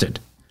requested.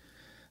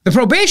 The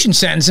probation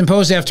sentence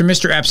imposed after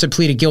Mr. Epps had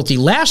pleaded guilty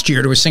last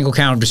year to a single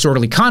count of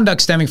disorderly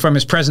conduct stemming from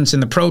his presence in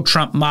the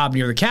pro-Trump mob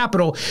near the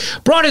Capitol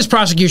brought his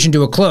prosecution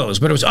to a close,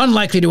 but it was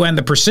unlikely to end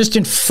the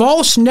persistent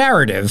false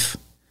narrative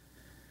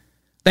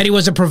that he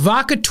was a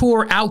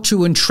provocateur out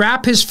to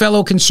entrap his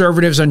fellow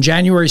conservatives on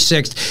January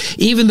 6th,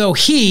 even though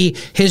he,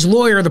 his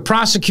lawyer, the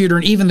prosecutor,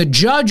 and even the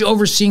judge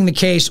overseeing the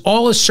case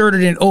all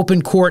asserted in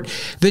open court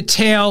the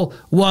tale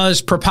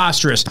was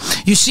preposterous.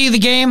 You see the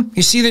game?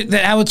 You see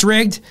that how it's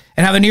rigged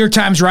and how the New York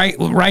Times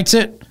writes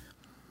it?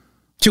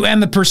 To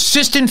end the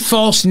persistent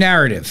false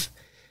narrative.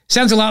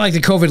 Sounds a lot like the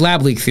COVID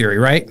lab leak theory,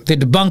 right? The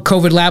debunked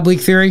COVID lab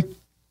leak theory.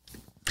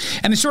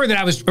 And the story that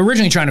I was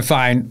originally trying to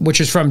find,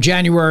 which is from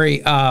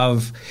January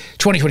of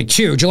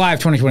 2022, July of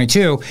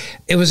 2022,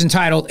 it was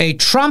entitled, A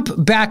Trump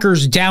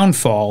Backer's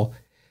Downfall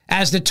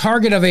as the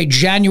Target of a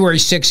January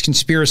 6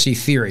 Conspiracy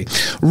Theory.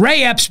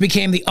 Ray Epps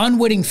became the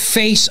unwitting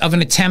face of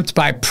an attempt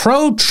by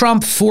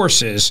pro-Trump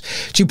forces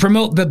to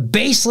promote the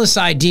baseless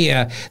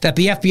idea that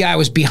the FBI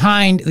was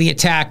behind the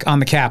attack on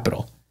the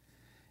Capitol.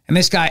 And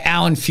this guy,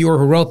 Alan Feuer,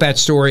 who wrote that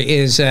story,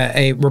 is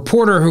a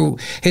reporter who,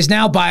 his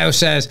now bio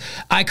says,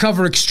 I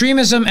cover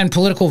extremism and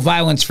political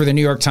violence for the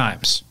New York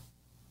Times.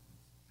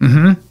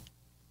 Now,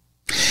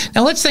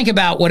 let's think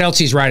about what else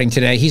he's writing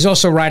today. He's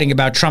also writing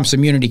about Trump's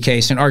immunity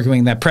case and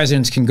arguing that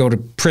presidents can go to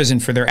prison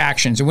for their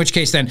actions, in which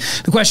case then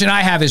the question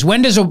I have is,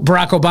 when does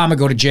Barack Obama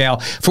go to jail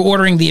for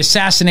ordering the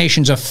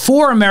assassinations of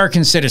 4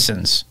 American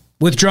citizens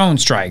with drone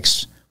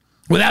strikes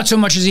without so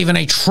much as even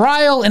a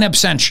trial in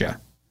absentia?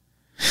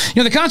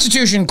 The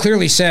Constitution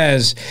clearly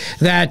says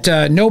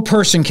that no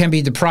person can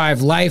be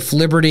deprived life,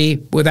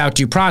 liberty without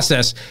due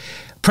process.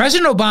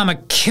 President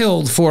Obama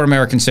killed 4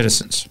 American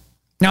citizens.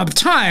 Now, at the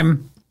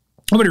time,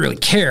 nobody really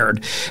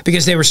cared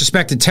because they were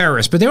suspected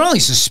terrorists, but they were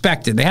only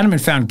suspected. They hadn't been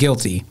found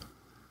guilty.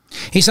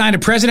 He signed a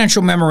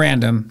presidential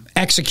memorandum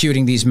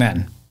executing these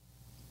men.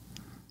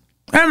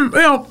 And,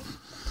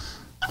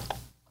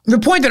 the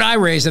point that I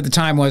raised at the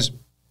time was,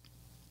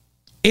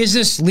 is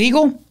this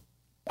legal?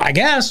 I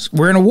guess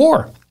we're in a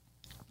war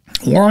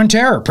on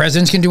terror.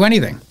 Presidents can do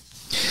anything.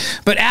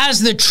 But as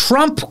the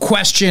Trump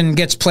question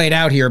gets played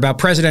out here about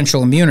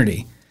presidential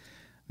immunity,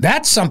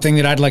 that's something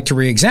that I'd like to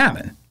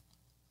re-examine.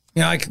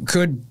 You know, like,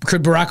 could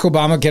Barack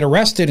Obama get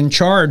arrested and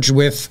charged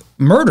with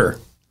murder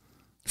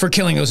for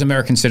killing those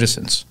American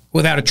citizens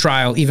without a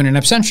trial, even in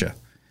absentia,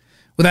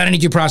 without any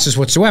due process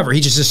whatsoever?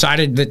 He just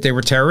decided that they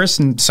were terrorists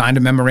and signed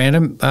a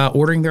memorandum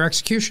ordering their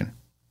execution.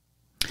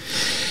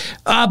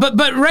 But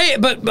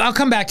I'll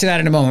come back to that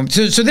in a moment.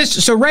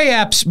 So Ray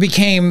Epps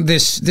became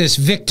this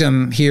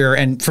victim here,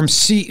 and from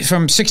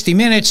 60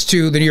 Minutes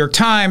to the New York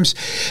Times,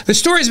 the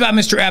stories about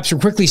Mr. Epps were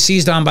quickly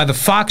seized on by the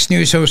Fox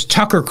News host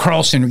Tucker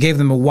Carlson, who gave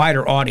them a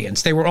wider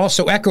audience. They were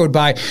also echoed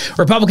by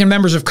Republican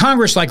members of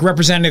Congress like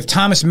Representative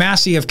Thomas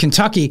Massie of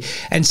Kentucky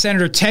and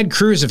Senator Ted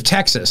Cruz of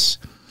Texas.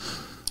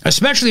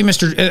 Especially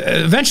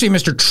eventually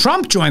Mr.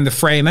 Trump joined the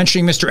fray,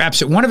 mentioning Mr.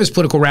 Epps at one of his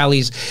political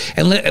rallies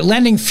and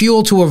lending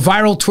fuel to a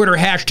viral Twitter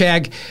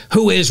hashtag,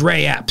 "Who is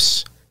Ray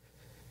Epps?"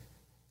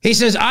 He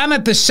says, "I'm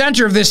at the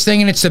center of this thing,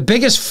 and it's the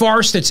biggest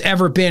farce that's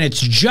ever been. It's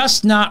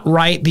just not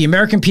right. The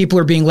American people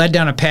are being led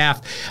down a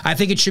path. I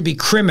think it should be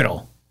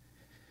criminal."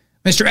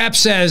 Mr. Epps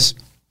says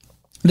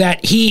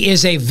that he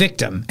is a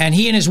victim, and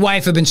he and his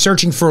wife have been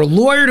searching for a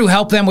lawyer to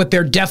help them with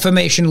their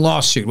defamation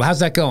lawsuit. Well, how's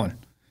that going?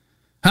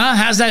 Huh?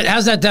 How's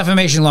that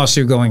defamation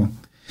lawsuit going?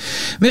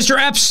 Mr.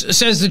 Epps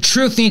says the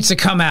truth needs to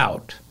come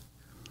out.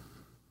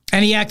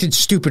 And he acted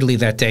stupidly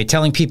that day,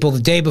 telling people the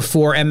day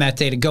before and that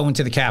day to go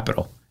into the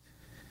Capitol.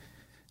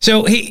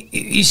 So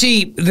you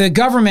see, the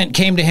government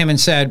came to him and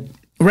said,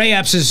 Ray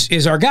Epps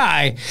is our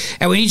guy,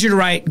 and we need you to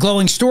write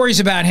glowing stories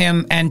about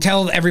him and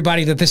tell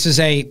everybody that this is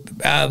a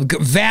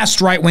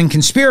vast right-wing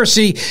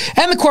conspiracy.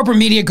 And the corporate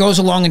media goes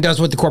along and does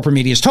what the corporate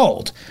media is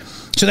told.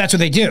 So that's what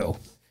they do.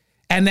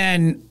 And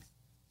then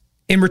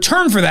in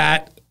return for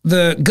that,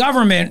 the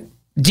government,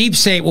 deep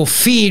state, will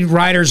feed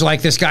writers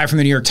like this guy from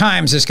the New York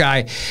Times, this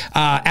guy,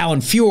 Alan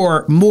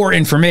Fuhr, more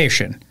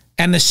information.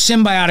 And the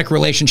symbiotic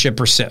relationship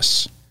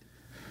persists.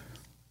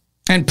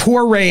 And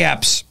poor Ray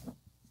Epps,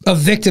 a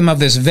victim of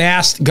this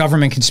vast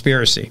government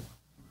conspiracy.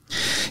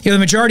 You know, the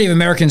majority of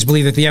Americans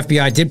believe that the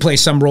FBI did play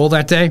some role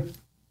that day.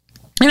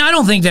 And I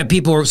don't think that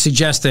people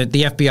suggest that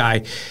the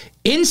FBI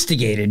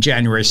instigated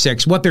January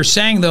 6th. What they're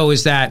saying, though,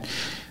 is that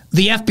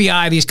the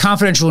FBI, these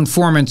confidential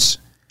informants,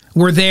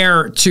 were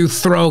there to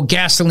throw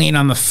gasoline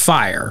on the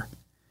fire.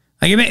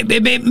 Like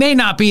it may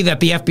not be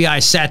that the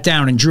FBI sat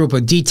down and drew up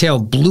a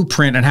detailed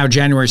blueprint on how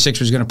January 6th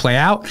was going to play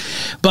out,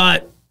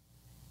 but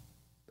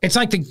it's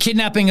like the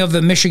kidnapping of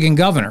the Michigan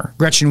governor,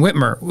 Gretchen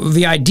Whitmer.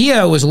 The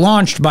idea was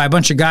launched by a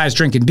bunch of guys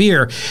drinking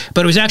beer,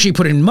 but it was actually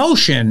put in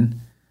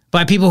motion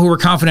by people who were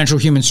confidential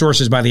human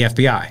sources by the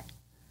FBI.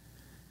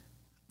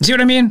 See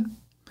what I mean?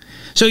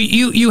 So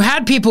you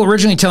had people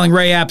originally telling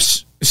Ray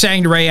Epps,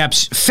 saying to Ray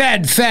Epps,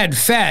 Fed,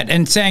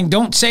 and saying,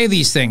 don't say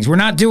these things. We're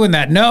not doing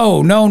that.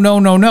 No.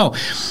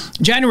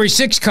 January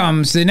 6th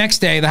comes the next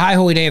day, the high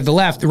holy day of the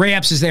left. Ray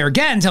Epps is there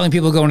again, telling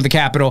people to go into the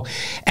Capitol.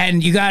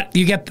 And you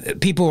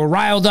get people are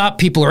riled up.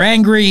 People are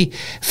angry.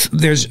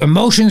 There's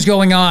emotions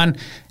going on.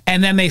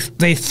 And then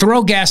they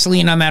throw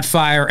gasoline on that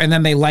fire, and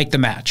then they light the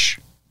match.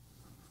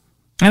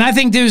 And I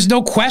think there's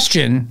no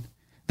question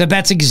that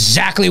that's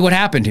exactly what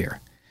happened here.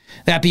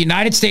 That the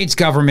United States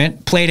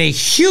government played a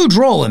huge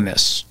role in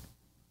this.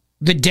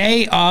 The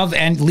day of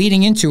and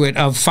leading into it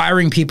of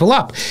firing people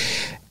up.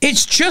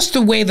 It's just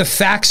the way the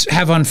facts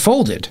have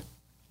unfolded.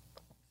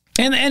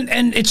 And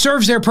it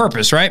serves their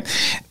purpose, right?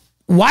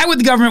 Why would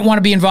the government want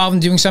to be involved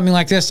in doing something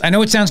like this? I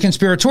know it sounds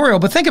conspiratorial,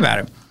 but think about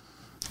it.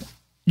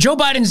 Joe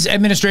Biden's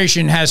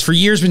administration has for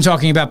years been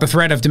talking about the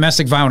threat of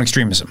domestic violent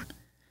extremism.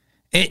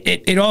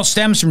 It all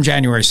stems from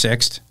January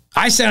 6th.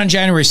 I said on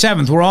January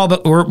 7th, we're all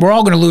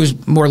going to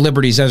lose more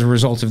liberties as a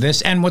result of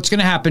this. And what's going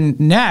to happen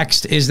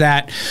next is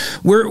that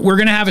we're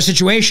going to have a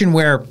situation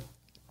where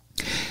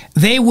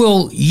they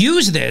will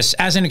use this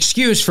as an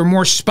excuse for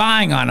more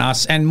spying on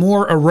us and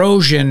more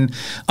erosion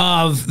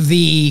of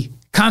the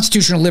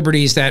constitutional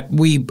liberties that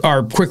we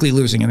are quickly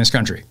losing in this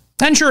country.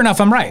 And sure enough,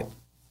 I'm right.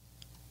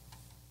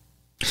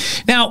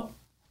 Now,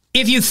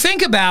 if you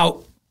think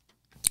about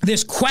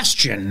this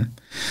question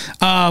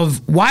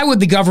of why would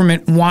the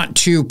government want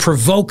to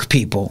provoke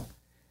people?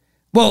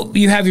 Well,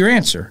 you have your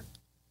answer.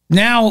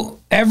 Now,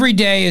 every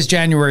day is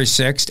January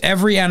 6th.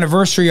 Every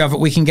anniversary of it,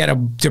 we can get a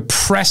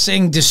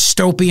depressing,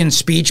 dystopian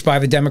speech by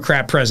the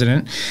Democrat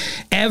president.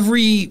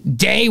 Every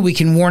day we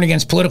can warn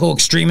against political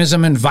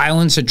extremism and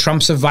violence and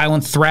Trump's a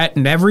violent threat.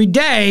 And every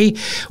day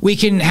we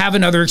can have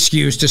another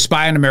excuse to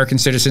spy on American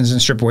citizens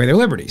and strip away their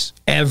liberties.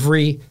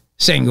 Every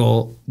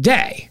single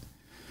day.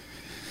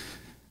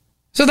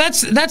 So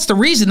that's the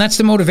reason, that's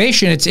the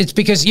motivation. It's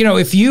because, you know,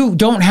 if you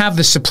don't have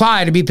the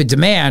supply to meet the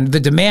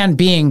demand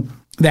being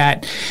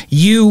that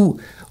you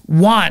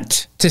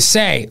want to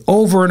say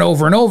over and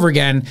over and over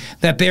again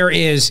that there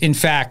is, in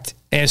fact,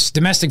 a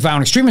domestic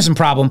violent extremism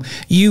problem,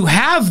 you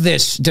have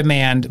this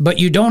demand, but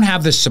you don't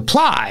have the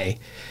supply.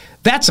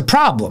 That's a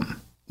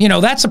problem. You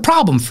know, that's a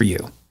problem for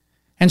you.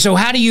 And so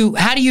how do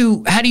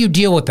you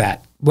deal with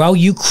that? Well,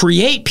 you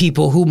create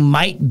people who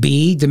might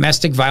be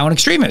domestic violent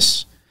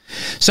extremists,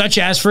 such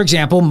as, for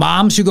example,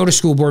 moms who go to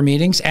school board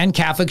meetings and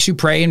Catholics who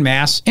pray in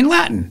Mass in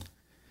Latin.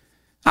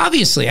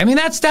 Obviously, I mean,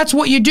 that's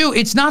what you do.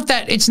 It's not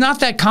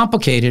that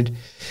complicated.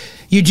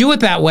 You do it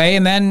that way,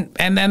 and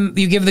then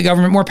you give the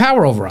government more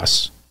power over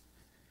us.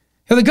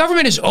 Now, the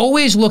government is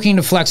always looking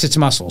to flex its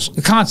muscles,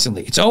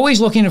 constantly. It's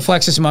always looking to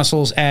flex its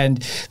muscles, and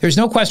there's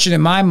no question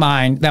in my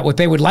mind that what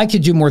they would like to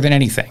do more than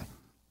anything,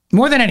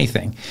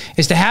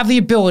 is to have the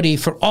ability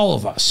for all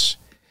of us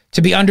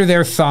to be under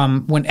their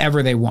thumb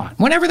whenever they want.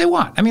 Whenever they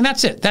want. I mean,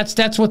 that's it.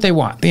 That's what they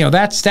want. You know,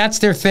 that's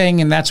their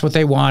thing, and that's what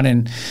they want.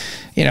 And,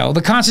 you know,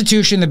 the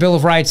Constitution, the Bill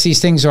of Rights,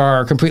 these things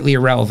are completely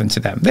irrelevant to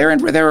them. They're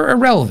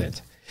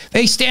irrelevant.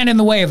 They stand in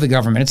the way of the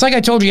government. It's like I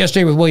told you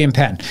yesterday with William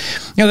Penn.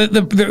 You know,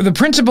 the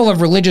principle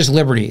of religious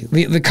liberty,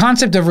 the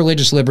concept of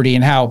religious liberty,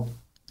 and how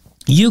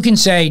you can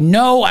say,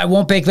 no, I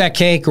won't bake that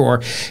cake,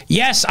 or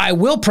yes, I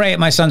will pray at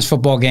my son's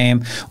football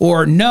game,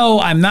 or no,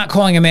 I'm not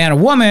calling a man a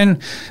woman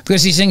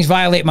because these things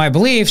violate my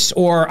beliefs,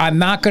 or I'm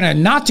not going to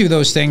not do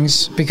those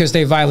things because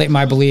they violate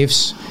my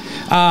beliefs.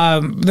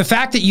 The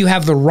fact that you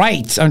have the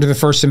right under the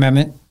First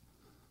Amendment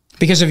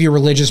because of your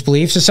religious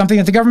beliefs is something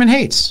that the government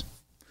hates.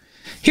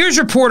 Here's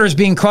reporters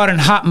being caught on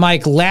hot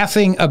mic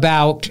laughing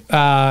about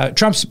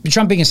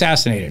Trump being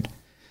assassinated.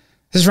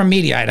 This is from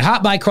Mediaite. A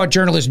hot mic caught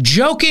journalists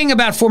joking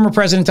about former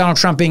President Donald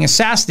Trump being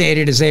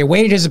assassinated as they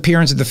awaited his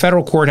appearance at the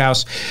federal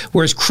courthouse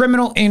where his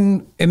criminal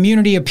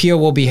immunity appeal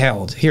will be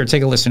held. Here,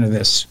 take a listen to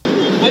this.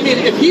 I mean,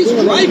 if he's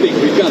driving,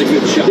 we've got a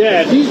good shot.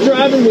 Yeah, if he's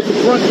driving with the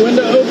front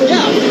window open.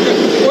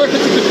 Yeah, or if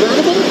it's a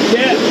convertible.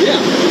 Yeah.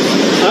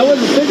 I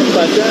wasn't thinking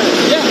about that.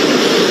 Yeah.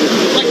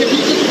 Like if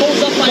he just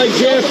pulls up like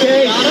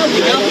JFK.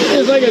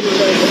 It's like a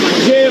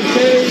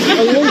JFK,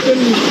 a Lincoln.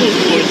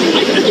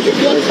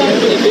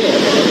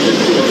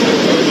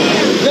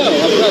 No,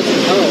 a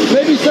president. Oh.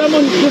 Maybe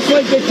someone, just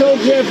like they told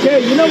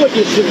JFK, you know what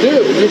you should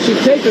do? You should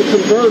take a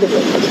convertible.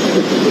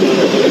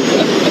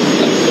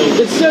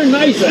 It's so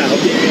nice out.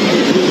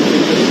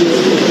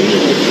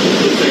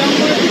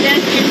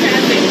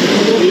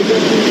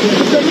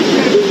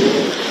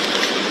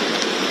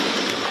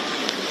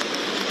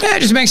 Yeah,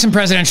 just make some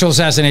presidential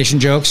assassination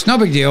jokes. No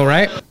big deal,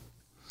 right?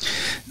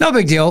 No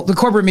big deal. The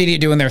corporate media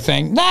doing their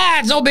thing.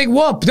 It's no big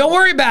whoop. Don't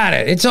worry about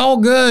it. It's all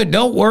good.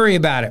 Don't worry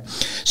about it.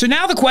 So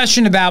now the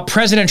question about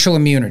presidential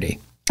immunity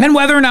and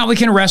whether or not we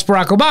can arrest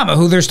Barack Obama,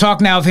 who there's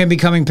talk now of him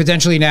becoming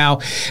potentially now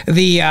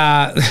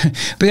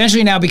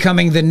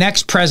becoming the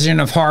next president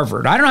of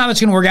Harvard. I don't know how that's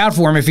going to work out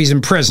for him if he's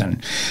in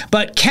prison.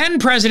 But can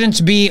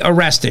presidents be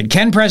arrested?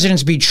 Can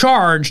presidents be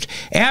charged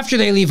after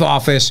they leave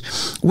office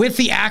with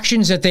the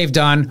actions that they've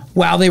done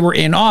while they were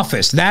in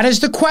office? That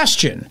is the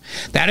question.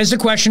 That is the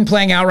question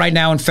playing out right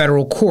now in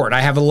federal court.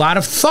 I have a lot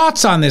of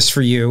thoughts on this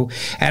for you,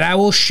 and I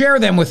will share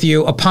them with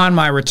you upon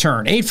my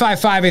return.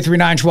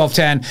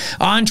 855-839-1210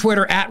 on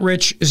Twitter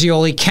 @Rich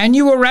Zeoli. Can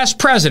you arrest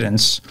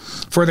presidents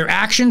for their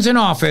actions in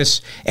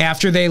office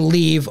after they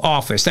leave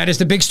office? That is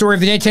the big story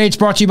of the day today. It's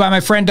brought to you by my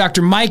friend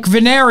Dr. Mike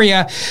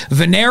Veneria,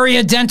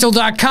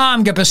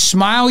 VeneriaDental.com. Get the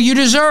smile you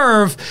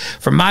deserve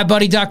from my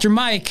buddy Dr.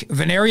 Mike,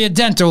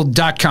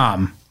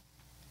 VeneriaDental.com.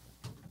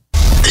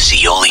 The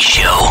Zeoli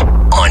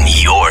Show on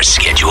your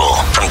schedule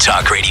from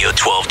Talk Radio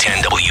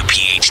 1210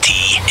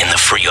 WPHT in the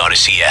free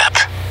Odyssey app.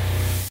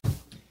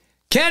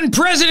 Can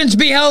presidents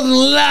be held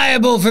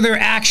liable for their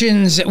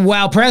actions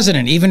while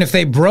president, even if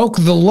they broke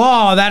the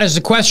law? That is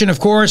the question, of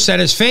course, that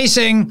is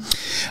facing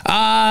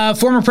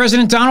former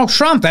President Donald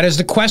Trump. That is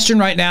the question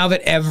right now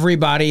that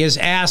everybody is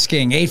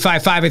asking.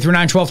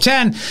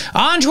 855-839-1210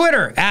 on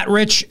Twitter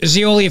 @Rich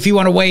Zeoli if you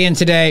want to weigh in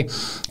today.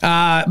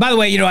 By the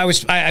way, you know,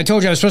 I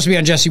told you I was supposed to be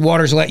on Jesse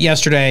Waters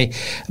yesterday,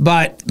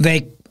 but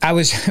I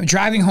was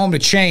driving home to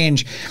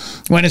change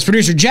when his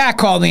producer Jack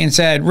called me and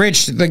said,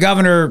 Rich, the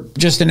governor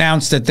just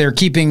announced that they're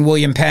keeping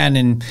William Penn.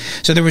 And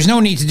so there was no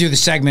need to do the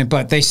segment,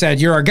 but they said,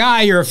 you're a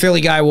guy, you're a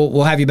Philly guy.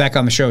 We'll have you back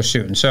on the show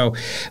soon. So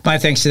my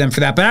thanks to them for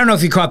that. But I don't know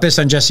if you caught this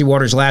on Jesse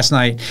Waters last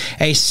night.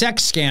 A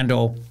sex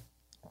scandal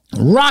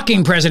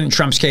rocking President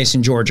Trump's case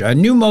in Georgia. A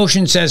new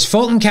motion says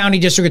Fulton County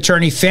District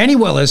Attorney Fani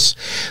Willis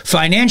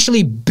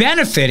financially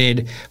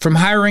benefited from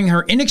hiring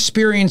her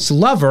inexperienced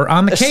lover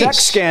on the case. The sex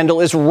scandal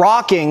is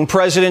rocking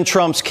President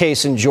Trump's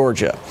case in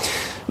Georgia.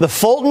 The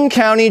Fulton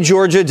County,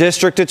 Georgia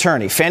District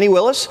Attorney Fani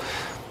Willis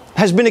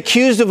has been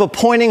accused of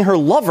appointing her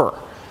lover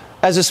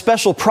as a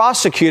special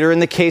prosecutor in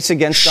the case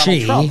against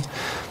Donald Trump.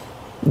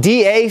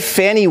 DA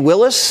Fani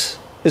Willis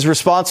is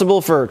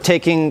responsible for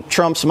taking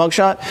Trump's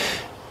mugshot.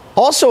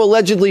 Also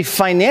allegedly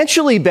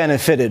financially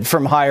benefited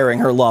from hiring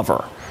her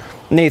lover,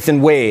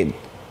 Nathan Wade,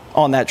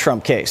 on that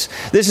Trump case.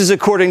 This is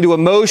according to a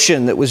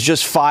motion that was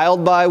just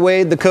filed by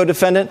Wade, the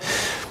co-defendant.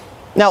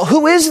 Now,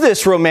 who is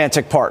this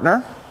romantic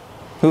partner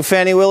who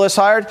Fani Willis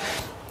hired?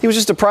 He was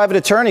just a private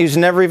attorney who's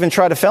never even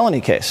tried a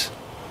felony case.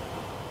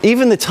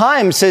 Even the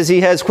Times says he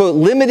has, quote,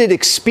 limited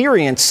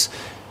experience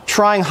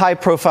trying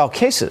high-profile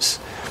cases.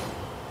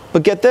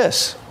 But get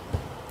this,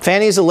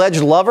 Fani's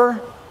alleged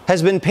lover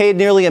has been paid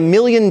nearly $1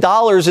 million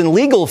in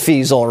legal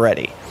fees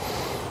already.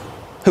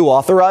 Who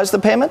authorized the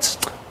payments?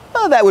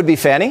 That would be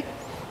Fannie.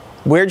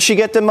 Where'd she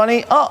get the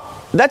money?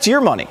 Oh, that's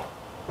your money.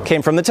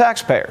 Came from the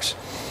taxpayers.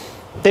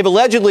 They've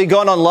allegedly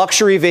gone on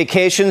luxury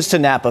vacations to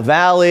Napa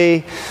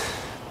Valley,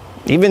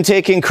 even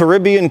taking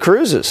Caribbean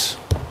cruises.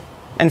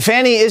 And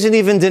Fannie isn't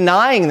even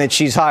denying that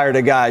she's hired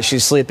a guy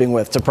she's sleeping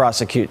with to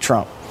prosecute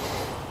Trump.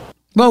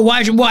 Well,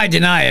 why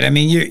deny it? I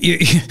mean,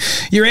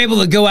 you're able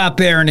to go out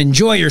there and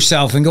enjoy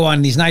yourself and go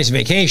on these nice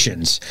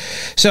vacations.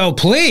 So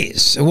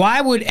please,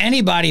 why would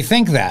anybody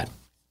think that?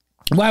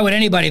 Why would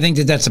anybody think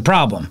that that's a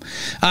problem?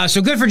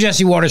 So good for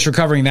Jesse Waters for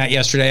covering that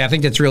yesterday. I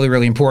think that's really,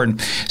 really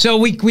important. So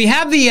we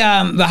have the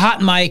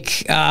hot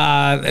mic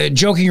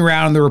joking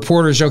around, the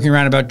reporters joking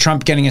around about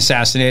Trump getting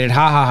assassinated.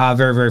 Ha, ha, ha.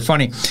 Very, very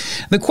funny.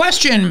 The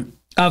question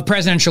of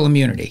presidential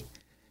immunity.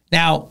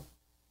 Now,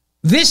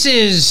 this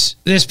is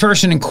this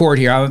person in court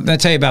here. I'm going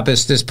to tell you about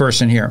this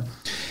person here.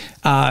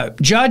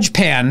 Judge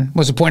Pan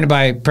was appointed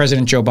by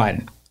President Joe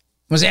Biden,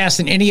 was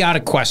asked an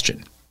idiotic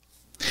question.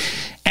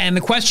 And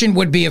the question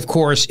would be, of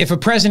course, if a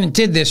president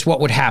did this,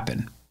 what would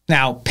happen?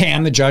 Now,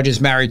 Pan, the judge,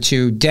 is married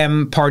to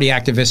Dem Party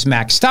activist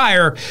Max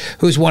Stier,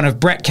 who's one of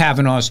Brett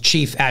Kavanaugh's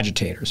chief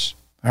agitators.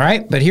 All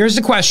right, but here's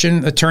the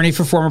question. Attorney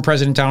for former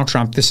President Donald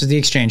Trump. This is the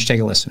exchange.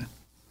 Take a listen.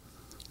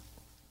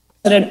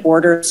 President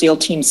ordered SEAL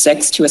Team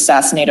 6 to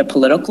assassinate a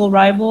political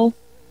rival.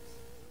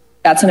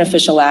 That's an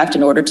official act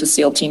in order to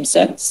SEAL Team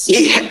 6?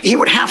 He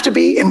would have to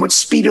be and would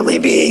speedily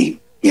be,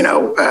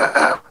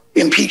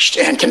 impeached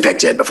and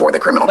convicted before the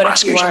criminal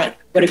prosecution.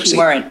 What if he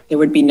weren't? There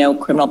would be no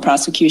criminal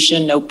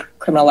prosecution, no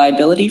criminal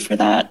liability for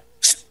that?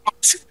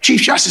 Chief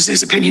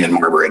Justice's opinion in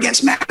Marbury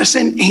against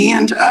Madison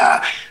and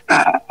our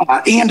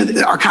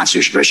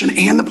constitutional tradition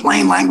and the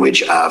plain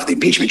language of the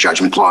impeachment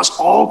judgment clause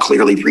all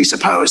clearly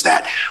presuppose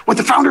that what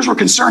the founders were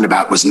concerned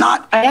about was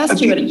not. I asked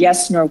you a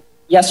yes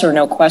or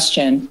no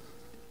question.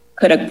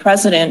 Could a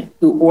president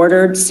who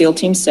ordered SEAL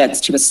Team 6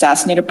 to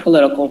assassinate a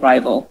political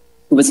rival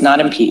who was not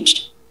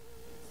impeached,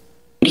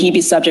 would he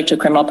be subject to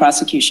criminal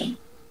prosecution?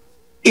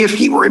 If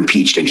he were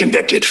impeached and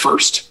convicted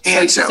first.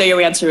 And so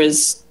your answer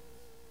is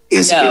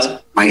no.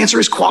 My answer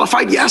is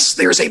qualified yes.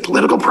 There's a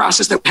political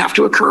process that would have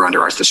to occur under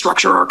the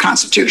structure of our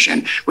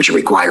Constitution, which would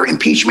require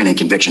impeachment and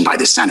conviction by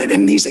the Senate.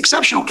 In these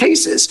exceptional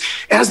cases,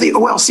 as the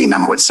OLC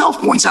memo itself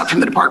points out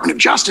from the Department of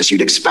Justice,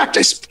 you'd expect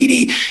a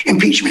speedy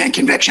impeachment and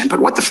conviction. But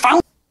what the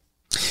founders...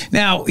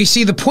 Now, you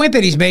see, the point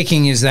that he's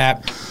making is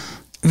that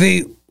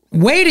the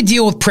way to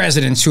deal with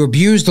presidents who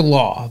abuse the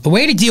law, the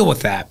way to deal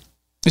with that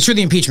is through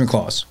the impeachment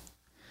clause.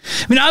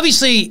 I mean,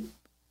 obviously,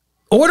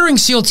 ordering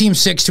SEAL Team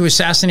 6 to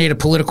assassinate a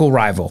political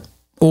rival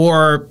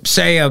or,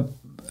 say, a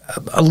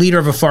leader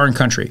of a foreign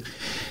country,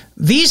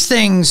 these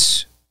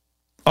things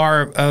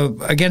are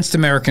against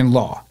American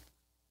law.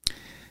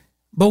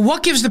 But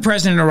what gives the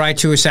president a right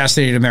to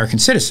assassinate an American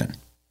citizen?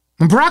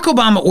 When Barack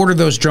Obama ordered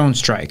those drone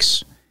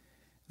strikes,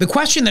 the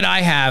question that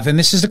I have, and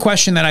this is the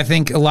question that I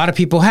think a lot of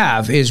people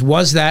have, is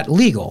was that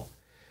legal?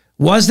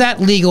 Was that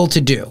legal to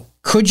do?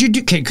 Could you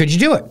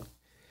do it?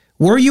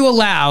 Were you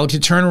allowed to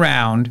turn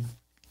around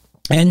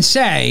and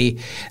say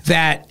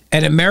that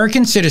an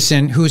American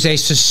citizen who's a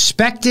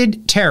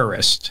suspected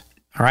terrorist,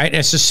 all right,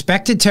 a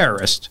suspected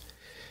terrorist,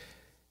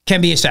 can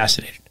be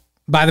assassinated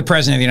by the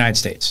president of the United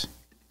States?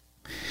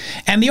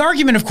 And the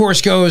argument, of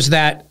course, goes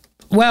that,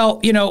 well,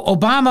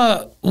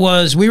 Obama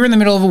we were in the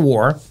middle of a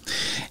war,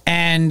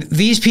 and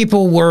these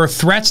people were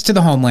threats to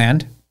the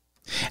homeland.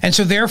 And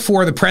so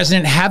therefore, the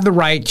president had the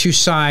right to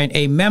sign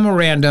a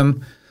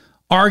memorandum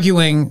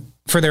arguing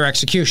for their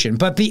execution.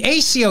 But the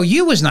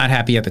ACLU was not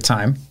happy at the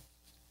time.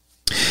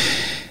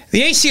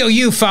 The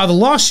ACLU filed a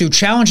lawsuit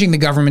challenging the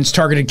government's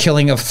targeted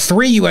killing of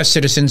 3 U.S.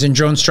 citizens in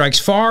drone strikes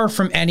far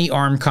from any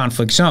armed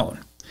conflict zone.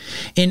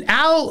 In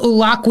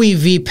al-Awlaki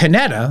v.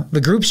 Panetta, the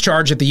group's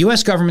charged that the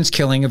U.S. government's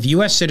killing of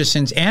U.S.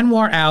 citizens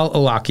Anwar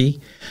al-Awlaki,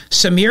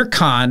 Samir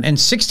Khan, and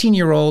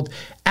 16-year-old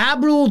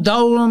Abdul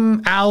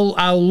Daulam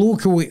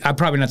al-Awlaki, I'm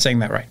probably not saying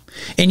that right,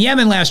 in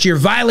Yemen last year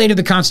violated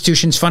the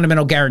Constitution's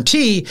fundamental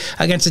guarantee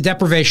against the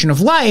deprivation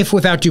of life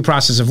without due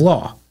process of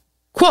law.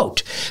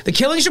 Quote, the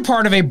killings are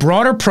part of a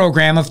broader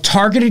program of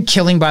targeted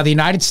killing by the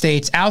United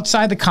States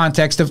outside the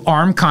context of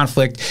armed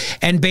conflict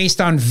and based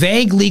on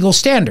vague legal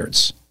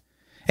standards,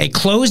 a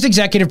closed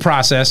executive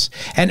process,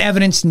 and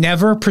evidence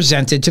never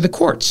presented to the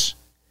courts.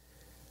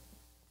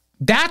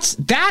 That's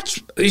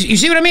you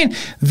see what I mean?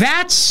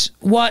 That's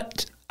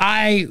what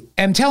I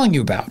am telling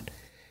you about.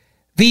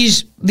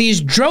 These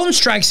drone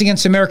strikes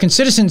against American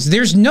citizens,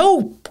 there's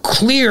no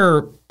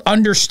clear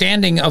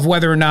understanding of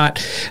whether or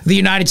not the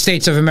United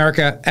States of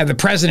America and the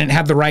president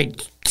have the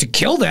right to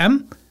kill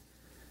them.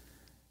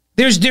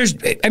 Even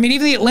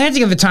the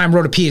Atlantic at the time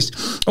wrote a piece,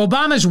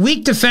 Obama's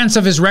weak defense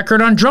of his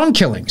record on drone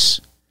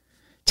killings.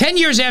 10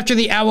 years after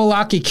the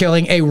al-Awlaki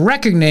killing, a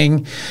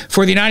reckoning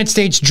for the United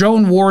States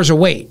drone wars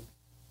await.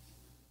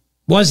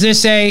 Was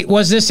this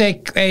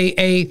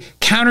a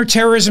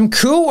counterterrorism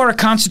coup or a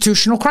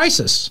constitutional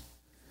crisis?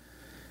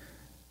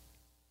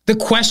 The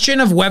question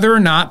of whether or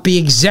not the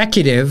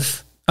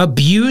executive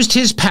abused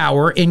his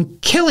power in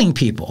killing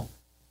people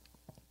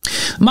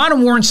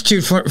Modern War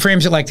Institute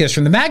frames it like this.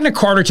 From the Magna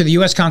Carta to the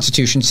U.S.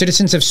 Constitution,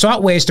 citizens have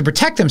sought ways to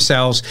protect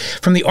themselves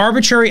from the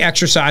arbitrary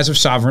exercise of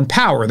sovereign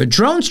power. The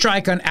drone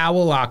strike on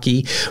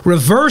Al-Awlaki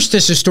reversed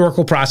this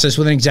historical process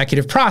with an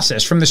executive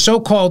process. From the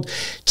so-called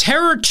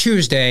Terror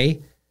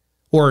Tuesday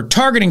or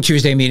Targeting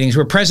Tuesday meetings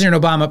where President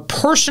Obama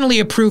personally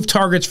approved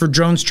targets for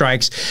drone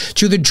strikes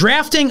to the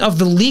drafting of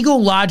the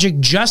legal logic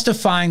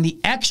justifying the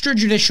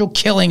extrajudicial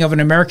killing of an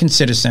American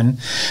citizen,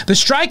 the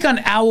strike on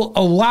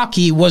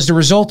Al-Awlaki was the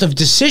result of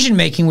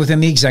decision-making within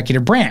the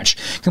executive branch.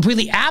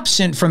 Completely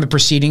absent from the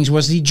proceedings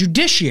was the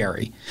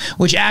judiciary,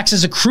 which acts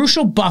as a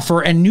crucial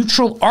buffer and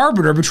neutral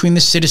arbiter between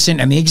the citizen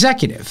and the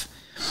executive.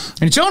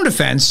 In its own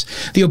defense,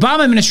 the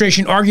Obama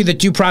administration argued that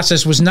due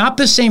process was not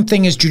the same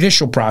thing as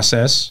judicial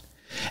process,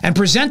 and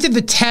presented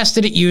the test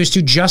that it used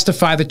to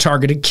justify the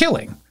targeted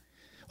killing.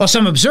 While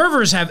some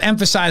observers have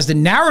emphasized the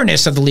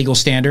narrowness of the legal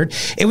standard,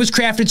 it was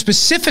crafted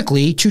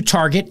specifically to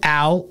target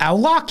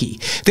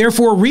Al-Awlaki,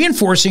 therefore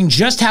reinforcing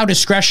just how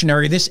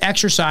discretionary this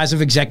exercise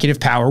of executive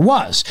power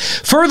was.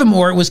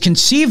 Furthermore, it was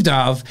conceived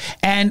of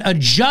and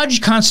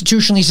adjudged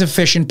constitutionally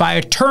sufficient by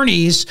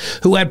attorneys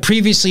who had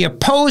previously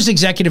opposed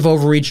executive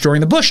overreach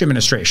during the Bush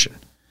administration.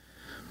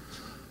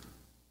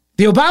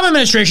 The Obama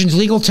administration's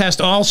legal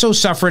test also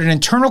suffered an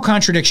internal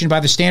contradiction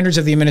by the standards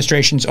of the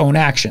administration's own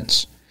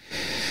actions.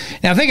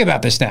 Now, think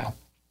about this now.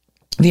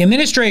 The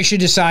administration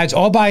decides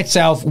all by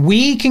itself,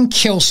 we can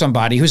kill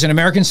somebody who's an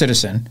American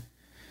citizen.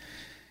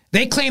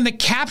 They claim that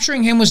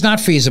capturing him was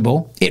not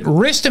feasible. It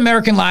risked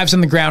American lives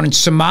on the ground in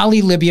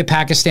Somalia, Libya,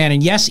 Pakistan,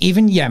 and yes,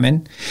 even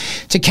Yemen,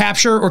 to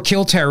capture or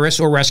kill terrorists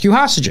or rescue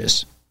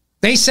hostages.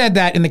 They said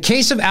that in the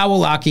case of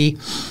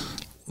Al-Awlaki,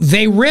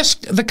 they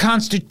risked the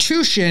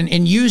Constitution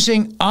in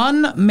using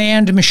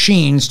unmanned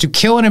machines to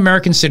kill an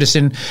American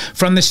citizen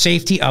from the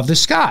safety of the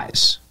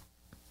skies.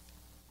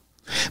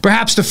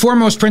 Perhaps the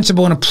foremost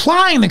principle in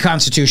applying the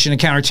Constitution to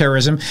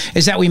counterterrorism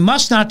is that we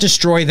must not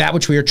destroy that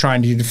which we are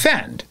trying to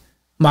defend,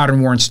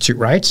 Modern War Institute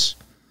writes.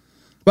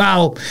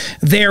 While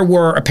there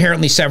were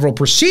apparently several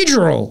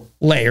procedural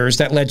layers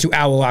that led to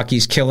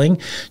Al-Awlaki's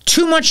killing,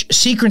 too much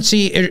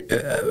secrecy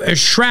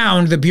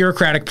shrouded the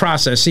bureaucratic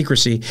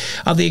secrecy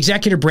of the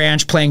executive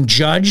branch playing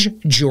judge,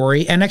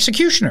 jury, and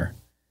executioner.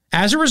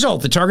 As a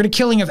result, the targeted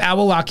killing of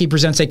Al-Awlaki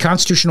presents a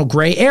constitutional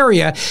gray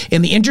area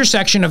in the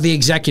intersection of the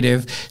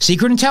executive,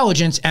 secret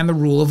intelligence, and the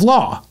rule of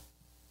law.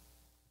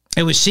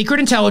 It was secret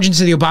intelligence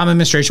that the Obama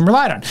administration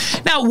relied on.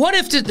 Now, what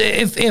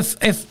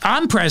if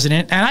I'm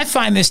president and I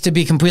find this to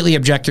be completely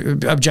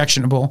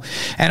objectionable,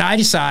 and I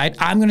decide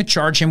I'm going to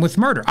charge him with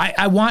murder?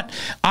 I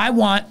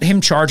want him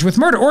charged with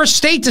murder, or a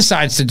state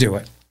decides to do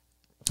it.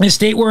 A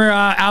state where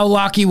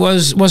Al-Awlaki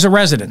was a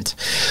resident,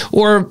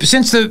 or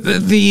since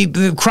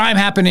the crime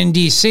happened in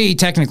D.C.,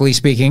 technically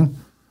speaking,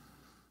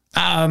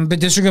 the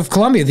District of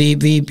Columbia,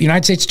 the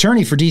United States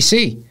Attorney for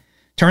D.C.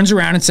 turns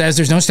around and says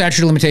there's no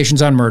statute of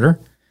limitations on murder.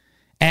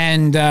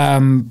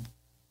 And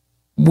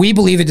we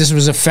believe that this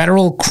was a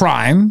federal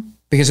crime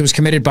because it was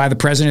committed by the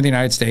President of the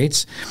United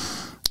States.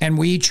 And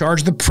we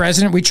charged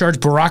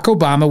Barack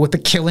Obama with the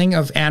killing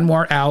of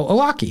Anwar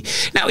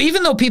al-Awlaki. Now,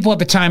 even though people at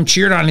the time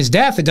cheered on his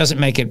death, it doesn't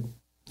make it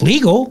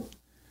legal.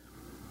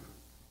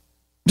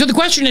 So the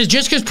question is,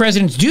 just because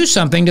presidents do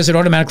something, does it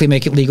automatically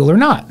make it legal or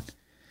not?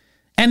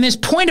 And this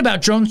point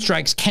about drone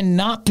strikes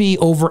cannot be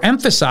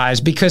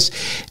overemphasized because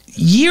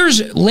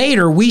years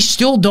later, we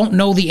still don't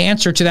know the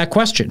answer to that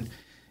question.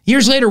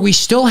 Years later, we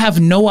still have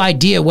no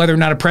idea whether or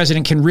not a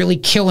president can really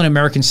kill an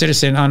American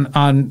citizen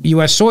on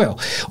U.S. soil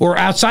or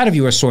outside of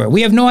U.S. soil.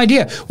 We have no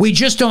idea. We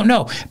just don't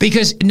know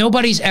because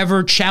nobody's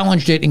ever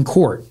challenged it in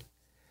court.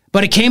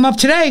 But it came up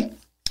today.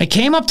 It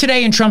came up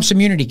today in Trump's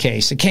immunity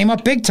case. It came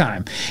up big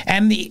time.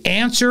 And the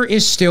answer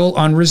is still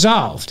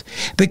unresolved.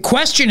 The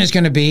question is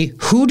going to be,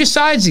 who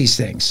decides these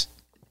things?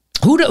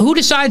 Who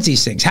decides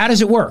these things? How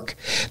does it work?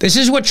 This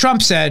is what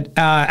Trump said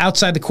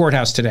outside the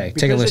courthouse today.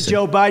 Take a listen. Because of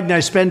Joe Biden, I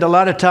spend a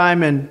lot of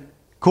time in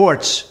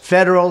courts,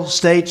 federal,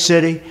 state,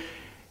 city.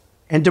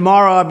 And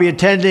tomorrow I'll be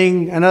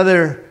attending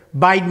another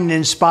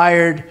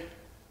Biden-inspired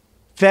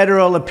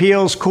federal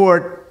appeals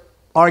court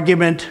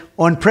argument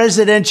on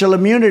presidential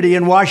immunity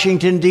in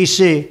Washington,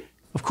 D.C.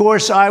 Of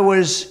course, I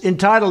was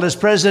entitled as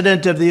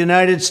president of the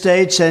United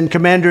States and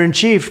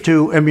commander-in-chief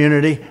to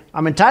immunity.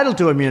 I'm entitled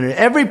to immunity.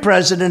 Every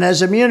president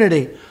has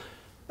immunity,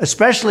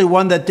 especially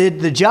one that did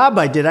the job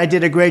I did. I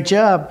did a great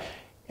job.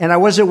 And I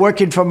wasn't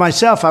working for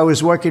myself. I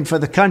was working for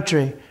the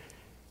country.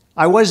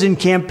 I wasn't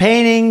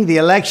campaigning. The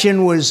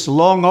election was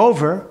long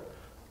over.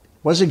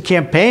 Wasn't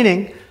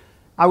campaigning.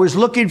 I was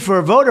looking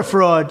for voter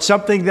fraud,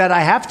 something that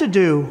I have to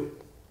do.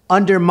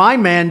 Under my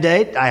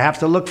mandate, I have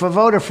to look for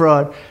voter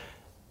fraud.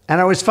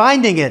 And I was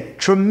finding it.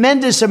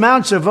 Tremendous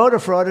amounts of voter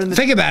fraud.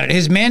 Think about it.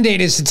 His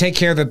mandate is to take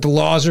care that the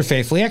laws are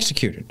faithfully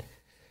executed.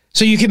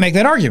 So you can make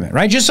that argument,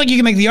 right? Just like you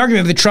can make the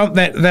argument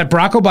that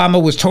Barack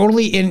Obama was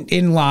totally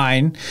in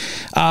line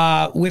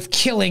with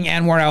killing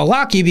Anwar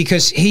al-Awlaki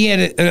because he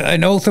had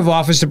an oath of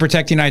office to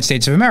protect the United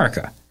States of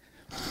America.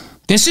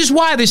 This is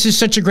why this is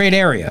such a great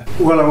area.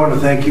 Well, I want to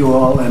thank you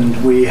all, and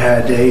I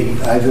had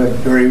a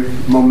very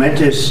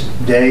momentous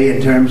day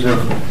in terms of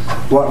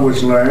what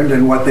was learned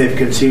and what they've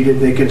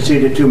conceded. They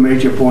conceded 2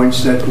 major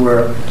points that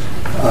were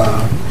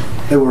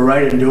they were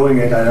right in doing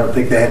it. I don't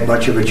think they had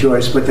much of a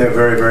choice, but they're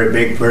very, very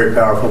big, very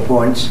powerful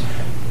points.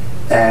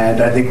 And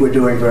I think we're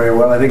doing very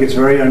well. I think it's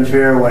very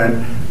unfair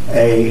when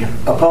a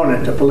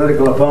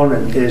political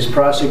opponent, is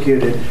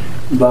prosecuted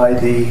by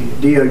the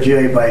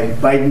DOJ, by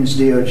Biden's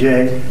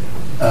DOJ.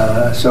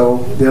 So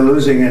they're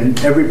losing in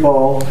every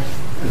poll.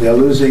 They're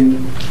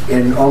losing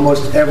in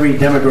almost every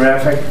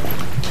demographic.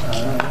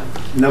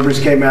 Numbers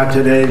came out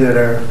today that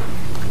are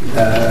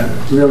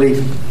really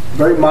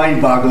very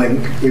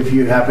mind-boggling if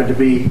you happen to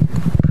be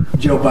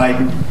Joe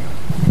Biden.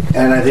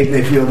 And I think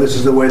they feel this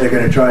is the way they're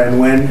going to try and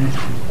win.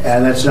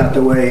 And that's not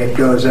the way it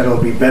goes.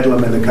 That'll be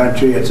bedlam in the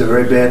country. It's a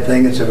very bad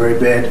thing. It's a very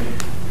bad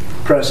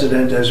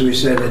precedent. As we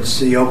said, it's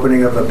the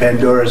opening of a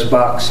Pandora's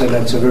box, and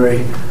that's a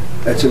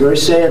very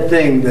sad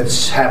thing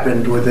that's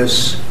happened with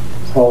this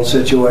whole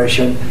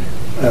situation.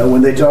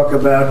 When they talk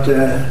about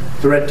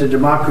threat to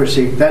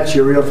democracy, that's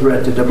your real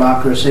threat to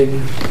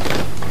democracy.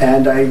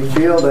 And I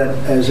feel that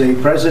as a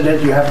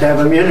president, you have to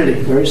have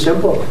immunity. Very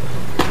simple.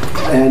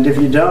 And if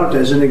you don't,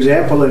 as an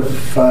example,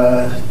 if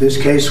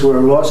this case were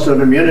lost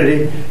on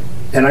immunity,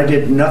 and I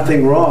did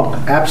nothing wrong,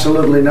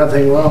 absolutely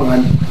nothing wrong,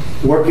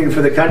 I'm working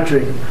for the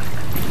country.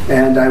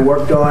 And I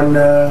worked on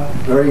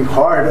very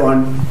hard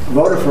on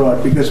voter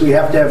fraud, because we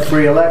have to have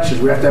free elections.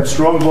 We have to have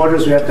strong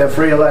voters. We have to have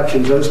free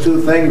elections. Those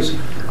 2 things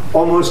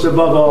almost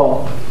above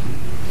all.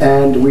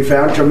 And we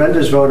found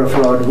tremendous voter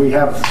fraud. We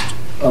have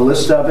a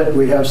list of it.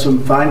 We have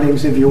some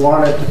findings if you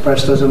want it. The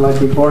press doesn't like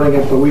reporting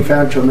it, but we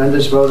found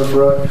tremendous voter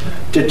fraud,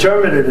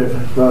 determinative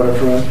voter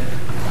fraud.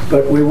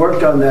 But we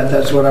worked on that.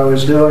 That's what I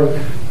was doing.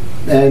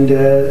 And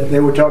they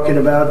were talking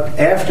about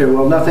after.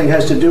 Well, nothing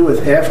has to do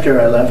with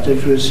after I left.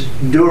 It was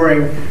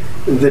during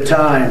the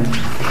time.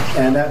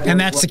 And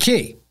that's the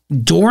key.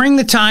 During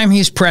the time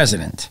he's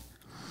president,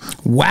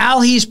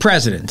 while he's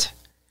president,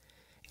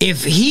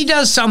 if he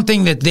does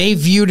something that they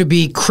view to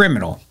be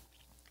criminal,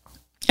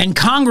 and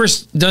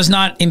Congress does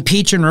not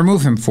impeach and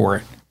remove him for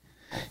it,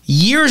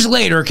 years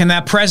later, can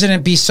that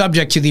president be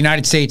subject to the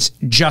United States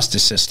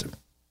justice system?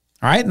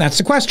 All right, and that's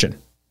the question.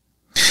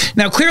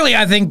 Now, clearly,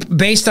 I think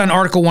based on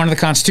Article 1 of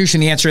the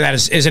Constitution, the answer to that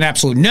is an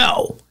absolute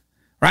no,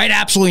 right?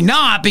 Absolutely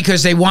not,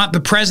 because they want the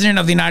president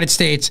of the United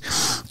States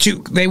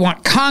they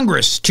want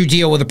Congress to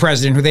deal with a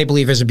president who they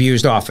believe has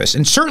abused office.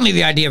 And certainly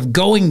the idea of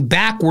going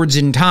backwards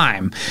in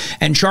time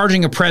and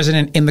charging a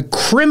president in the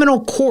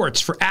criminal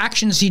courts for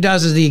actions he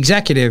does as the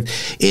executive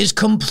is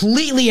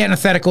completely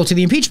antithetical to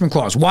the impeachment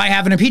clause. Why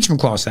have an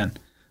impeachment clause then?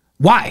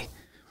 Why?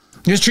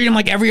 Just treat him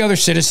like every other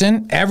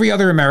citizen, every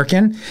other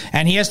American,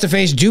 and he has to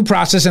face due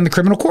process in the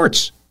criminal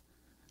courts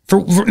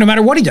for no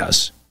matter what he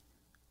does.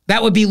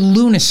 That would be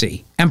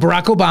lunacy, and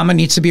Barack Obama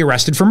needs to be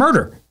arrested for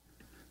murder.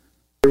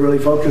 We're really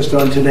focused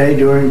on today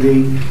during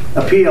the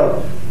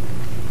appeal,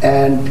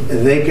 and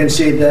they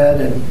concede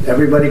that, and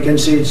everybody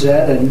concedes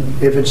that, and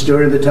if it's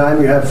during the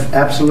time, you have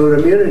absolute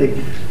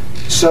immunity.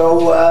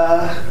 So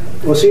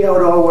we'll see how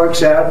it all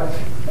works out.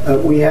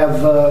 We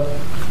have a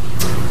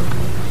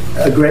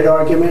great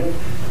argument.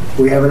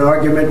 We have an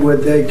argument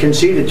with, they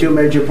conceded 2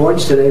 major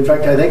points today. In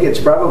fact, I think it's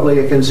probably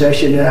a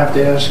concession. You have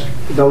to ask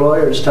the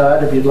lawyers,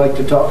 Todd, if you'd like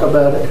to talk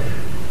about it.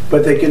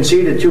 But they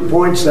conceded 2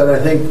 points that I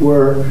think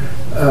were,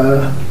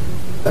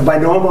 by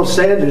normal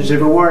standards,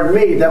 if it weren't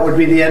me, that would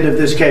be the end of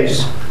this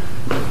case.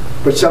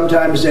 But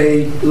sometimes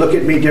they look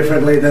at me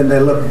differently than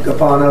they look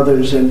upon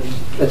others, and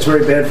that's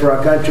very bad for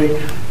our country.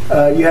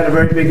 You had a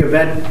very big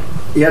event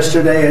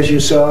yesterday, as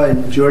you saw,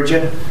 in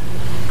Georgia,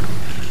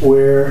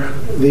 where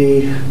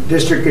the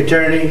district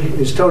attorney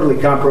is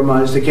totally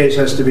compromised. The case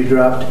has to be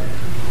dropped.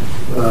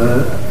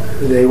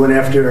 They went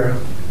after,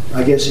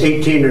 I guess,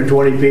 18 or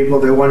 20 people.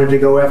 They wanted to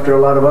go after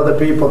a lot of other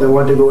people. They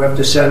wanted to go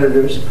after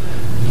senators.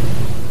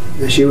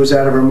 She was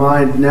out of her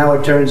mind. Now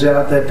it turns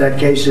out that that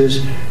case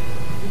is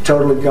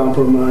totally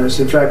compromised.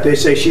 In fact, they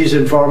say she's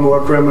in far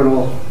more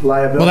criminal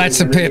liability. Well, that's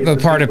the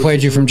part I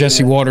played you from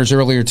Jesse Waters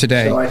earlier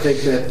today. So I think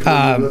that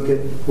when you look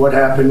at what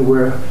happened,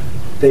 where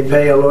they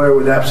pay a lawyer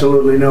with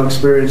absolutely no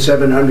experience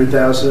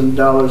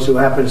 $700,000 who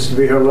happens to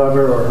be her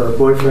lover or her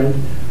boyfriend.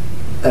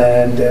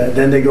 And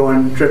then they go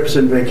on trips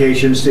and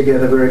vacations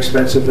together, very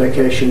expensive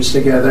vacations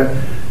together.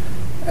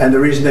 And the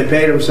reason they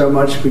paid him so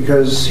much,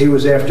 because he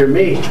was after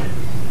me.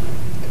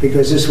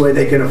 Because this way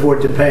they can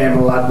afford to pay him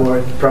a lot more.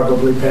 It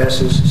probably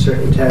passes a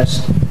certain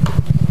test.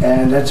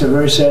 And that's a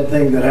very sad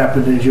thing that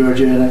happened in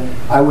Georgia. And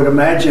I would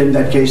imagine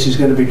that case is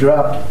going to be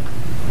dropped.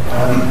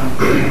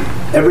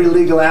 Every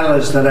legal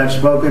analyst that I've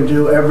spoken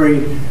to,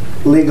 every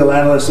legal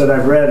analyst that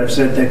I've read have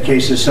said that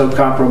case is so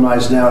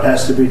compromised now it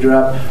has to be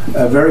dropped.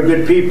 Very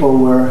good people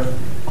were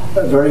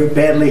very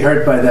badly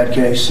hurt by that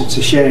case. It's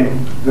a shame.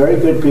 Very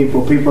good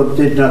people. People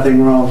did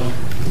nothing wrong.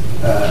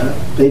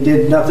 They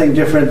did nothing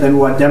different than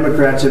what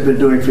Democrats have been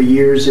doing for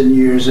years and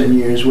years and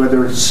years,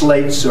 whether it's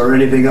slates or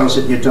anything else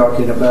that you're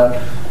talking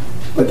about.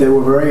 But they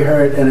were very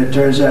hurt, and it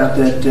turns out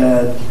that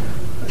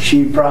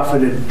She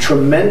profited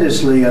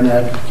tremendously in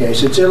that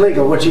case. It's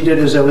illegal. What she did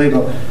is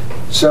illegal.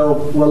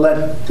 So we'll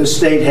let the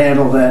state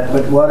handle that.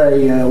 But what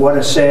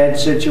a sad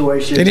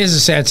situation. It is a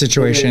sad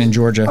situation in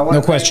Georgia.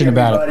 No question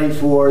about it. Everybody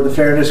for the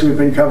fairness. We've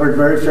been covered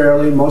very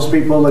fairly. Most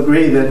people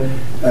agree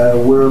that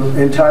we're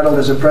entitled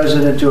as a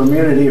president to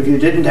immunity. If you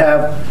didn't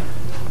have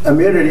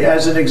immunity,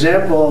 as an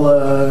example,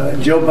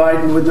 Joe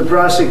Biden with the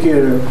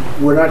prosecutor,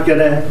 we're not going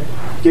to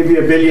give you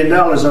 $1 billion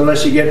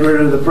unless you get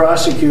rid of the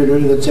prosecutor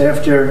that's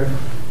after.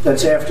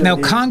 Now,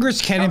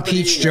 Congress can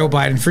impeach Joe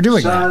Biden for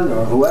doing that.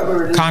 Or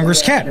whoever it is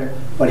Congress can.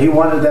 But he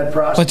wanted that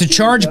prosecutor. But to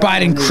charge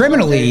Biden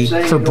criminally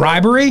for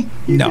bribery,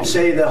 no. You could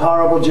say the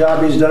horrible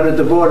job he's done at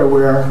the border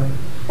where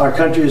our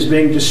country is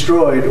being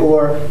destroyed,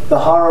 or the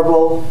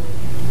horrible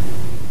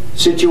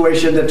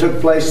situation that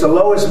took place. The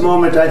lowest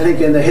moment, I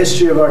think, in the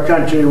history of our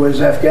country was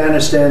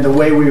Afghanistan, the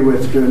way we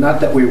withdrew.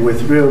 Not that we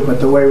withdrew,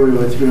 but the way we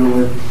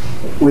withdrew.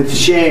 With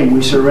shame,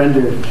 we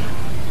surrendered.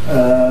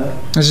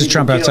 This is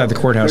Trump outside the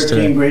courthouse 13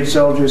 today. Great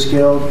soldiers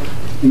killed,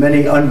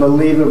 many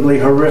unbelievably,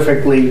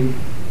 horrifically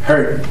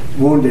hurt,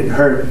 wounded,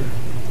 hurt.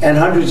 And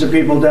hundreds of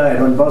people died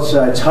on both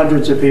sides.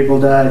 Hundreds of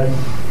people died.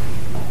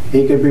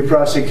 He could be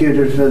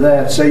prosecuted for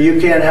that. So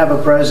you can't have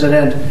a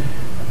president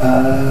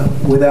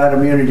without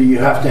immunity. You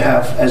have to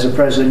have, as a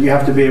president, you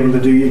have to be able to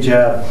do your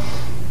job.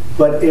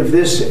 But if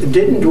this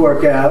didn't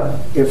work out,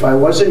 if I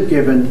wasn't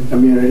given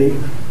immunity,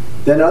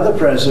 then other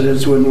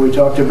presidents, when we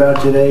talked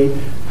about today,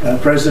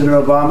 President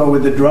Obama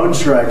with the drone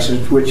strikes,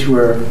 which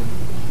were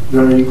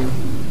very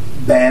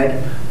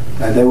bad.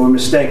 They were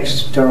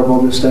mistakes,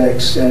 terrible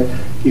mistakes. You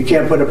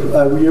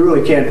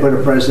really can't put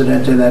a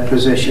president in that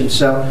position.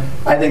 So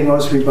I think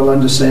most people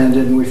understand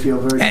it, and we feel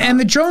very. And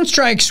the drone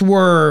strikes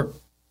were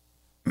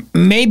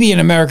maybe in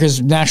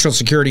America's national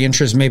security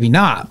interest, maybe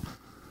not.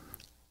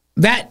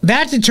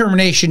 That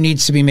determination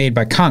needs to be made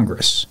by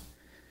Congress.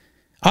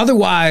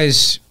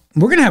 Otherwise,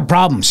 we're going to have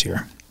problems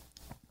here.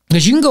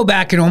 Because you can go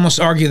back and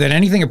almost argue that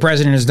anything a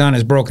president has done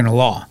has broken a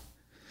law.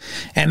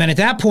 And then at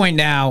that point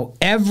now,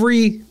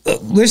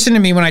 listen to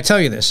me when I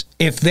tell you this,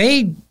 if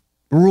they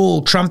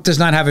rule Trump does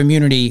not have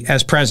immunity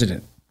as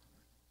president,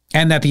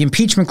 and that the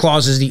impeachment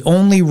clause is the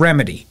only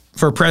remedy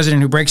for a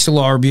president who breaks the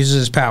law or abuses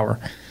his power,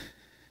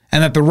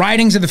 and that the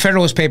writings of the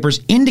Federalist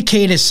Papers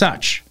indicate as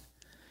such,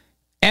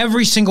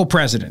 every single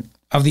president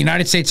of the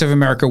United States of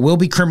America will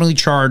be criminally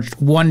charged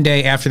one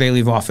day after they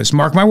leave office.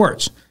 Mark my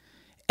words.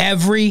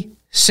 Every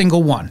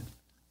single one.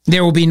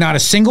 There will be not a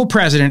single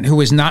president who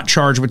is not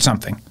charged with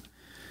something.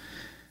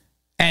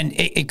 And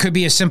it could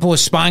be as simple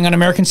as spying on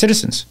American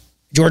citizens.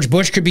 George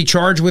Bush could be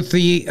charged with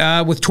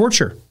with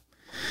torture.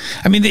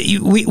 I mean,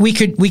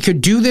 we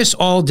could do this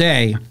all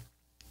day,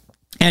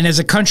 and as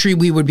a country,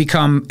 we would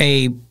become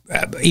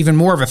even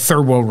more of a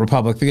third world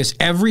republic, because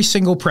every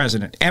single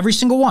president, every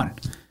single one,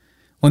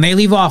 when they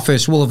leave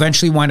office, will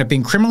eventually wind up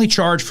being criminally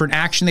charged for an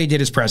action they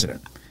did as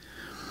president.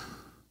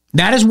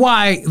 That is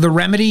why the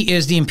remedy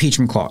is the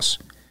impeachment clause,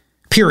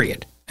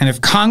 period. And if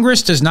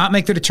Congress does not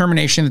make the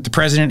determination that the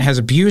president has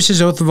abused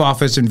his oath of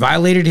office and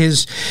violated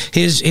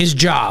his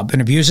job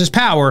and abused his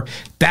power,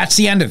 that's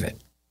the end of it.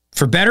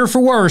 For better or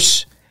for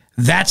worse,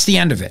 that's the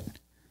end of it.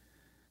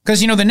 Because,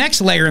 the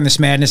next layer in this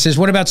madness is,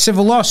 what about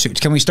civil lawsuits?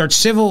 Can we start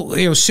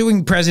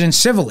suing presidents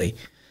civilly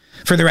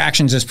for their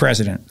actions as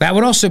president? That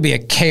would also be a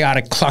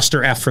chaotic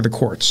cluster F for the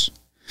courts.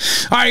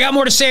 All right, I got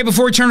more to say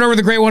before we turn it over to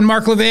the great one,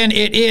 Mark Levin.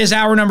 It is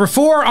hour number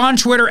 4 on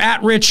Twitter,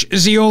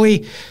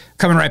 @RichZioli.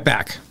 Coming right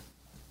back.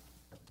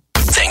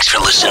 Thanks for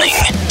listening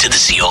to the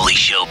Zioli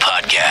Show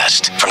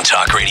podcast from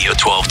Talk Radio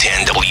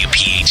 1210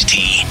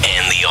 WPHT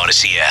and the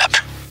Odyssey app.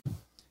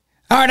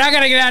 All right, I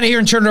got to get out of here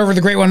and turn it over to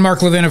the great one,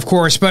 Mark Levin, of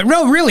course. But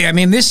no, really, I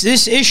mean,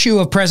 this issue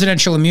of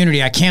presidential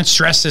immunity, I can't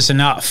stress this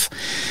enough.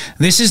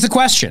 This is the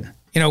question.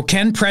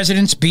 Can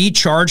presidents be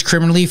charged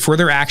criminally for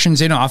their actions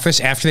in office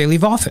after they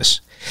leave office?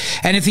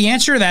 And if the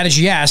answer to that is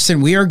yes, then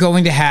we are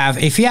going to have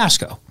a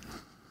fiasco.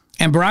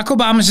 And Barack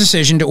Obama's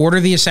decision to order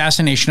the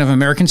assassination of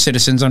American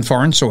citizens on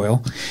foreign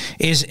soil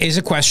is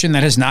a question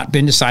that has not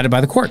been decided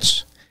by the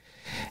courts.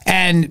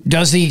 And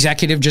does the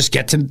executive just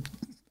get to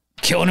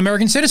kill an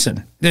American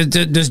citizen?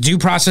 Does due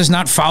process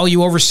not follow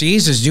you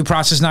overseas? Does due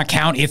process not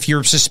count if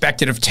you're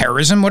suspected of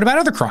terrorism? What about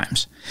other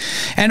crimes?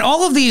 And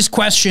all of these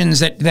questions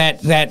that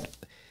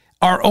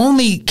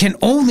can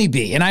only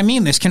be, and I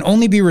mean this, can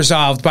only be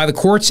resolved by the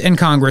courts and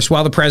Congress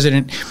while the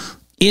president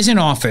is in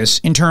office,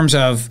 in terms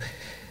of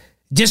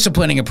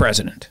disciplining a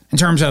president, in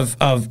terms of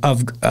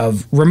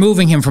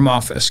removing him from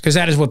office, because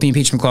that is what the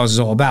impeachment clause is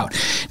all about.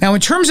 Now,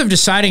 in terms of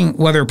deciding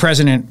whether a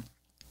president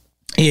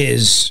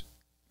is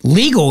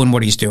legal in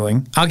what he's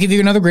doing, I'll give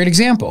you another great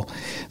example.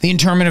 The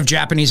internment of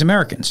Japanese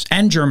Americans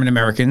and German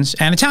Americans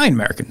and Italian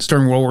Americans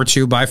during World War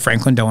II by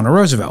Franklin Delano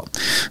Roosevelt,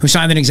 who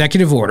signed an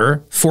executive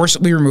order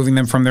forcibly removing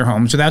them from their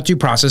homes without due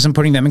process and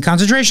putting them in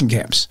concentration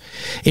camps,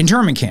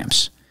 internment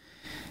camps.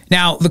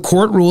 Now, the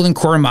court ruled in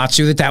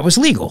Korematsu that was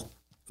legal,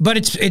 but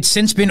it's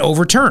since been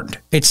overturned.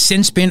 It's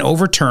since been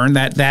overturned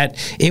that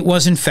it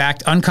was, in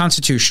fact,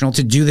 unconstitutional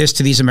to do this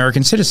to these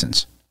American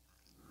citizens.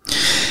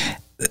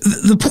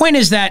 The point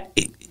is that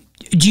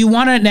do you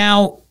want to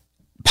now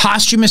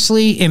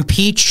posthumously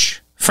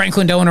impeach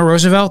Franklin Delano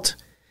Roosevelt?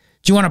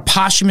 Do you want to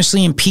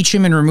posthumously impeach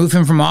him and remove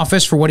him from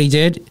office for what he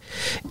did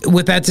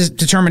with that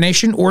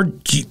determination? Or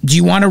do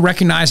you want to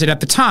recognize that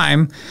at the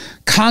time,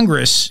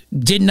 Congress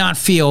did not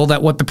feel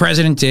that what the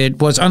president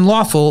did was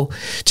unlawful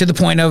to the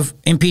point of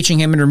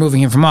impeaching him and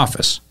removing him from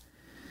office?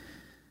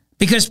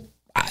 Because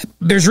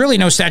there's really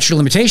no statute of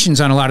limitations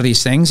on a lot of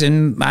these things.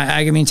 And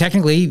I mean,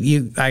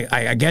 technically,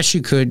 I guess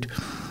you could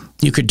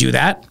do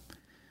that.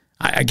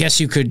 I guess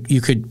you could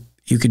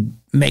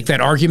make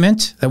that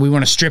argument that we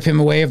want to strip him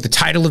away of the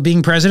title of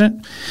being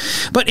president.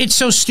 But it's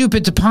so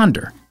stupid to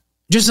ponder.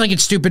 Just like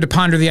it's stupid to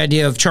ponder the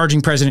idea of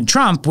charging President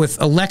Trump with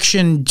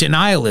election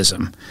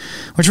denialism,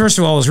 which, first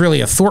of all, is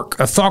really a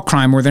thought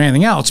crime more than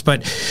anything else.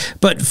 But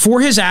for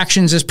his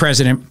actions as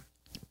president,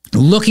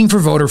 looking for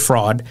voter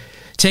fraud,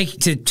 to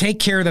take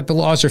care that the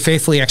laws are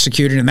faithfully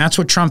executed, and that's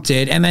what Trump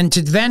did, and then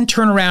to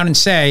turn around and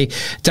say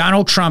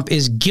Donald Trump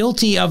is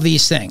guilty of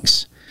these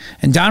things.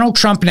 And Donald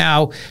Trump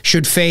now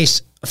should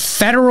face a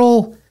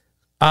federal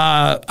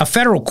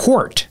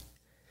court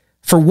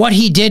for what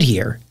he did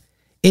here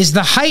is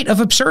the height of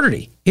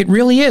absurdity. It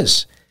really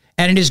is.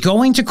 And it is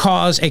going to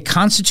cause a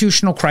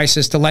constitutional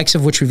crisis, the likes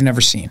of which we've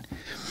never seen.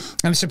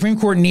 And the Supreme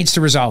Court needs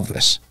to resolve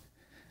this.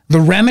 The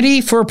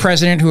remedy for a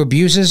president who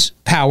abuses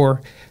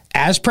power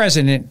as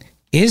president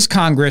is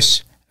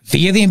Congress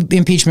via the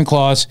impeachment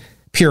clause,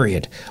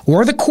 period.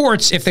 Or the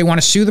courts if they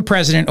want to sue the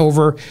president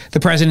over the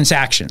president's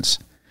actions.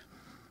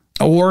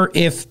 Or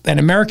if an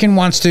American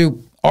wants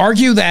to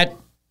argue that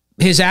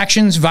his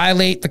actions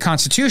violate the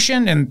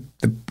Constitution and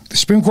the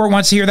Supreme Court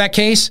wants to hear that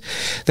case,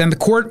 then the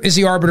court is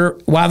the arbiter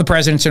while the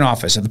president's in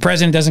office. If the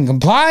president doesn't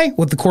comply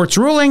with the court's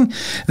ruling,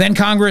 then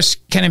Congress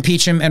can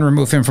impeach him and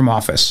remove him from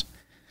office.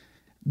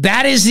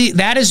 That is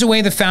the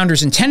way the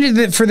founders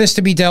intended for this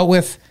to be dealt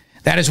with.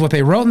 That is what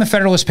they wrote in the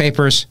Federalist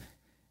Papers.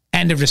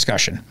 End of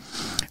discussion.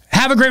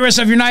 Have a great rest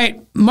of your night.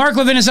 Mark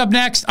Levin is up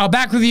next. I'll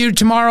back with you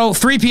tomorrow,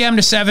 3 p.m.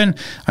 to 7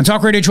 on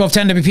Talk Radio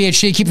 1210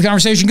 WPHT. Keep the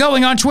conversation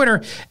going on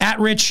Twitter at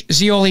Rich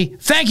Zeoli.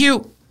 Thank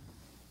you.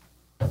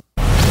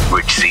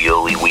 Rich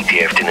Zeoli,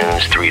 weekday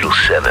afternoons 3 to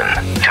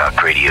 7.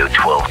 Talk Radio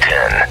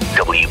 1210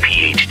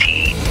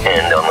 WPHT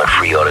and on the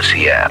free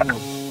Odyssey app.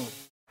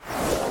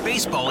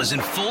 Baseball is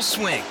in full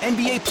swing.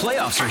 NBA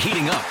playoffs are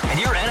heating up, and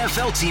your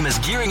NFL team is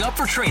gearing up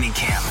for training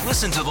camp.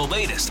 Listen to the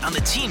latest on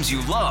the teams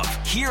you love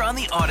here on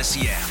the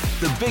Odyssey app.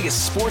 The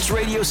biggest sports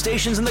radio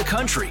stations in the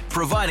country,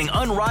 providing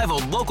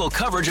unrivaled local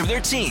coverage of their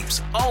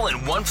teams, all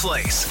in one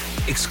place.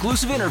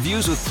 Exclusive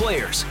interviews with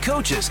players,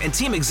 coaches, and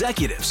team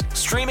executives,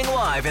 streaming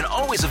live and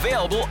always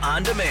available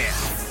on demand.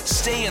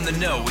 Stay in the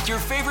know with your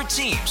favorite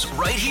teams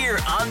right here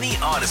on the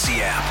Odyssey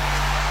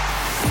app.